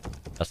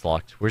 That's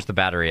locked. Where's the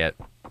battery at?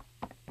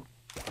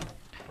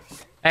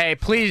 Hey,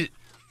 please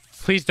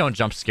don't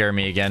jump scare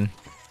me again.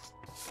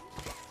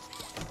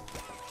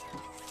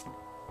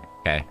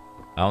 Okay.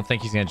 I don't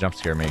think he's gonna jump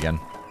scare me again.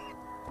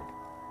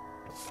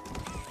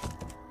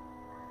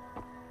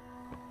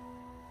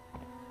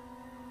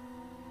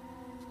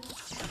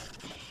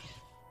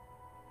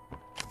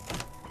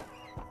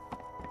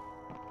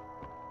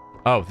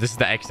 Oh, this is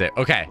the exit.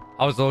 Okay.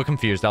 I was a little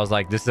confused. I was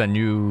like, this is a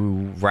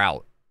new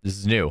route. This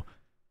is new.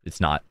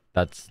 It's not.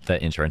 That's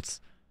the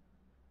entrance.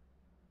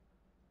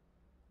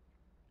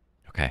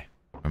 Okay.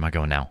 Where am I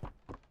going now?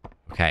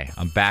 Okay.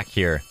 I'm back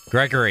here.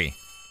 Gregory.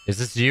 Is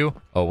this you?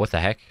 Oh, what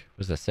the heck? What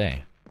does that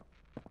say?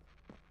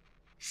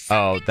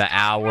 Oh, the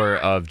hour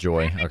of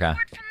joy. Okay.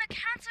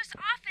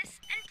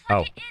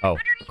 Oh,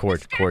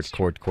 cord.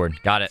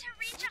 Got it.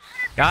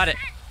 Got it.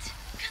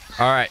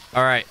 All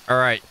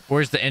right.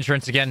 Where's the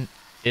entrance again?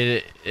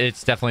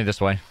 It's definitely this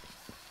way.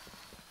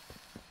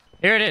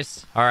 Here it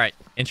is. All right,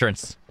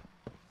 entrance.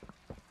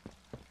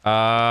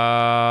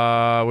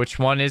 Which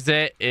one is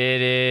it?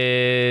 It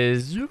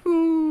is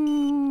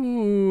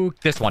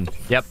this one.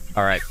 Yep.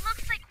 All right. It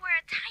looks like we're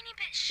a tiny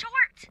bit short.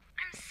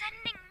 I'm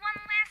sending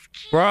one last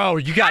key. Bro,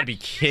 you gotta be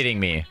kidding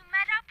me.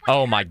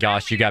 Oh my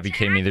gosh, you gotta be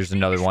kidding me. There's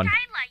another one.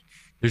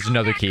 There's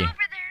another key.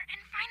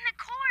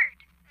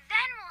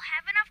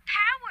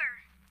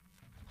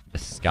 The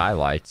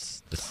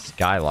skylights. The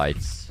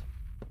skylights.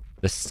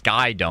 The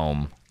sky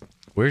dome.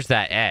 Where's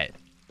that at?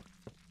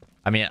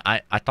 I mean,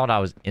 I thought I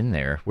was in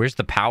there. Where's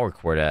the power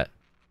cord at?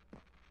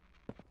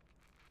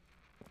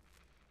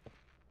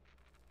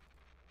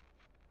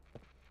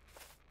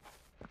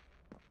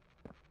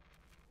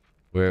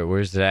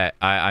 Where's it at?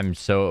 I'm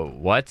so...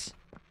 What?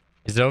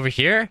 Is it over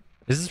here?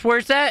 Is this where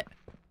it's at?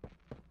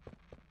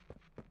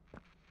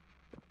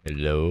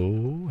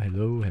 Hello?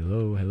 Hello,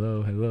 hello,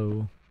 hello,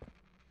 hello.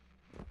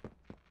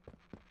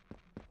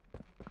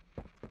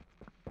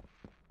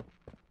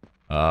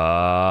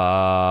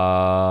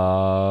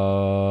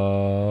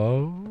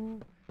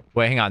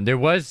 Wait, hang on. There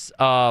was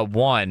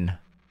one.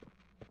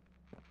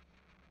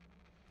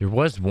 There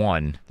was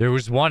one. There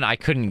was one I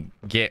couldn't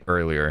get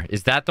earlier.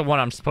 Is that the one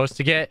I'm supposed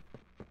to get?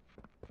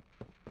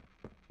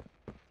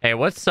 Hey,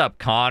 what's up,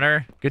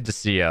 Connor? Good to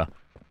see you.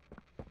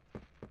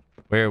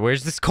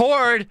 Where's this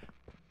cord?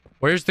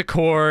 Where's the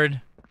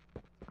cord?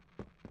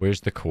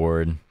 Where's the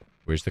cord?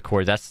 Where's the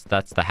cord? That's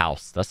the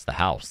house. That's the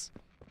house.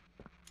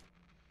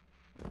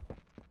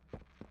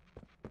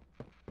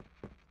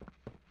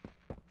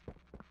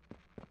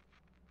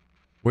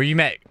 Where you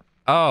met?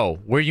 Oh,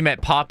 where you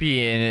met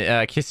Poppy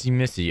and Kissy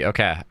Missy.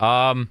 Okay.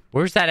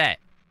 Where's that at?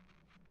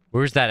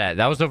 Where's that at?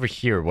 That was over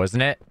here,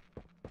 wasn't it?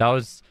 That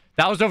was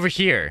over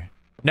here.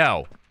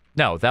 No,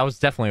 that was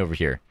definitely over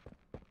here.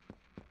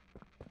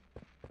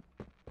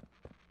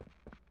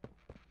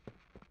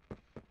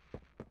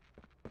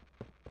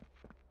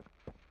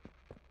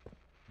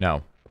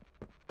 No.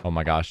 Oh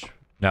my gosh.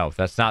 No,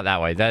 that's not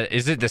that way. That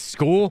is it. The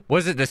school?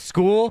 Was it the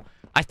school?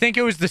 I think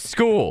it was the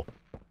school.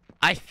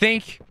 I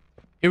think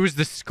it was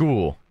the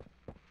school.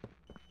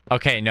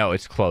 Okay, no,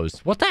 it's closed.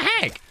 What the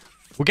heck?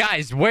 Well,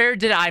 guys, where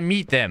did I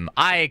meet them?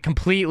 I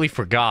completely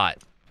forgot.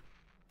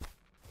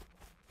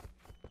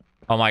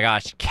 Oh my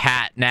gosh,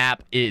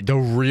 Catnap. The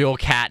real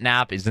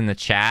Catnap is in the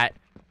chat.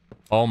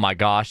 Oh my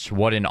gosh,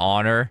 what an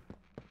honor.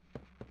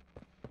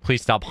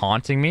 Please stop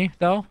haunting me,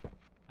 though.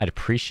 I'd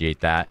appreciate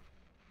that.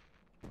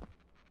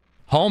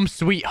 Home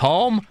sweet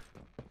home?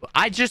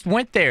 I just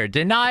went there,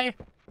 didn't I?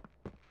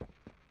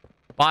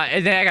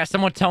 And then I got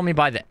someone tell me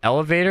by the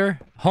elevator.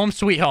 Home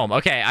sweet home.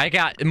 Okay, I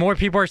got more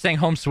people are saying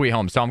home sweet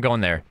home, so I'm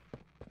going there.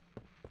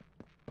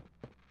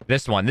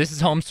 This one. This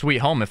is home sweet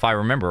home, if I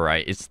remember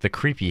right. It's the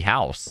creepy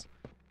house.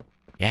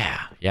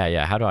 Yeah.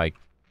 How do I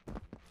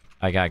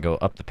gotta go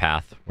up the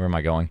path. Where am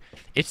I going?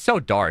 It's so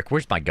dark.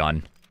 Where's my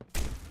gun?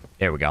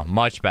 There we go.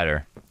 Much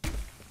better.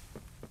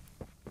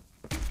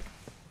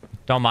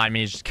 Don't mind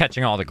me just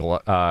catching all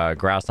the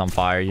grass on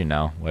fire, you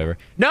know, whatever.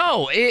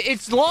 No,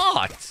 it's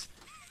locked.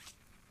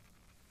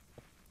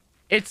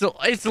 It's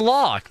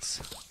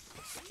locked.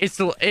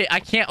 I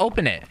can't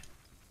open it.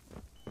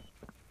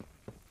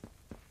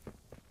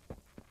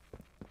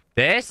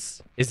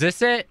 Is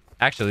this it?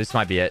 Actually, this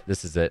might be it.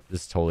 This is it.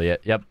 This is totally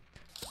it. Yep.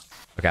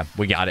 Okay,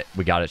 we got it.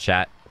 We got it,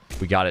 chat.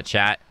 We got it,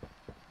 chat.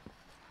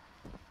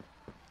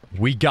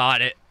 We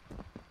got it.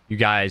 You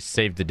guys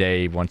saved the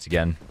day once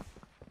again.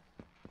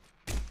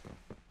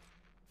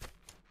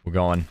 We're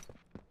going.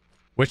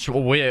 Where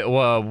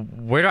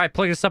do I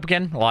plug this up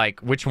again? Like,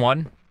 which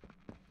one?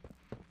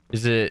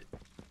 Is it...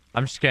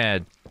 I'm just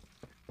gonna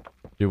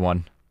do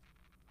one.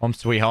 Home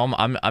sweet home.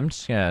 I'm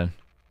just gonna...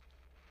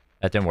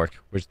 That didn't work.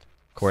 Where's the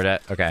cord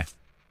at? Okay.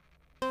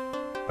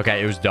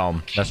 Okay, it was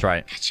dome. That's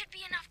right. That should be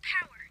enough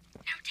power.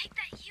 Now take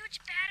that huge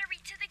battery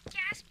to the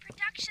gas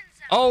production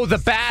zone. Oh, the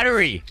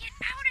battery. Get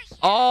out of here.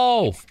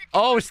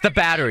 Oh, it's the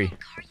battery.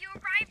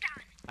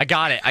 I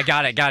got it. I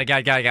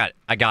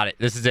got it.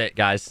 This is it,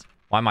 guys.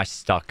 Why am I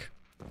stuck?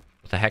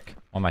 What the heck?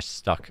 Why am I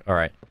stuck? All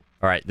right.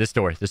 This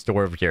door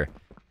over here.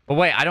 But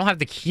wait, I don't have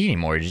the key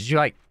anymore. Did you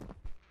like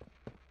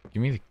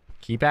give me the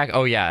key back?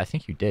 Oh yeah, I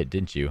think you did,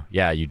 didn't you?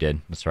 Yeah, you did.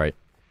 That's right.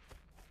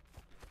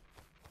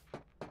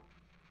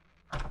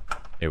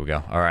 Here we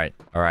go. All right.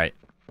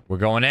 We're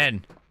going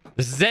in.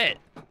 This is it.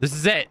 Did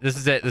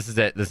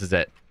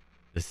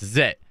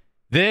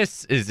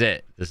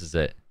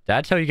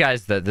I tell you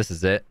guys that this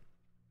is it?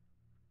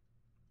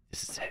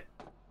 This is it.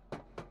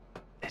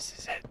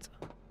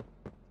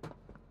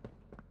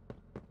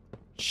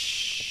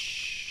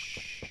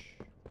 Shh.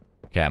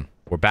 Okay,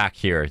 we're back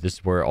here. This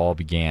is where it all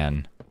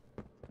began.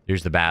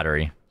 Here's the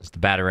battery. This is the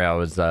battery I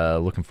was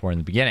looking for in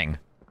the beginning.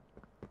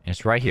 And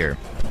it's right here.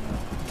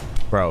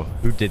 Bro,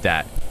 who did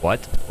that?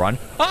 What? Run.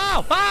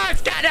 Oh,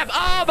 it's Catnap.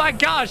 Oh my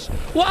gosh.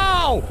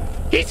 Whoa,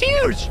 he's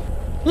huge.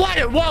 What?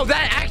 Whoa,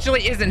 that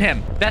actually isn't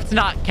him. That's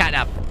not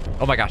Catnap.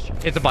 Oh my gosh.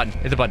 Hit the button.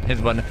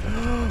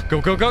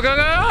 Go.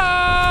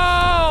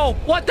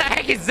 What the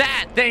heck is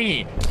that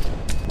thingy?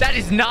 That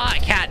is not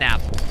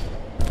Catnap.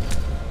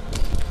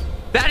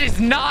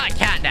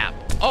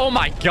 Oh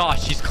my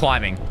gosh, she's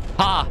climbing.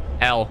 Ha,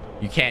 L.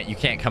 You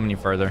can't come any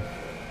further.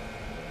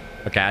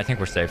 Okay, I think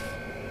we're safe.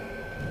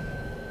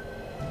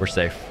 We're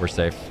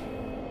safe.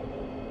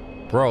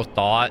 Bro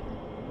thought.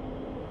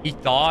 He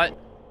thought.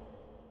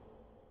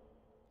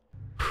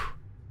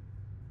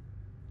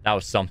 That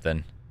was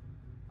something.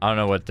 I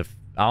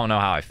don't know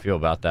how I feel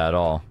about that at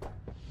all.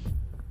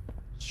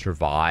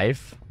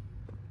 Survive.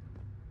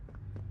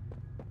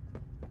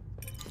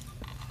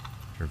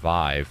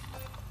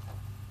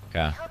 Okay.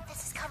 I hope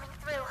this is coming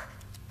through.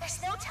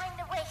 There's no time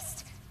to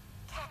waste.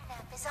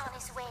 Catnap is on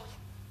his way.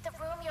 The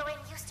room you're in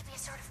used to be a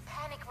sort of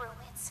panic room.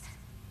 It's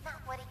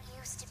not what it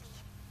used to be,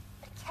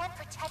 but it can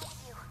protect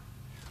you.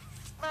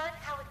 Learn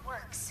how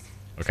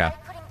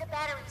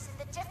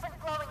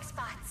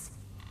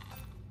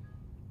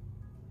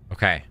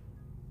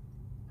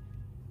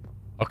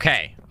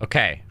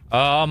Okay. Good.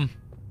 Okay.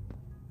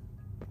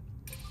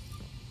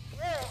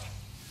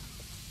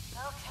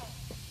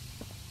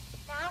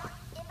 Now,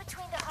 in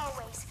between the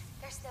hallways,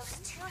 there's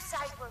those 2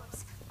 side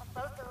rooms on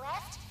both the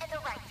left and the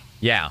right.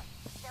 Yeah.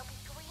 There'll be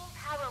green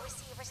power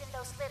receivers in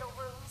those little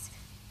rooms.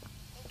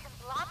 They can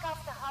block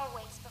off the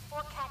hallways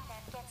before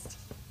Catnap gets to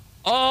you.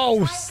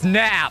 Oh,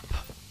 snap.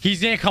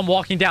 He's gonna come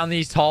walking down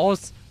these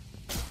halls.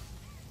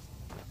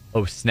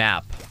 Oh,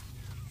 snap.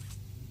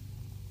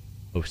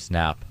 Oh,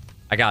 snap.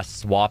 I gotta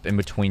swap in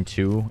between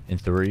 2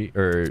 and 3,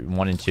 or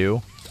 1 and 2.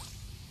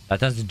 That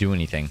doesn't do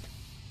anything.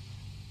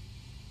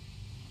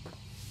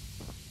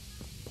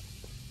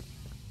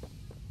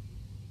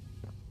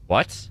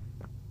 What?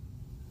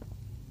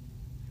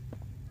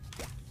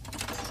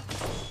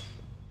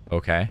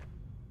 Okay.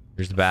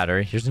 Here's the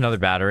battery. Here's another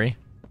battery.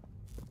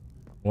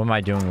 What am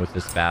I doing with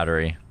this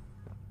battery?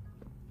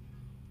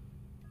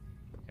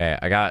 Okay,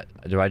 I got...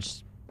 Do I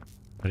just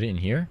put it in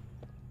here?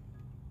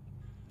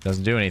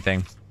 Doesn't do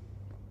anything.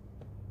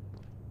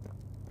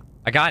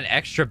 I got an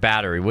extra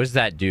battery. What does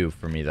that do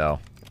for me, though?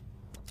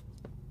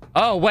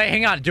 Oh, wait,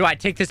 hang on. Do I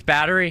take this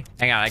battery?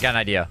 Hang on, I got an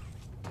idea.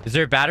 Is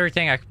there a battery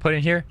thing I could put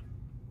in here?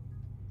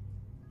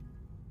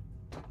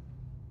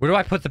 Where do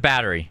I put the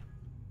battery?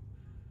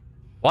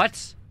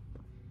 What?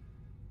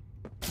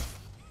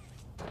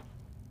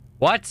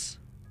 What?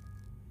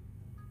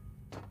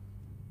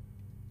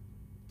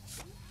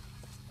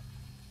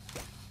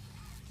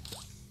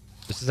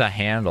 This is a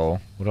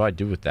handle. What do I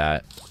do with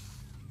that?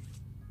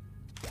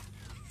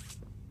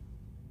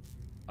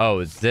 Oh,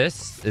 is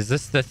this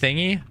the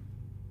thingy?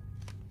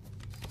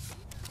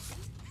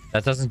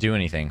 That doesn't do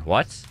anything.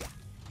 What?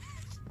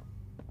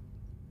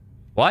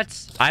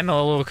 What? I'm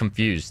a little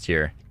confused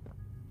here.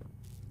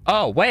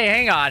 Oh, wait,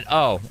 hang on.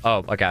 Oh,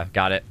 okay,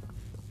 got it.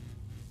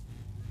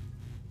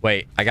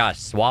 Wait, I gotta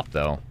swap,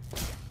 though.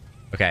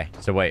 Okay,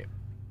 so wait.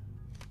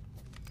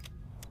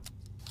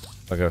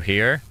 I'll go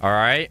here. All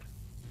right.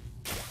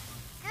 Good.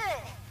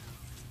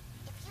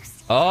 If you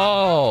see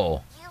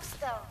Oh. use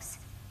those.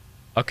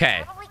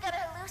 Okay. Probably gonna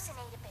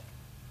hallucinate a bit.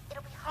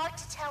 It'll be hard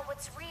to tell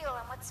what's real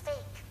and what's fake.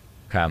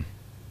 Okay.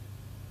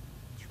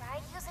 Try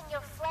using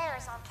your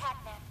flares on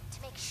Catnap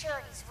to make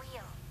sure he's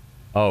real.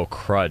 Oh,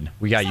 crud.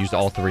 We gotta use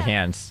all 3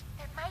 hands.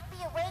 There might be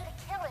a way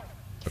to kill him.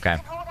 Okay. You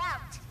can hold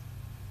out.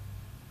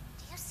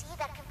 Do you see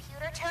that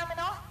computer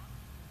terminal?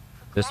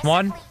 This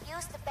one? Progressively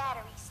use the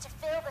batteries to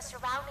fill the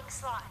surrounding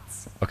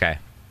slots. Okay.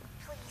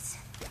 Please,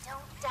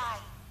 don't die.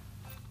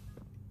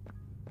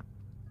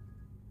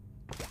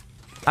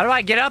 How do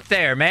I get up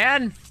there,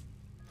 man?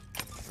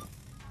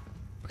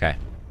 Okay.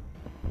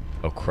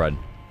 Oh, crud.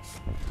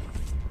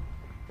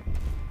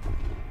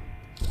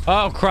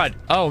 Oh, crud.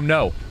 Oh,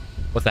 no.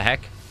 What the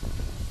heck?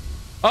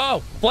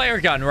 Oh, flare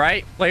gun,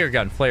 right? Flare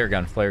gun, flare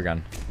gun, flare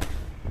gun.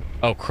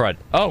 Oh, crud.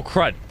 Oh,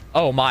 crud.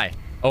 Oh, my.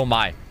 Oh,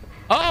 my.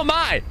 Oh,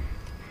 my!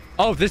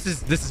 Oh, this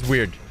is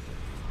weird.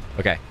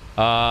 Okay.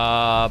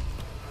 Oh,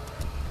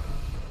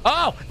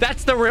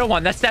 that's the real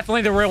one. That's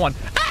definitely the real one.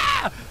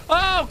 Ah!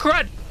 Oh,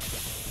 crud.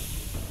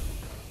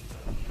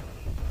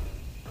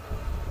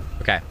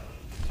 Okay.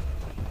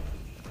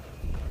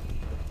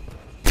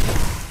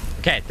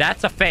 Okay,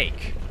 that's a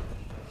fake.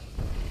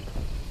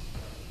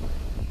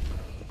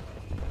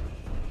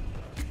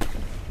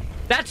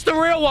 That's the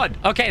real one.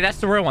 Okay, that's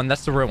the real one.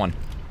 That's the real one.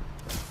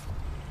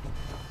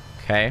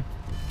 Okay.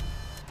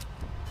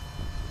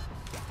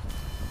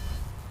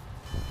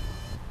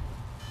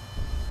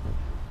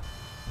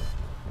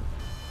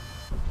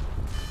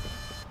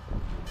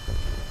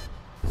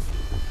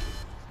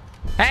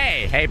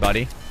 Hey, hey,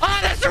 buddy. Oh,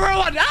 that's the real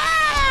one.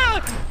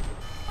 Ah!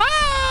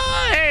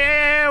 Oh, hey,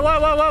 hey, whoa,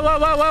 whoa, whoa, whoa,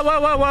 whoa,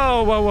 whoa, whoa,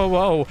 whoa, whoa, whoa,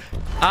 whoa.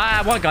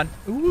 Ah, one gun.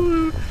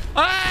 Ooh.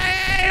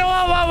 Hey,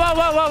 whoa, whoa, whoa,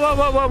 whoa, whoa,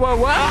 whoa, whoa, whoa,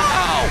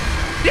 whoa.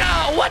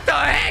 Yo, what the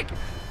heck?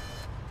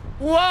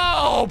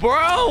 Whoa,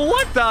 bro.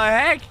 What the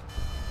heck?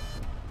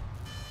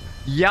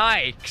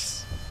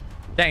 Yikes.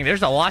 Dang,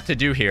 there's a lot to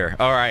do here.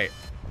 All right.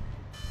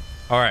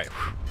 All right.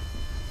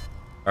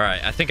 All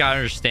right. I think I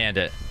understand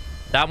it.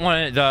 That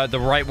one, the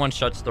right one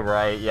shuts the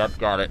right. Yep,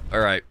 got it. All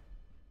right.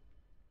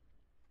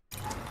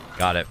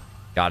 Got it.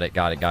 Got it.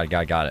 Got it. Got it.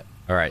 Got it. Got it.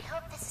 All right. I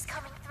hope this is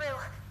coming through.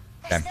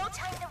 There's Okay. no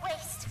time to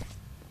waste.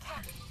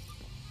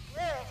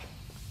 Good.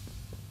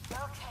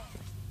 Okay.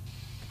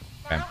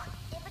 Now,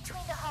 in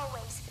between the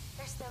hallways,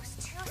 there's those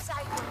 2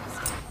 side rooms,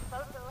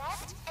 both the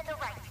left and the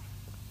right.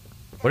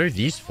 What are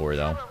these for,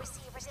 though? Power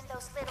receivers in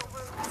those little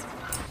rooms.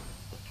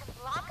 They can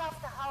block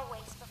off the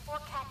hallways before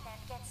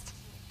Catnap gets to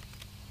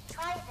you.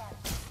 Try them.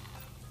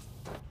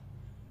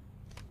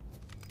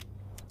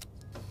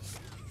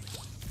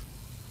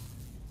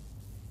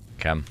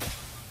 Okay.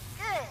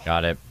 Good.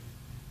 Got it.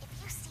 If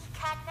you see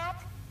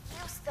Catnap,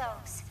 use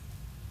those.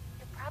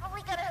 You're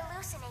probably gonna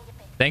hallucinate a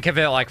bit. Think of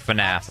it like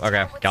FNAF.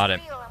 Okay, got it.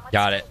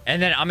 Got it.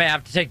 And then I'm gonna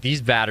have to take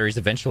these batteries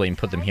eventually and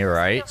put them here,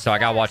 right? So I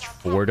gotta watch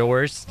 4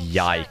 doors?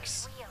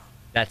 Yikes.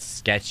 That's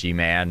sketchy,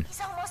 man. He's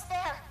almost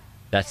there.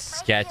 That's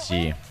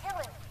sketchy.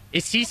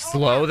 Is he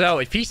slow, though?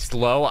 If he's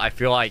slow, I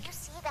feel like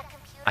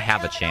I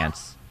have a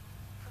chance.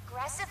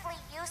 Progressively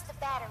use the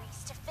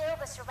batteries to fill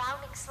the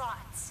surrounding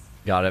slots.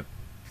 Got it.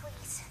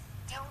 Please,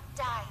 don't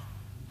die.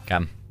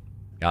 Okay.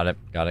 Got it.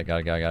 Got it. Got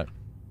it. Got it. Got it.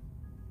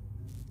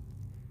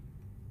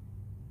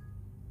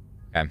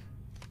 Okay.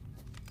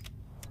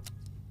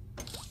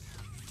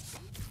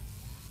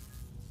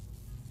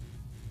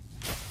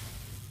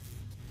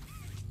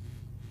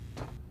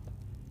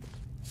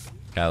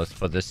 Okay, let's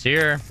put this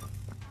here.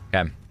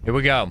 Okay, here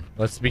we go.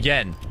 Let's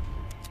begin.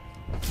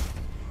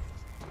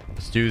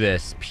 Let's do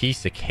this.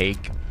 Piece of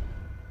cake.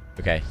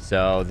 Okay,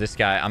 so this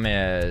guy,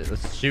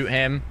 let's shoot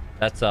him.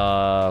 That's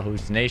a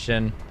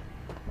hallucination.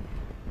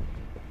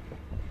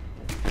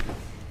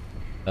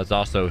 That's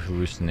also a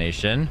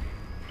hallucination.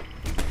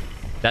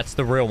 That's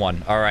the real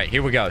one. All right,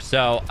 here we go.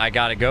 So I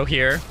gotta go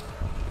here.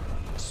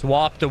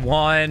 Swap to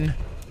one.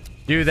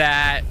 Do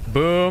that.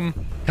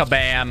 Boom.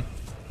 Kabam.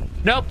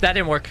 Nope, that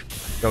didn't work.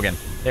 Go again.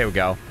 There we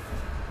go.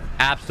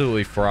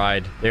 Absolutely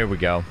fried. There we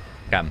go.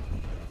 Come.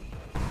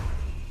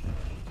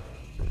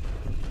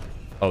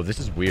 Oh, this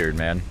is weird,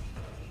 man.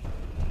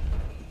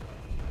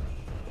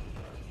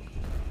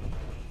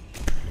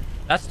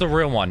 That's the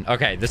real one.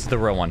 Okay, this is the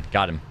real one.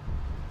 Got him.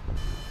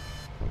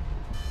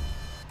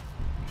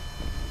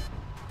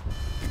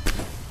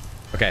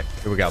 Okay,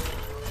 here we go.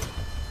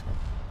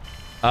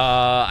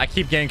 I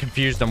keep getting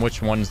confused on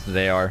which ones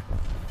they are.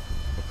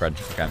 Oh, crud.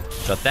 Okay,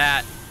 shut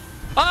that.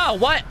 Oh,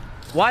 what?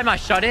 Why am I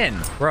shut in?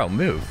 Bro,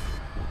 move.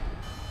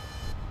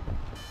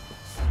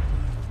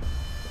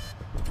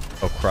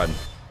 Oh, crud.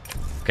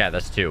 Okay,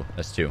 that's two.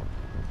 That's two.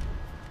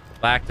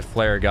 Back the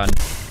flare gun.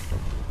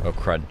 Oh,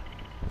 crud.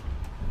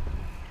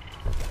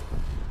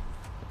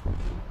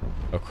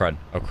 Oh, crud.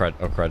 Oh, crud.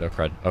 Oh, crud. Oh,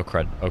 crud. Oh,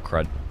 crud. Oh,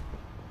 crud.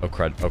 Oh,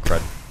 crud. Oh,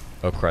 crud.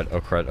 Oh, crud. Oh,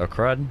 crud. Oh,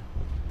 crud.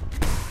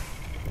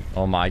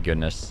 Oh, my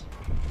goodness.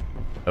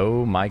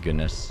 Oh, my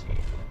goodness.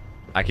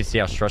 I can see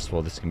how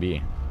stressful this can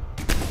be.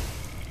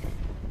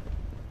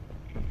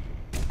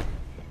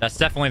 That's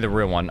definitely the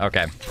real one.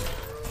 Okay.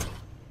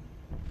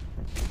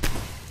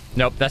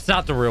 Nope, that's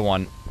not the real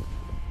one.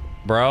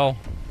 Bro.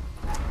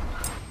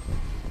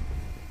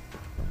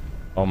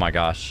 Oh my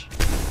gosh.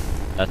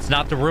 That's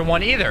not the real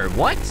one either.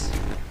 What?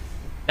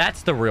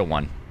 That's the real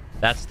one.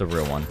 That's the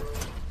real one.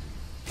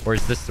 Or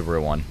is this the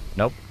real one?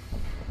 Nope.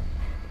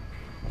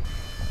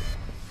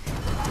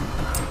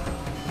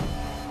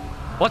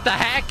 What the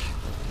heck?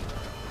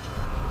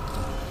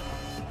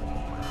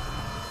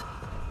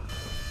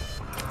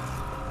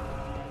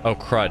 Oh,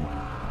 crud.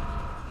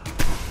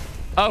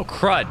 Oh,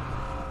 crud.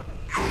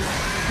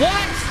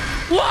 What?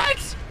 What?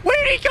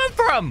 Where did he come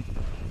from?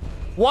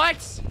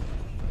 What?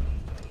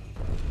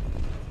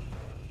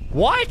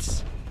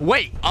 What?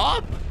 Wait,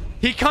 up?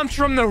 He comes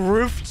from the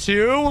roof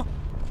too?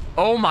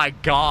 Oh my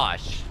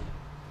gosh.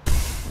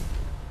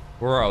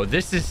 Bro,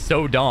 this is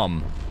so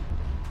dumb.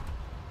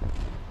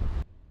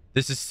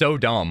 This is so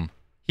dumb.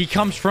 He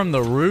comes from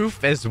the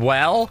roof as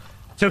well?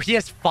 So he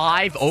has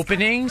 5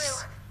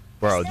 openings?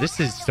 Bro, this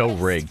is so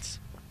rigged.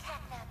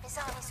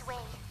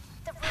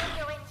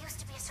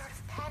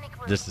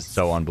 This is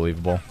so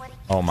unbelievable.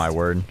 Oh my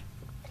word.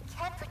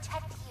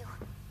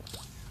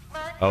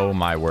 Oh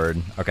my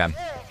word. Okay.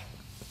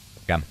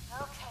 Okay.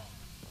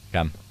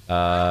 Okay.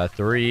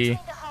 3.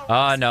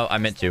 No, I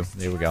meant 2.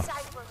 There we go.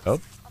 Oh.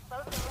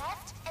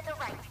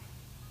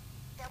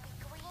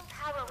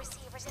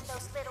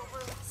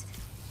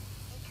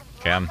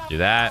 Okay, do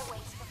that.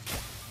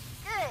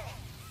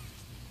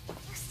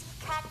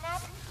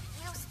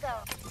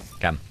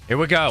 Okay, here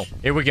we go.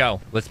 Here we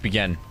go. Let's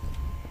begin.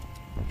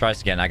 Try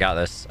this again. I got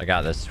this. I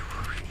got this.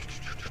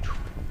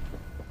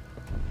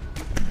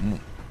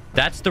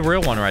 That's the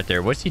real one right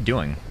there. What's he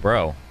doing?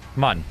 Bro,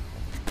 come on.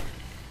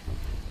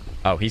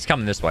 Oh, he's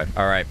coming this way.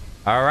 All right.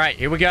 All right,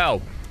 here we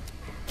go.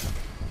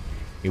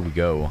 Here we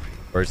go.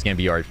 Where's going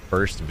to be our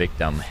first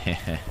victim?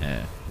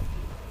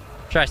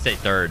 Try to say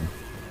third.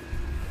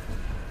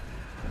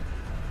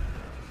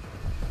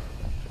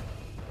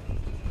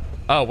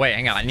 Oh, wait,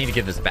 hang on. I need to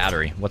get this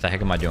battery. What the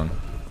heck am I doing?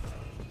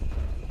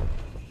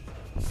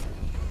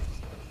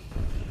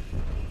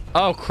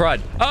 Oh, crud.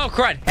 Oh,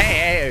 crud. Hey,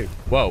 hey, hey.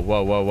 Whoa,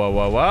 whoa, whoa, whoa,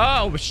 whoa,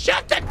 whoa.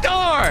 Shut the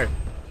door.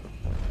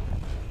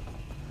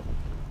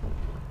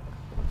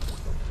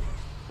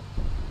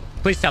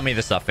 Please tell me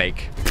this is a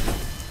fake.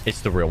 It's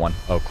the real one.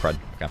 Oh, crud.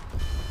 Okay.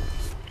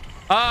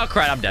 Oh,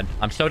 crud. I'm dead.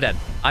 I'm so dead.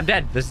 I'm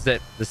dead. This is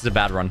it. This is a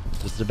bad run.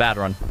 This is a bad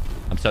run.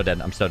 I'm so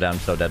dead. I'm so dead. I'm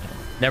so dead.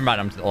 Never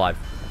mind. I'm alive.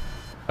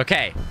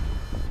 Okay.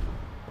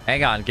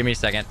 Hang on. Give me a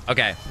second.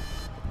 Okay.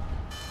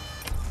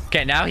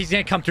 Okay, now he's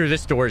going to come through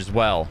this door as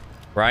well.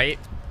 Right?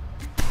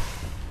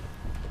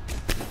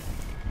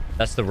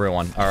 That's the real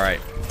one. All right.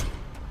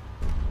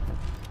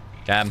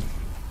 Okay.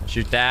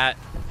 Shoot that.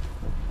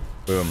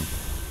 Boom.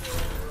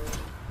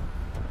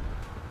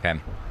 Okay.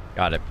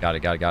 Got it. Got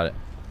it. Got it. Got it.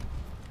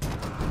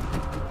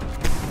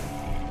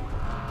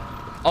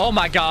 Oh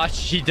my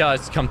gosh. He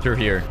does come through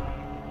here.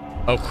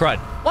 Oh, crud.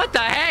 What the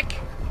heck?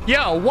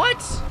 Yo, what?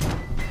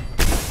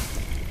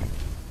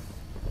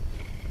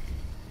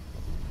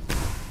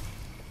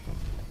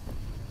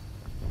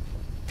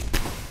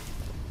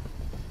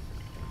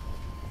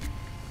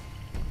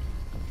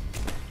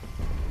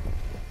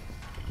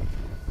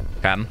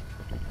 Okay.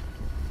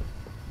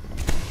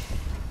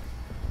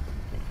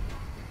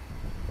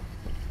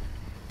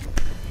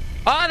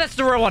 Oh, that's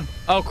the real one.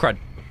 Oh, crud.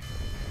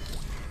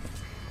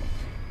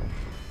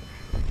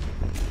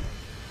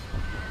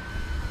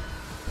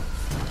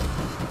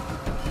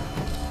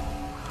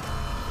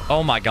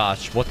 Oh my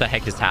gosh. What the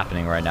heck is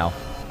happening right now?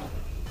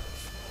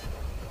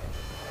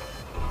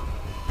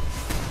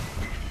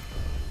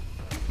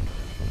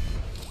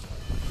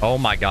 Oh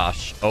my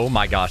gosh. Oh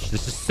my gosh.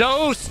 This is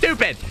so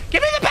stupid.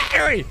 Give me the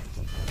battery.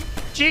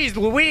 Jeez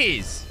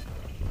Louise.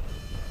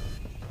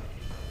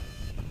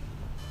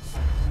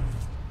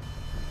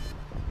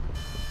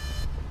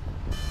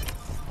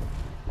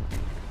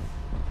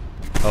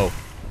 Oh.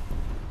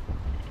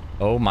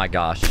 Oh my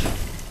gosh.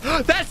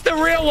 That's the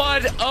real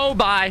one. Oh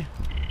my.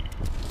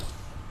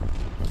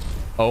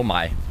 Oh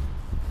my.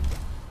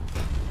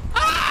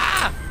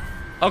 Ah!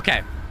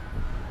 Okay.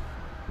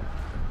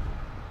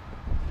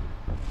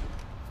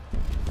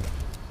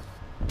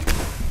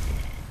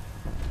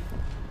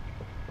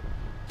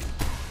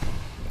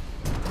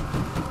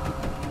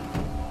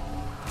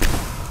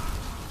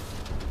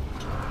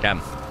 Okay.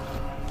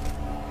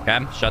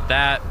 Okay, shut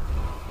that.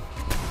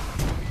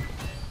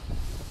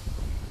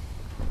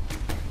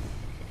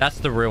 That's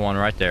the real one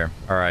right there.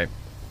 All right.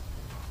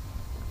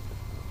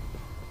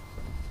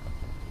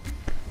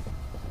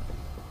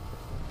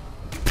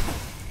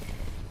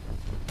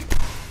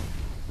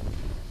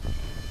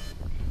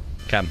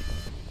 Okay.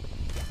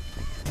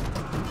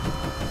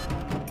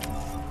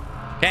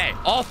 Okay,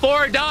 all 4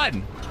 are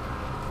done.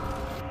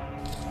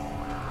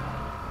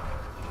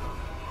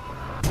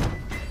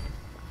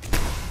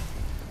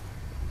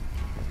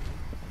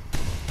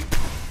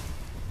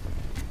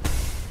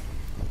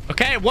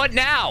 Okay, what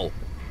now?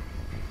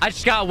 I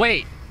just gotta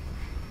wait.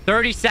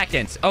 30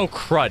 seconds. Oh,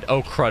 crud.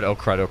 Oh, crud. Oh,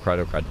 crud. Oh, crud.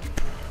 Oh, crud.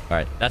 All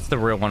right, that's the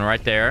real one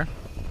right there.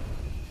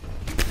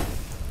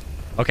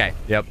 Okay,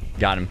 yep,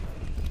 got him.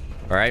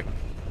 All right.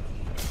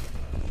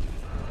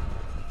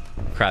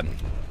 Crap.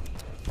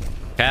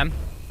 Okay.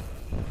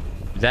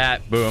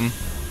 That, boom.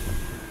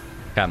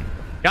 Okay.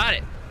 Got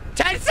it.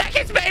 10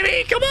 seconds,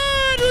 baby! Come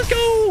on, let's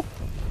go!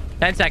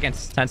 10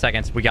 seconds. 10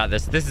 seconds. We got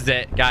this. This is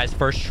it, guys.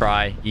 First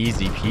try.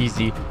 Easy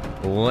peasy.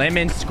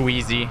 Lemon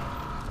squeezy.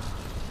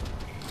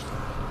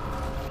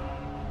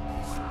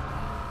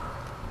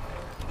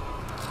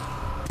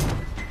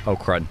 Oh,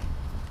 crud.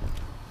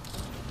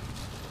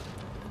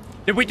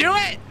 Did we do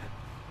it?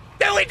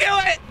 Did we do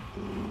it?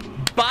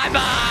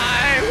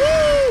 Bye-bye!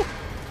 Woo!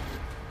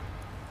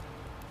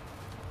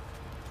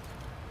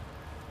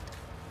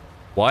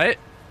 What?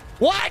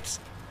 What?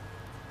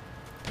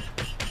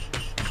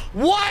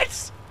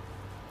 What?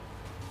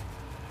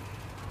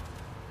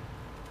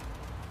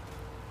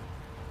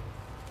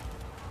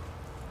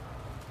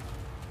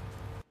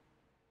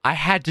 I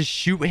had to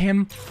shoot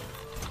him?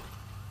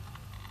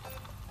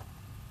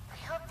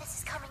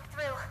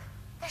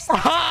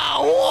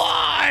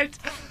 Oh, what?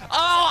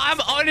 Oh, I'm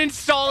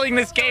uninstalling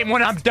this game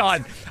when I'm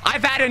done.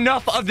 I've had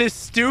enough of this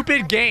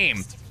stupid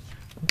game.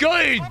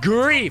 Good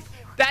grief.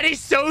 That is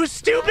so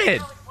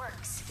stupid.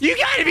 You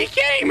gotta be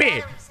kidding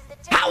me.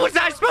 How was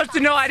I supposed to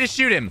know I had to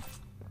shoot him?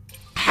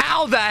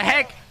 How the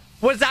heck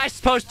was I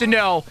supposed to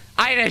know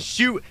I had to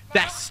shoot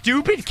that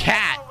stupid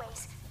cat?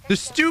 The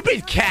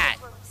stupid cat.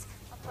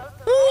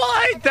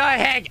 What the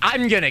heck?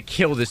 I'm gonna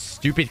kill this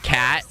stupid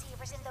cat.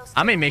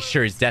 I'm gonna make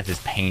sure his death is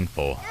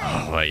painful.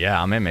 Oh,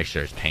 yeah, I'm gonna make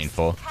sure it's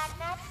painful.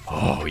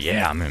 Oh,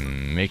 yeah, I'm gonna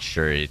make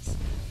sure it's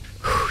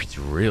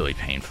really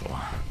painful.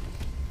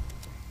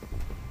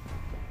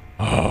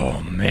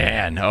 Oh,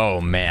 man.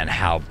 Oh, man,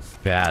 how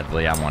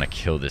badly I want to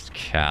kill this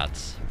cat.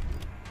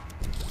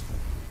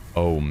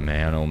 Oh,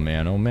 man, oh,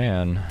 man, oh,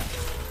 man.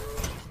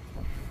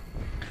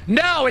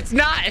 No, it's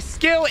not a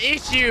skill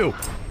issue.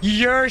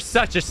 You're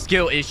such a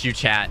skill issue,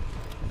 chat.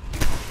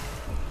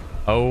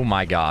 Oh,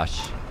 my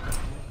gosh.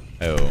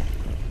 Oh,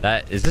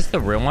 is this the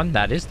real one?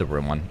 That is the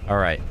real one. All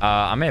right.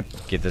 I'm going to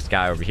get this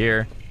guy over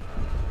here.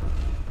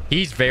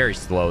 He's very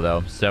slow,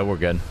 though, so we're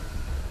good.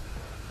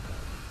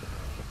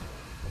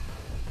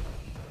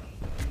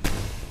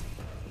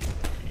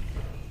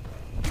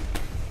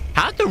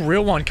 How'd the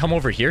real one come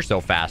over here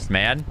so fast,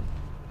 man?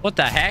 What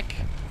the heck?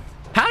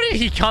 How did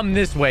he come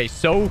this way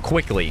so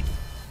quickly?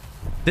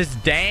 This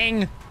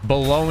dang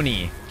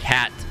baloney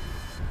cat.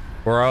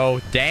 Bro,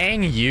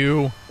 dang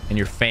you and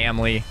your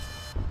family.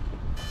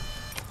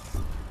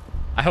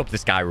 I hope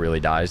this guy really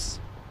dies.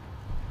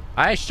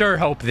 I sure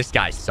hope this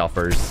guy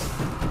suffers.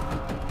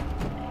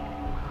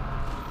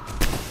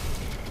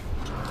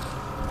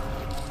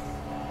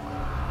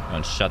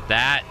 Don't shut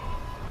that.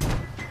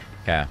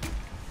 Okay.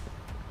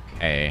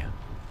 Okay.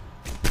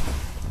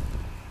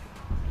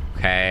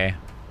 Okay.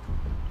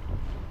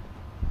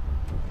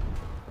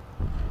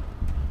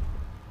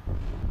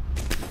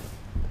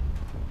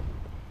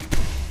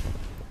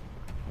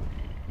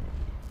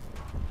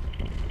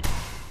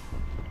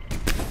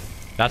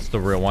 That's the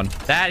real one.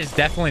 That is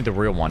definitely the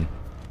real one.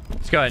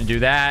 Let's go ahead and do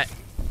that.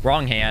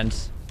 Wrong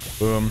hands.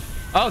 Boom.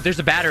 Oh, there's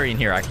a battery in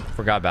here. I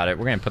forgot about it.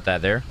 We're going to put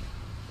that there.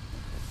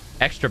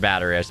 Extra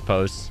battery, I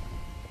suppose.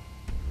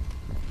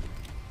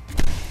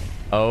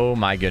 Oh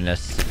my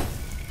goodness.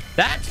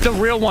 That's the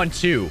real one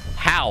too.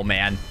 How,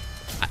 man?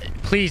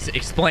 Please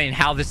explain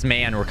how this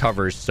man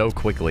recovers so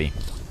quickly.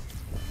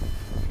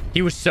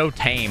 He was so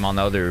tame on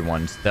the other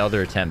ones, the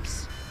other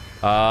attempts.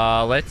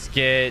 Let's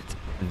get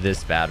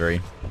this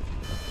battery.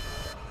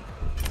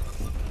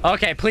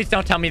 Okay, please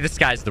don't tell me this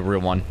guy's the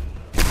real one.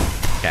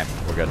 Okay,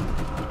 we're good.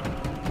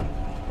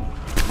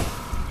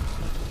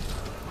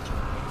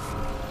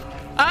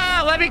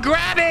 Ah, let me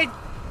grab it!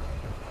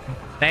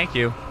 Thank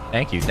you.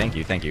 Thank you, thank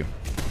you, thank you.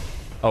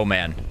 Oh,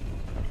 man.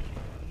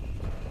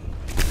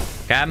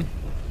 Cam?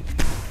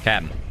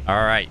 Cam.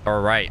 Alright,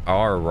 alright,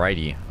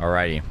 alrighty,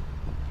 alrighty.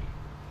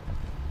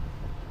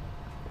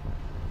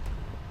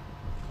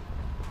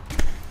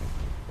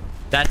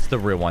 That's the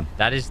real one.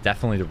 That is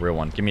definitely the real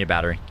one. Give me a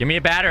battery. Give me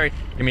a battery.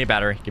 Give me a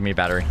battery. Give me a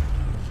battery.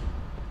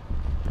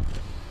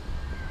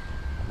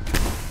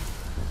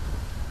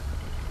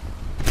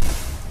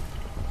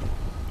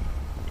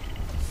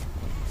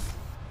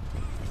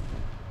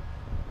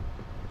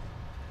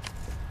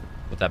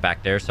 Put that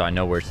back there so I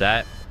know where it's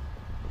at.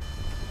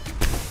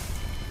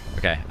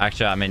 Okay,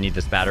 actually, I may need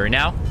this battery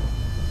now.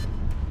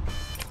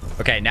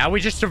 Okay, now we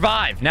just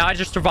survive. Now I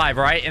just survive,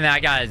 right? And then I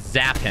gotta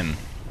zap him.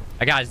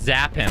 I gotta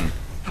zap him.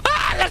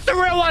 Ah, that's the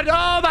real one.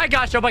 Oh my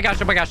gosh. Oh my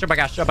gosh. Oh my gosh. Oh my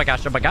gosh. Oh my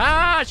gosh. Oh my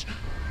gosh.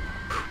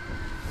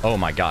 Oh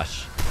my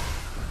gosh.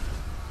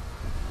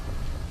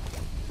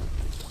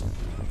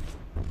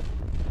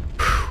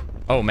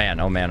 Oh man.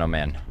 Oh man. Oh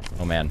man.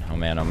 Oh man. Oh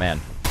man. Oh man.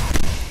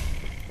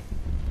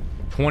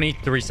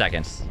 23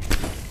 seconds.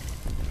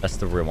 That's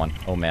the real one.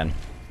 Oh man.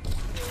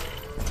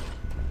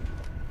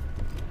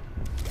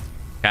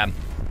 Okay.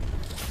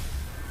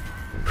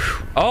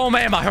 Oh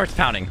man, my heart's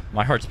pounding.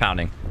 My heart's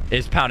pounding.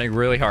 It's pounding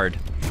really hard.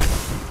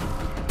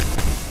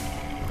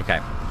 Okay.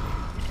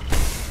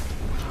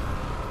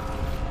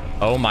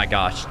 Oh my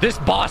gosh. This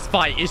boss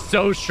fight is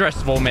so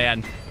stressful,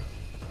 man.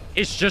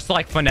 It's just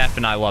like FNAF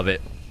and I love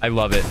it. I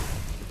love it.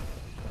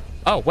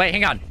 Oh, wait,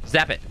 hang on.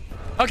 Zap it.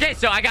 Okay,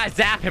 so I gotta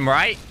zap him,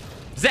 right?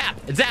 Zap,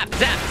 zap,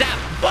 zap,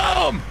 zap.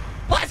 Boom!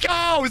 Let's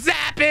go!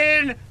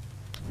 Zapping!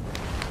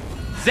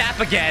 Zap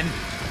again.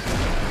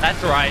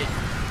 That's right.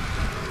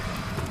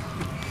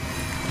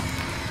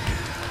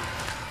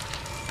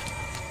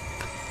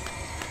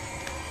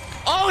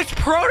 Oh, it's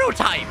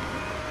Prototype.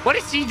 What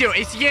does he do?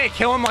 Is he gonna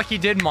kill him like he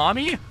did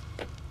Mommy?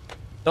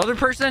 The other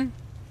person?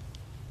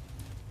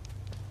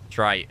 That's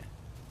right.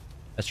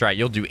 That's right.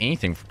 You'll do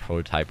anything for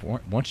Prototype,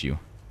 won't you?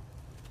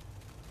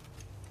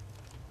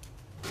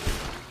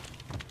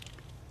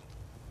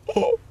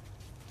 Oh.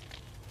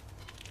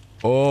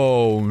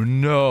 Oh,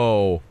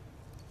 no.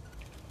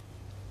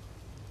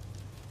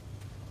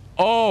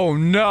 Oh,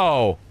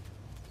 no.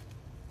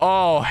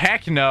 Oh,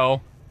 heck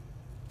no.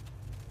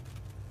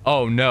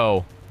 Oh,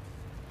 no.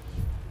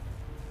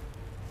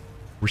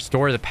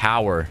 Restore the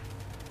power.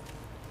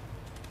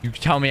 You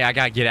tell me I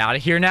gotta get out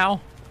of here now?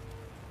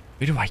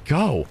 Where do I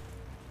go?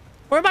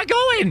 Where am I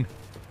going?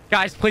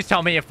 Guys, please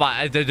tell me if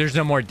there's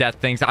no more death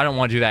things. I don't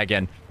want to do that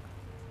again.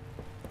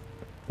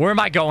 Where am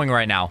I going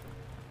right now?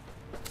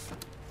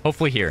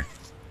 Hopefully here.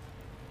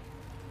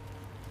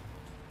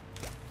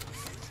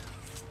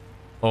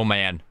 Oh,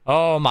 man.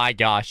 Oh, my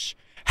gosh.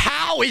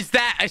 How is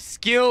that a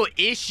skill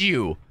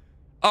issue?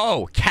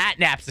 Oh,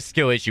 catnap's a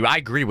skill issue. I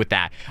agree with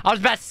that. I was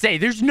about to say,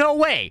 there's no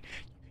way.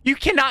 You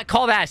cannot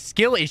call that a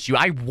skill issue.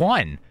 I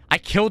won. I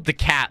killed the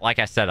cat like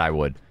I said I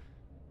would.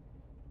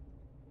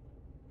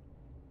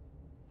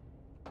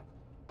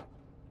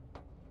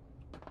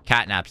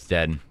 Catnap's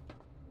dead.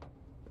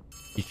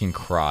 You can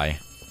cry.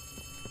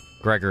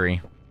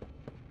 Gregory.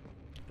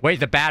 Wait,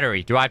 the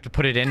battery. Do I have to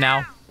put it in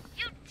now?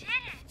 You did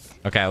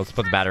it. Okay, let's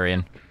put the battery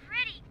in.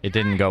 It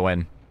didn't go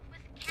in.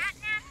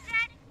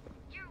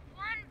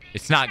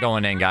 It's not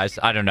going in, guys.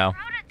 I don't know.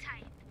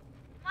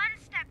 One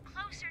step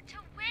closer to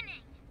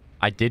winning.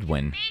 I did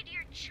win. You made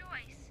your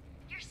choice.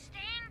 You're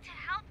staying to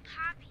help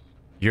Poppy.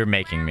 You're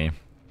making me.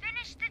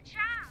 Finish the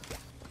job.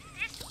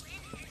 This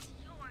win is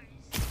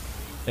yours.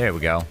 There we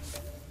go.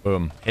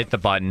 Boom. Hit the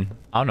button.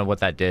 I don't know what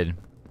that did.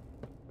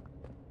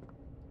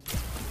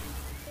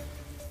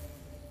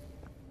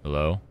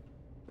 Hello?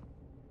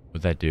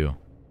 What'd that do?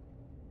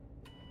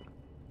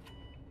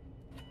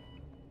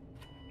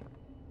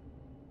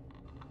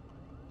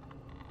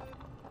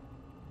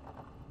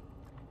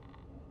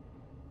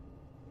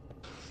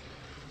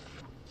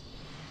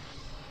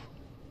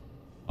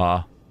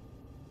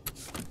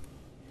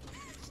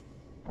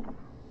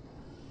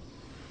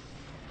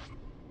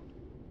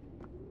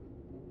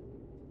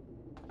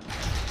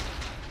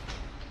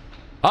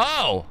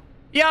 Oh!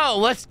 Yo,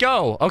 let's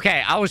go.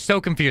 Okay, I was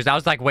so confused. I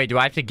was like, wait, do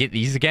I have to get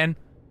these again?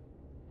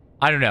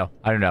 I don't know.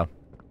 I don't know.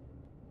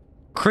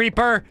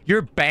 Creeper,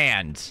 you're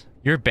banned.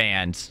 You're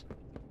banned.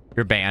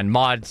 You're banned.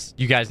 Mods,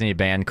 you guys need to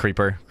ban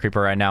Creeper. Creeper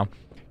right now.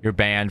 You're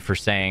banned for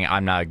saying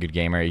I'm not a good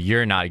gamer.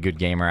 You're not a good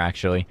gamer,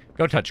 actually.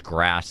 Go touch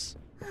grass.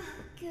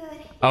 Good.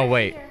 Oh,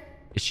 wait.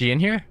 Is she in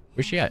here?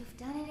 Where's she at? You've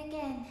done it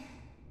again.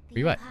 Where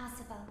you at?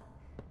 Impossible.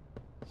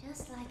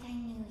 Just like I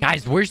knew.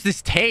 Guys, where's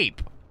this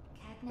tape?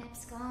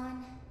 Catnap's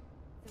gone.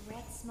 The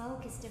Red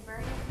smoke is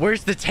diverted.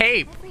 Where's the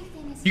tape?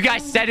 You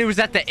guys said it was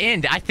at the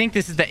end. I think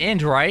this is the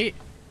end, right?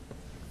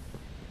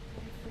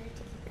 If we're to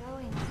keep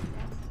going,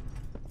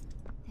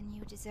 then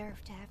you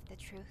deserve to have the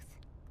truth.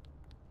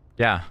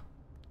 Yeah.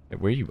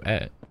 Where are you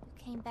at?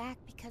 You came back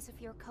because of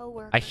your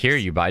coworkers. I hear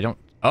you, but I don't...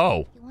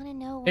 Oh. You want to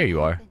know There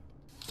you are. happened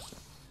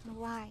and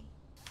why?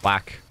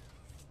 Whack.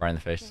 Right in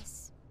the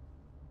face.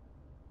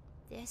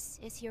 This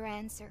is your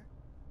answer.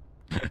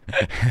 You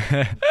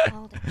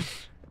called it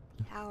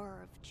the hour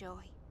of joy.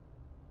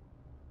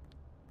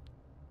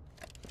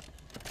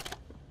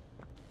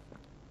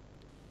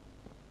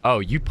 Oh,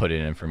 you put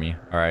it in for me.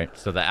 All right.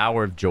 So the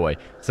hour of joy.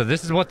 So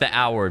this is what the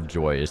hour of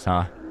joy is,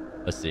 huh?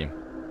 Let's see.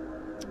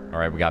 All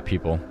right. We got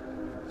people.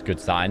 It's a good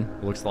sign.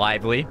 Looks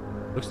lively.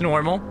 Looks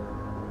normal.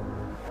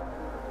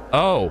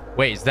 Oh,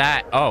 wait. Is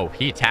that... Oh,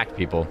 he attacked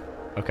people.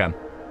 Okay.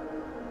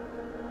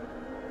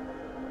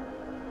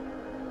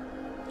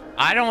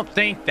 I don't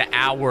think the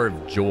hour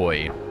of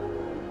joy.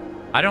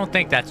 I don't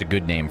think that's a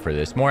good name for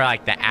this. More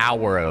like the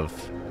hour of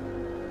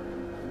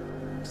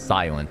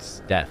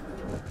silence, death,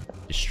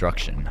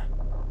 destruction.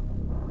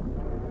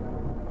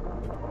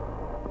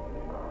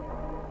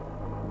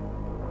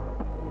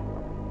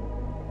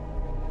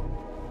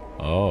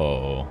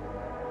 Oh.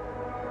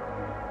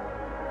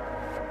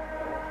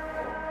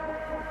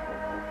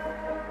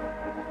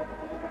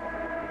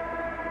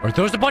 Are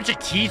those a bunch of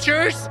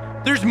teachers?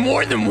 There's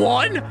more than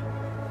one?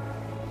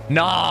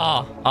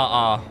 Nah.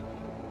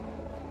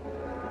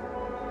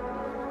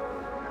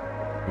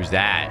 Who's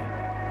that?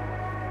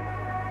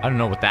 I don't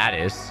know what that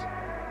is.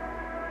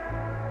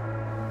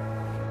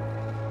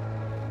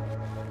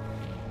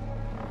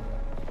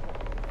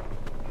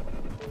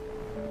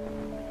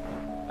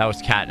 That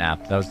was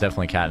catnap. That was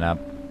definitely catnap.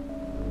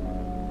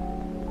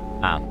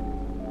 Ah.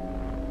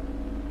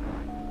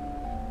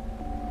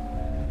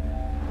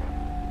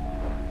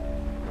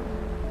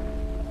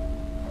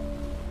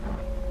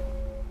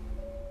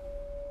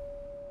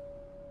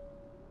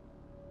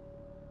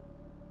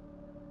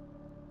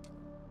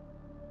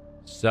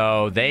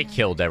 So they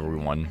killed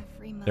everyone.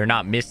 They're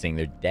not missing.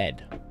 They're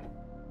dead.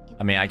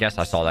 I mean, I guess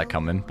I saw that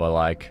coming, but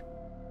like...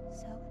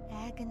 So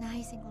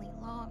agonizingly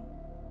long.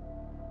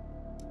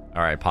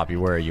 All right, Poppy,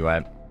 where are you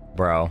at?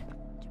 Bro.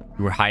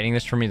 You were hiding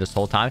this from me this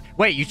whole time?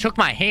 Wait, you took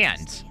my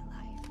hand.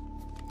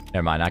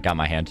 Never mind, I got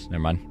my hand.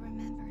 Never mind.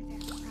 Remember their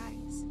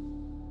cries.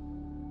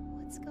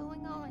 What's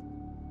going on?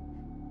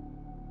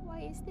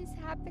 Why is this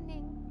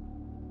happening?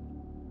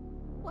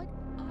 What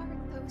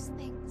are those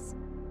things?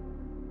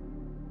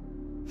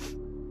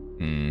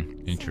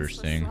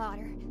 Interesting.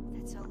 Slaughter.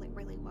 That's all it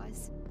really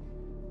was.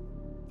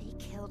 They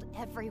killed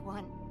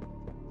everyone.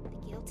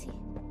 The guilty,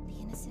 the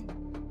innocent.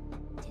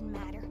 Didn't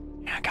matter.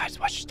 Yeah, guys,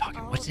 why she's talking?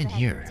 All What's in that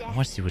here? I death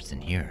want to see what's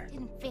in here.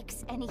 Didn't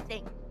fix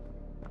anything.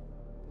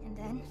 And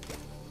then,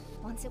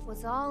 once it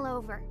was all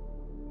over,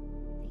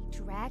 they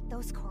dragged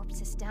those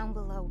corpses down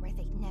below where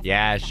they'd never.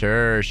 Yeah,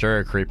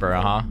 sure, creeper.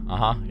 Yeah.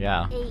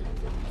 Ate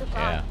the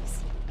Yeah.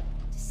 bodies.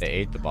 They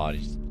ate the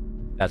bodies.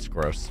 That's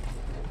gross.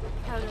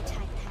 Prototype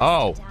passed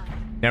Oh, down.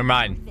 never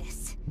mind.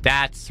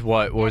 That's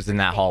what was in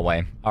that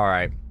hallway. All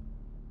right.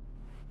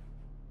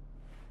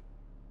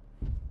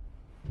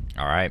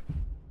 All right.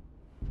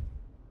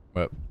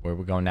 Where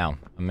we going now?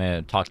 I'm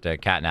gonna talk to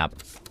Catnap.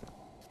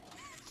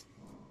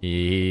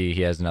 He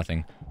has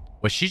nothing.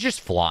 Was she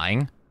just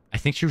flying? I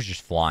think she was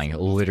just flying,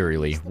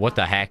 literally. What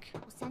the heck?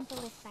 We'll send the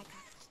lift back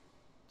up.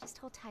 Just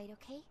hold tight,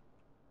 okay?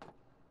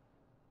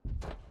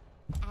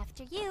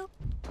 After you.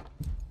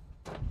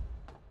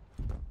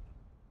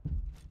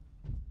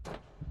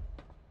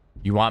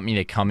 You want me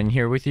to come in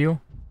here with you?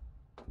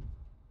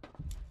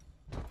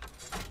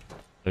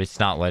 But it's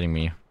not letting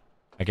me.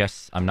 I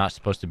guess I'm not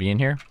supposed to be in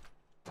here?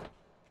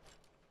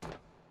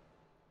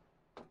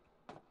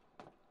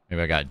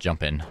 Maybe I gotta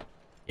jump in.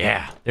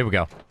 Yeah, there we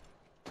go.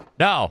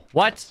 No,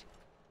 what?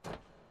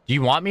 Do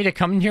you want me to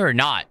come in here or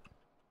not?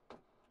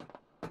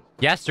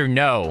 Yes or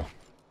no?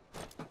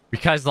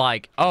 Because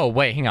like, oh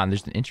wait, hang on,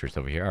 there's an interest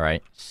over here. All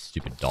right,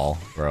 stupid doll,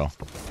 bro.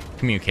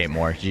 Communicate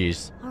more,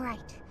 jeez. All right.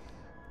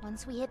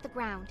 Once we hit the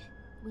ground,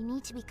 we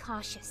need to be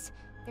cautious.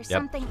 There's Yep.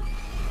 something.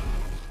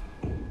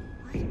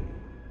 What?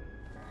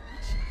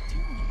 What's she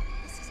doing?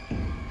 This is...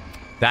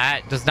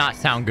 That does not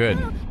sound good.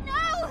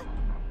 No!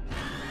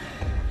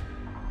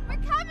 We're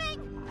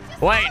coming!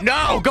 Wait,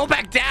 no, go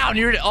back down.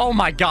 You're, oh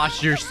my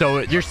gosh, you're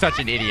such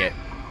an idiot.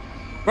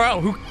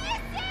 Bro, who?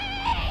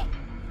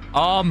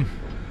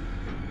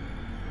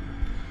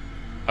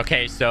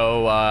 Okay,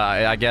 so,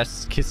 I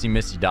guess Kissy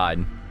Missy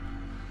died.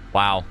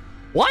 Wow.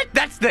 What?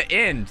 That's the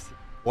end.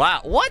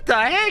 Wow. What the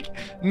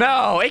heck?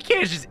 No, it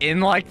can't just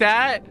end like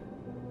that.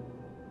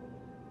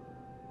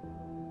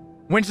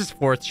 When's this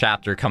 4th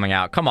chapter coming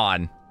out? Come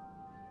on.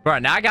 Bro,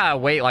 now I gotta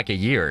wait like a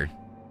year.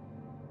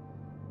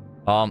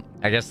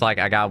 I guess like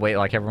I gotta wait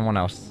like everyone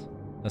else.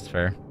 That's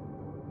fair.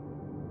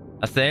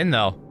 That's the end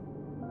though.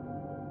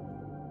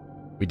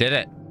 We did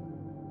it.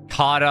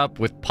 Caught up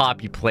with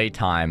Poppy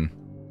Playtime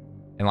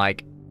in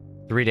like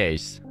 3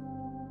 days.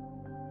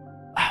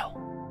 Wow.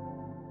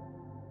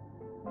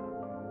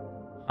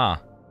 Huh.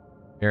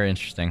 Very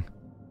interesting.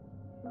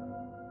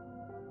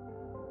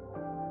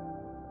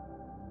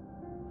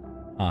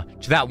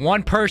 To that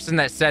one person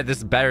that said this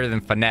is better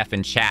than FNAF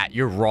in chat,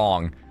 you're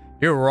wrong.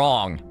 You're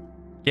wrong.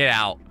 Get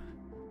out.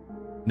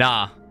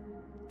 Nah.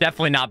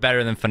 Definitely not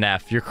better than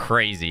FNAF. You're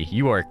crazy.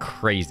 You are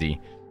crazy.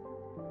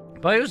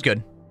 But it was good.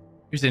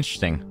 It was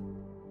interesting.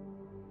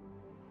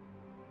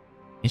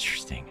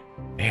 Interesting.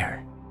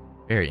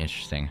 Very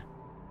interesting.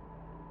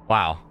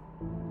 Wow.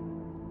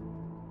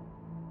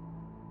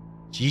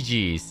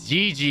 GG's.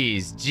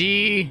 GG's.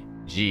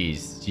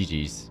 GG's.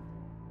 GG's.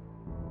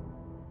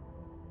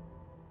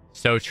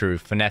 So true.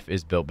 FNAF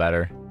is built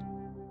better.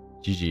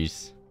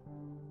 GG's.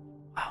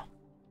 Wow.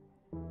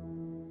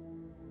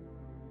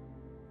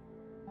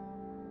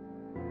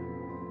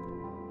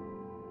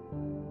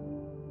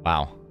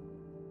 Wow.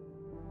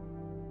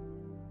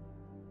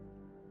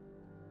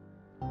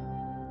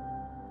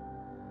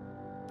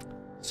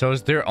 So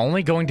is there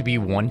only going to be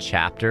one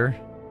chapter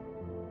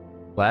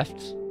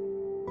left?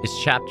 Is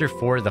chapter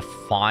 4 the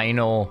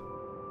final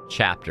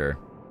chapter?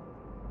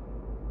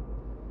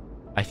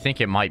 I think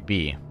it might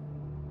be.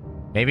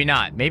 Maybe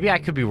not. Maybe I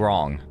could be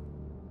wrong.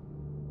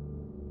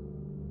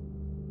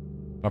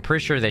 I'm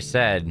pretty sure they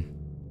said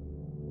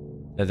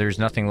that there's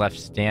nothing left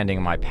standing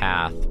in my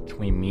path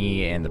between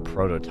me and the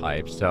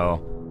prototype.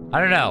 So,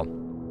 I don't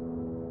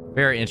know.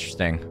 Very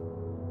interesting.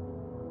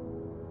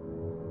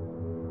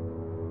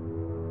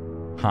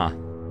 Huh.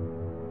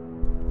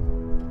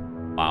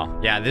 Wow.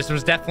 Yeah, this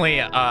was definitely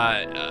a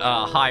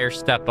higher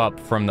step up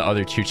from the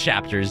other two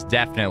chapters.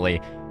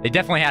 Definitely. They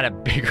definitely had a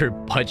bigger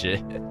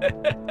budget.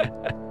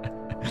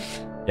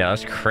 Yeah, that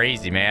was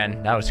crazy,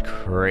 man. That was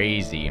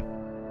crazy.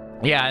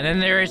 Yeah, and then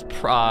there is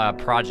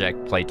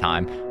Project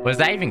Playtime. Was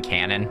that even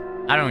canon?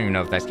 I don't even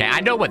know if that's canon.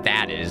 I know what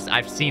that is.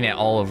 I've seen it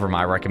all over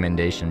my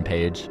recommendation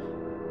page.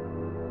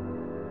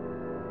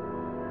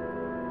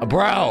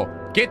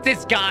 Bro, get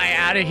this guy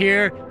out of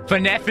here.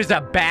 FNAF is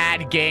a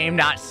bad game,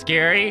 not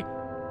scary.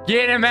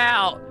 Get him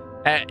out.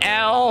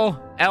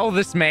 L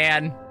this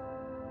man.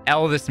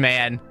 L this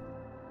man.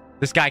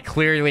 This guy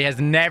clearly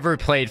has never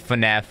played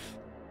FNAF.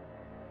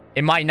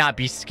 It might not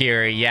be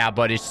scary, yeah,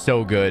 but it's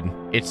so good.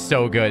 It's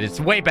so good. It's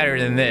way better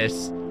than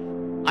this.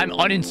 I'm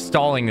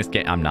uninstalling this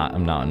game. I'm not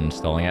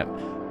uninstalling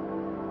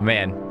it.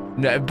 Man.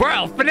 No,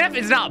 bro, FNAF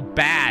is not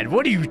bad.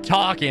 What are you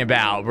talking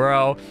about,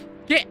 bro?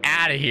 Get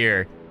out of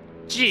here.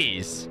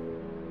 Jeez.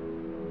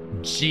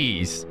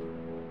 Jeez.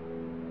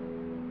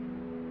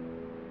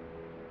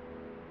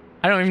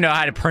 I don't even know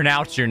how to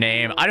pronounce your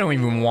name. I don't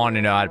even want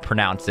to know how to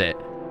pronounce it.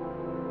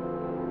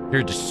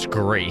 You're a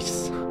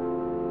disgrace.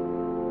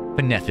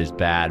 FNAF is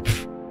bad.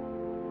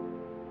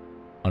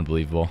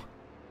 Unbelievable.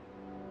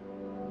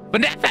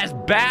 FNAF has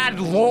bad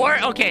lore?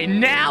 Okay,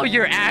 now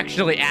you're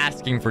actually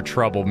asking for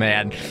trouble,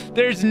 man.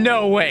 There's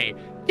no way.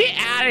 Get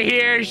out of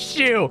here,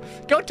 shoo.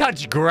 Go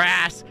touch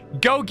grass.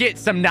 Go get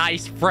some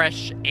nice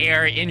fresh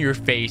air in your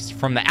face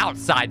from the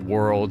outside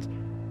world.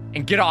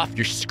 And get off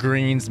your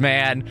screens,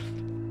 man.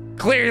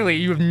 Clearly,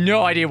 you have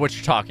no idea what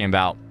you're talking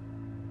about.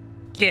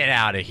 Get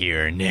out of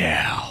here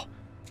now.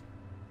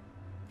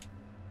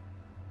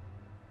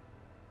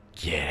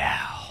 Get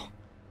out.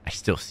 I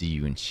still see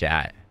you in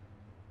chat.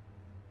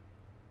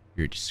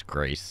 You're a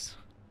disgrace.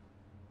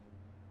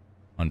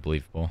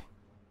 Unbelievable.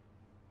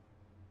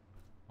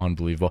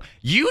 Unbelievable.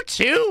 You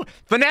too?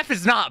 FNAF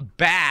is not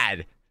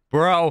bad.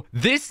 Bro,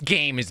 this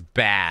game is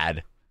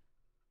bad.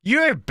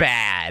 You're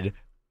bad.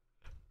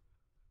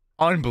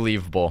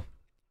 Unbelievable.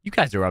 You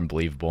guys are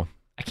unbelievable.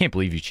 I can't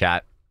believe you,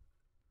 chat.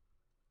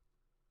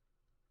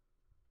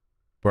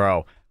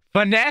 Bro,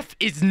 FNAF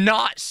is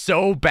not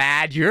so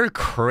bad. You're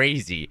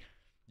crazy.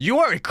 You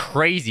are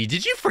crazy.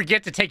 Did you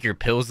forget to take your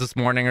pills this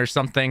morning or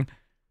something?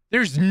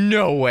 There's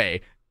no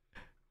way.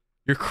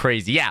 You're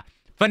crazy. Yeah,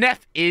 FNAF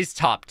is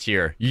top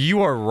tier.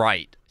 You are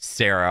right,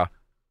 Sarah.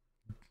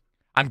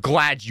 I'm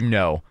glad you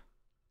know.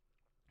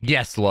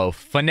 Yes,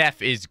 Loaf.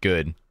 FNAF is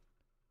good.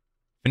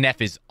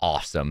 FNAF is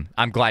awesome.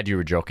 I'm glad you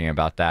were joking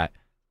about that.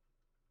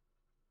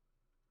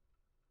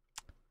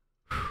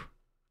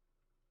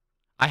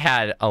 I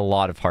had a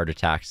lot of heart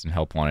attacks in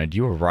Help Wanted.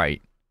 You were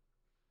right.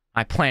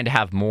 I plan to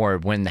have more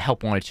when the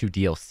Help Wanted 2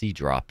 DLC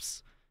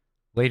drops.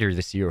 Later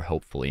this year,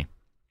 hopefully.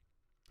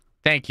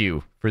 Thank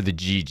you for the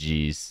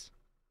GGs.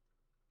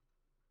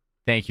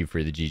 Thank you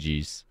for the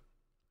GGs.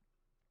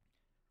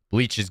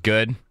 Bleach is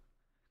good.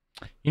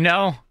 You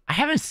know, I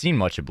haven't seen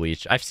much of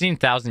Bleach. I've seen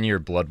 1,000 Year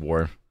Blood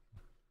War.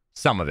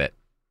 Some of it.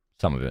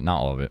 Some of it, not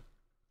all of it.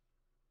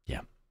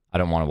 Yeah. I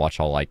don't want to watch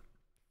all, like,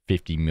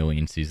 50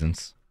 million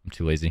seasons. I'm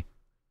too lazy.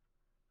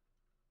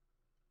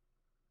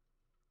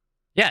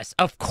 Yes,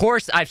 of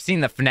course I've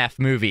seen the FNAF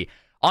movie.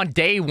 On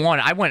day one,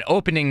 I went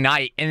opening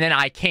night, and then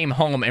I came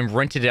home and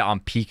rented it on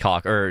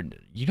Peacock. Or,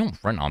 you don't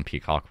rent on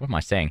Peacock. What am I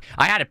saying?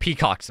 I had a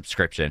Peacock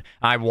subscription.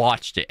 I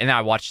watched it, and then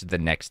I watched it the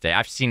next day.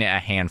 I've seen it a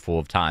handful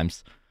of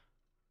times.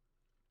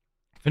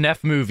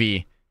 FNAF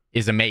movie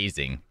is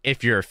amazing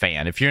if you're a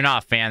fan. If you're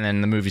not a fan,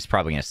 then the movie's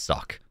probably going to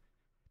suck.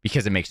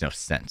 Because it makes no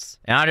sense.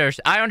 And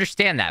I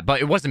understand that,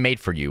 but it wasn't made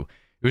for you.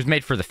 It was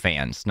made for the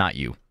fans, not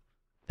you.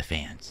 The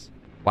fans.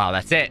 Wow,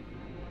 that's it.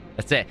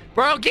 That's it.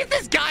 Bro, get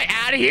this guy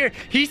out of here.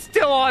 He's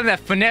still on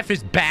that FNAF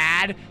is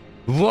bad.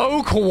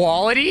 Low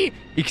quality?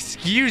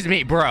 Excuse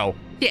me, bro.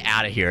 Get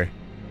out of here.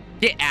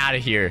 Get out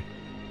of here.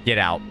 Get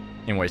out.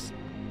 Anyways.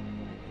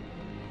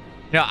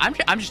 No,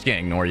 I'm just gonna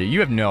ignore you. You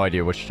have no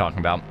idea what you're talking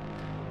about.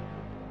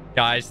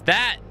 Guys,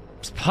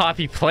 that's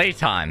Poppy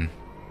Playtime.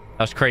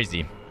 That was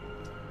crazy.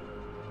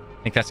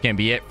 I think that's gonna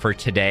be it for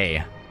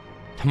today.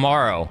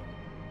 Tomorrow,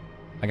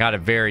 I got a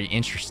very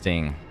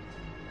interesting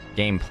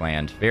game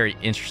planned. Very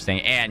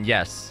interesting. And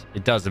yes,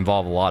 it does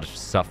involve a lot of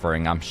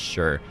suffering, I'm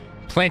sure.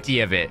 Plenty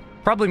of it.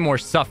 Probably more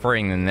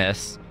suffering than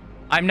this.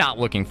 I'm not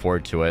looking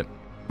forward to it.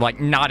 Like,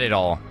 not at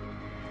all.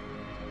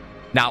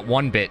 Not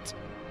one bit.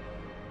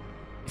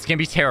 It's gonna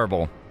be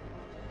terrible.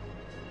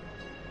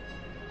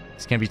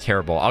 It's gonna be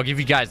terrible. I'll give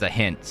you guys a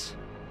hint.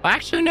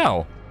 Actually,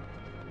 no.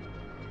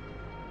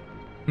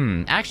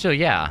 Actually,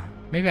 yeah.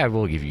 Maybe I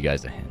will give you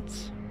guys a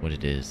hint. What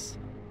it is.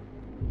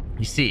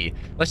 You see,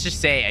 let's just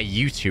say a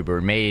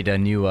YouTuber made a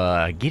new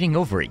Getting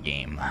Over It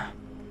game.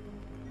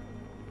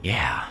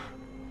 Yeah.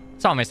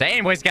 That's all I'm gonna say.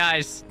 Anyways,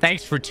 guys,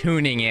 thanks for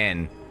tuning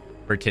in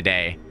for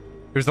today.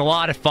 It was a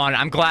lot of fun.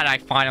 I'm glad I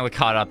finally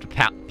caught up to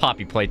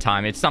Poppy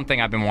Playtime. It's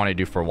something I've been wanting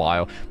to do for a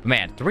while. But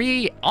man,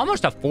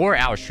 almost a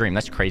 4-hour stream.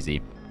 That's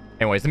crazy.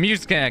 Anyways, the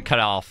music's gonna cut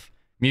off.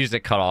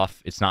 Music cut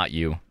off. It's not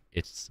you.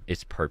 It's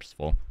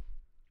purposeful.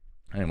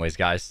 Anyways,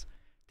 guys,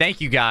 thank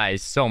you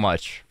guys so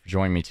much for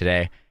joining me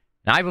today.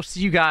 And I will see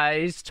you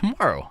guys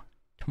tomorrow.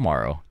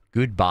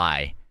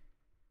 Goodbye.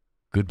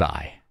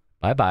 Goodbye.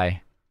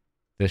 Bye-bye.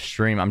 This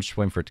stream, I'm just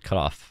waiting for it to cut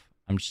off.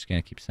 I'm just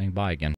gonna keep saying bye again.